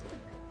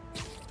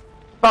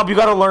 Bob, you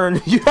gotta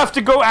learn. You have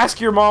to go ask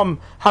your mom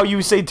how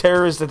you say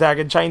terrorist attack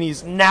in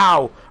Chinese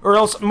now, or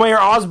else Mayor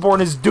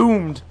Osborn is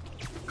doomed.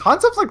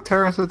 Concepts like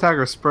terrorist attack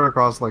are spread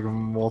across like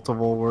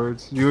multiple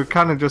words. You would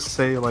kind of just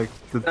say like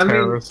the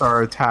terrorists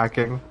are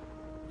attacking.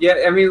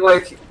 Yeah, I mean,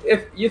 like,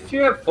 if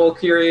you have full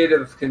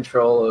creative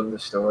control of the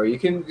story, you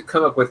can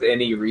come up with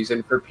any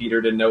reason for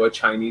Peter to know a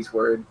Chinese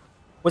word.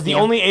 Was the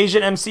only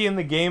Asian MC in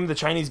the game the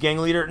Chinese gang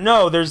leader?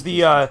 No, there's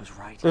the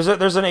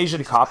there's an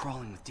Asian cop.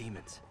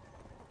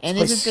 And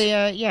This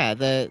isn't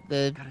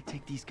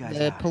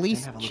the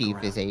police chief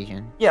is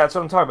Asian? Yeah, that's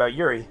what I'm talking about,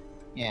 Yuri.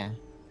 Yeah.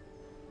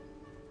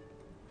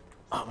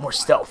 Oh, more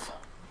stealth.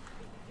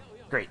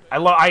 Great.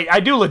 I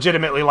do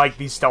legitimately like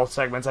these stealth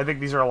segments. I think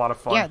these are a lot of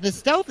fun. Yeah, the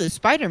stealth as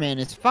Spider-Man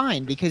is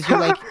fine because you're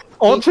like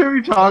Old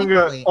gameplay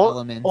Chimichanga.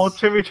 Old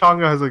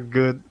Chimichanga has a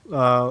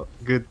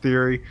good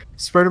theory.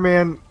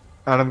 Spider-Man,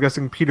 and I'm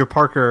guessing Peter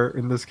Parker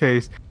in this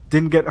case,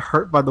 didn't get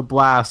hurt by the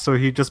blast, so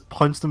he just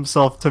punched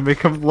himself to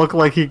make him look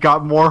like he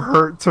got more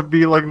hurt to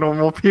be like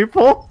normal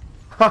people.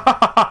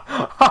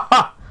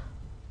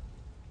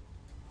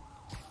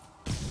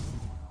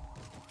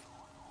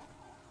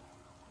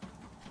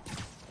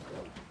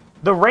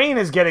 The rain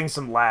is getting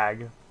some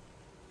lag.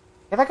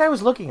 Yeah, that guy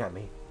was looking at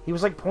me. He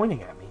was like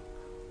pointing at me.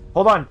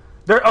 Hold on.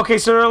 They're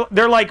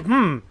like,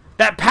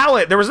 that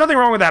pallet. There was nothing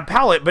wrong with that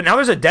pallet, but now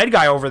there's a dead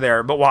guy over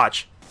there. But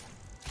watch.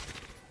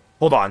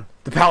 Hold on.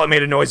 The pallet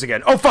made a noise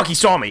again. Oh fuck, he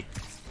saw me.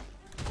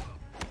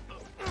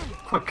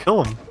 I'll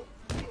kill him.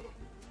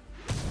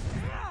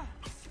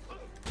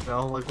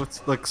 Well, like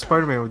what's like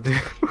Spider-Man would do.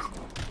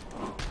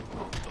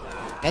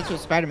 That's what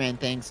Spider-Man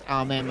thinks.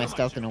 Oh man, my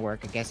stealth didn't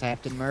work. I guess I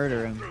have to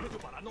murder him.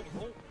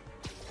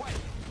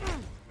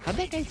 How'd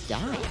that guy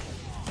die?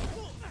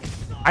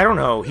 I don't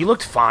know. He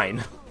looked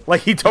fine.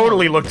 Like, he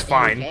totally looked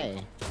fine.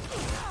 Okay.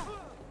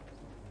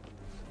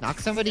 Knock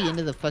somebody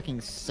into the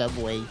fucking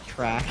subway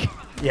track.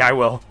 Yeah, I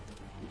will.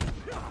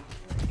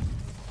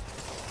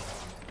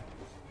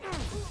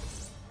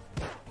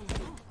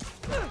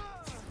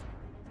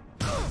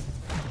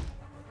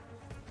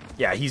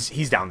 Yeah,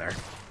 he's down there.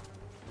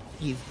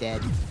 He's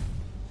dead.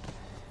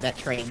 That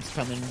train's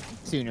coming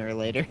sooner or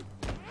later.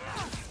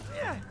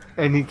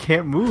 And he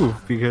can't move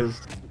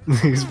because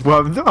he's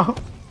webbed up.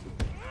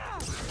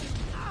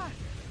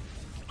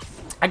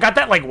 I got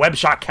that, like, web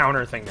shot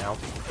counter thing now.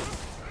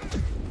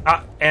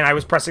 And I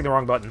was pressing the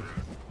wrong button.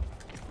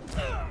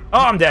 Oh,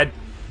 I'm dead.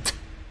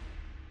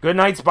 Good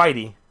night,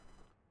 Spidey.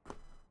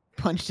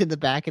 Punched in the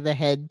back of the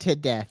head to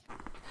death.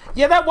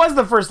 Yeah, that was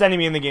the first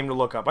enemy in the game to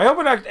look up. I hope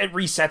it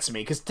resets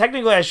me, because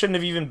technically I shouldn't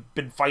have even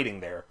been fighting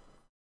there.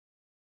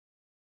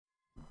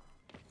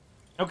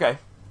 Okay.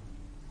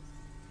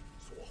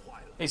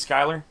 Hey,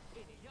 Skylar.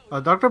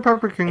 Dr.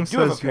 Pepper King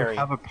says you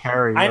have a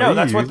parry. I know,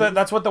 What do you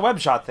that's what the web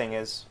shot thing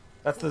is.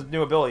 That's the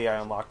new ability I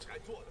unlocked.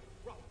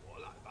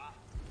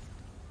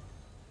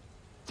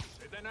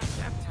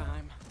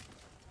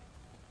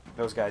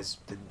 Those guys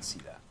didn't see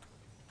that.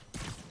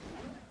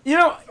 You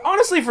know,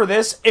 honestly, for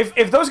this,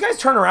 if those guys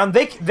turn around,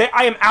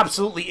 I am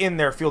absolutely in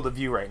their field of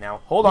view right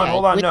now. Hold on,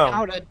 no.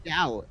 Without a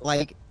doubt.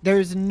 Like,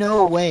 there's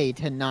no way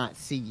to not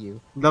see you.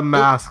 The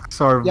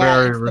masks are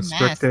very it's the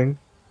restricting.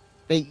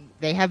 Mask.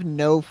 They have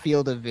no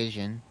field of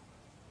vision.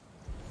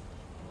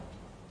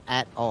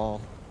 At all.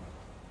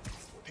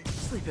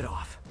 Sleep it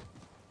off.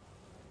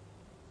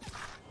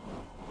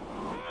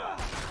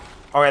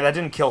 Alright, that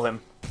didn't kill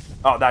him.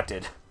 Oh, that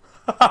did.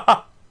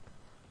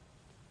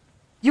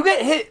 You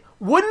get hit...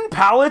 Wooden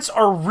pallets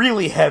are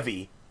really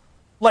heavy.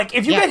 Like,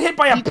 if you get hit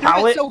by a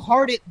pallet... It so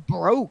hard it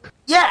broke.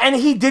 Yeah, and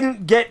he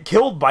didn't get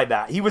killed by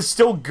that. He was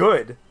still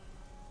good.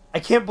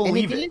 I can't believe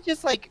it. And it didn't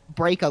just, like,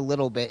 break a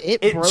little bit.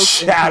 It broke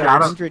shattered. into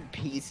 100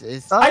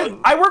 pieces.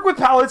 I work with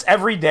pallets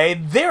every day.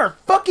 They're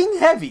fucking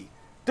heavy.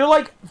 They're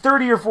like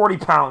 30 or 40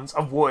 pounds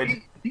of wood.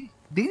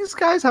 These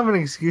guys have an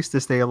excuse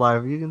to stay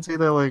alive. You can see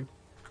they're like...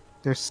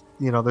 They're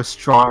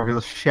strong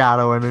because of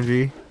shadow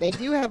energy. They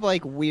do have,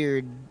 like,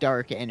 weird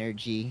dark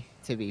energy,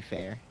 to be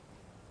fair.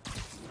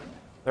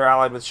 They're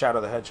allied with Shadow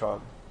the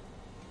Hedgehog.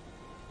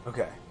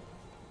 Okay.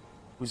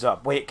 Who's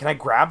up? Wait, can I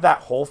grab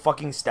that whole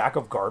fucking stack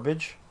of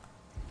garbage?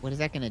 What is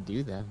that gonna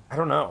do, though? I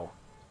don't know.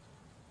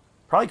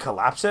 Probably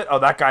collapse it? Oh,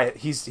 that guy,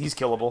 he's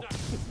killable.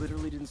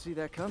 Literally didn't see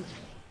that coming.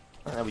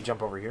 And then we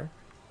jump over here.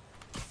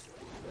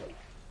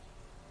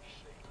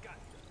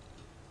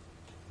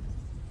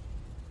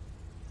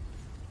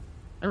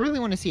 I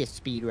really want to see a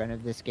speed run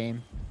of this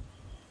game.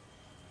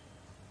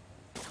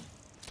 I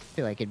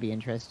feel like it'd be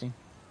interesting.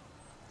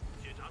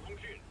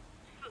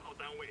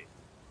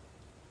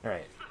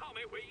 Alright.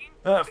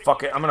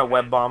 Fuck it. I'm gonna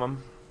web bomb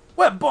him.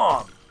 Web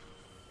bomb!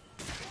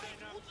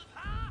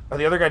 Oh,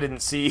 the other guy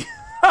didn't see.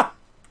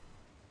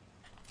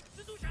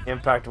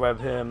 Impact web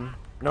him.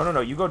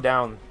 No. You go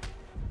down.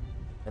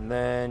 And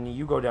then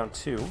you go down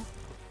too.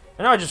 And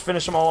now I just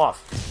finish them all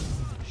off.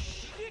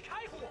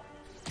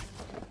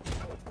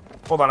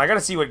 Hold on, I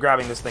gotta see what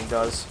grabbing this thing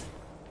does.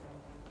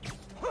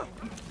 Oh,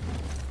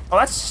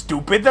 that's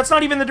stupid. That's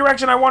not even the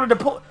direction I wanted to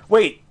pull.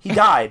 Wait, he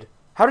died.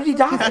 How did he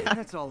die?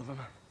 That's all of them.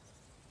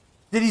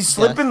 Did he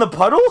slip in the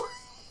puddle?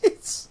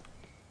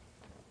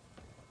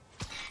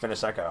 Finish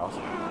that guy off.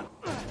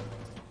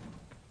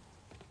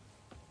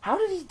 How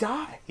did he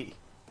die?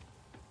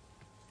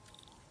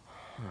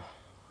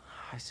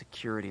 High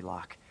security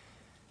lock.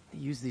 They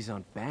use these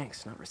on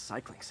banks, not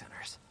recycling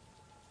centers.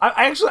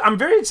 I'm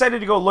very excited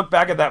to go look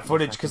back at that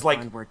footage because,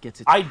 like,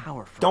 I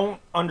don't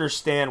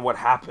understand what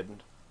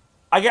happened.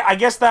 I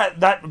guess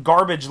that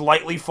garbage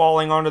lightly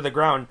falling onto the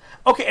ground.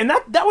 Okay, and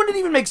that wouldn't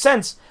even make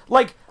sense.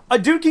 Like, a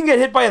dude can get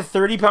hit by a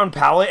 30-pound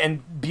pallet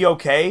and be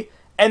okay,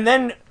 and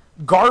then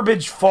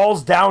garbage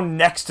falls down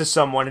next to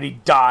someone and he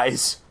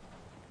dies.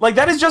 Like,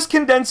 that is just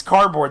condensed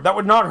cardboard. That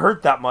would not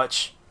hurt that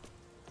much.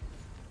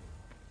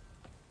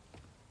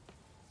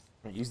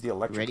 Use the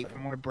electric. Ready for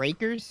more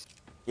breakers?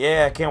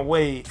 Yeah, I can't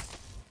wait.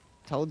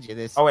 Told you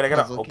this. Oh wait, I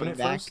gotta open it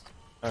first.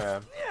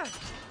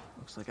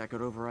 Looks like I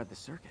could override the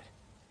circuit.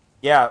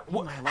 Yeah.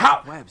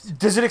 How?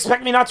 Does it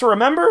expect me not to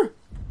remember?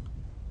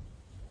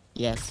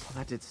 Yes. Well,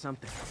 that did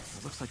something.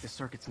 It looks like the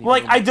circuit's.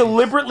 Like, I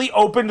deliberately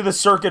opened the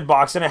circuit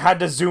box and it had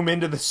to zoom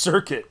into the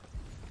circuit.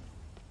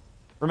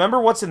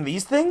 Remember what's in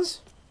these things?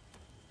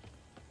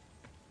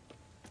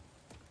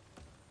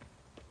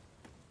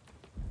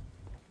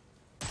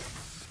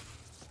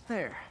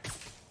 There.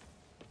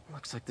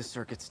 Looks like the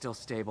circuit's still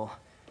stable.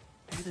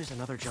 Maybe there's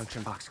another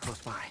junction box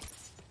close by.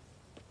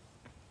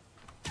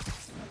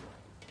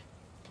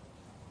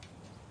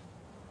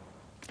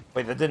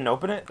 Wait, that didn't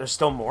open it? There's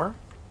still more?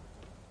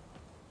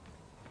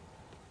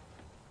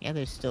 Yeah,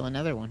 there's still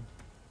another one.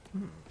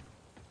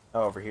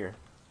 Oh, over here.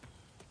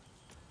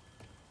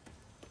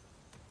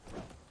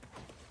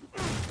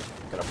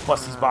 Gotta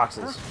plus these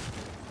boxes.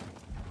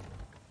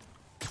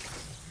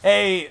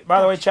 Hey,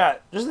 by the way,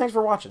 chat, just thanks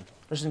for watching.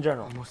 Just in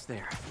general. Almost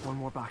there. One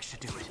more box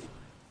should do it.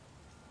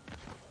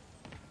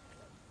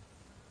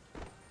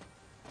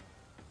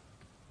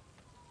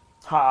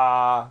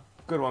 Ha!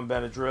 Good one,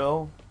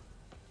 Benadryl.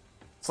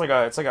 It's like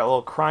a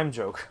little crime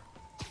joke.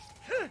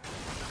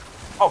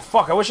 Oh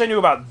fuck! I wish I knew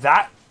about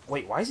that.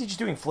 Wait, why is he just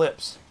doing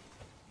flips?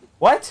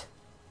 What?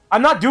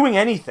 I'm not doing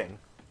anything.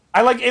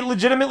 It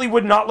legitimately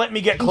would not let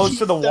me get close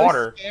to the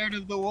water. Scared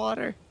of the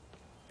water.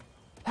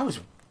 That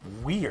was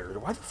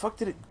weird. Why the fuck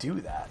did it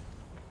do that?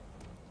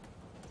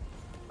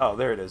 Oh,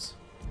 there it is.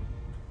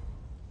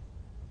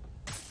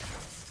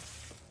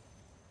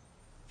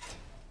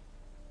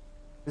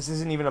 This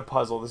isn't even a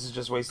puzzle. This is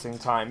just wasting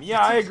time.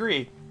 Yeah, I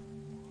agree.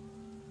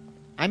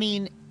 I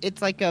mean,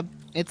 it's like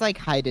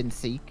hide and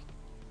seek.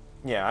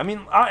 Yeah, I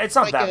mean, it's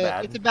not that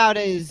bad. It's about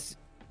as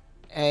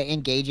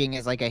engaging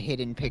as like a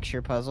hidden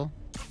picture puzzle.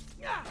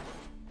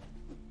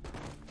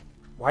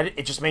 Why did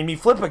it just made me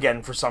flip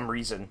again for some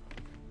reason?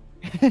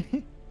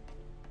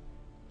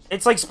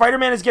 It's like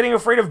Spider-Man is getting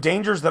afraid of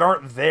dangers that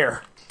aren't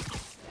there.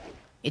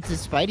 It's a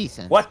Spidey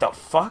sense. What the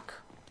fuck?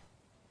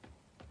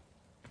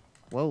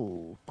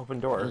 Whoa. Open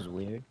door. That was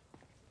weird.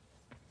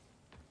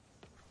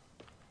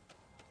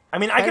 I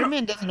mean,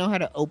 Spider-Man doesn't know how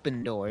to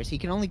open doors. He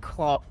can only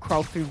crawl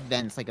through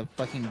vents like a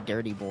fucking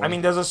dirty boy. I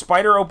mean, does a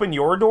spider open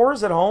your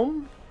doors at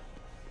home?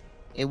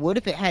 It would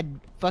if it had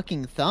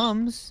fucking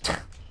thumbs.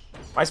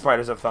 My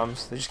spiders have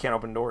thumbs. They just can't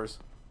open doors.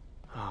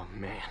 Oh,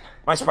 man.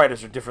 My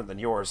spiders are different than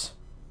yours.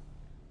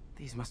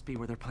 These must be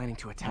where they're planning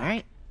to attack. All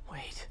right.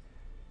 Wait.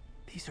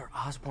 These are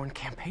Osborn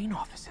campaign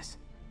offices.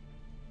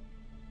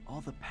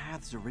 All the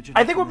paths originate.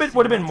 I think what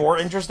would have been more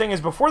interesting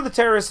is before the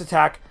terrorist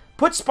attack,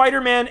 put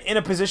Spider-Man in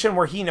a position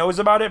where he knows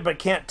about it but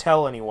can't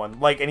tell anyone.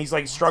 Like, and he's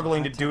like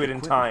struggling to do it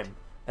in time.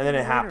 And then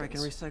it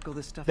happens.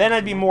 Then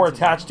I'd be more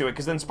attached to it,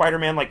 because then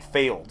Spider-Man like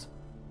failed.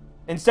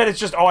 Instead, it's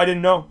just, oh, I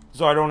didn't know,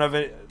 so I don't have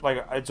it.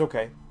 Like, it's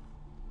okay.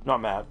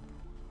 Not mad.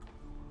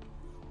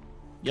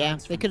 Yeah,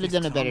 they could have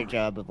done a better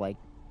job of like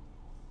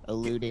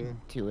alluding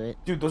to it.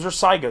 Dude, those are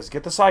Saigas.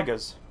 Get the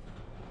Saigas.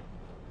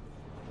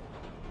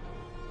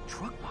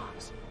 Truck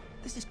bombs.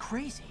 This is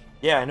crazy.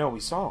 Yeah, I know. We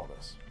saw all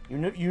this. You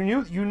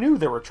knew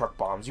there were truck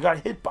bombs. You got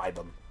hit by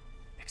them.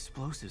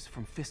 Explosives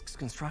from Fisk's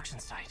construction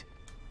site.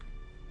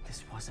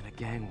 This wasn't a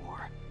gang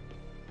war.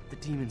 The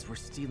demons were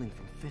stealing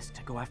from Fisk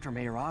to go after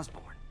Mayor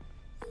Osborn.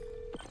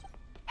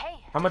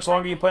 How much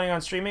longer are you planning on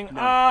streaming?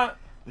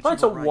 Probably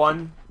till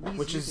 1,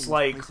 which is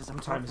like,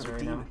 what time is it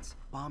right now?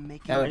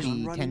 That would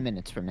be 10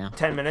 minutes from now.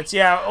 10 minutes?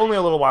 Yeah, only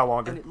a little while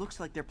longer. And it looks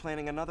like they're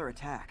planning another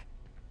attack.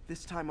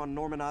 This time on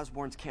Norman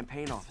Osborn's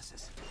campaign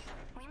offices.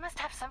 We must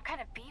have some kind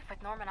of beef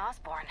with Norman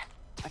Osborn.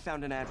 I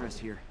found an address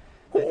here.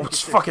 Oh,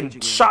 it's fucking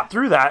shot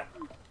through that.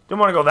 Didn't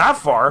want to go that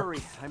far. Hurry,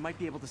 I might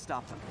be able to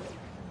stop them.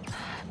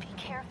 Be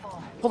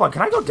careful. Hold on,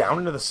 can I go down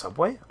into the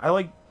subway? I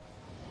like...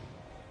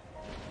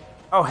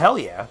 Oh, hell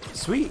yeah.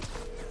 Sweet.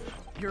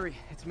 Yuri,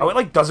 it's me. Oh, it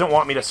like doesn't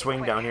want me to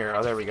swing down here.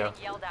 Oh, there we go.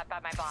 Yelled at by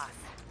my boss.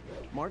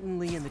 Martin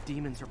Lee and the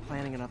demons are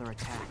planning another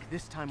attack,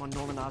 this time on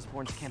Norman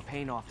Osborn's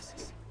campaign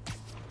offices.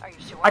 Are you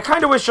sure? I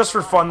kind of wish just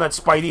for fun that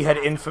Spidey had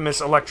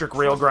infamous electric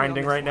rail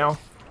grinding right now.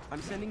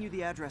 I'm sending you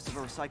the address of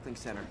a recycling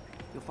center.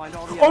 You'll find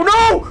all the... Oh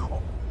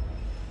no!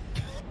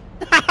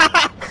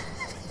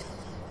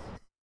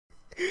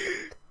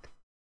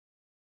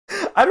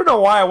 I don't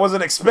know why I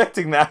wasn't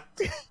expecting that.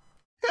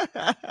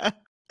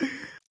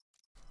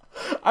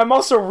 I'm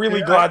also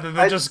really glad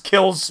that just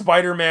kills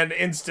Spider-Man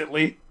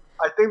instantly.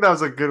 I think that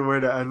was a good way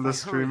to end the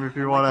stream if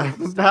you want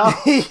to end it now.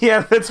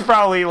 Yeah, that's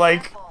probably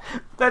like...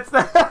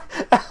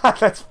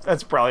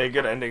 That's probably a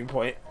good ending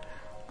point.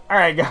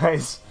 Alright,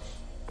 guys.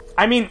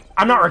 I mean,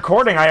 I'm not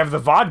recording, I have the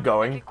VOD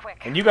going.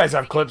 And you guys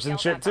have clips and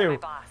shit, too.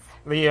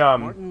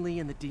 Martin Lee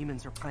and the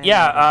demons are planning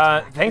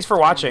thanks for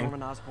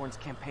watching.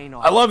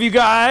 I love you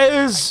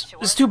guys.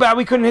 It's too bad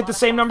we couldn't hit the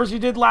same numbers we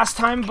did last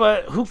time,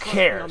 but who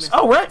cares?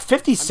 Oh, we're at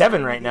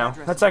 57 right now.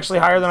 That's actually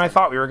higher than I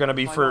thought we were going to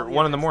be for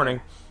 1 in the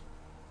morning.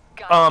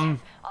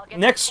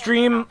 Next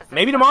stream,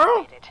 maybe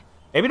tomorrow?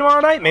 Maybe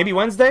tomorrow night? Maybe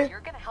Wednesday?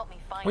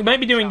 We might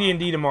be doing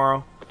D&D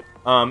tomorrow.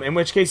 In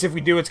which case, if we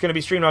do, it's going to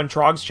be streamed on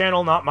Trog's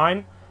channel, not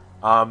mine.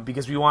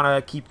 Because we want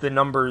to keep the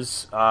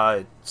numbers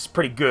it's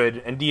pretty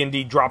good, and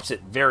D&D drops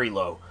it very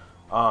low.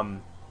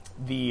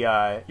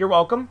 You're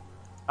welcome.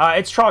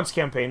 It's Trog's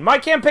campaign. My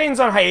campaign's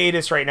on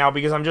hiatus right now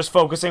because I'm just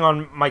focusing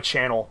on my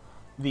channel.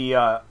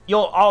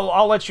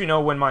 I'll let you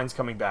know when mine's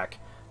coming back.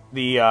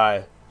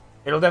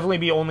 It'll definitely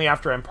be only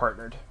after I'm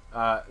partnered.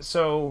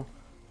 So,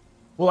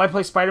 will I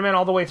play Spider-Man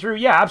all the way through?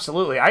 Yeah,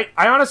 absolutely. I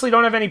honestly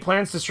don't have any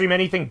plans to stream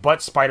anything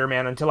but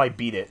Spider-Man until I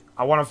beat it.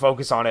 I want to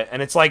focus on it.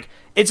 And it's like,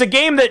 it's a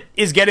game that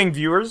is getting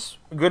viewers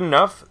good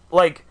enough.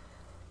 Like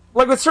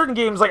with certain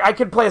games, like, I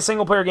could play a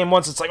single-player game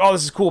once, it's like, oh,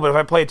 this is cool, but if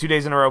I play it 2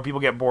 days in a row,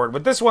 people get bored.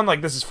 With this one,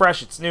 like, this is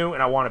fresh, it's new,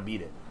 and I want to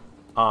beat it.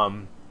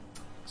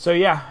 So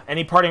yeah,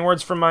 any parting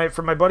words from my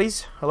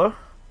buddies? Hello?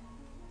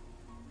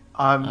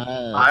 I'm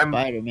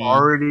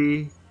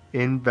already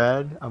in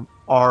bed. I'm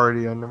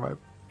already under my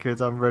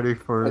kids. I'm ready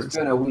for... It's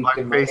been a week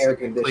and my air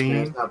conditioner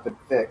has not been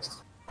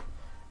fixed.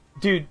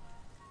 Dude,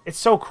 it's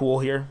so cool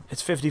here.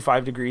 It's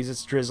 55 degrees,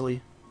 it's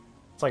drizzly.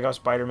 It's like how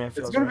Spider-Man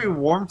feels. It's gonna be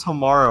warm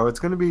tomorrow. It's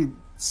gonna be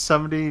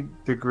 70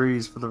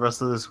 degrees for the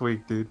rest of this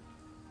week, dude.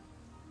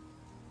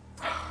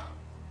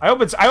 I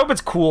hope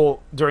it's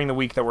cool during the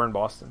week that we're in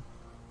Boston.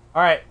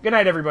 All right, good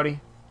night, everybody.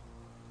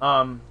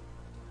 Hang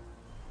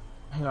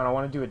on, I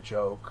want to do a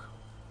joke.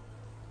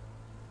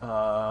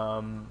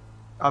 I'm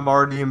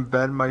already in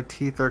bed. My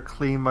teeth are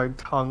clean. My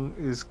tongue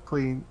is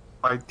clean.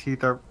 My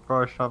teeth are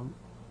brushed.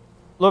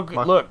 Look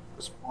what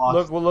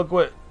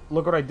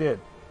I did.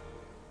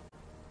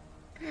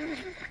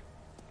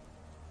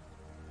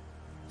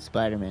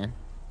 Spider-Man.